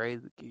with some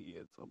crazy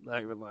kids. I'm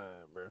not even lying,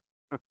 bro.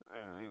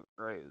 It was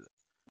crazy.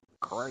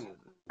 Crazy.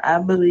 I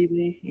believe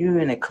you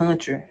in the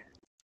country.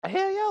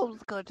 Hell yeah, I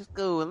was going to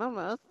school, and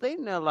I'm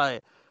sitting there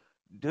like,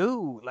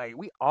 dude, like,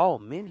 we all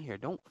men here.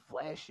 Don't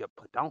flash your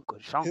padonka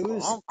shonka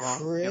Who's onka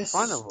in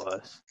front Chris? of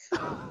us.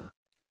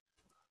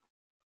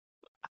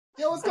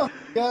 Yo, what's going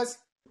on, guys?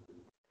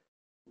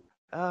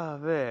 Oh,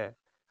 man.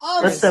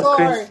 I'm What's Chris, up,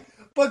 sorry, Chris?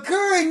 but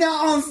Curry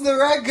now owns the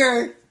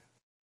record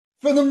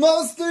for the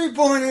most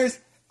three-pointers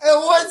in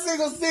one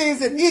single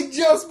season. He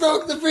just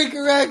broke the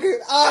freaking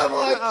record. I'm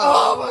like,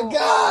 oh my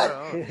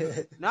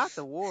god. not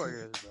the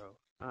Warriors, bro.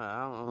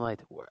 I don't like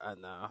the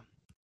Warriors.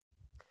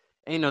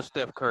 Ain't no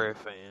Steph Curry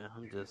fan.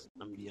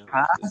 I'm young.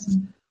 Huh?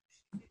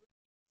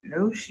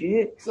 No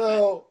shit.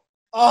 So,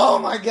 oh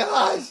my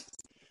gosh.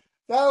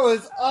 That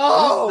was,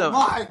 oh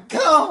my,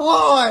 come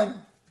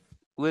on.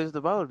 Where's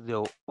the motive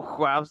though?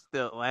 Why I'm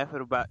still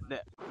laughing about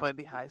that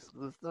funny high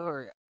school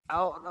story. I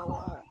don't know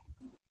why.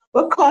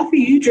 What coffee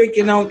you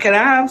drinking on? Can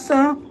I have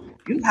some?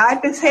 You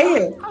hype as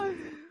hell.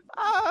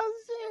 Oh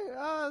shit!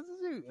 Oh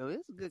shoot! Oh,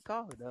 it's a good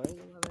coffee though. I ain't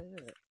gonna lie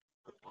to that.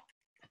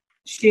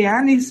 Shit,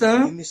 I need Give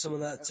some. me some of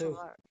that That's a too.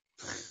 lot.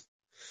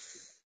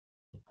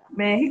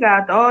 Man, he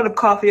got all the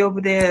coffee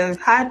over there.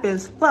 Hype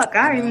as fuck.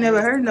 I ain't never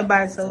Right. heard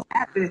nobody so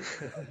happy.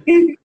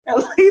 Late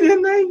at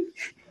night.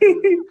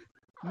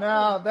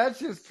 No, that's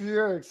just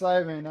pure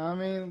excitement. I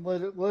mean,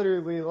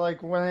 literally,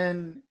 like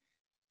when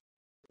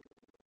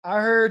I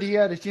heard he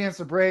had a chance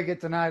to break it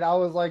tonight, I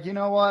was like, you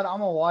know what? I'm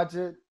gonna watch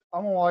it.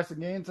 I'm gonna watch the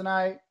game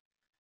tonight.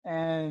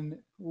 And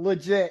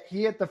legit,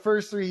 he hit the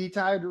first three. He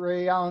tied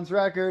Ray Allen's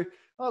record.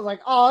 I was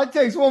like, oh, it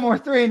takes one more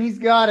three, and he's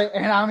got it.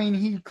 And I mean,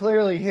 he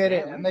clearly hit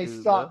it, Damn, and that they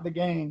dude stopped left. the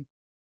game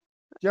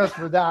just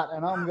for that.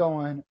 And I'm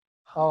going,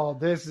 oh,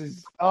 this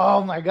is,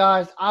 oh my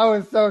gosh. I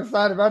was so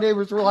excited. My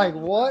neighbors were like,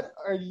 what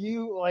are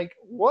you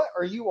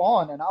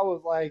on? And I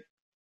was like,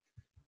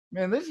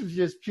 man, this is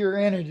just pure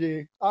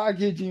energy. I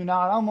kid you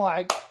not. I'm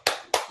like,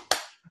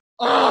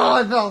 oh,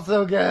 it felt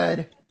so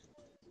good.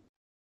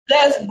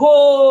 Let's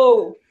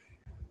go.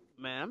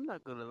 Man, I'm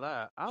not gonna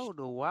lie. I don't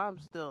know why I'm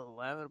still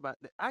laughing about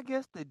that. I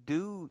guess the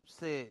dude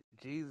said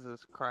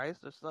Jesus Christ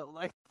or something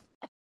like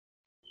that.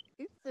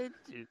 He said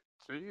Jesus.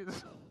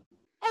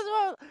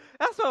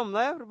 That's what I'm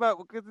laughing about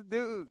because the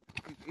dude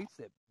he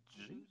said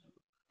Jesus.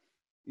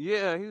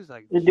 Yeah, he was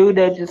like The dude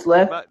that Jesus just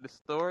left. about the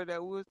story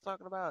that we was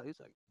talking about. He's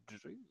like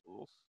Jesus.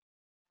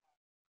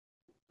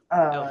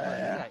 That was funny.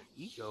 He Yeah. got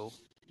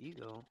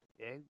ego,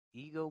 yeah,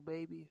 ego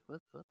baby.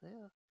 What the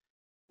hell?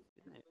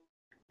 Isn't it?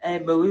 Hey,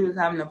 but we was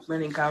having a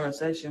plenty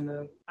conversation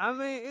though. I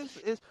mean,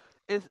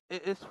 it's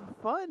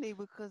funny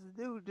because the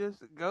dude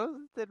just goes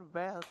into the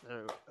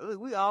bathroom. Look,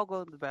 we all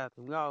go to the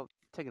bathroom. We all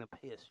taking a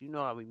piss. You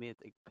know how we men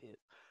take a piss.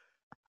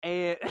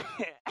 And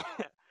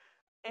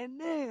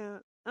and then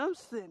I'm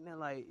sitting there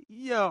like,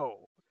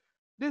 yo,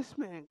 this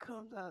man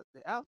comes out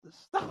the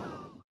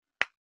stall.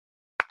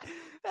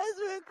 This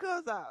man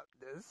comes out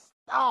the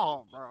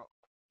stall, bro.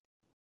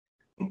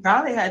 He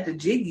probably had to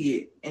jiggy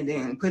it and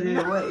then put it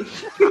No, away.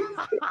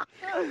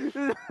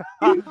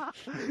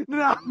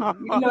 no.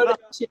 You know that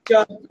shit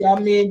y'all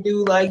men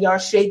do, like y'all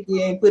shake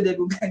it and put it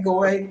back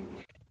away.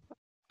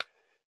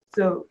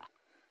 So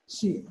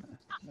shit.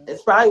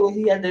 It's probably what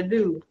he had to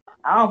do.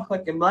 I don't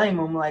fucking blame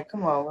him. Like,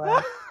 come on,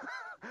 man.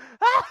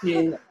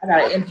 Yeah, I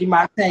gotta empty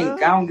my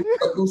tank. I don't give a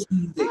fuck who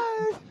sees it.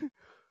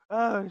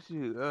 Oh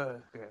shoot.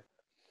 Okay.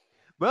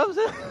 But I'm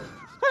saying,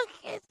 I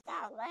can't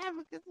stop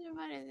laughing because you're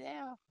funny as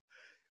hell.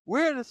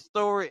 Weirdest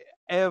story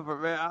ever,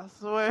 man. I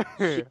swear.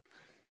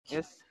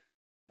 It's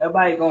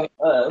Nobody gonna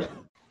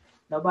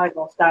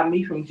stop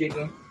me from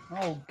jigging.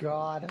 Oh,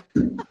 God.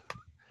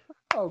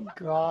 Oh,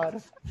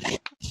 God. Hey,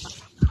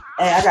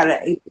 I gotta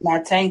empty my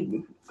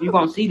tank. You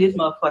gonna see this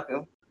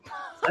motherfucker.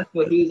 That's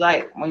what he's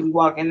like when you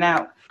walking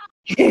out.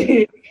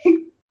 woo.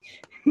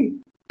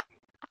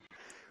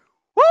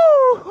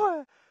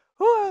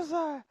 Who was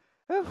I?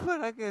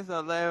 I guess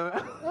I'm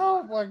laughing.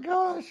 Oh, my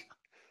gosh.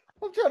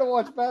 I'm trying to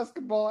watch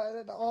basketball,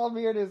 and all I'm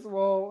hearing is,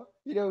 well,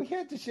 you know, he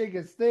had to shake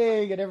his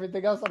thing and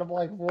everything else. And I'm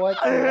like, what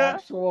the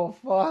actual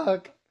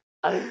fuck?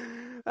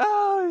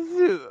 Oh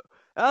shoot.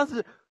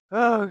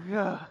 Oh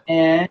god.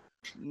 And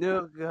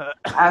No god.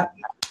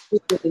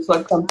 it's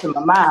what comes to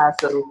my mind,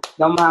 so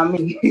don't mind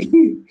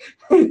me.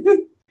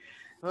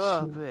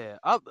 Oh man.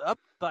 I'm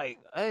like,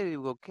 I ain't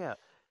even gonna count.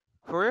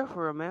 For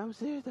real, man. I'm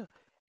serious though.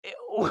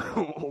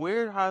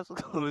 Weird high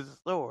school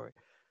story.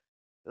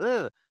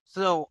 Look,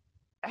 so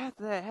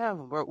after that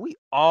happened, bro, we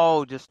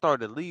all just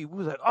started to leave. We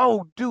was like,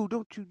 "Oh, dude,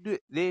 don't you do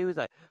it?" Then he was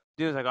like,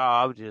 "Dude was like, oh,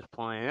 I was just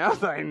playing." I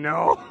was like,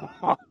 "No."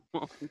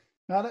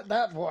 Not at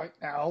that point,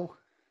 no.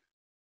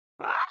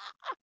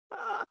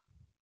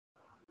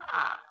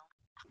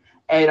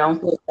 Hey, don't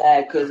feel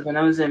bad, because when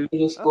I was in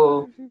middle Oh,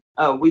 school, shit.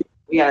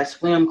 we had a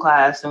swim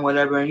class and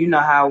whatever, and you know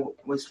how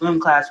with swim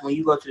class, when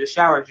you go to the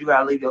showers, you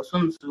gotta leave your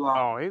swimsuit on.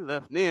 Oh, he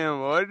left them,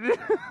 boy.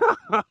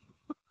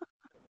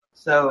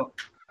 So,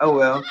 oh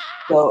well.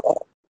 So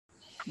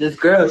this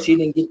girl, she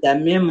didn't get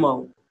that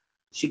memo.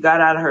 She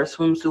got out of her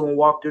swimsuit and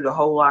walked through the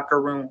whole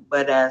locker room,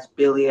 butt ass,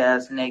 Billy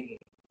ass, naked.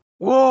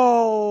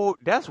 Whoa,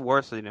 that's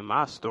worse than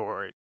my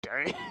story.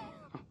 Dang.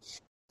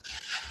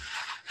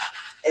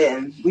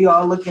 And we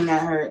all looking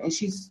at her, and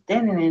she's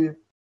standing in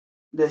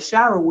the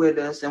shower with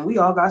us, and we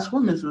all got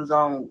swimming suits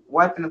on,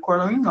 wiping the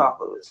chlorine off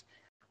of us.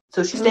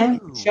 So she's standing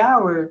in the Dude.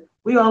 shower.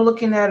 We all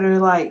looking at her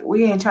like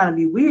we ain't trying to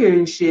be weird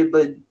and shit,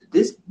 but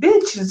this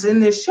bitch is in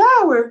the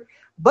shower,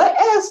 butt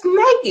ass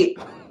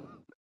naked.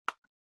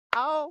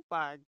 Oh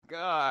my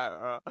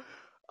god.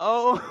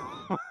 Oh,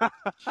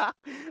 I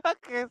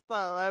can't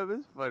stop laughing.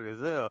 It's funny as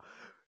hell.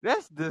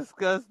 That's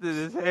disgusting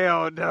as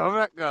hell, though. I'm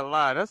not gonna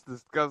lie. That's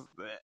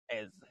disgusting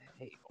as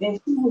hell. And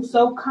she was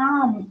so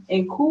calm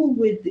and cool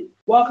with it,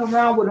 walking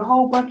around with a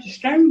whole bunch of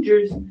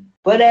strangers.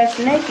 butt ass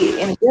naked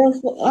in the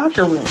girls'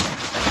 locker room.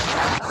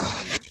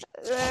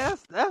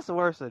 That's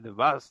worse than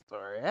my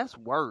story. That's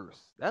worse.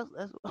 That's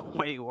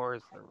way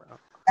worse, bro.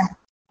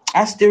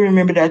 I still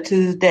remember that to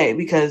this day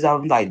because I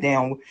was like,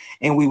 damn,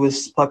 and we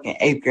was fucking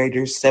 8th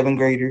graders, 7th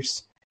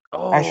graders.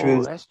 Oh,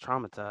 that's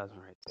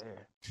traumatizing right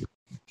there.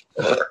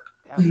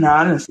 I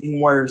didn't see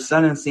worse.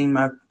 I didn't see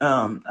a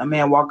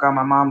man walk out of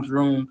my mom's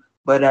room,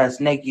 butt ass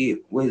naked,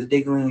 with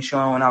diggling and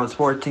showing when I was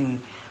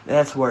 14.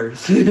 That's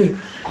worse.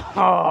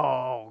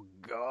 Oh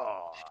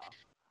God.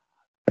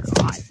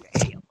 God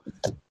damn.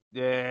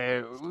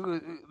 Yeah,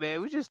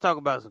 man, we just talking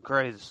about some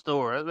crazy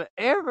stories.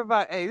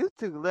 Everybody, hey, this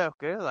took left,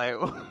 cause like,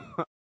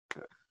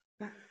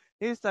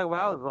 he was talking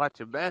about I was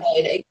watching basketball.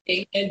 Hey, they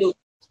can't handle.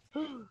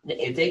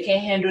 If they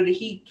can't handle the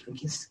heat,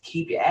 just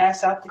keep your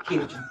ass out the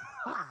kitchen.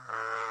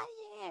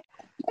 Yeah,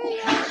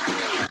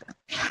 yeah,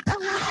 that's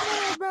what I'm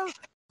saying, bro.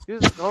 He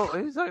was like, oh,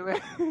 he's like,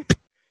 man,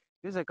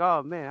 he's like,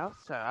 oh man, he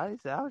said, I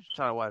was just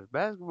trying to watch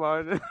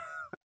basketball.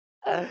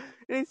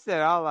 He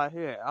said, all I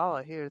hear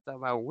is talking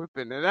about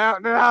whipping it out,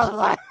 and I was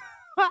like.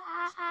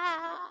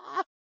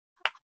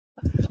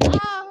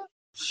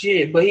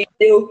 Shit, but he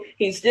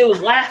still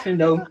was laughing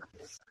though.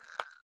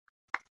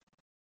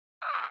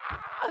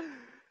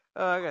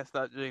 Oh, I gotta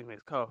stop drinking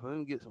this coffee. Let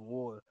me get some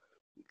water.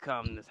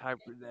 Calm this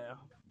hyper down.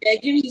 Yeah,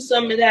 give me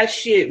some of that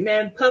shit,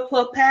 man. Puff,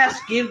 pass,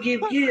 give.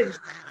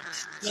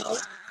 No.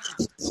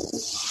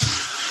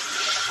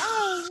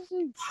 Oh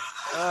shoot.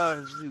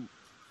 Oh shoot.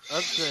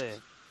 I'm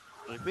saying,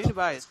 if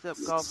anybody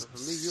accept coffee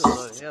from me, you'll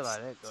love the hell out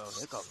of that coffee.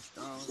 That coffee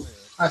strong as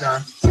hell. Hold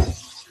on.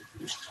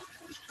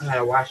 I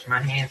gotta wash my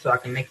hands so I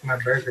can make my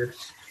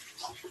burgers.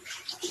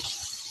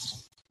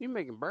 You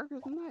making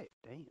burgers tonight?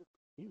 Damn.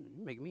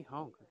 You making me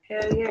hungry.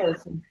 Hell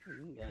yes.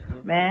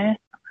 Man,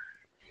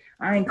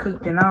 I ain't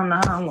cooked in I don't know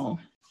how long.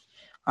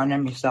 Oh, let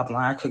me stop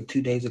lying. I cooked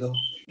 2 days ago.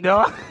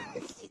 No.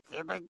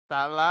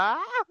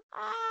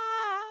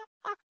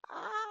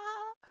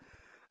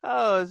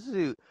 Oh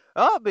shoot.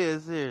 I'm being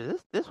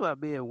serious. This why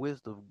being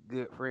wisdom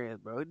good friends,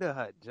 bro. We know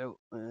how to joke,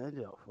 man. That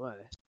joke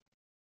funny.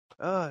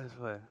 Oh, it's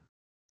funny.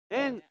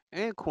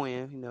 And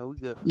Quinn, you know, we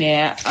good friends.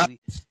 Yeah. We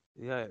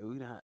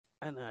not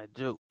I know how to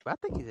joke. But I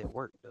think he's at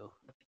work though.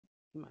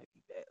 He might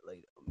be back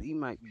later. He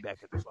might be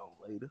back at the phone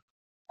later.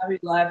 I be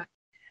laughing.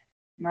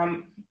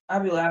 I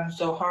be laughing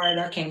so hard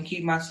I can't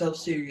keep myself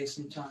serious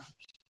sometimes.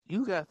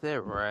 You got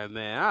that right,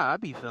 man. I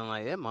be feeling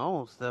like that my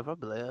own stuff. I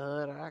be like,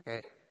 I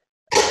can't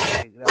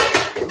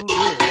do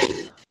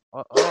this.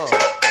 I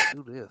can't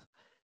do this.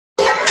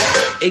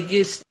 It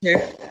gets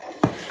terrible.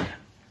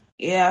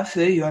 Yeah, I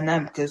feel you on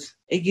that because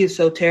it gets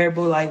so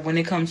terrible. Like when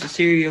it comes to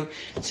serious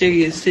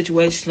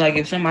situations, like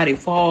if somebody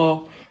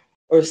fall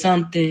or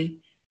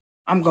something,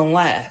 I'm gonna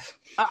laugh.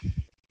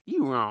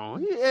 You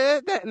wrong.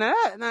 Yeah,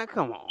 now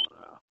come on.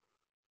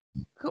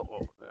 Come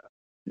on.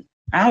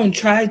 I don't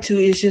try to.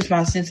 It's just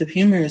my sense of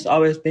humor has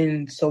always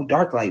been so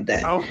dark like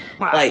that. Oh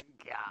my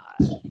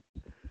God.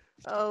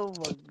 Oh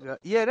my God.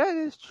 Yeah, that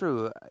is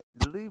true.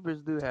 The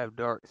Libras do have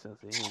dark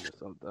sense of humor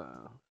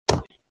sometimes.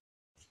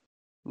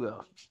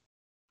 Well,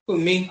 For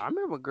me, I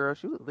remember a girl.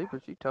 She was Libra.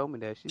 She told me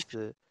that. She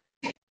said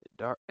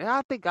dark. And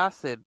I think I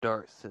said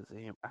dark sense of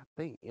humor. I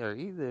think or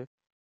either.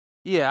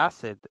 Yeah, I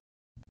said.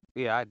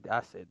 Yeah,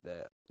 I said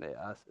that. Yeah,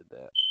 I said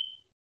that.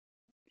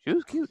 She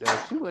was cute though.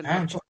 She wasn't. I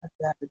don't try to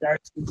have the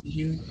dark sense of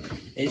humor.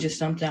 It's just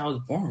something I was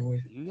born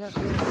with. You got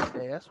that right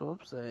there. That's what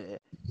I'm saying.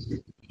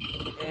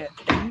 And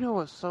you know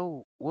what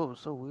was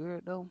so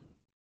weird though?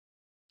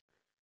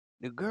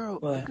 The girl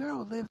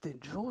lived in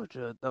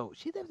Georgia though.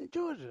 She lived in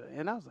Georgia,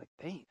 and I was like,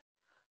 dang.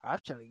 I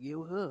was trying to get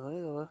with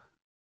her.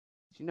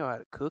 She know how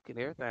to cook and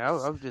everything. I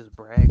was just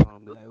bragging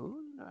on, be like,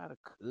 "Ooh, you know how to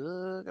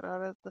cook and all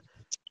that stuff."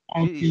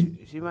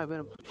 She might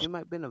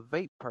been a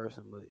vape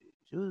person, but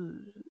she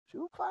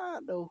was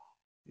fine though.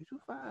 She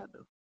was fine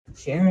though.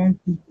 Sharon.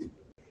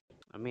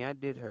 I mean, I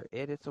did her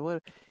edits or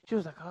whatever. She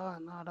was like, "Oh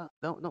no,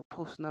 don't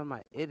post none of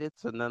my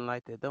edits or nothing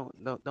like that.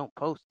 Don't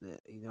post it.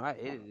 You know, I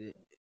edited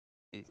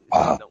it.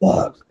 Don't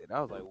post it."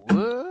 I was like,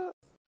 "What?"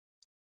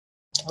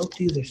 I hope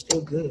these are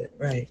still good,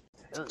 right?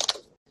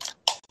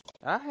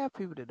 I have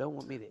people that don't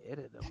want me to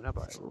edit them, and I'm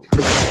like, "Oh,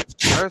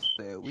 first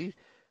we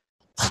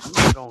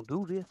not gonna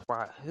do this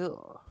right here."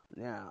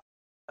 Now,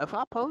 if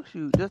I post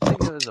you, just think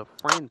of it as a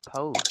friend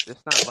post.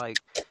 It's not like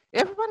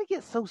everybody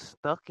gets so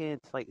stuck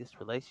into like this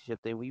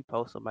relationship thing. When you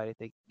post somebody, they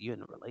think you're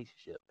in a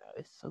relationship now.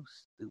 It's so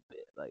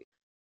stupid. Like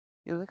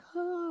you're like,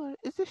 "Oh,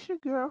 is this your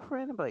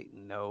girlfriend?" I'm like,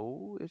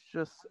 "No, it's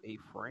just a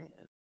friend."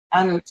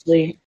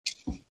 Honestly,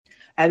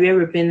 have you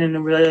ever been in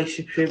a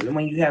relationship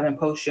when you haven't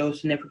posted your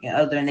significant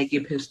other and they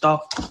get pissed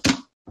off?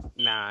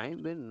 Nah, I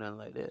ain't been in nothing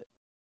like that.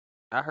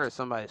 I heard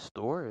somebody's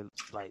story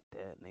like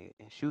that, and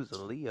she was a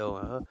Leo,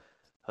 and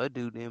her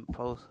dude didn't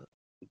post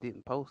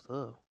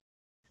her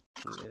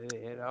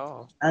at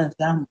all.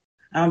 Honestly, I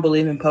don't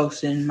believe in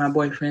posting my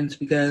boyfriends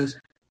because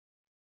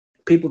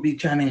people be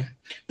trying to,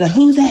 like,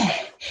 who's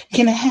that?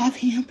 Can I have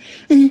him?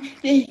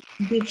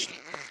 Bitch,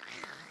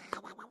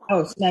 I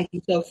would smack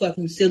you so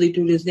fucking silly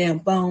through this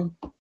damn phone.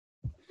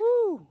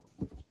 Woo!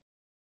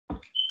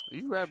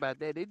 You right about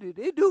that.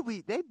 They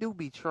do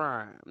be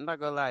trying. I'm not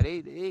gonna lie,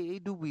 they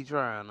do be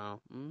trying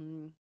though.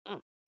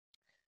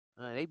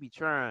 They be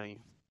trying.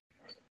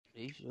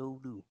 They sure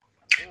do.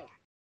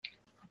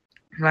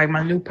 Like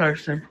my new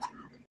person.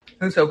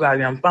 He's so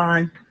goddamn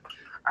fine.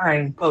 I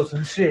ain't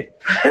posting shit.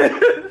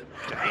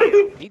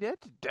 Damn, he that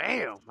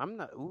damn. I'm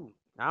not. Ooh,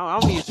 I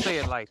don't need to say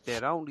it like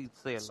that. I don't need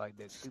to say it like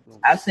that. People,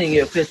 I seen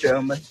you a picture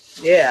of me.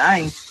 Yeah, I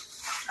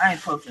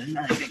ain't posting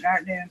none of that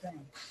goddamn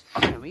thing.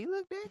 damn, he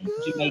look that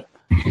good.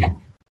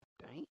 Jamaican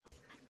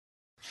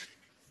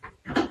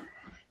Damn.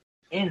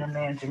 and the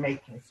man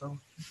Jamaican, so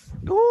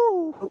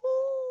Ooh,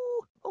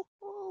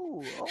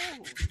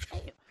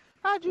 damn.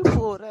 How'd you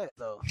pull that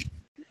though?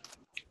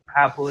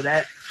 I pull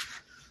that.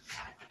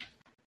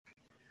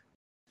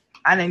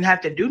 I didn't have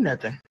to do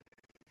nothing.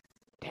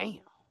 Damn.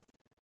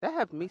 That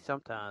happens to me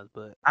sometimes,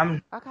 but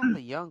I'm I got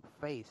the young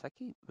face. I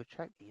keep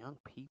attracting young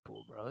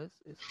people, bro. It's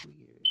weird to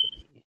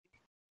me.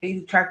 he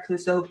attracted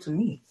himself to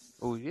me.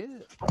 Oh yeah.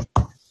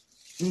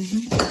 Mm-hmm.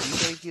 You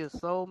think he a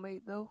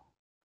soulmate though?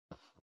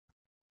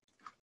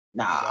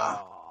 Nah,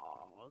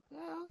 No.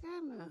 Okay,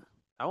 man.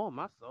 I want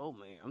my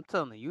soulmate. I'm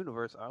telling the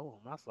universe I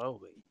want my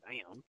soulmate.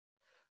 Damn. I'm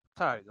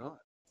tired of going.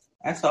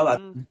 that's all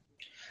Mm,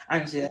 I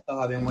can say. That's all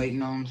I've been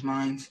waiting on is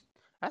mine.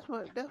 that's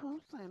what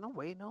I'm saying. I'm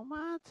waiting on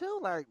mine too.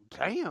 Like,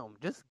 damn,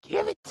 just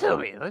give it to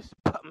me. Let's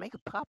make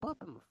it pop up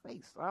in my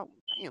face. I'm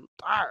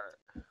tired.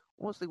 I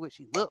want to see what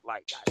she look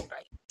like. God damn,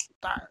 I'm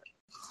tired.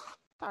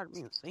 Tired of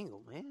being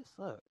single, man. It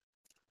sucks.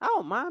 I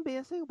don't mind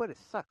being single, but it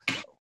sucks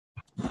though.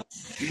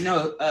 You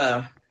know,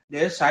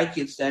 there's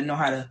psychics that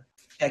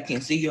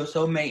can see your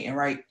soulmate and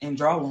write and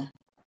draw one.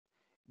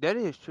 That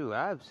is true.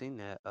 I've seen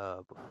that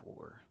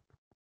before.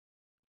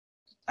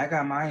 I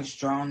got mine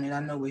drawn and I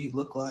know what he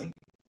looked like.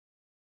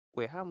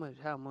 Wait, how much?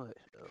 How much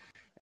though?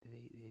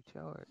 They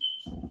charge?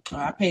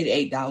 I paid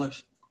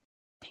 $8.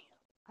 Damn,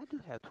 I do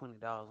have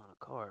 $20 on a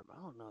card, but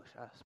I don't know if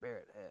I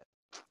spare that.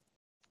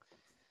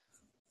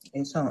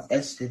 It's on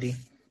Estity.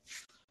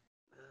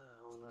 I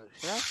don't know.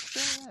 Should I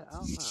spare that? I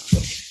don't know.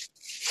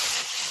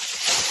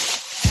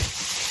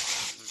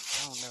 I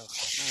don't know.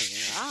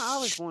 I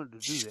always wanted to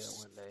do that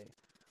one day,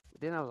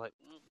 but then I was like,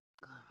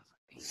 damn.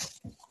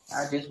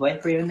 I just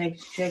wait for your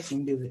next check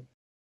and do it.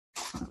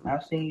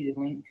 I'll send you the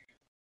link.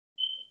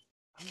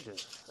 I'm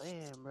just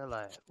saying, bro.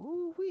 Like,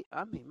 ooh,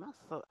 I mean, my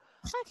soul.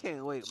 I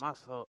can't wait. My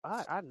soul.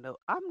 I know.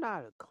 I'm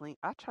not a cling.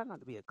 I try not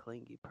to be a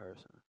clingy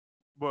person,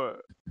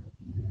 but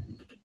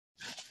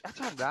I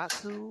try not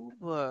to.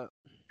 But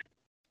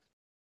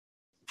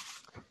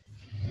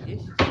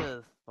it's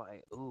just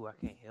like, ooh, I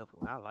can't help it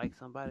when I like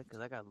somebody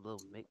because I got a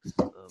little mix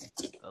of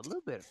a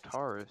little bit of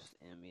Taurus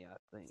in me. I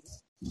think.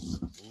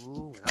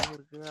 Ooh, when I'm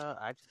with a girl,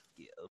 I just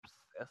get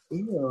obsessive.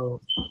 Ew.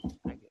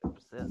 I get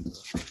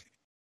obsessive.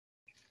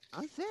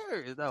 I'm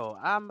serious though.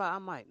 I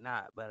might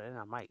not, but then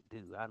I might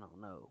do. I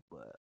don't know,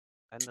 but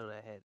I know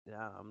that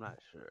I'm not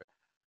sure,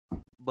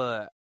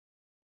 but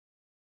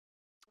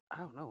I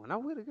don't know. When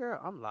I'm with a girl,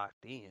 I'm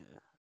locked in.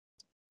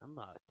 I'm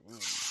locked in. I'm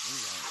like,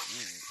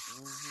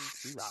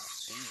 we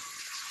locked in.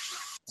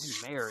 We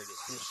married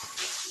at this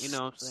point. You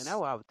know what I'm saying? That's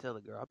why I would tell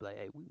a girl. I'd be like,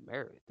 hey, we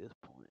married at this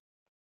point.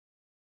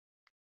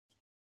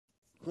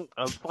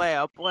 I'm playing.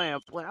 I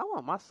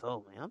want my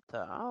soul, man. I'm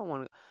tired. I don't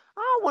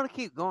want to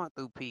keep going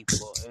through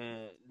people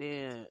and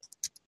then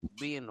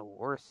be in the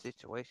worst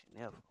situation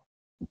ever.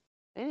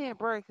 And then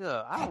break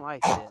up. I don't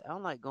like that. I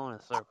don't like going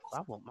in circles.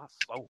 I want my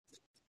soul.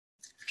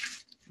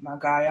 My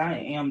guy, I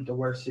am the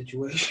worst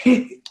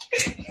situation.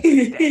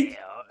 Damn.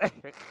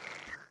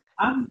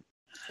 I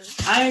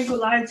ain't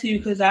gonna lie to you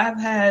because I've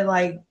had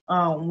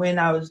when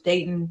I was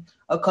dating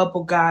a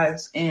couple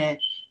guys and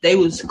they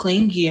was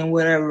clingy and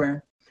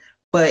whatever,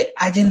 but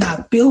I did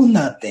not feel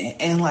nothing.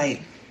 And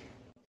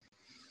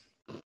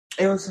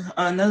it was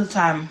another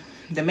time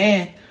the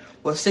man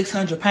was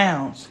 600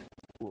 pounds.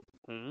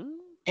 Hmm?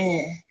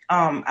 And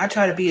I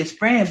tried to be his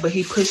friend, but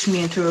he pushed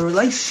me into a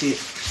relationship.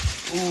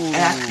 Ooh. And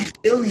I couldn't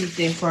feel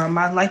anything for him.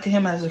 I liked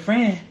him as a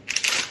friend.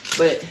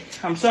 But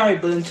I'm sorry,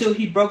 but until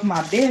he broke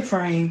my bed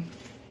frame,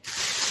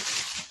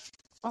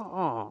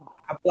 I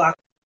blocked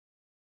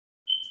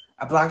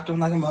him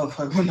like a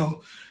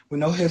motherfucker with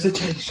no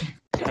hesitation.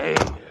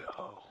 Damn.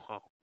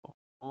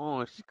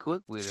 Oh, she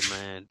quick with it,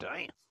 man.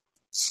 Damn.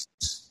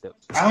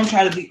 I don't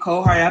try to be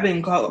cold-hearted. I've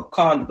been called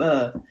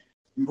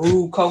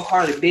rude,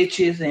 cold-hearted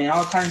bitches and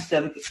all kinds of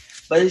stuff.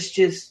 But it's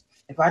just,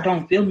 if I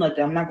don't feel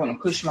nothing, I'm not going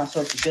to push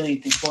myself to feel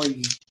anything for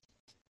you.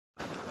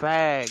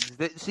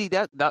 Fags. See,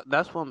 that's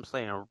what I'm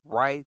saying.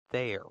 Right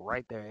there.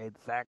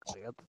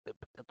 Exactly.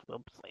 That's what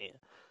I'm saying.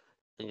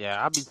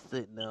 Yeah, I be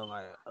sitting there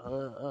like,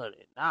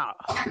 nah,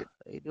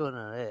 ain't doing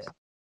none of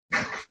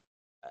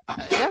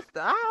that.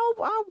 I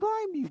don't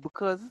blame you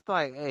because it's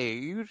like, hey,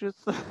 you just.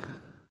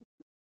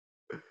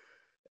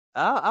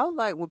 I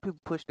like when people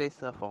push their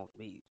stuff on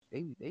me.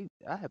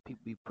 I have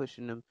people be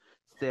pushing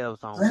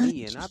themselves on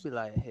me, and I be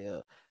like,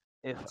 hell,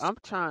 if I'm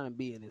trying to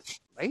be in this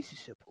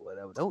relationship or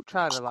whatever, don't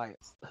try to like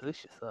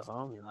push yourself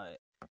on me. Like,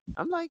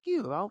 I'm like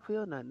you, I don't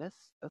feel nothing.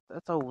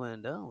 That's over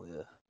and done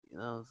with. You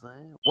know what I'm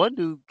saying? One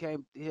dude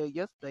came here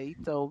yesterday. He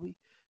told me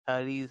how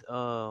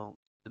the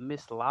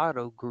Miss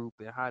Lotto group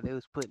and how they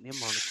was putting him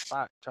on the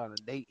spot trying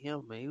to date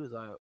him. And he was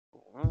like,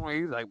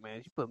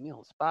 man, you put me on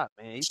the spot,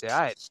 man. He said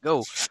I had to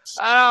go.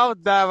 I was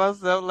dying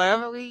myself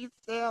laughing. We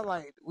still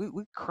like we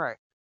cracked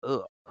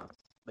up,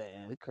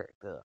 man. We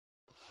cracked up.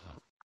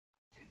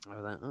 I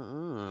was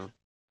like,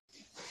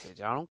 said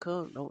y'all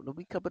don't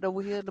be coming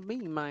over here to me,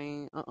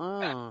 man.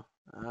 I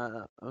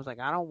was like,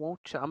 I don't want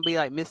you. I'm be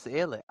like Mr.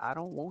 Elliott. I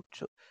don't want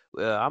you.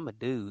 Well, I'm a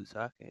dude, so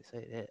I can't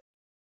say that.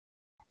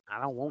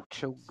 I don't want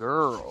your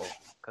girl,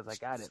 cause I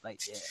got it like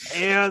that.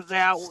 Hands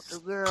out with the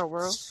girl,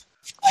 bro.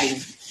 Like,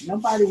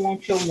 nobody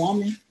wants your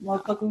woman,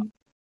 motherfucker.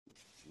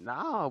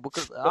 No,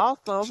 because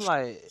also I'm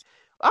like,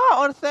 I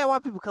don't understand why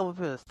people come up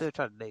here and still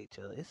try to date each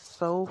other. It's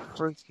so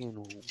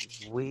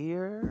freaking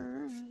weird.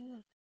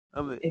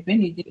 I mean, If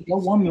anything,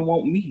 your woman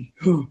want me.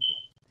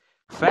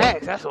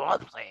 facts. That's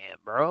what I'm saying,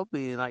 bro.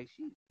 Being like,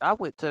 I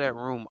went to that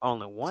room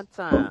only one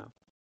time.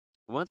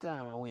 One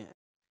time I went,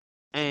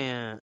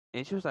 and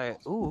she was like,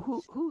 "Ooh,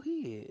 who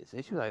he is?"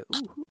 And she was like,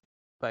 "Ooh,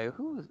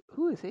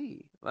 who is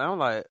he?" And I'm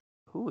like,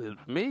 "Who is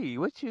me?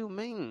 What you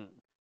mean?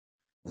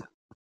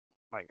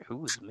 Like,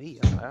 who is me?"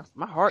 I'm like,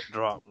 my heart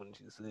dropped when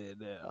she said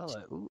that. I was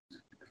like, "Ooh,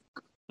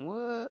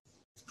 what?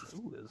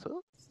 Who is her?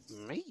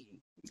 Me?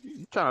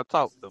 You trying to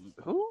talk to me?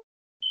 Who?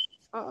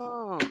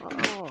 Hold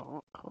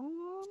on.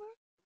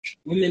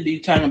 Women be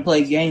trying to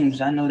play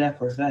games. I know that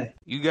for a fact.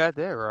 You got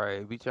that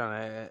right. Be trying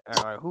to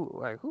act like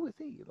who is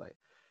he? Like,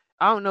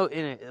 I don't know.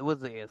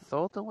 Was it an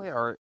insulting way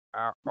or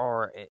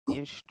an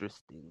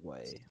interesting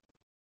way?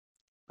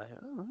 Like,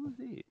 oh, who's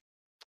he?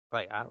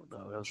 Like, I don't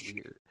know. That was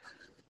weird.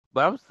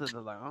 But I was sitting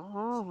there like,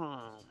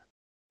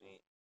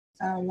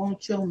 I don't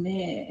want your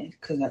man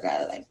because I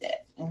got it like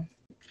that.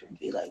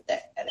 Be like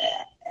that.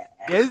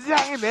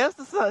 Exactly. That's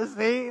the song.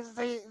 See,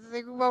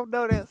 we won't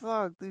know that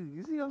song too.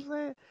 You see what I'm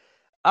saying?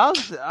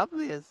 I'm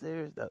being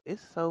serious though.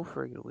 It's so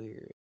freaking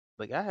weird.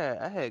 Like I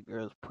had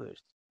girls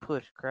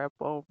push crap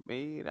on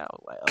me, and I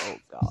was like, oh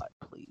God,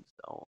 please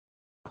don't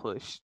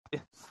push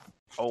this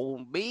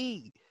on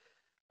me.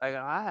 Like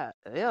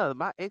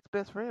my ex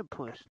best friend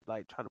tried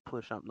to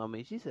push something on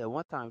me. She said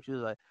one time she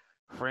was like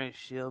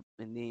friendship,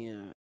 and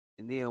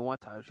then one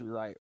time she was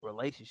like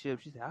relationship.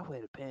 She said I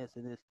wear the pants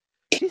in this.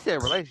 She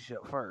said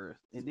relationship first,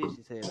 and then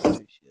she said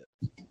friendship.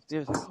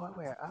 Then it was like, oh, I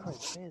wear the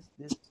pants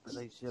in this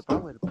relationship. I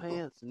wear the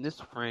pants in this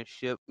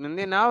friendship, and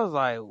then I was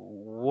like,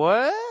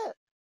 what? I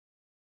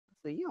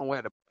said you don't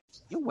wear no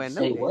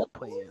Say damn what?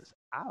 pants.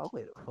 I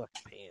wear the fucking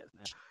pants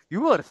now.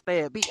 You would have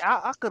stabbed me.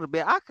 I could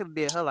have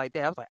did her like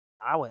that.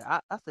 I was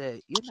like. I said,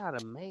 you're not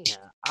a man.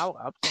 I'm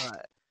sorry.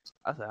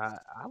 I said,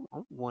 I'm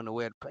want to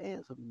wear the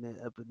pants up in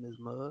this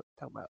mug.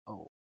 Talking about,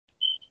 oh.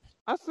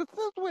 I said,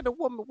 that's when the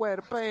woman wear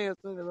the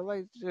pants in the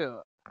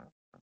relationship.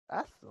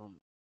 That's some,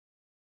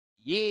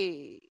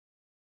 yeah.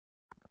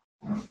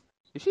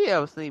 If she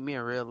ever seen me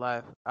in real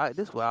life,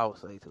 this is what I would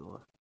say to her.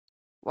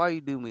 Why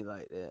you do me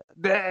like that?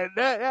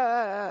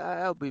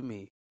 That'll be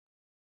me.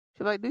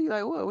 She like, do you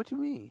like what? What you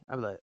mean? I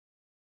be like,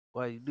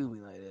 why you do me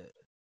like that?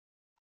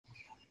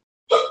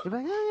 She be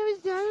like,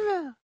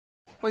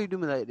 why you do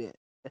me like that?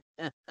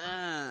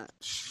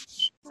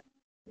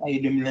 Why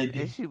you do me like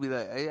And this? she'd be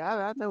like, hey,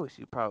 I know what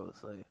she probably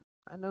say.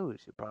 I know what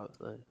she probably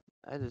say.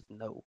 I just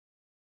know.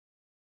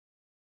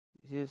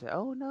 She'd say,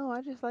 oh no,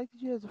 I just like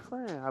you as a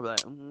friend. I'd be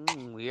like,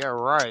 yeah,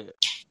 right.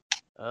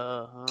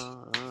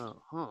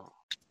 Uh-huh.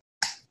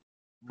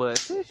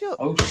 But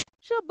Oh,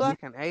 she's black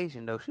and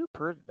Asian though. She's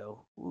pretty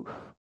though. Oof.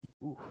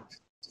 Oof.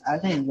 I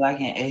think black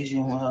and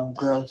Asian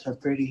girls are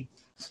pretty.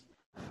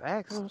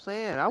 Facts, I'm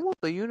saying. I want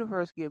the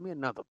universe to give me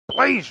another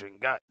blazing,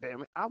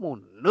 goddamn it. I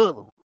want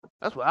another one.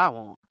 That's what I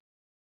want.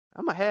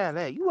 I'm gonna have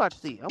that. You watch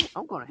see.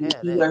 I'm gonna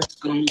have You that.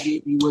 are gonna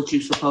give you what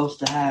you're supposed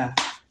to have.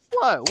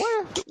 What?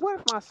 What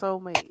if my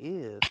soulmate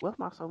is? What if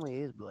my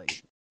soulmate is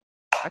blazing?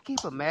 I keep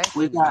We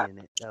got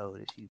imagining it though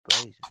that she's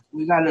blazing.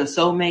 a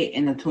soulmate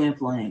and a twin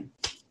flame.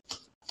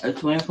 A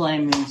twin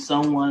flame is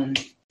someone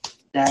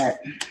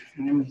that,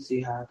 let me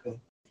see how I could,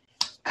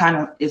 kind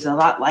of is a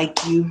lot like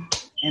you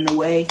in a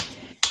way.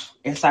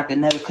 It's like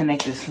another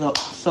connected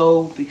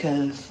soul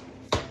because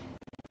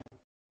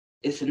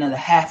it's another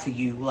half of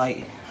you.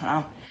 Like,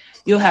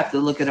 you'll have to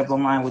look it up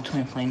online with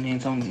twin flame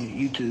names on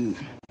YouTube.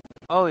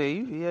 Oh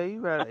you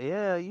right.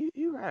 Yeah,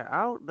 you right.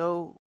 I don't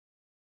know.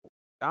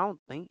 I don't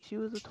think she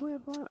was a twin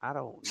flame. I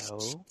don't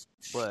know,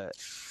 but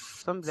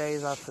some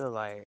days I feel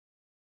like,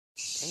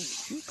 dang,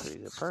 she's a pretty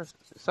good person.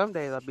 Some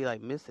days I'll be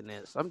like missing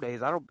it. Some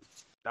days I don't.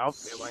 I don't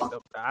feel like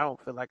I don't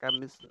feel like I'm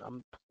missing.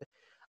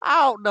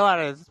 I don't know how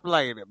to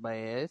explain it,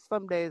 man.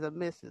 Some days I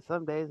miss it.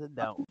 Some days I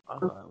don't. I'm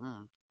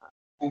like,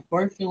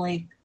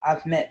 Unfortunately,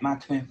 I've met my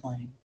twin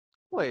flame.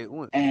 Wait,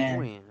 And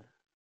when?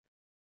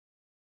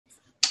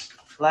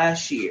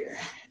 last year,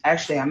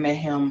 actually, I met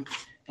him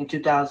in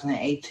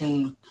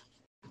 2018,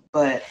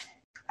 but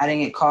I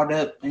didn't get caught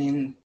up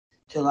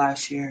until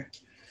last year.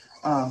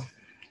 I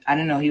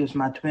didn't know he was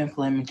my twin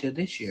flame until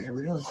this year,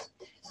 really.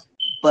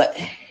 But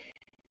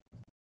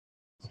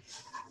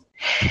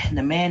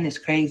The man is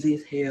crazy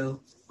as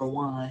hell, for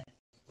one.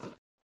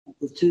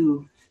 For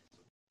two,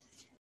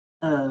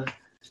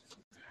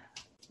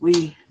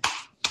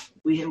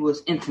 we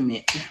was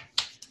intimate.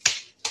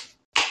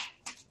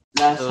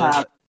 That's So,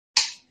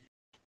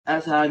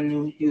 how I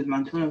knew he was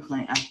my twin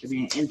flame after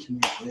being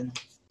intimate with him.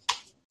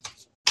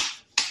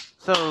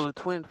 so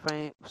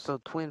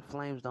twin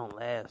flames don't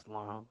last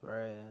long,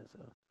 right?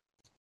 So,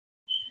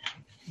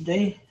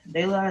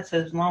 They last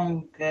as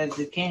long as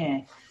it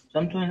can.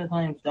 Some twin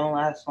flames don't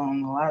last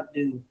long, a lot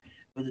do.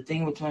 But the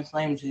thing with twin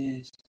flames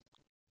is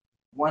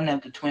one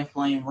of the twin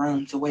flame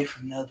runs away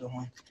from the other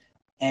one.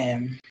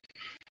 And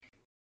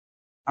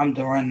I'm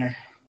the runner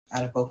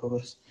out of both of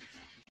us.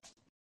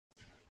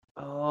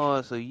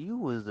 oh, so you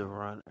was the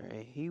runner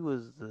and he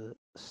was the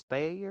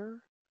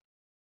stayer?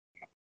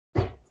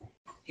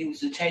 He was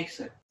the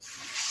chaser.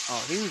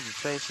 Oh, he was the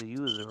chaser,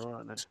 you was the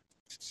runner.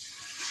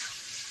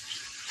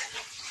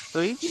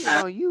 So he cheated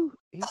Uh, on you?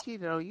 He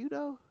cheated on you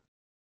though?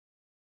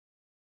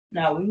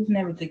 no, we was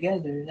never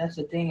together. That's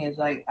the thing is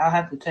like I'll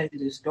have to tell you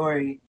this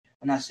story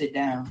when I sit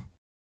down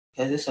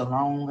because it's a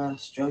long,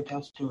 straight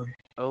out story.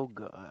 Oh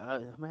god,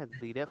 I'm gonna have to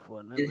leave that for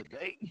another It,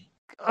 day.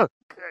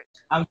 Okay.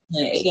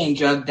 it ain't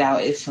drugged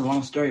out. It's a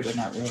long story, but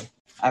not really.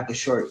 I could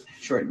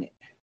shorten it.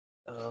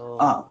 Um,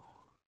 Oh.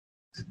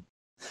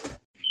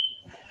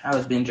 I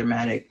was being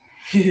dramatic.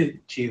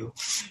 Chill.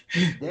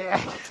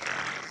 Yeah.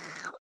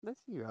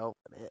 Let's hear over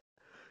that.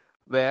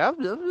 Man,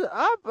 I'm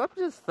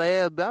just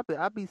sad, but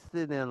I be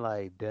sitting there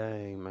like,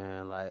 dang,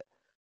 man, like,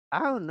 I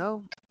don't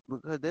know,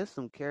 because there's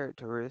some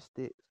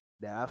characteristics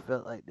that I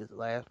felt like this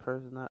last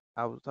person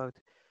I was talking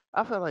to,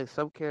 I felt like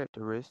some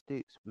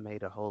characteristics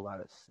made a whole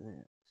lot of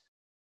sense.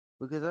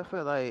 Because I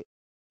felt like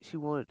she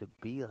wanted to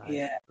be like,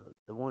 Yeah.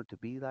 wanted to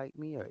be like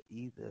me, or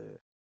either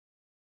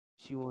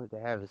she wanted to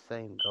have the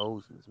same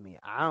goals as me.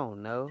 I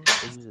don't know.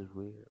 It was just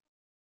weird.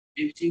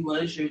 If she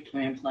was your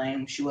twin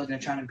flame, she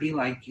wasn't trying to be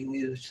like you.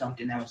 It was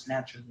something that was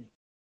naturally.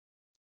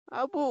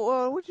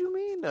 But what you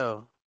mean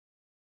though?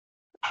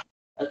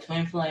 A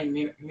twin flame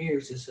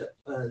mirrors is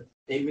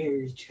they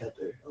mirror each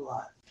other a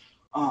lot.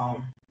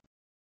 Um,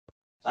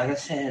 like I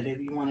said, if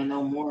you want to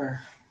know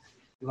more,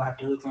 you have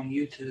to look on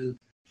YouTube.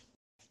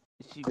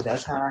 She Cause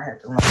that's how I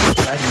had to learn.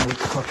 I didn't know what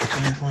the fuck a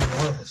twin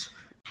flame was.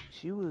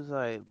 she was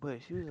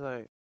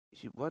like,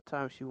 she one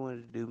time she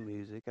wanted to do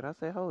music, and I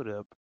said, hold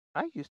up,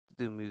 I used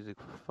to do music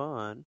for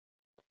fun,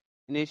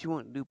 and then she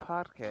wanted to do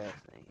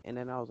podcasting, and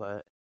then I was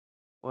like,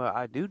 well,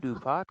 I do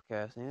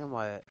podcasting. And I'm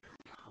like,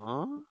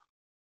 huh?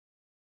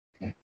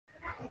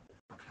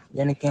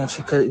 Then again,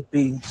 she could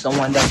be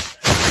someone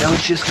that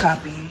was just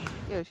copying.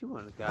 Yeah, she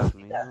wanted to copy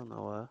me. I don't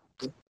know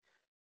why.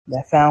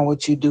 That found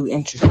what you do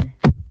interesting.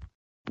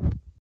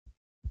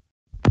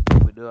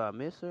 But do I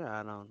miss her?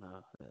 I don't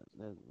know.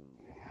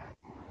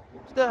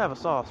 Still have a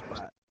soft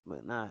spot,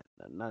 but not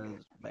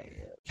as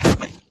bad.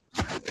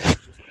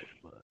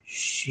 But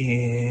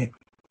Shit.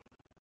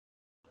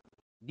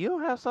 you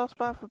don't have soft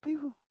spot for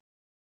people?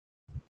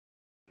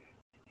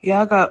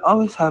 Yeah,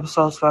 always have a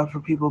soft spot for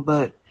people,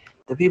 but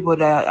the people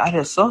that I had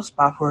a soft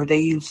spot for, they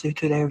use it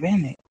to their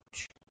advantage.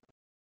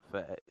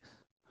 Facts.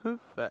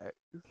 Facts.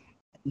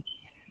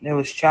 There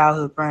was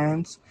childhood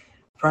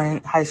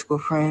high school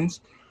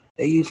friends.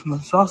 They used my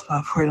soft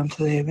spot for them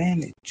to their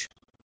advantage.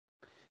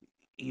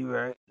 You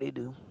right, they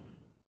do.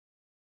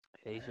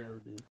 They sure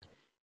do.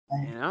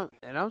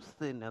 And I'm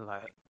sitting there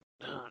like,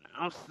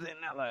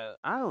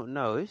 I don't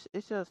know.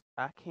 It's just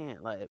I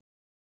can't like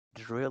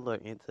drill her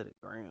into the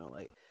ground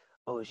like,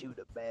 oh, she was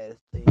the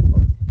baddest thing,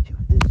 or she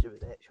was this, she was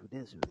that, she was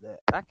this, she was that.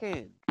 I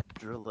can't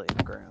drill her in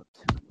the ground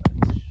too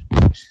much.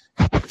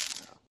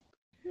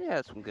 We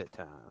had some good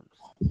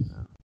times.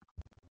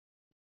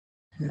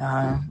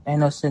 Nah, ain't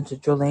no sense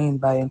of drilling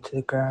anybody into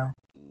the ground.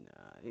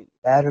 Nah,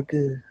 Bad or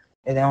good.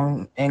 It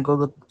ain't gonna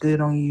look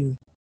good on you.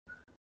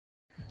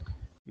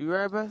 you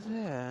right about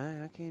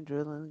that. I can't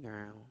drill in the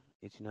ground.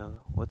 But you know,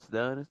 what's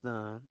done is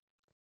done.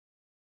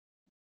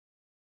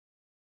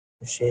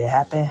 If shit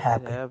happen, Shit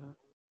happen. happen.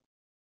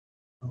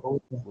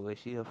 Oh, yeah. Boy,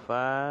 she a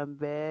fine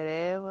bad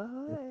ass.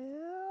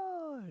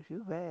 Oh, she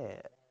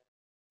bad.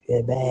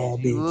 Yeah, bad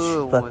She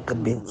bitch. would Fuck want the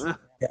bitch. to.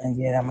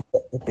 Yeah, I'ma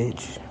fuck the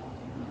bitch.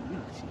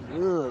 She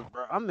was,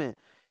 bro. I mean,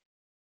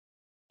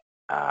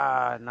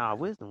 nah.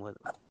 Wisdom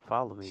wasn't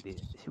follow me there.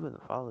 She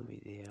wasn't following me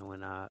there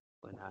when I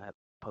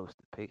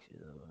posted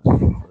pictures of her. I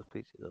used to post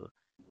pictures of her,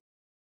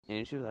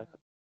 and she was like,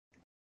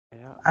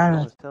 and I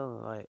I was telling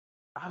her like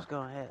I was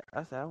gonna have.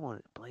 I said I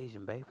wanted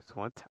Blasian babies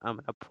one time,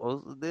 and I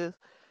posted this,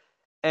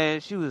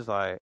 and she was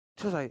like,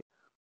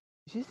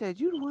 she said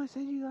you the one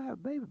said you gonna have a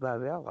baby by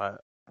me.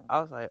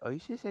 I was like, oh, you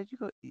she said you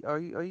go. Are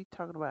you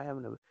talking about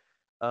having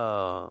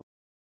a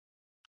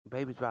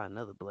baby's by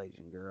another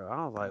Blasian girl?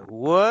 I was like,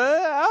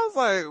 what? I was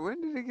like,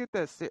 when did he get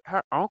that?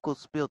 Her uncle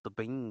spilled the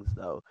beans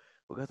though,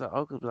 because her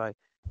uncle was like,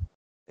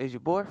 is your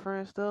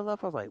boyfriend still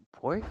up? I was like,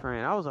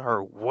 boyfriend? I was like,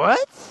 her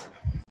what?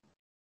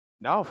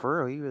 No, for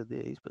real, he really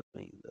did. He spilled the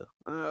beans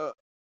though.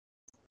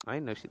 I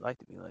didn't know she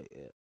liked me like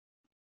that.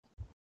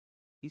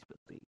 He spilled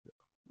the beans though.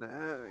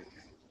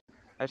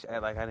 I should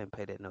act like I didn't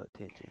pay that no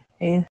attention.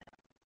 Yeah.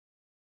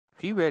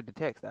 She read the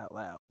text out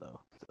loud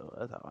though, so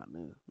that's how I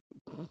knew.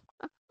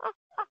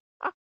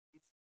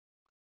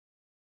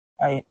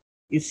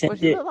 You What sent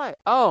she it. look like?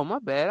 Oh, my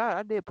bad.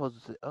 I did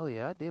post it. Oh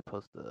yeah, I did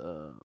post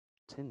the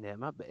send that.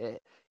 My bad.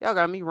 Y'all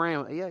got me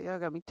y'all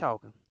got me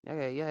talking. Y'all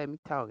had me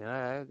talking.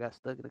 I got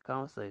stuck in the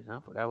conversation. I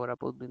forgot what I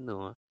supposed to be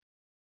doing.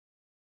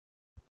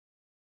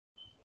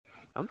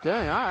 I'm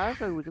telling you, I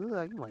show you what you look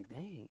like. You like,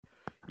 dang.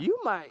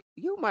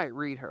 You might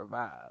read her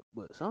vibe,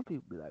 but some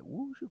people be like,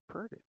 "Woo, she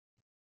pretty."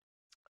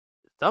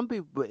 Some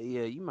people, but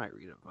yeah, you might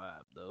read her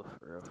vibe though, for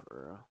real,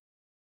 for real.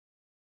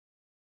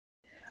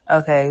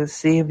 Okay,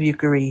 see if you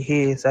can read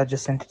his. I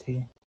just sent it to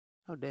you.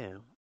 Oh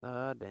damn,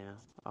 damn,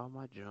 all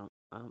my junk.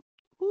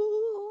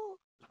 Woo.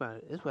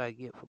 That's what I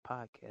get for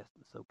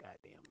podcasting so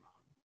goddamn long.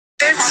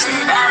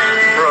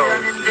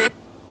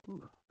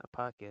 Ooh, a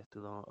podcast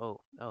too long.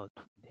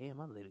 Damn,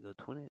 I let it go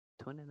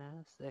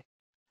 29 seconds.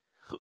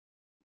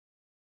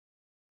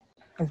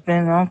 It's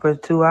been on for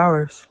 2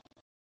 hours.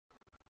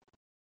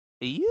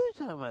 You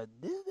talking about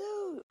this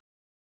dude?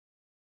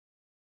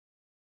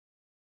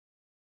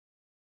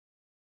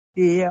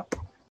 Yeah.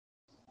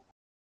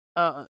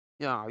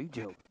 No, you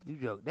joke. You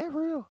joke. That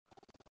real?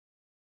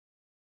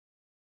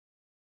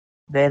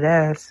 Dead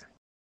ass.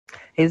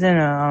 He's in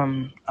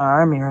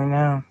army right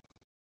now.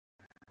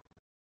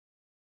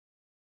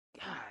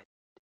 God,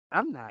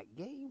 I'm not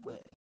gay,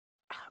 but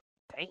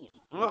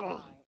damn.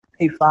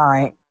 He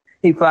fine.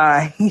 He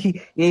fine.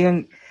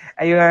 You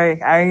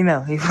already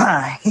know. He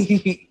fine.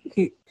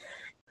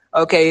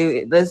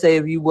 Okay, let's say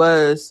if you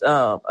was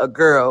a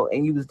girl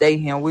and you was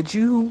dating him, would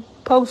you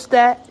post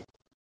that?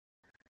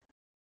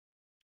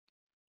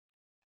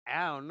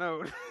 I don't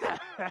know.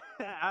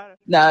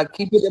 Nah,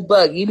 keep it a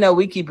buck. You know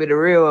we keep it a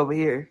real over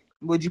here.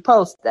 Would you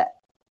post that?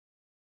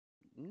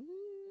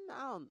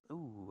 I don't.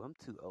 Ooh, I'm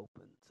too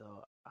open,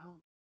 so I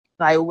don't.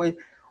 Like,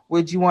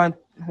 would you want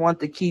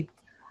to keep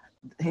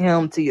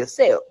him to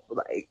yourself?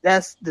 Like,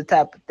 that's the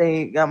type of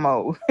thing I'm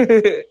on.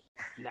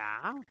 Nah,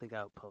 I don't think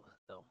I would post it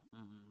though.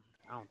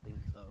 I don't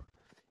think so.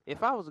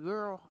 If I was a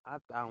girl, I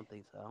don't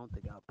think so. I don't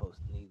think I'll post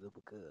it either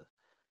because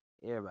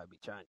everybody be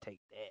trying to take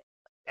that.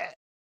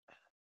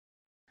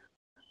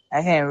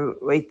 I can't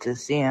wait to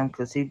see him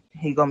because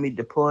he gonna be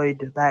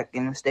deployed back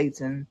in the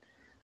States in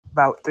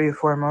about 3 or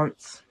 4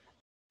 months.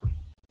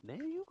 Now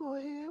you go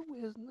ahead,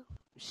 wisdom.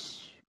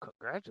 Shh,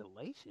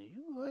 congratulations.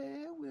 You go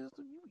ahead,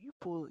 wisdom. You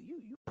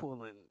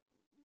pulling.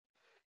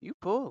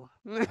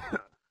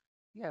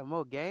 You have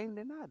more game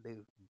than I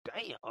do.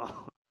 Damn.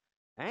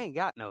 I ain't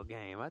got no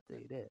game. I tell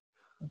you that.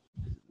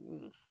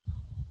 Mm,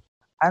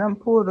 I done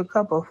pulled a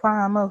couple of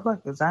fine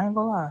motherfuckers. I ain't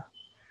gonna lie.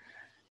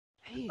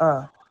 Damn.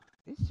 Uh,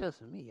 It's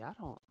just me. I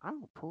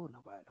don't pull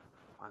nobody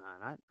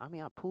fine. I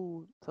mean I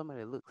pull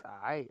somebody that looks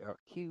alright or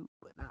cute,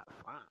 but not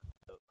fine.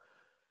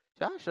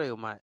 So, I'll show you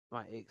my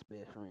ex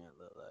best friend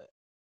look like.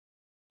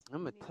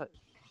 I'm gonna touch.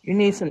 you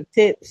need some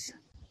tips.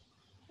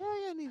 Yeah,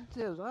 I need some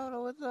tips. I don't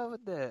know what's up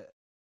with that.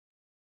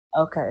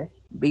 Okay,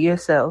 be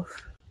yourself.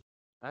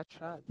 I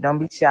tried Don't that.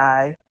 be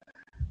shy.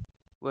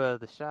 Well,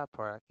 the shy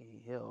part I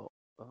can't help.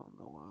 I don't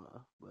know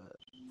why, but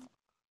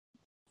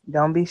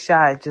Don't be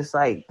shy. Just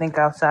like think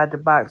outside the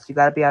box. You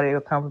gotta be out of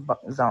your comfort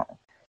zone.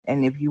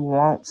 And if you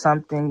want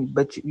something,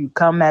 but you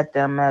come at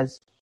them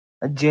as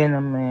a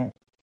gentleman,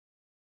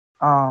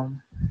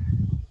 um,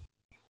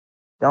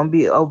 don't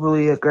be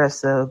overly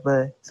aggressive.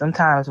 But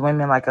sometimes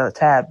women like a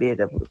tad bit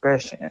of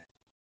aggression.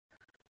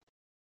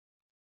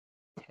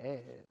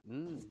 Tad.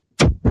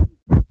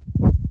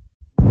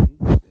 You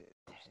said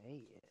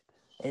Tad.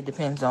 It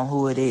depends on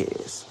who it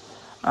is.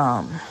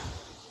 Um,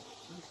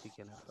 Let me see,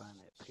 can I find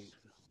that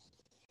picture?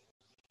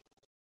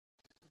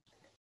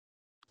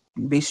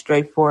 be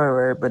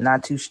straightforward, but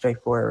not too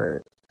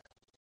straightforward.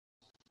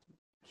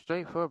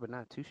 Straightforward, but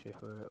not too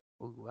straightforward.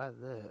 Ooh, why's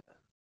that?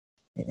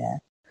 Yeah.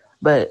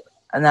 But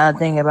another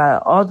thing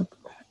about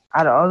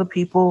out of all the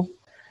people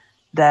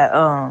that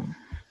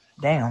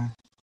damn,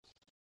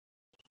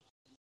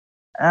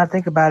 and I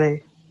think about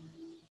it,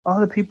 all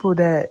the people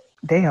that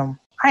damn,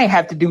 I ain't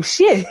have to do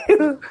shit.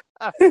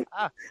 Ah,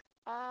 ah,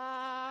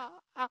 ah,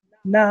 ah.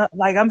 No,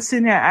 like I'm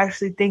sitting there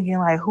actually thinking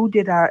like, who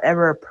did I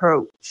ever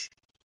approach?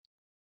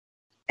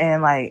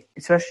 And like,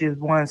 especially the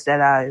ones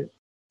that I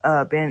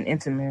been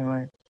intimate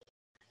with,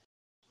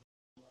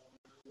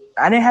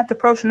 I didn't have to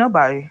approach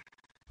nobody.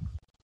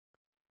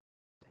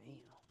 Damn,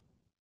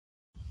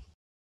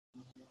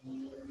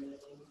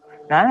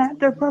 I didn't have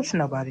to approach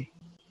nobody.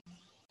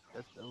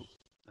 that's dope.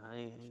 I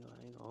ain't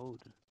gonna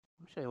hold you.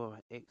 I'm show you what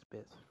my ex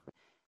best friend.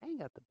 I ain't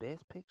got the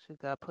best pictures.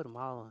 I put them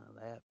all on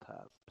a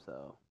laptop.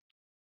 So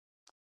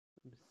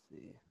let me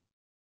see.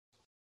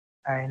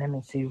 All right, let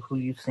me see who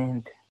you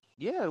sent.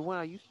 Yeah, the one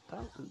I used to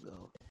talk to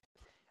though.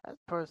 That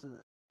person.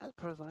 That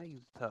person I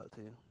used to talk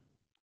to.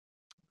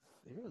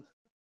 Seriously.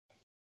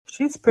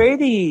 She's What I'm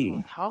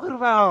pretty. talking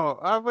about.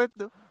 I went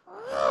the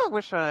fuck.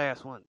 Wish her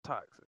ass wasn't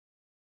toxic.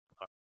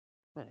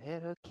 I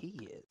had her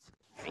kids.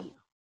 Damn.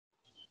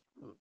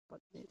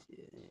 Fuck that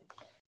shit.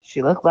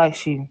 She looked like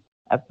she.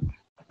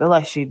 feel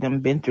like she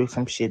done been through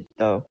some shit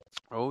though.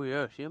 Oh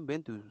yeah, she done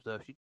been through some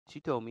stuff. She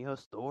told me her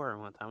story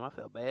one time. I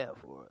felt bad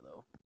for her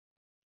though.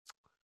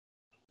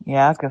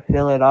 Yeah, I could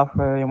feel it off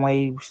her in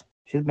waves.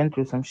 She's been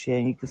through some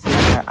shit. You can see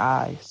it in her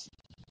eyes.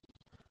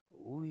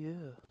 Oh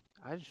yeah.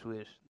 I just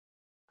wish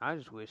I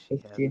just wish she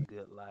It's has a just,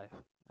 good life.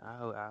 I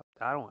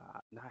don't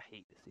I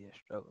hate to see her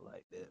struggle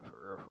like that for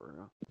real for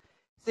real.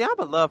 See, I'm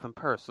a loving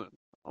person.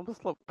 I'm a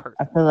slow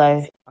I person. feel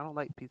like I don't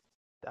like people.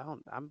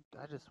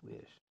 I just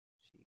wish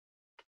she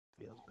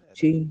feels better.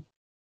 she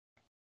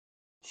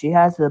she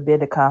has a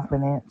bit of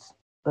confidence,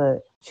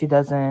 but she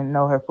doesn't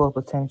know her full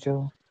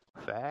potential.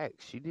 Fact,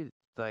 she did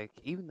like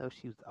even though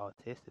she was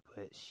autistic,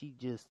 but she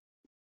just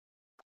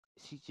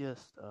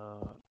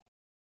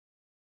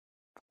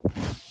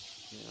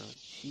you know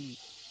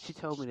she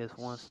told me this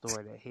one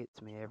story that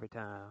hits me every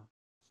time.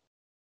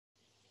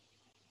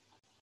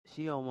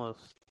 She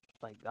almost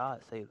like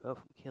God saved her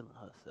from killing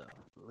herself,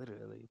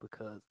 literally,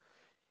 because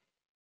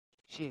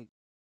she had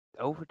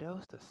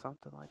overdosed or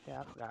something like that.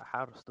 I forgot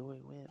how the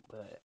story went,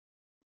 but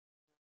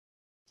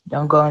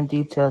Don't go in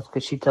details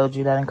because she told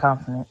you that in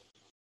confidence.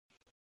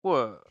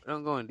 what?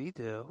 Don't go in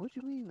detail. What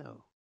you mean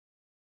though?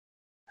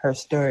 Her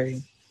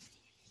story.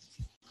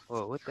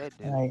 Well, what that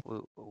do? Like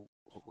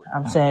What?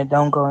 I'm saying,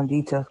 don't go in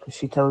details because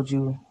she told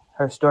you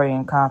her story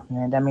in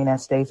confidence. That mean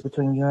that stays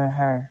between you and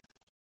her.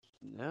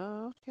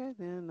 No, okay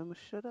then. I'ma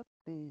shut up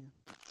then.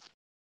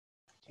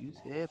 You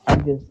said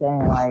I'm just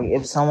saying, like,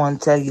 if someone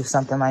tell you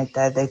something like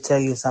that, they tell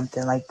you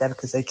something like that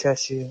because they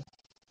trust you.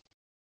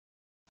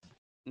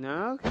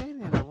 no, okay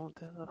then. I won't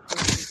tell her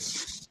fucking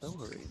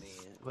story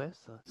then. Well,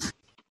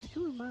 she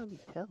wouldn't mind me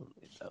telling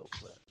it though,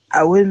 but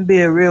I wouldn't be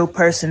a real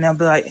person. I'd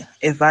be like,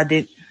 if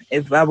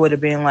I would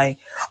have been like,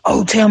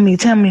 oh, tell me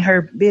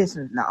her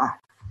business. Nah,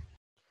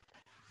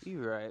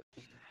 you right.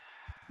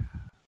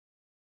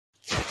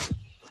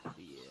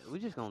 But yeah, we're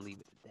just gonna leave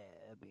it at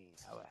that. I mean,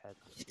 I would have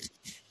to.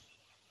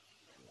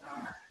 Yeah.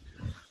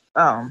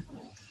 um,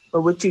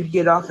 but what you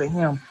get off of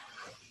him?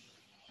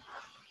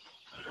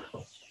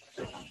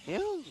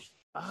 Him?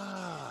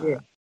 Yeah,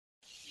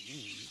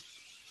 Mm,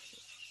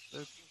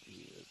 let's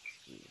see. Let's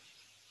see.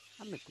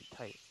 I meant to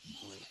type.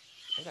 Wait,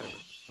 I gotta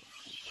make a post.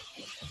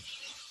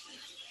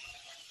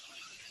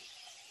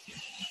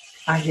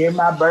 I hear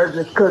my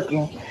burgers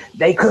cooking.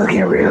 They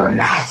cooking real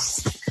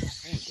nice.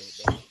 I want that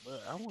damn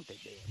burger. I want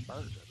that damn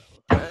burger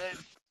though.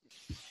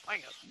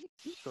 Like,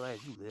 you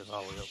glad you live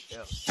all the way over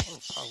there?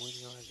 Oh, probably when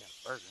you ain't got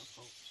a burger.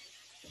 Oh.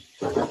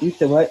 You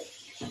said what?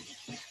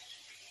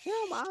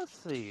 Him, I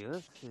see.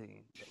 Let's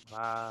see the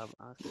vibe.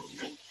 I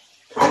see.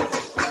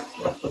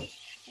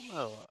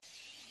 Well,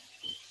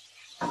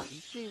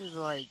 he seems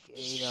like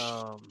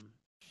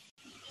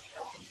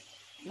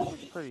seems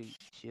like a pretty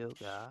chill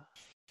guy.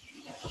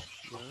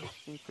 You know,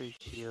 seems pretty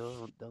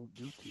chill. Don't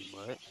do too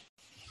much.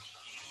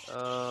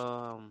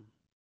 Um,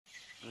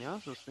 he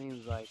also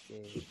seems like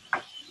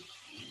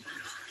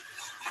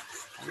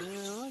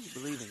like he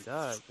believe in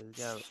God because he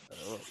got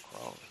a little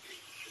cross.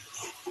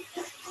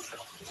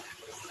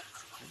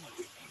 Let me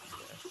see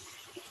that.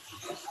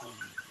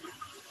 Hmm.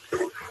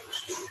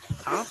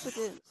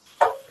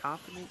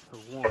 Confidence for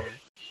one.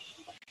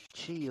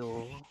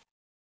 Chill.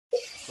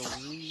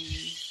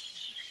 Three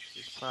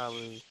is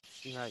probably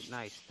he like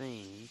nice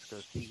things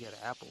because he got an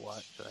Apple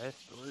Watch, so that's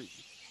three.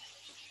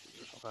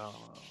 Uh,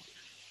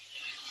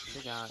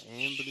 check out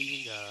and believe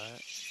in God.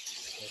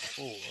 That's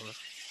four.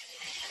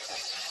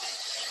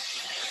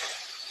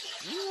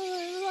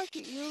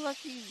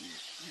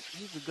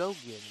 He's a go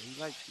getter. He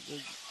likes to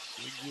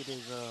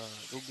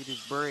go get his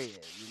bread.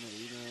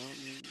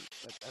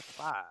 That's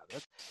five.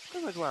 That's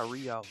pretty much what I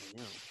read off of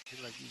him.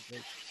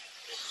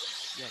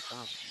 He got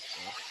confidence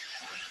though.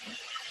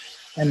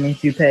 That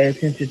means you pay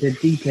attention to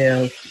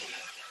details.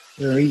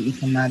 You're eating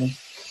somebody.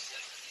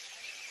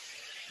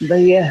 But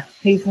yeah,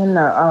 he's in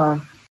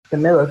the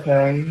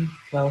military,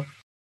 so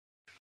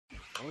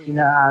Oh you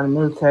know yeah, how the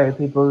military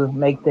people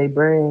make their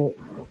bread.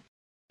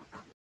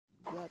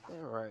 you got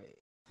that right.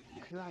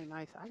 He like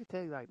nice. I can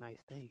tell you like nice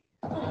things.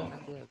 No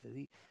doubt, cause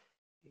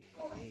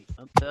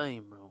I'm telling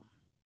you, bro.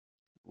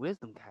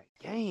 Wisdom got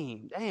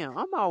game. Damn,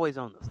 I'm always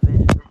on the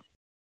fence.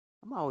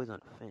 I'm always on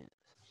the fence.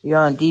 You're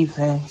on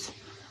defense.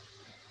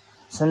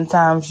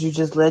 Sometimes you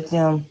just let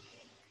them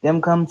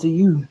come to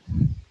you.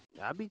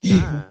 I be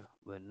trying,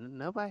 but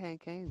nobody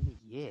ain't came to me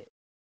yet.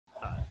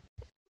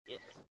 Not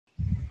yet.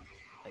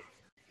 Like,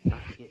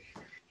 not yet.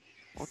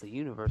 I want the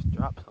universe to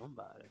drop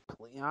somebody.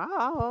 Please.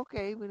 Oh,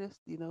 okay, but it's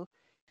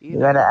You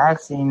gotta if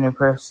ask the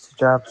universe to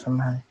drop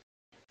somebody.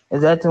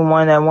 Is that the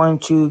one that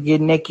wants you to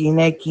get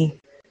necky?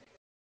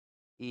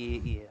 yeah,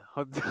 yeah,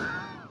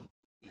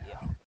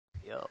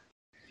 yeah,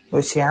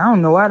 But yeah. shit, I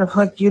don't know why the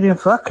fuck you didn't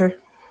fuck her.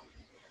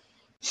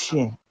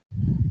 Shit,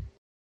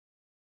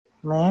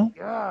 man,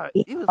 God,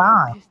 it's it was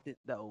long fine. distance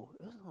though.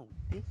 It was long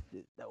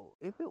distance though.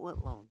 If it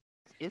went long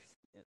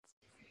distance,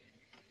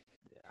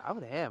 I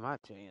would have had my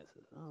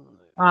chances.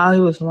 Oh, it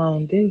was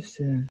long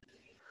distance.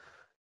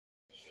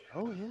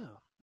 Oh yeah.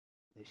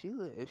 If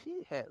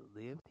she had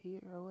lived here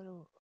or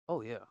whatever,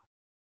 oh yeah,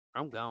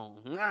 I'm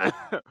gone.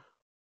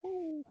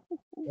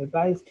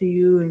 Advice to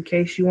you in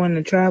case you want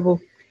to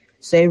travel: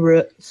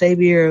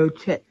 save your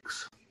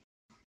checks.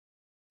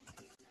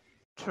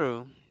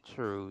 True,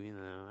 true. You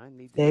know, I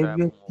need to Save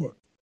your travel more. checks.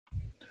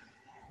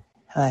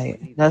 I Like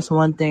need to. that's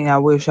one thing I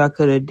wish I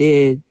could have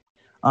did.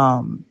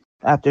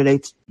 After they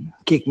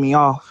kicked me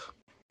off,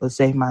 was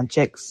save my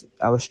checks.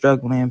 I was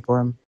struggling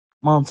for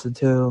months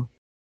until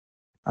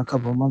a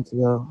couple months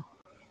ago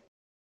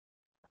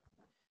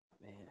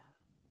Man.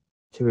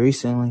 to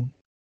recently.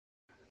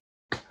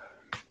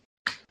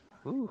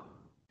 Ooh.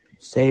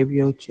 Save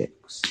your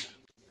checks.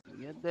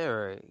 You got that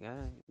right.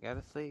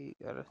 Gotta save.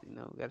 Gotta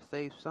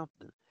save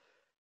something.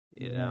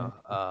 You Yeah, know.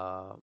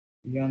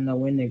 you don't know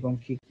when they're gonna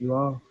kick you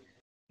off.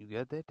 You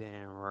got that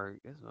damn right.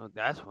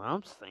 That's what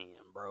I'm saying,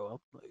 bro.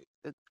 I'm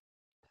like,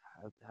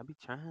 I be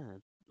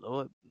trying.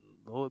 Lord,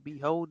 be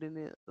holding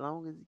it as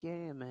long as you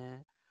can,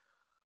 man.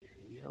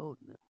 Be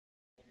holding it.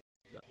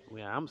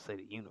 Well, I'm gonna say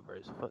the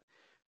universe. Fuck,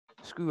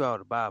 screw all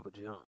the Bible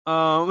junk.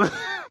 Bro,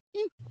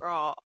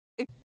 bro,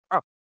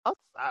 I'm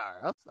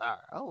sorry.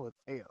 I won't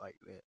say it like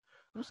that.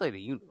 I'm gonna say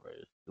the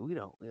universe. We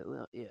don't.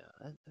 Well, yeah,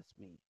 that's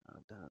me.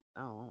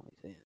 I don't always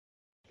say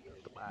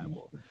the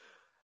Bible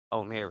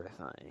on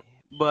everything,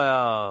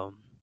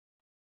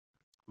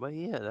 but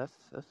yeah, that's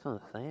what I'm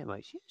saying.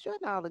 Like, she's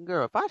not a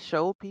girl. If I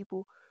show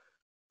people,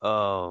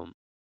 um,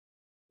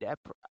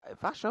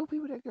 if I show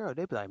people that girl,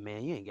 they be like,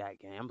 "Man, you ain't got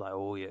game." I'm like,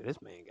 "Oh yeah,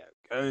 this man got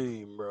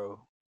game, bro."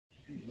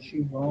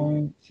 She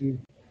Oh, wrong.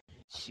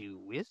 shoot,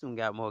 Wisdom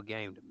got more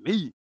game than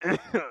me.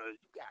 you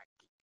got,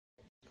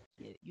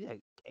 yeah, you got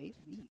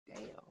KC,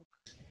 damn.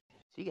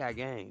 She got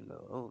game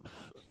though. Oh,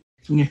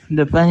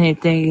 The funny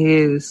thing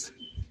is,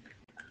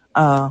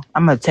 I'm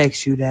gonna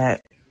text you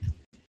that.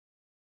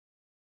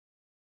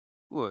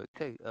 what?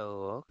 Take?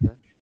 Oh, okay.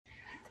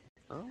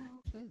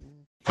 Oh, okay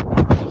then.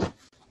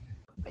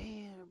 But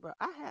man, bro,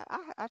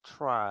 I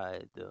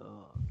tried to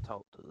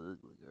talk to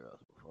ugly girls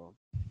before.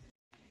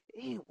 It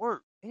ain't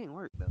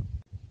work though.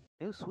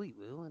 It was sweet,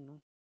 but it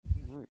wasn't. It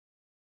ain't work.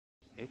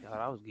 They thought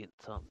I was getting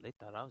something. They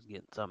thought I was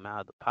getting something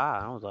out of the pie.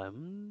 I was like,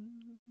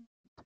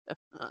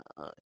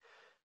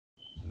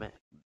 Mac,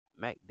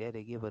 Mac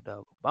Daddy give a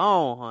dog a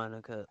bone,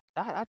 honey. Cause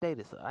I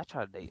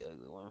tried to date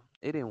ugly one.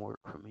 It didn't work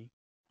for me.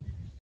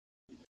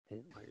 It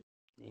didn't work.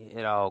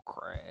 It all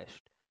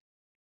crashed.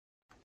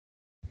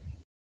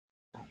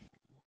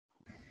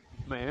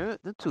 Man,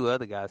 the two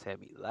other guys had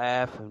me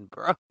laughing,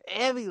 bro.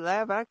 Had me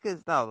laughing. I couldn't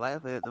stop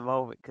laughing at the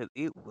moment because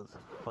it was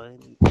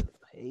funny as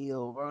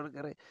hell, bro.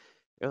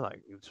 They're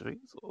like,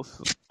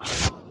 Jesus.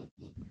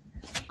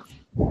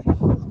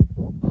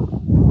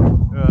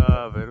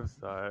 Oh, man, I'm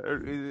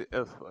sorry. It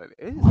was funny.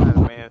 It just had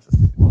a man say,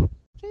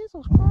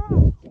 Jesus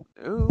Christ.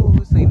 Ooh,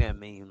 we seen that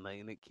meme, like,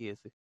 in the kids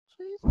say,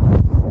 Jesus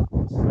Christ.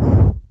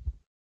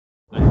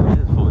 Man, it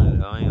was funny,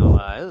 though. I ain't gonna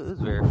lie. It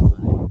was very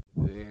funny.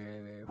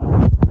 Very, very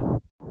funny.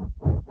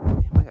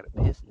 Damn, I got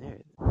a piss in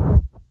there.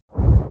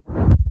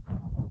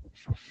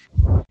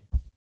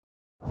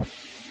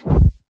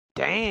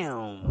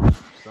 Damn,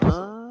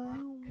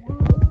 son.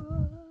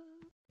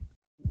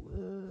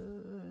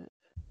 What?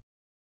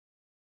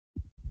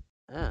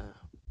 Uh,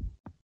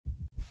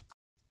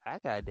 I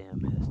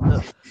goddamn messed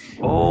up.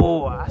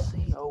 Oh, I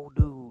seen old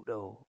dude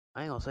though.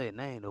 I ain't gonna say his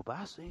name though, but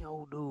I seen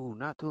old dude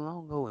not too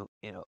long ago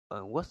in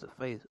what's the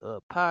face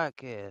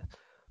podcast.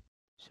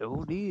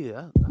 So did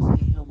I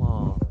seen him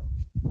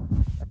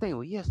I think it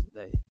was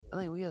yesterday.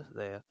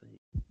 I think.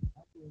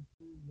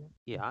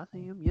 Yeah, I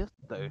seen him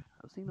yesterday.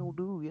 I seen old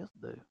dude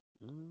yesterday.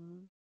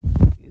 Mm,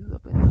 he was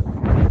up in there.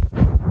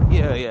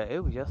 Yeah,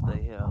 it was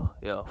yesterday.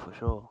 Yeah, for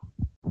sure.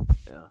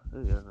 Yeah, it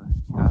was yesterday.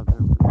 I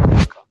remember.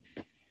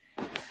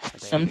 I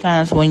think it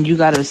Sometimes when you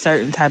got a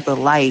certain type of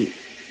light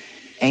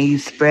and you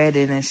spread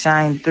it and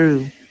shine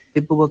through,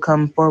 people will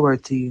come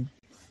forward to you.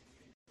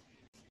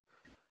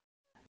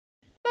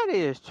 That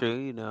is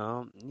true,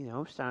 I'm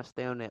just trying to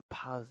stay on that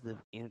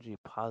positive energy,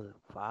 positive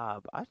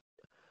vibe. I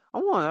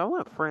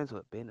want friends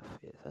with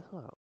benefits. That's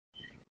what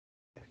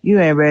You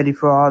ain't ready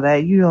for all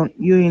that. You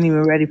ain't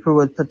even ready for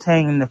what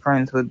pertaining to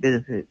friends with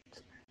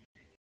benefits.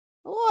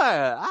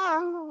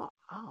 what?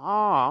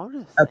 I'm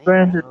just A saying,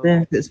 friends with bro.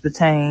 benefits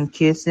pertain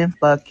kissing,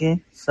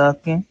 fucking,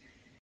 sucking,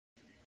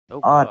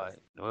 Oh all God.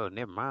 Well,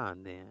 never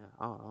mind then.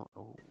 Oh,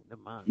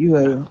 never mind you then.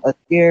 a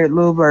scared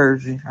little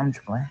virgin. I'm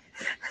just playing.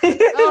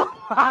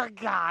 Oh my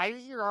God,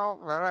 you wrong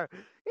for that.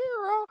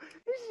 You wrong.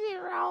 She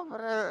wrong for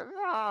that.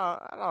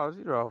 No,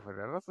 she wrong for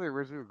that. Let's see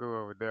where she was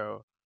going with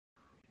that.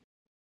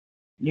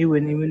 You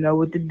wouldn't even know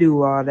what to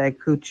do all that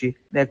coochie,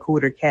 that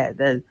cooter cat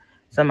that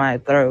somebody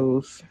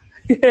throws.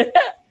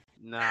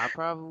 Nah, I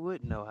probably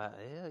wouldn't know how.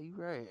 Yeah, you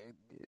right.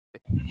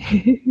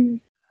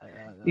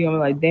 You gonna be I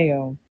like,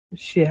 damn,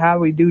 shit, how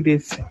we do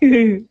this?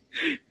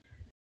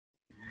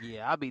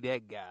 Yeah, I'll be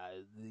that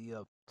guy.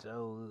 Up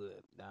so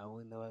good. I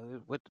wouldn't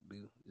know what to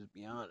do. Just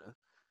be honest.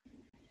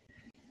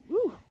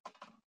 Woo.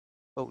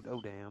 Oh,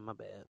 damn. My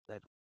bad.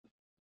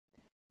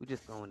 We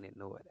just gonna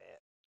ignore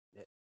that.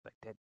 That like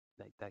that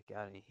like that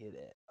guy didn't hear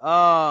that.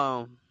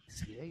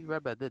 Yeah, you right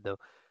about that though.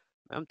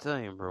 I'm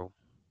telling you, bro.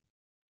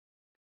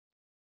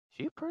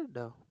 She pretty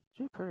though.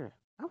 She pretty.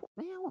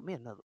 Man, I want me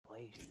another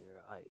Malaysian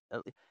girl.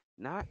 Like,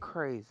 not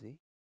crazy.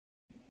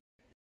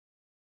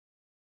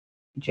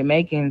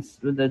 Jamaicans,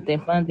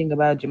 fun thing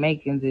about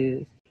Jamaicans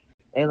is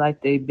they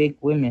like they big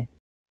women.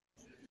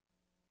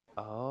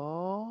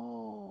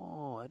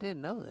 Oh, I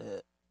didn't know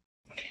that.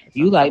 That's You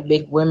something like new.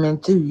 big women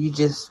too. You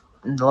just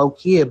low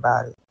key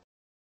about it.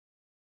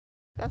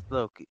 That's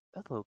low key.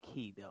 That's low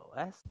key though.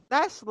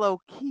 That's low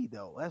key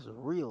though. That's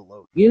real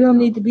low You key. don't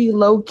need to be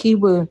low key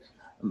with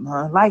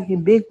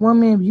liking big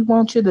women. If you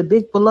want you the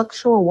big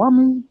voluptuous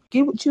woman,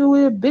 get with you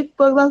with a big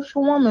voluptuous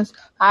woman.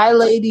 Hi,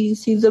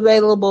 ladies. He's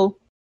available.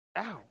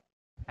 Ow,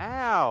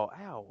 ow,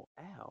 ow,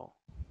 ow,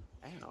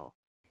 ow.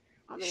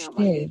 I mean, I'm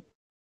like, Shit.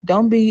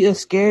 Don't be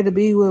scared to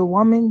be with a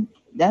woman.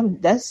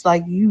 That's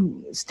like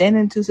you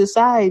standing to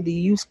society.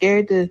 You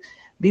scared to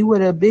be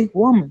with a big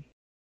woman.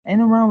 Ain't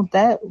nothing wrong with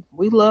that.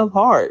 We love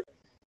hard.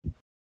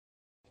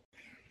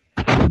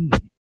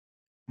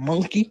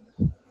 Monkey.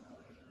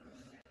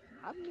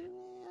 I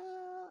mean,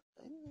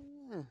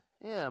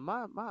 yeah.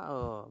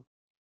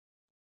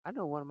 I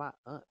know one of my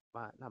not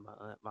my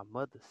aunt, my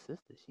mother's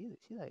sister. She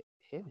like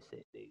heavy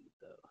set dude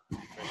though.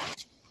 Like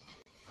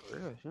for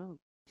real, she don't.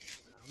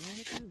 I mean,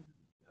 what you?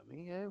 I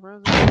mean, yeah, it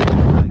runs in the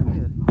family. Like,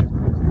 yeah,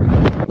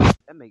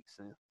 that makes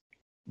sense.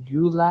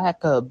 You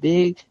like a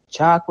big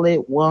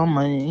chocolate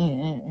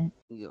woman.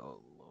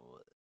 Yo,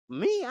 Lord.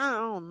 Me, I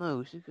don't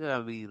know. She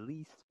gotta be at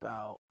least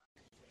about.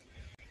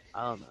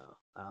 I don't know.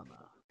 I don't know.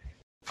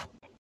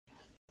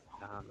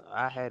 I don't know.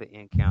 I had an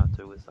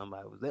encounter with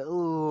somebody who was like,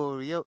 oh,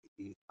 yo,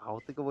 I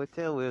don't think I would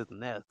tell it was in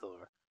that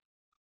store.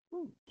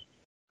 Ooh,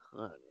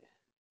 honey.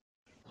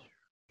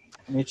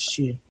 It's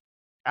shit.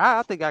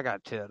 I think I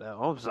got to tell that.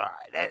 I'm sorry.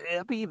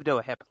 I mean, even though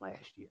it happened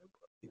last year,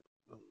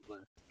 but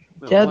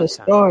Tell one the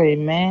time. story,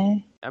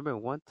 man. I remember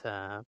one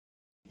time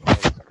I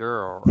had this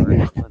girl,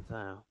 right? One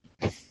time,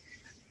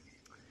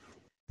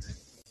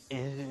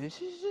 and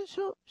she was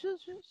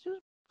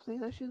see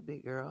that she's a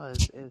big girl. I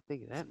was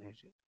thinking that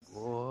nature.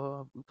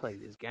 Boy, we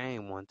played this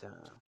game one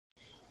time,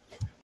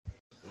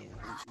 and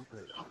we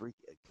played a freaky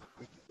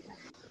game.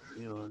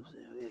 You know what I'm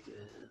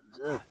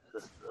saying?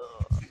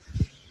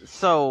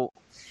 So,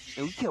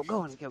 and we kept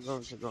going, and kept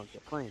going, kept going,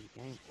 kept playing the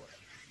game, boy.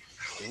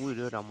 And we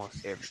do it almost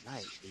every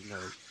night. You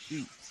know,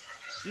 she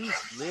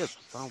lived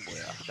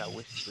somewhere. I forgot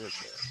where she lived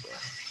at, but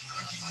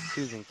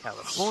she was in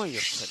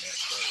California for that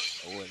day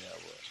or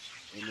whatever.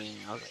 And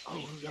then I was like, "Oh,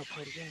 we're gonna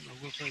play the game.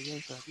 We'll play the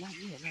game." She's like, "Not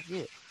yet, not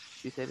yet."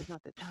 She said, "It's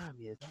not the time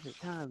yet. It's not the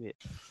time yet."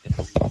 And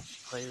so we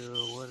played it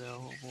or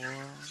whatever.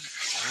 Boy.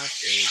 And I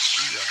said,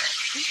 "She got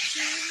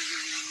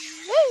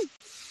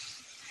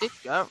shit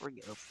got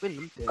real up in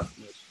them text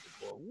messages,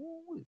 boy."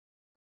 Woo-wee.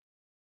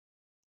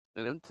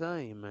 And I'm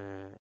telling you,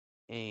 man.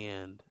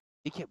 And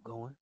it kept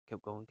going,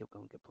 kept going, kept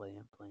going, kept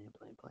playing, playing,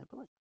 playing, playing,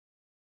 playing.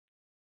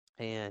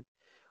 And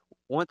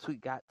once we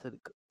got to the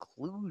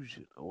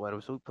conclusion or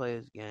whatever, so we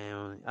played this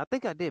game. I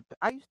think I did.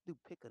 I used to do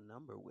pick a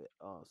number with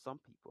some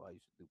people. I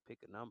used to do pick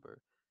a number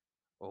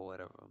or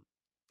whatever.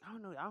 I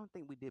don't know. I don't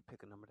think we did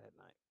pick a number that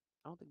night.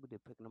 I don't think we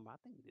did pick a number. I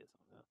think we did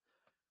something else.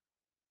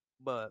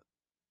 But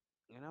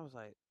and I was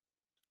like,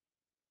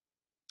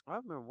 I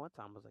remember one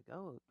time I was like,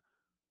 oh,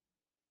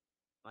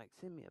 like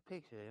send me a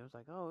picture. It was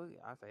like, oh,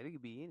 I said it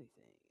could be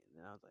anything.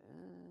 And I was like,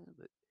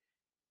 but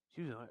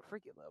she was on a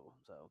freaky level.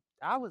 So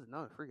I wasn't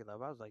on a freaky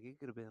level. I was like, it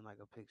could have been like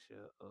a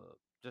picture of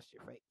just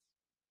your face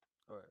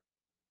or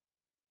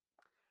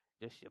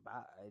just your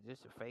body,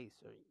 just your face,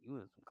 or you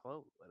in some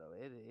clothes, whatever.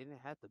 It didn't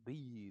have to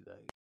be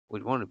like what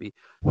you want to be.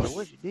 So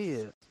what you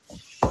did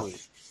was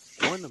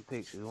one of them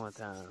pictures one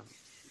time,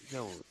 you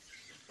know,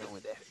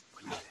 when that.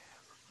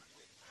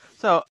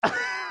 So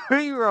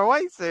you were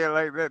white saying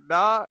like that,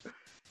 dog.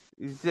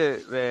 You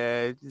said,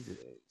 man. She said,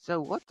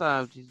 so one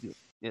time she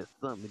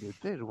sent me this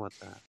picture one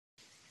time,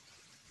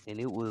 and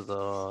it was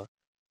a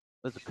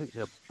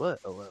picture of butt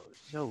or whatever.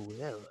 Show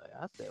whatever.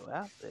 I was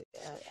like,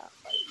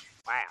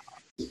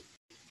 wow.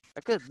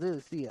 I could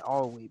literally see it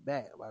all the way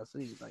back, but I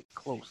see it like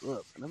close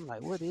up, and I'm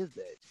like, "What is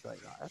that?" She's like,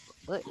 "Oh, that's a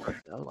butt right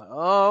there." I was like,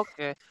 "Oh,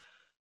 okay."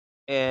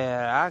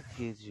 And I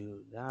kid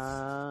you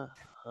not,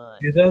 honey.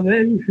 She's a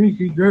very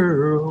freaky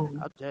girl.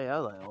 I'll tell you, I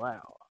was like,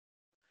 "Wow."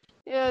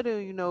 Yeah,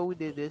 dude, we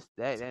did this,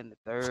 that, and the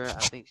third.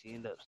 I think she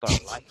ended up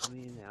start liking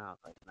me, and I was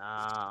like,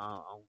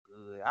 "Nah, I'm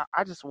good."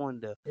 I just I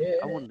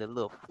Yeah. wanted a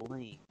little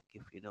fling,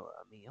 if you know what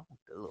I mean. I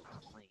wanted a little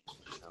fling,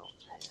 you know what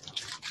I'm saying?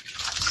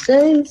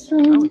 Say I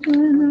something was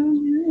just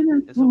playing,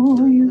 I'm and so we for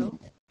kept, you.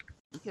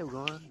 we kept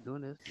going,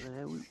 doing this,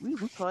 and we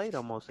played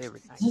almost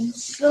every night I'm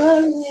though. We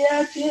played, sorry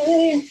I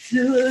came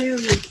to you.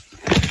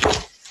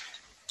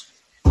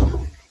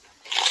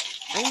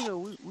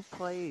 and we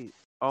played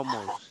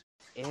almost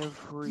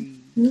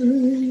every.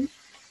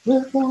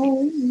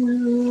 Before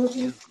you.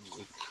 It's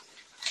good.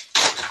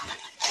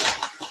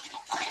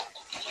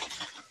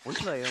 We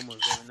played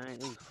almost every night.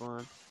 It was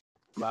fun.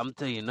 But I'm gonna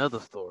tell you another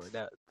story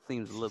that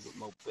seems a little bit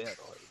more better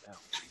than that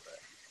one.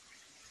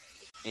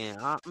 And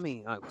I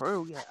mean, like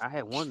for real, I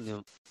had one of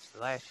them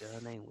last year.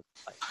 Her name was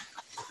like,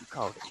 she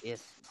called it Essie.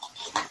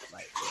 She was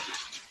like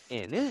that.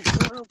 And this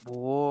girl,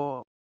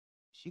 boy,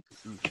 she could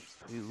do some.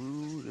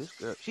 Ooh, this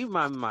girl, she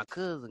reminded me of my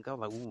cousin. I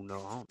was like, ooh,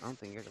 no, I don't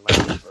think I can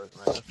like this person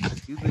right here.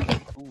 You just,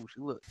 ooh,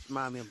 she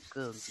reminded me of my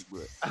cousin too,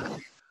 but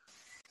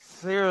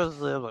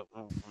seriously, I was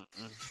like,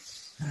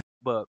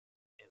 But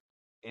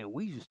and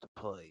we used to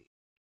play,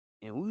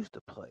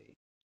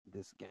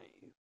 this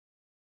game,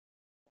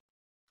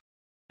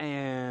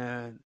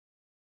 and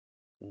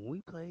when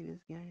we played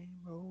this game,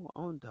 bro,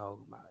 I'm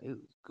talking about it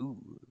was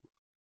good.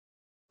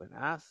 When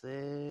I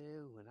said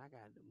when I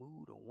got in the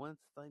mood on one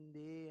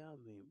Sunday, I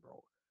mean,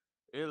 bro,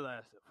 it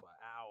lasted for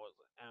hours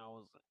and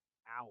hours and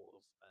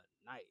hours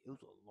a night. It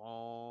was a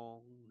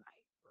long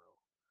night, bro.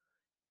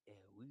 And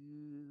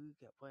we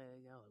kept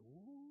playing. I was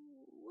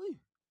like, woo.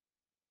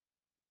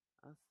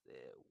 I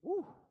said,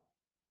 woo.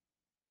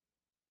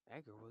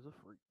 That girl was a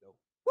freak, though.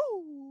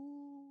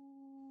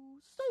 Woo.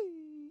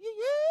 See,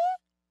 yeah.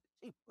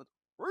 She was a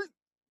freak.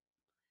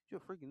 She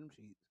was freaking them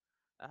sheets.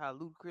 That's how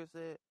Ludacris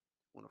said,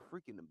 when a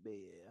freak in the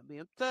bed. I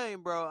mean, I'm telling you,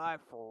 bro,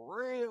 for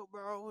real,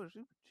 bro.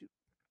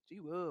 She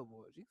was,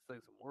 boy. She could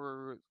say some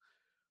words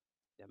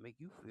that make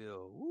you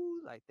feel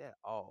woo like that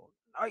all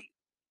night.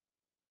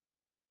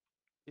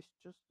 It's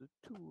just the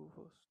two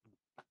of us.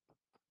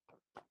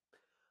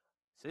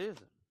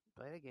 Seriously,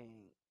 play that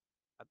game.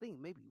 I think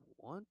maybe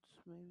once,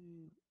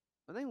 maybe.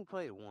 I think we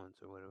played it once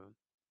or whatever.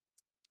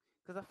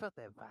 Because I felt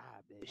that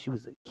vibe that she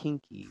was a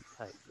kinky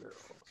type girl.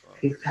 So,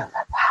 yeah.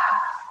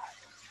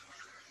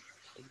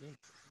 Play that game.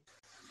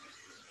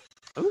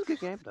 It was a good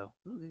game though.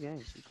 It was a good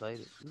game. We played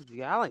it. It was a good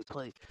game. I like to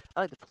play,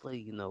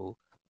 you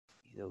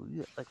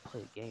like to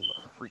play a game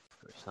of freak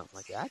or something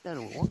like that. I done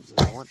it with one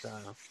girl one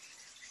time.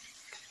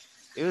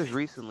 It was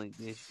recently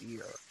this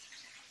year.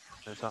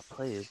 And so I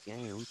played this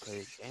game. We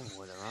played this game or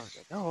whatever. I was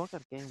like, oh, I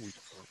got a game we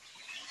can play.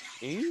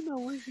 And you know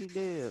what she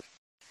did?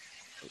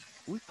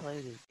 We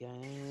played this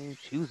game.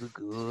 She was a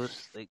good,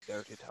 slick,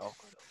 dirty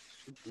talker, though.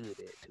 She was good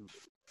at it, too, though.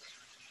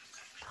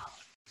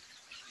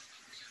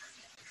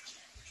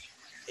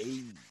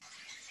 Hey,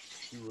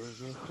 she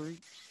was a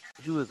freak.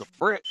 She was a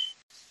brick.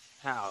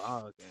 How?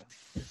 Oh, okay.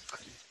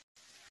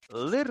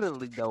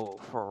 Literally, though,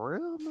 for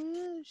real,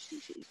 man.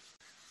 She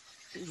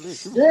was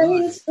good Say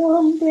at it.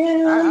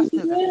 I something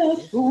still got the better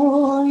message.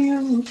 for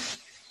you.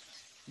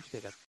 You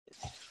still got the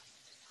message.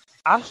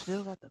 I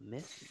still got the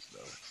message,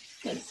 though.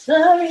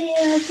 Sorry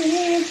I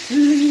did to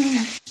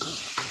you.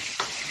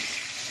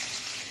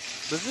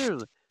 But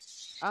seriously,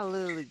 I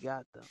literally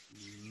got the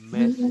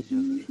message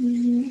of it.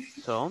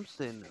 So I'm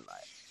sitting there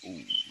like,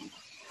 ooh.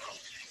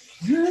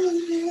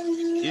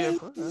 Yeah,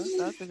 for real.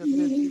 I still got the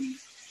message.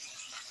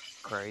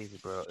 Crazy,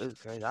 bro.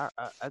 It's crazy. I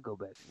go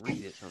back and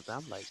read it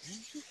sometimes. I'm like,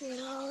 damn, she said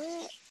all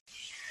that.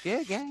 She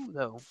had game,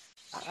 though.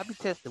 I be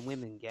testing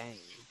women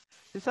game.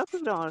 See, some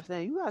people don't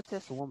understand. You gotta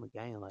test a woman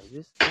game like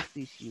this. Just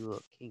see if she a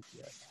little kinky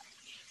or not.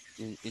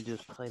 And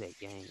just play that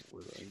game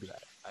with her and be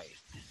like, hey,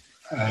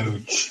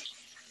 Ouch.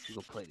 we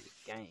gonna play this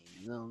game.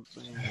 You know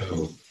what I'm saying?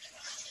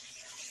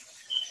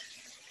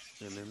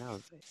 And then I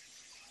was like,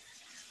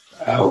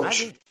 I Ouch.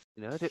 did.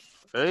 I did.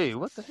 Hey,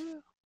 what the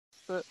hell?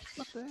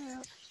 What the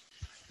hell?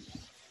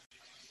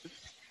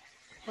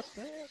 What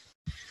the hell?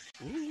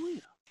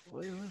 Ooh,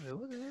 wait a minute.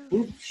 What the hell?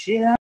 Oops,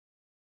 shit.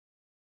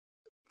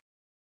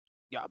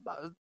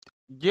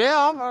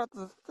 Yeah, I'm about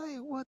to say,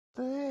 what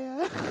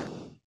the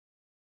hell?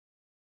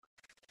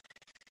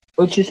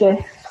 What you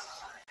say?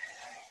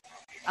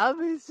 I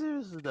mean,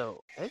 seriously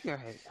though, that girl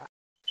had.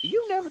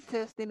 You never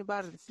test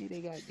anybody to see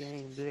they got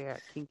game, do they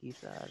got kinky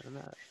side or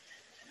not?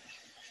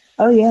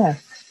 Oh yeah,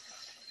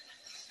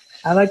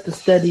 I like to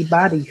study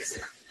bodies,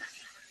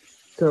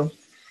 so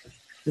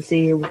to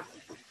see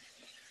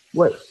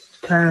what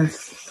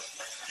turns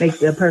make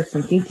the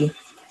person kinky.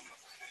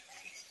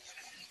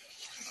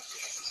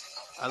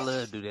 I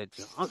love to do that,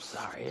 Joe. I'm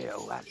sorry,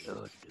 yo. I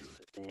love to do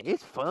it, man.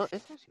 It's fun.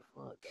 It's actually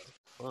fun though.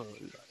 It's fun.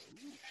 You like,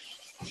 ooh,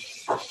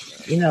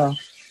 You know,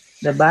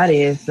 the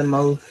body is the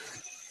most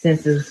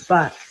sensitive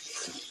spot.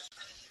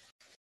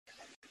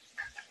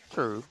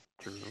 true,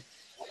 true,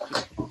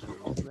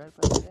 true. You right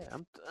about that.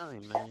 I'm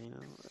telling you, man.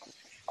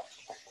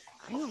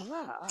 I ain't gonna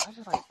lie. I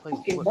just like to play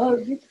Okay, what?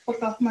 bud, get the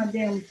fuck off my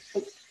damn.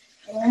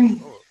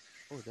 Oh,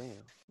 oh,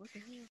 damn. What the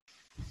hell?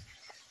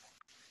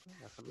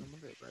 I got something on my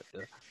lip right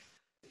there.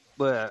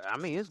 But I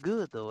mean, it's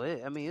good though.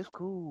 I mean, it's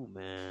cool,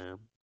 man.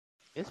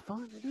 It's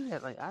fun to do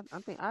that. Like I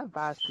think I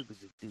advise people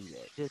to do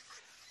that. Just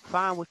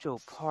find what your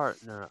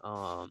partner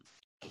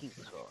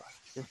kinks are.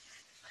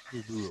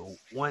 Just do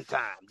it one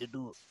time. Just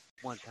do it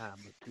one time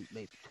or two,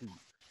 maybe two,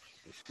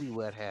 and see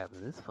what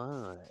happens. It's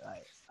fun.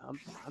 Like I'm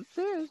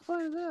serious. It's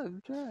fun as hell.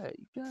 You try it.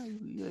 You try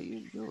it. You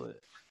enjoy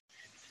it.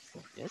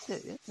 That's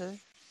it. That's it.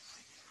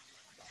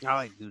 I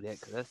like to do that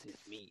because that's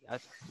just me. I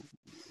just ooh,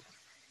 yeah.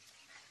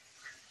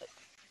 Like,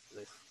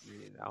 let's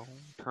get it on.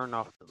 Turn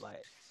off the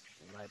lights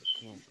and light a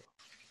candle.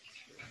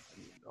 Let's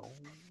get it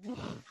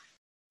on.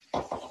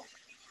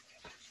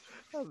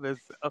 I'm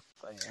messing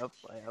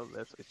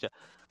with you.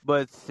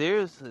 But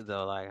seriously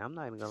though, like I'm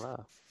not even gonna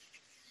lie.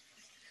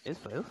 It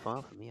was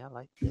fun for me. I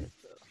like that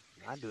stuff.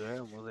 I do that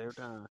almost every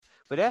time.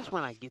 But that's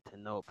when I get to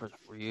know a person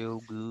real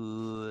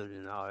good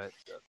and all that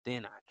stuff.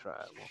 Then I try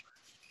it more.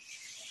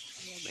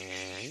 Yeah,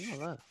 man, you know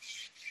what?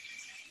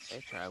 They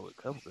tried with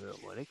a couple girls,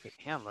 boy. They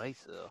couldn't handle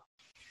themselves.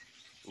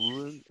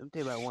 Ooh, let me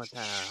tell you about one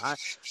time.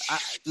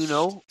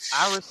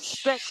 I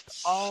respect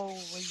all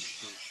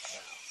races now.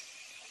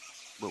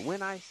 But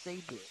when I say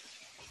this,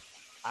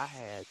 I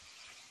had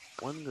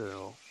one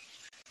girl.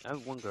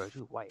 One girl, she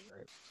was white,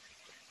 right?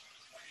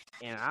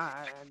 And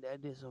I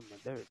did some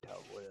dirty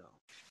talk with her.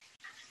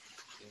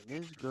 And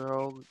this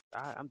girl,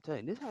 I'm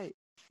telling you,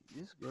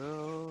 this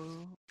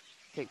girl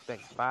takes back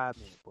in 5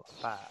 minutes, boy.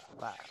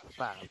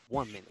 Five.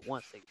 1 minute,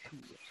 1 second, 2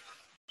 minutes.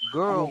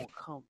 Girl will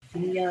come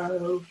back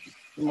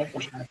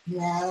quick.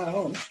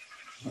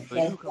 But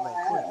she would come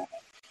back quick.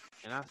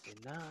 And I said,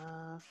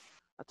 nah.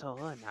 I told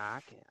her, nah,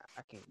 I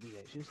can't do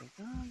that. She was like,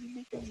 oh, you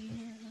making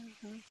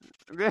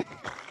me.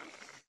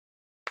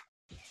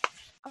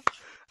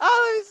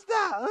 Oh,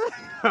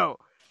 stop.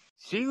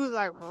 She was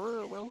like, for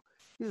real, bro.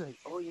 She was like,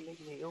 oh, you're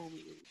making me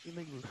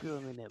feel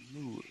in that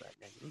mood right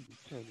now. You make me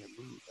feel in that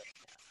mood right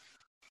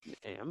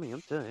now. And, I mean,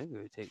 I'm telling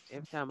you,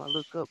 every time I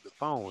look up, the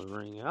phone was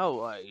ringing. I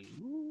was like,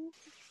 ooh,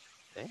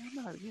 damn, I'm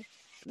not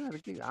a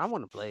good. I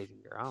want a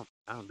blazing girl.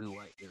 I don't do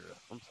white girls.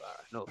 I'm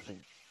sorry, no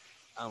offense.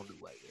 I don't do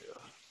white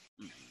girls.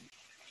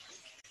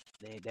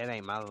 Mm-mm. That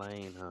ain't my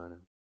lane,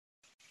 honey.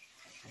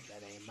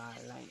 That ain't my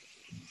lane.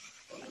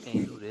 I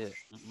can't do that.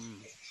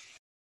 Mm-mm.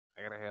 I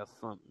gotta have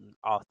something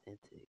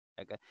authentic.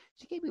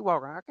 She can't be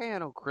walking around. I can't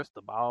have no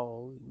crystal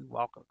ball. We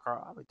walking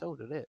across. I be told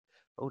her that.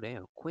 Oh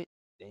damn,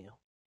 damn,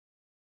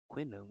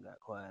 Quinn done got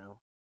quiet on.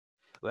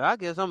 Well, I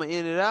guess I'm gonna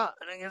end it out,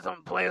 and I guess I'm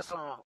gonna play a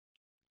song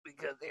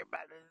because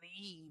everybody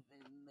leaving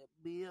the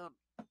building.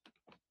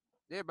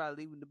 Everybody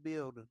leaving the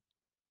building.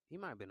 He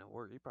might have been at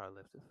work. He probably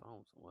left his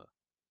phone somewhere.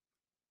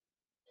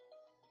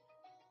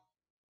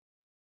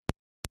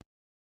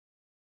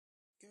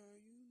 Girl,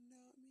 you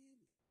know me.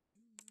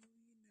 You know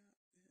you not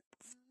me.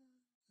 Girl, you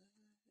knock me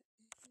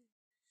out.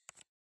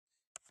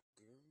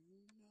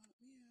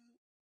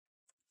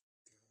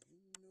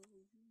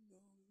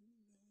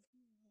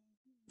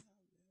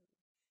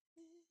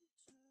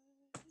 Girl, you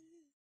know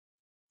me.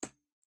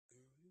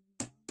 Girl, you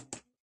knock me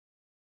out.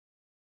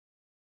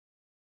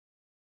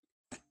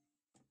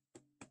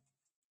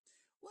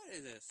 What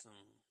is that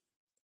song?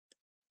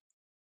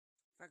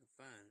 If I can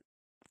find it.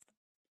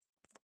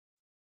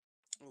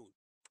 Oh,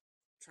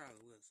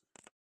 Charlie Wilson.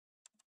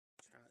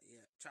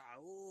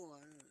 Charlie.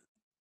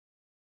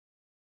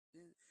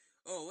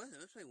 Oh,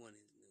 let's play one of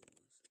his new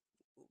ones.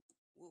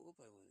 We'll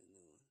play one of his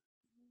new ones.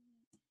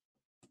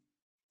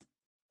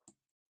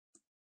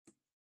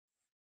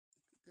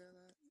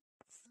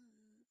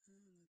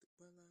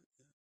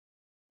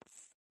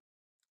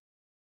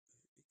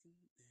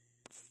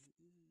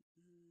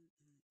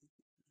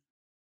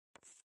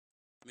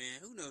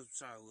 Man, who knows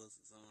Charlie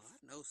Wilson song? I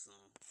know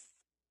some.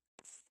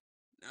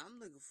 Now I'm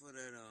looking for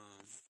that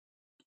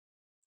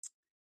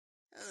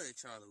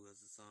Charlie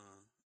Wilson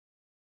song.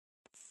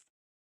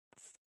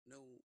 No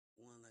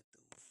one like the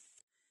one.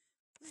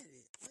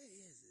 Where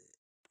is it?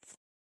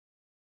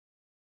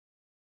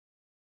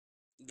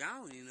 I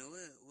don't even know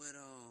what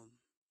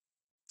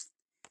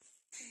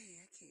dang,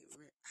 I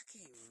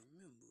can't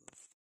remember.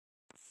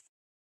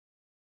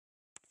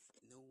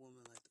 No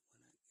woman like the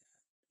one I got.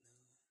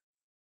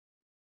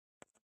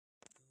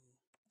 No.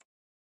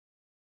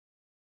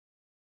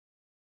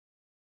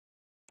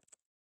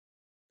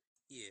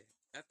 Yeah,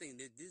 I think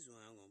that this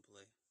one I'm gonna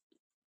play.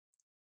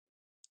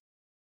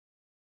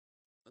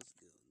 That's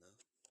good enough.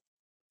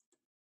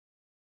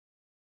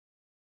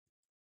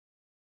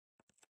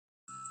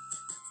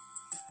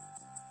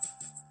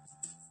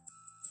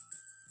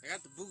 I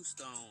got the boost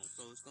on,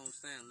 so it's gonna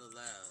sound a little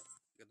loud.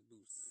 Got the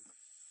boost on.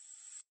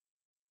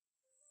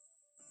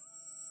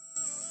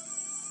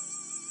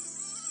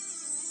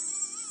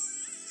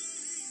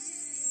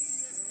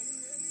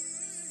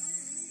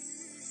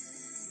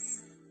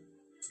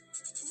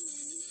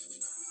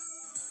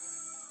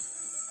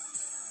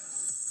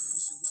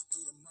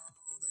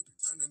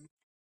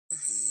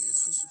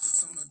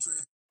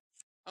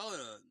 Hold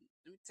up.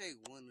 Let me take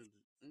one of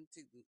the. Let me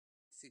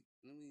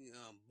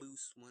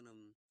boost one of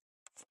them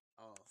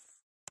off.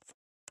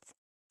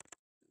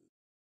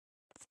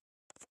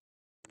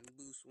 Let me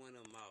boost one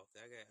of them off.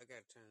 I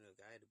got to turn it up.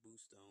 I had the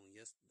boost on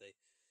yesterday,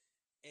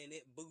 and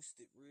it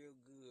boosted real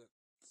good.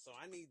 So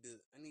I need to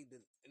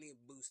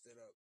boost it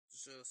up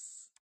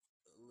just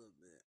a little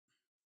bit.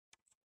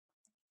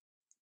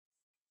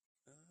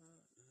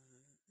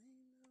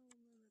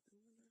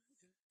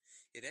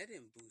 Yeah, that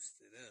didn't boost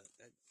it up.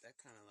 That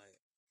kind of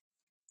like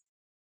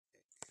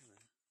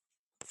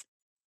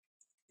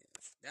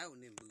that one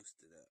didn't boost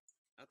it up.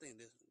 I think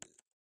this one did.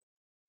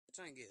 I'm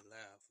trying to get it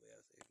loud for y'all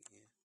so you can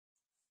hear.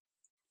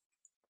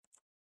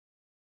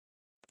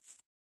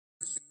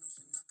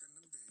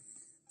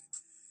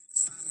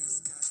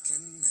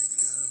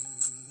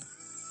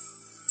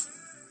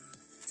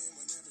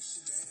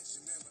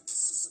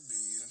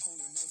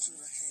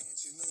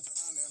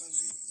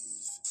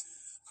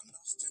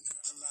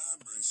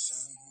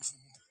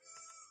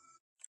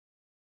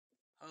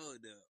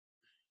 Hold up.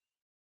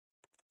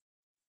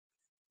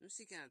 Let me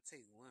see. Can I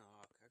take one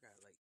off? I got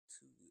like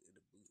two of the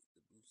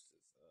boosters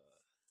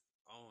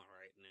on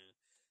right now.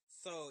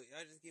 So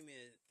y'all just give me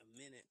a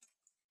minute,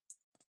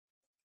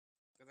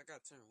 cause I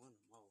gotta turn one of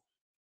them off.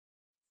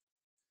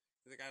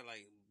 Cause I gotta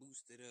like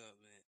boost it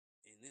up, man.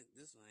 And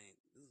this one ain't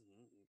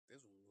this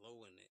one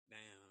lowering it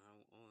down. I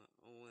don't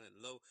want it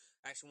low.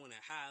 I actually want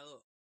it high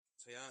up.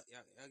 So y'all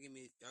give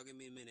me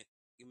a minute.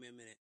 Give me a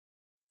minute.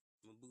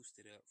 I'm gonna boost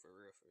it up for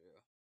real, for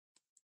real.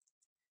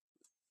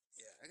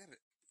 Yeah, I gotta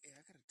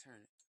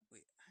turn it.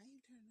 Wait, how you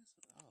turn this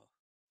one off?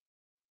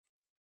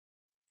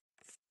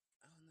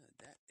 I don't know.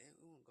 That it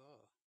won't go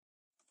off.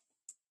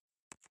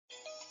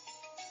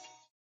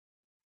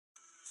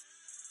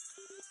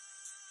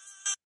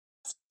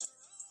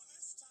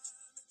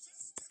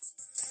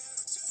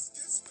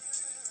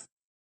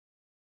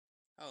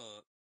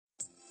 Hold up.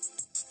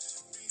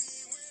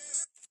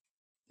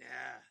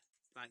 Yeah,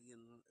 it's not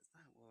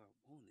where I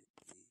want it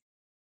to be.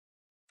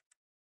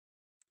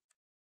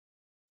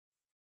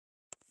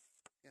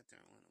 Gotta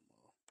turn one of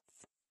them off.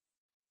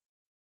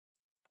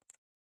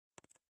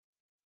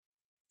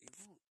 It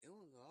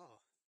won't go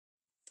off.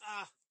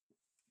 Ah,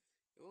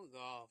 it won't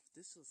go off.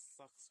 This will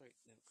sucks right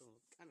now. Cause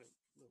I'm kind of a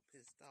little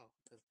pissed off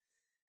because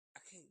I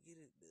can't get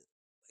it to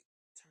like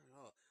turn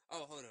off.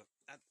 Oh, hold up.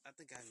 I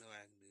think I know what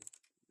I can do.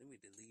 Let me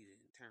delete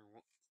it and turn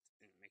one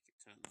and make it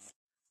turn off.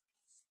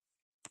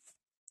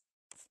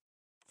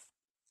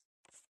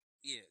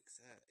 Yeah,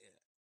 yeah.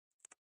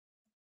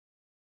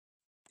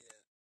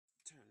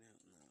 Turn that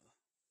one off.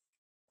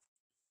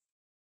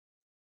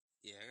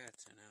 Yeah, I gotta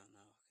turn that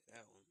one off.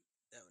 That one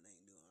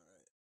ain't doing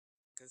right.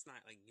 Cause it's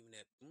not like giving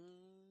that.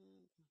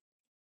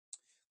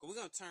 Cause we're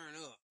gonna turn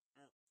up.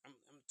 I'm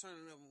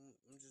turning up.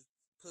 I'm just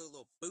put a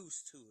little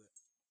boost to it,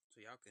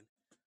 so y'all can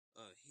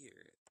hear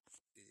it.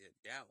 Yeah,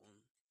 that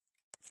one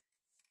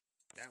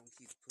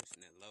keeps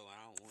pushing it low.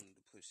 I don't want it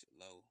to push it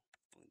low. I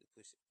want it to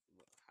push it a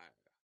little higher.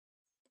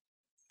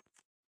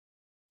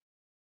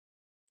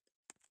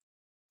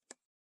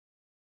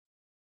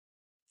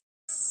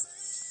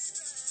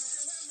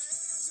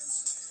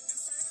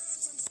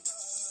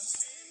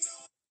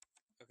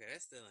 Okay,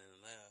 that's still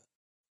ain't loud.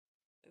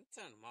 Let me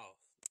turn them off.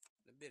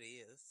 The bit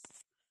is.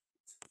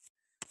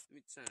 Let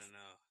me turn it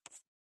off.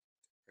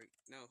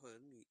 No, hold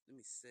on, let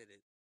me set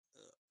it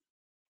up.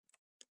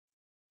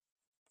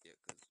 Yeah,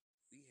 cause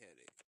we had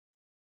it.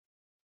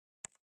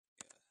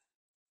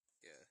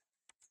 Yeah.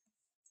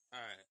 All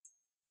right.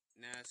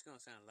 Now it's gonna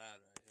sound loud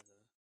right here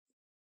though.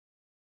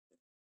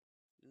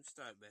 Let me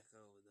start back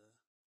over though.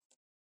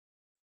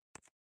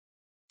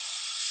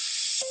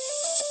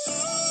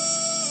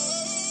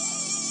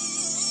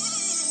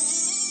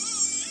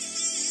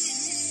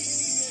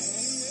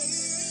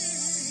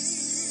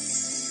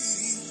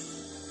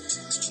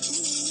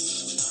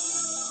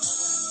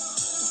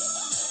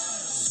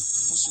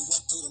 When she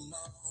walk through the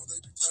mall, they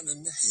be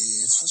turning their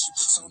heads. When she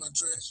puts on a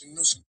dress, you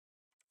know she.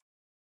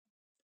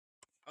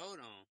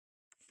 Hold on.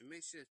 And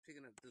make sure it's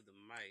picking up through the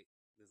mic,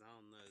 because I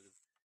don't know.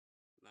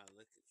 Not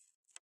looking.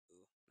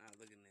 Ooh, not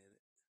looking at it.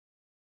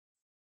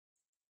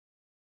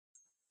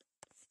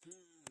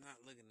 Not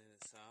looking at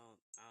it, so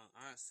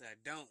honestly, I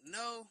don't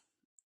know.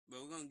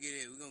 But we're gonna get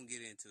it. We're gonna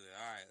get into it.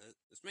 All right.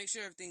 Let's make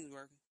sure everything's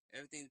working.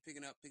 Everything's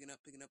picking up.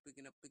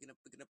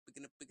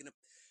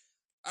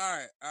 All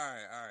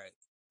right.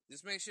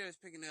 Just make sure it's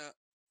picking up.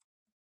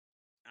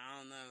 I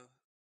don't know.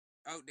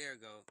 Oh, there we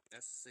go.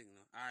 That's the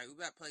signal. All right, we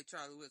about to play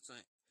Charlie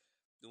Whitson.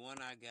 The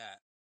one I got.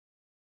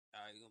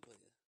 All right, you gonna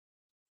play this?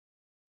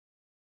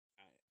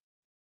 All right.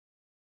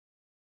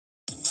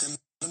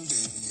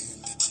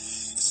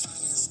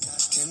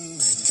 Can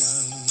make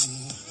 'em.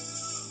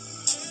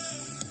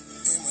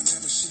 And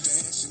whenever she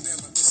dance, she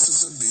never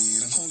misses a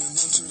beat. I'm holding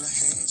on to her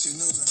hand. She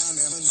knows that I'll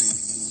never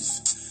leave.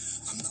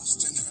 I'm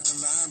lost in her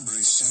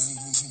vibration.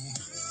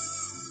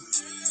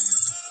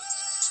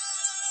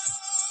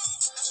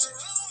 After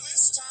all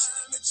this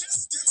time, it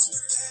just gets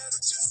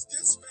better, just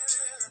gets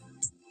better.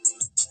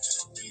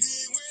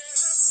 Believe when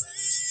I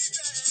say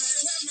that you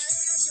can have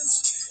mansions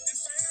and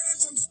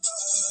phantoms, but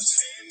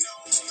ain't no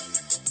woman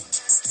like the one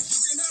I got. You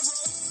can have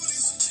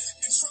rollies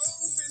and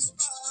trophies,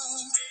 but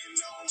ain't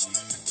no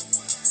woman like the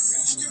one I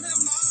got. You can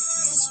have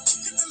models,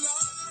 hit the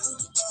lotto,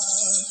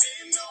 but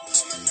ain't no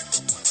woman like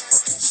the one I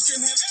got. You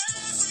can have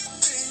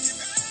everything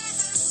you've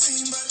ever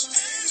seen, but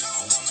ain't no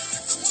woman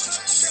like the one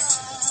I got.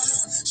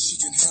 She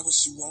can have what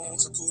she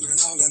wants, I put it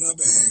all in her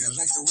bag. I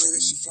like the way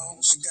that she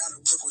flows, she gotta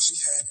work what she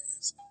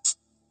has.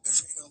 There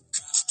ain't no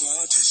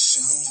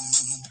competition.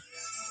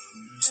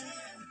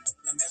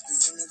 And at the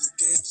end of the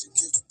day, she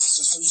gives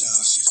us some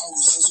love. She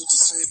always knows what to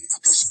say. I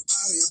place her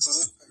body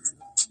above her.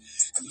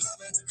 And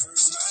loving her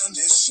is my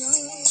mission.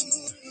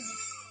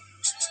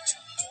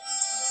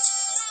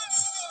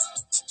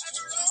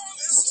 After all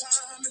this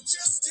time, it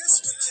just gets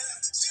better.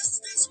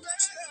 Just gets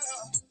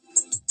better.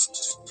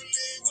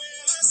 Believe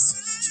when I say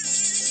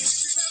you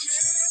can have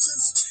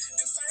mansions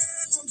and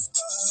phantoms,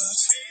 but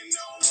ain't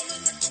no woman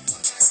like the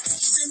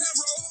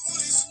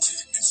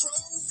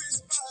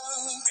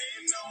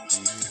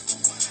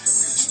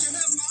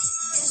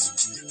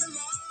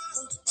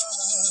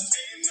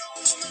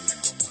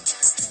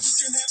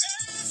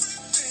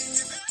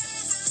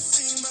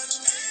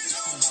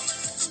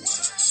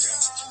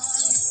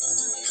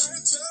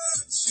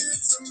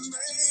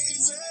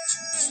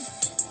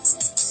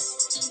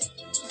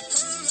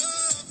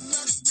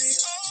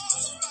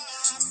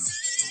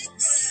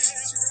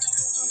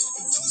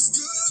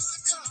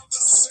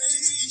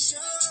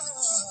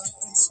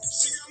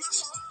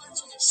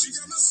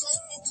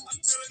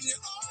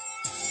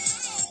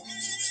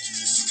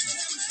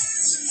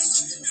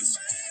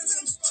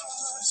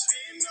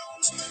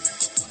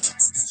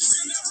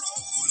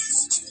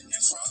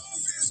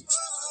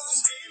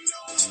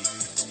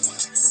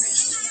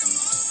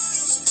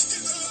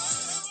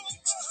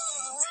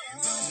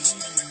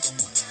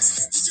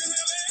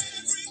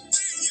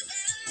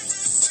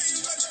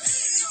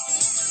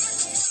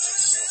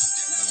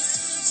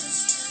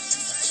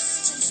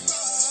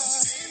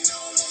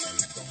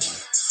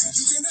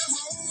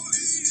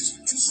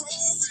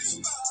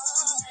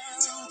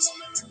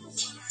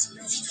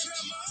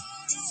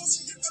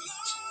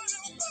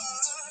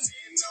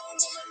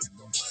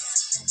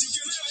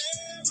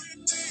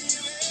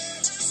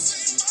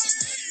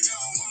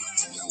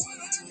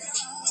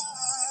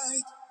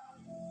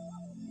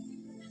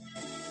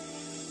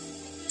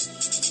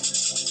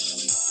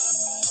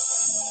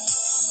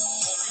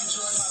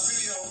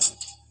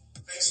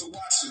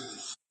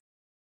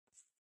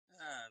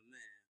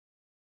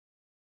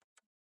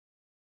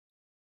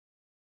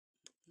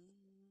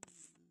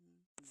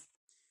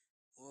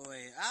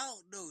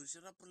out though.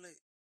 Should I play?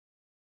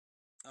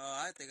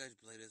 Oh, I think I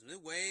should play this one.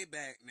 It's way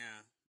back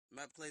now. I'm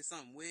about to play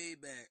something way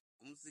back.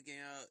 I'm gonna see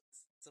y'all.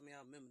 Some of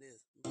y'all remember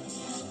this.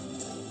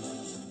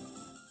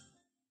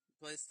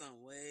 Play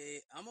something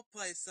way. I'm gonna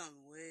play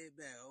something way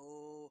back.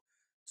 Oh,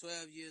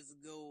 12 years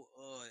ago.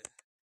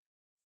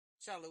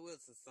 Charlie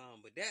Wilson song,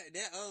 but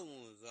that other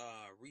one was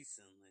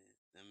recently.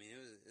 I mean,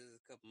 it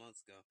was a couple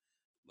months ago.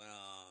 But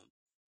I'm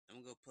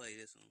gonna go play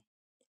this one.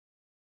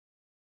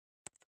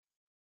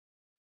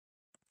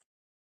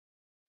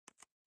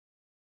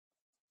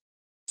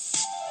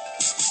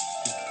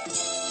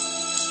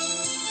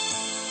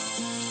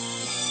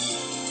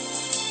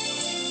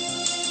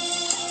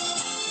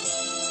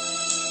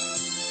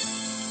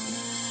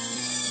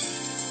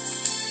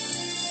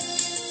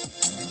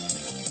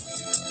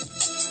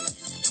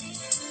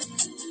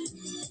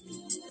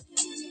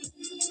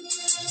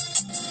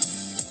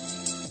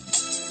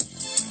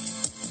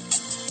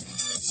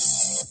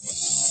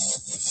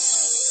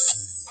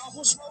 I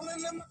was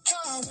rolling in my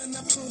car when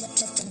I pulled up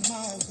at the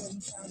mall.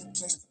 Couldn't find a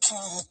place to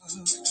park.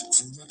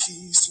 Threw my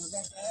keys to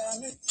the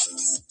valley.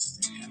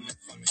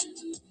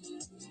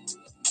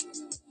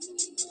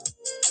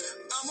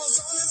 I was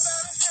on it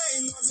that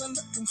hang, wasn't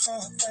looking for a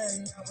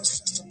thing. I was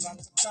just about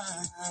to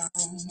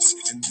bounce.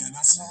 And then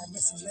I saw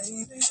this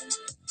lady. Then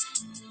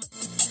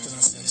I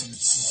said to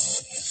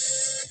myself,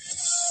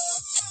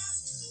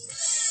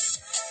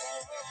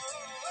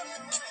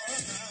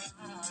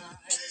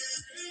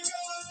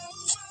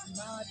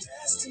 my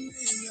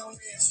destiny only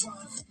is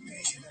one for me.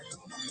 They're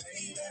gonna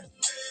make it.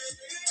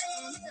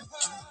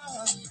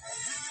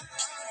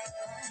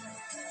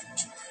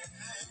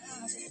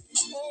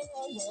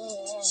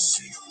 Oh,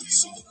 she gonna be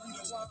the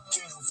one.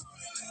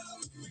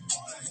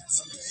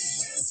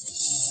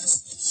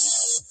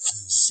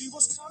 She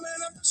was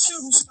coming up the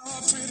shoe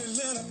store, pretty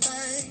little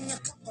thing, a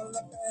couple of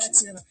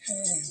bags in her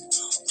hand,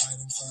 right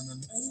in front of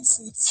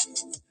Macy's.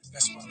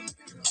 That's what I'm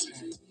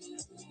thinking.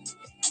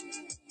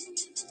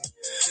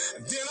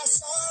 And then I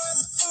saw her at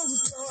the food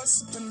court,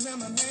 sipping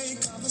lemonade,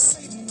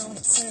 conversating on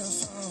the cell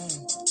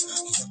phone,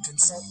 looking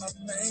so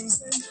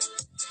amazing.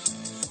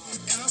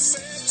 And I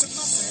said to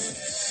myself,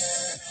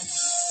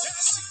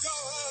 there she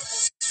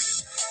goes,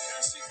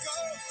 there she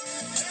goes,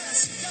 there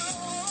she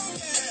goes,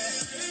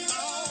 yeah.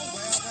 Oh,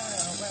 well.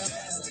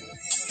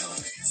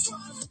 It's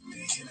one for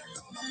me, they're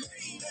gonna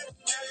make it.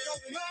 They're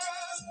gonna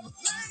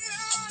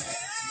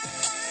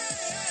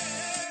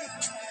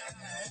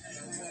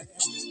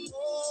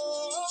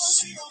oh,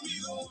 she gonna be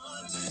the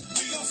one.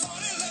 We gon' fall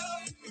in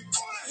love. We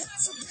gonna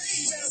have some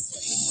babies.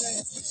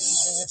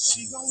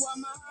 She gon' wear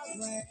my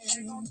ring. She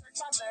gon' take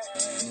my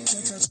name.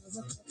 Take her to the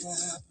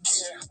cookout.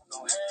 Yeah, go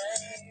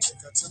ahead.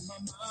 Take her to my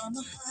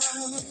mama's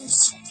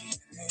house.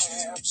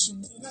 Yeah, she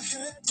need a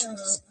head done.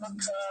 My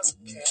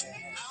cousin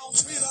can. I'll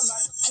treat her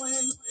like a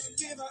queen.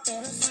 Give her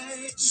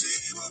everything.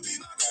 She will be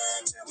my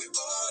girl till we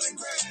old and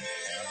gray.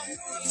 And I knew it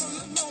from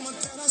the moment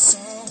that I saw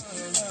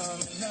her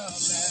love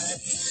that.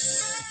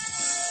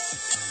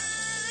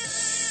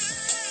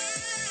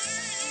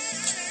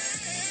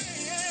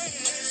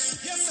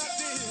 Yes, I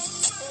did.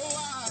 Oh,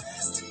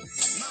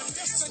 my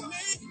destiny.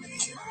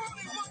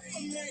 Only one for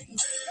me.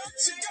 Let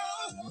you go.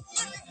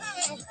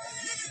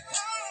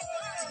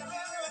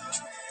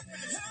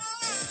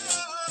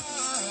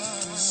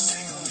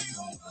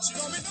 She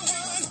gonna be the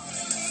one.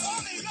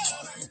 Only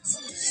love. Has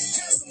some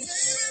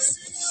babies.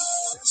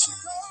 There she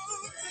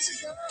goes. There she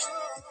goes.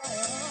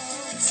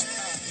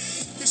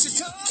 Here she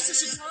comes. Here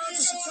she comes.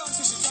 Here she comes.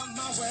 Here she comes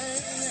my way.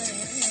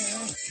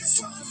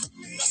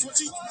 That's what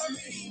you want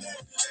me.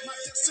 My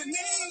destiny,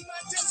 my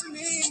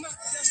destiny, my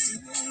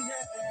destiny,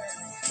 yeah.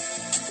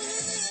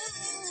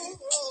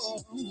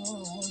 Ooh, I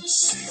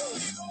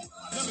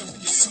love it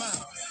when you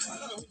smile. I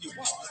love it when you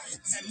walk.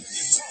 And when you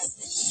talk.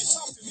 When you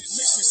talk to me, it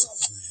makes me so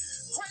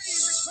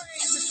crazy.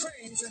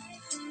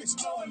 It's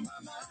blowing my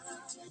mind.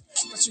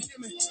 But you give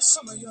me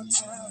some of your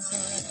time.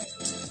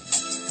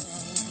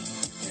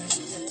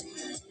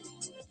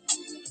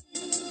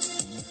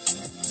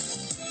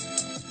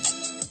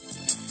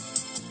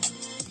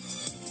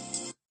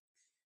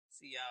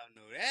 See, y'all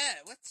know that.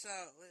 What's I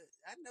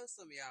know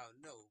some of y'all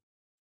know.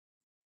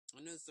 I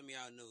know some of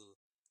y'all know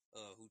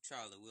who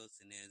Charlie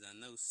Wilson is. I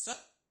know some.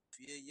 If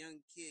you're a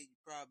young kid, you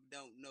probably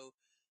don't know.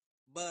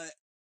 But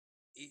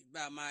he's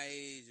about my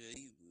age.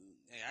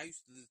 I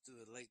used to listen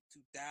to it late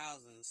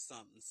 2000s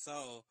something.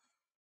 So,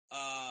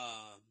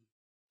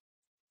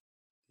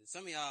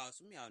 some of y'all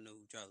know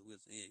who Charlie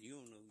Wilson is. You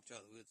don't know who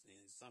Charlie Wilson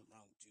is. Something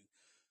wrong with you.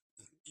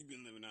 You've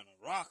been living on a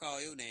rock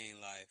all your dang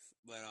life.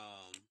 But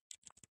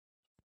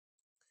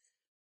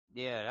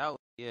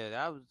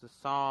that was the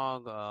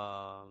song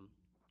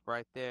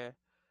right there.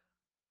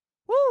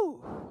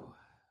 Woo!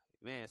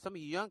 Man, some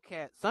of you young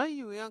cats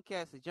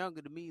is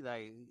younger than me.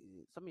 Like,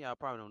 some of y'all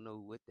probably don't know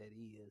what that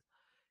is.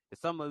 And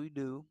some of you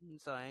do.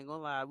 So I ain't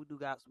gonna lie, we do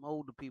got some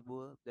older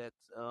people that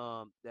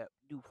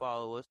do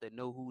follow us that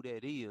know who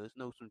that is,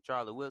 know some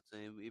Charlie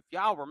Wilson. If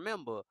y'all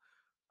remember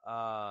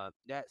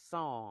that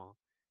song,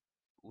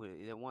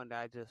 the one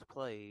that I just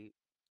played,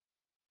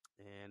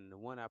 And the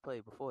one I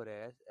played before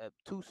that,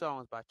 that's, 2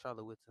 songs by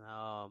Charlie Whitson.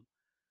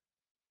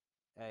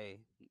 Hey,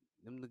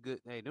 them the good.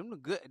 Hey, them the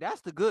good.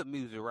 That's the good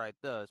music right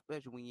there,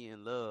 especially when you're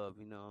in love.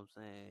 You know what I'm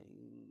saying?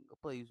 Go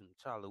play you some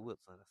Charlie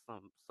Wilson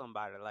or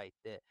somebody like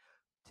that.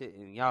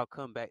 And y'all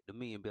come back to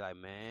me and be like,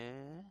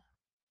 man,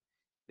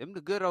 them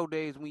the good old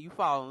days when you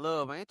fall in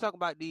love. I ain't talking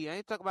about these. I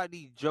ain't talking about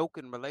these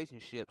joking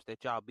relationships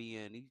that y'all be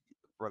in. These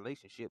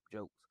relationship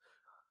jokes.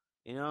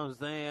 You know what I'm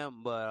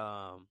saying?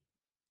 But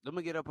let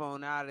me get up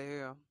on out of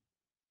here.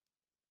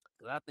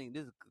 Cause I think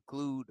this will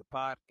conclude the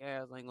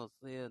podcast. I ain't gonna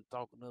sit and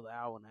talk another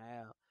hour and a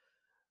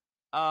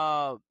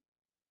half.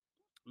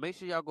 Make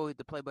sure y'all go hit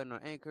the play button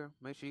on Anchor.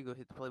 Make sure you go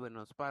hit the play button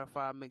on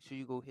Spotify. Make sure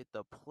you go hit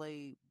the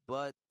play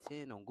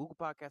button on Google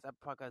Podcasts,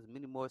 Apple Podcasts,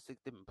 many more, 6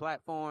 different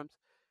platforms.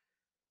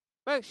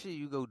 Make sure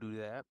you go do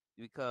that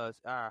because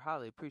I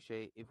highly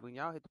appreciate if when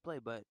y'all hit the play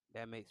button,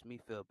 that makes me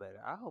feel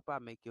better. I hope I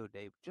make your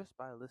day just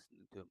by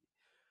listening to me.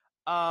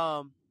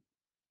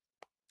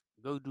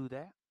 Go do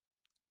that.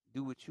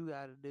 Do what you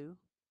gotta do.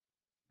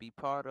 Be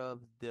part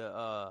of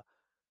the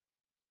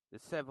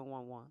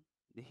 711,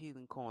 the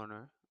Healing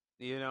Corner.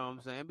 You know what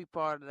I'm saying? Be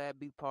part of that.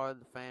 Be part of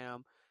the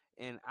fam.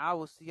 And I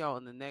will see y'all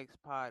on the next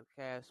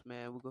podcast,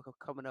 man. We're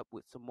coming up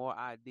with some more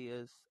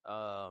ideas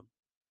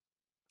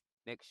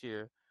next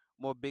year.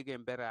 More bigger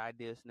and better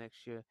ideas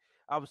next year.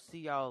 I will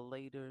see y'all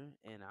later,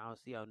 and I'll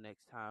see y'all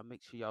next time.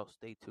 Make sure y'all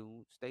stay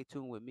tuned. Stay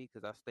tuned with me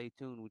because I stay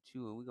tuned with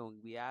you, and we're going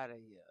to be out of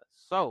here.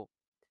 So,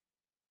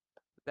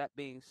 with that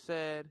being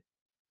said,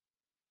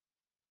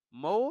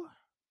 more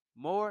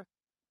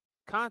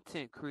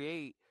content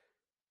creations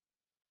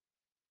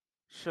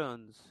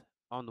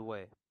on the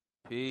way.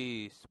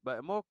 Peace.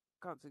 But more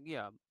content,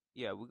 yeah.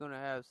 We're gonna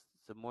have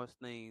some more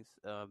things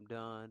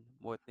done,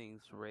 more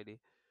things ready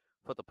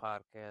for the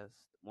podcast,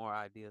 more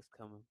ideas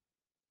coming.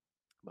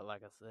 But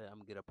like I said, I'm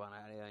gonna get up on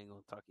out of here. I ain't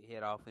gonna talk your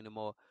head off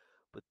anymore.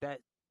 But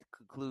that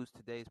concludes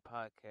today's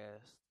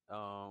podcast.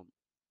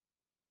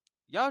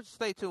 Y'all just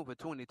stay tuned for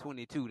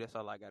 2022. That's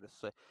all I gotta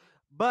say.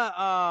 But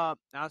I'll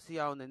see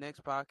y'all on the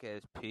next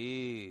podcast.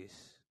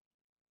 Peace.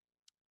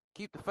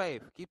 Keep the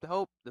faith, keep the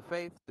hope, the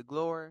faith, the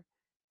glory,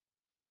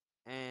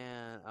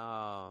 and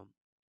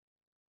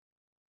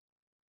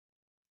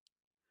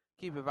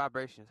keep your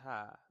vibrations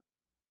high.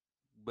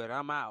 But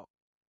I'm out.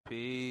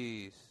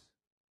 Peace.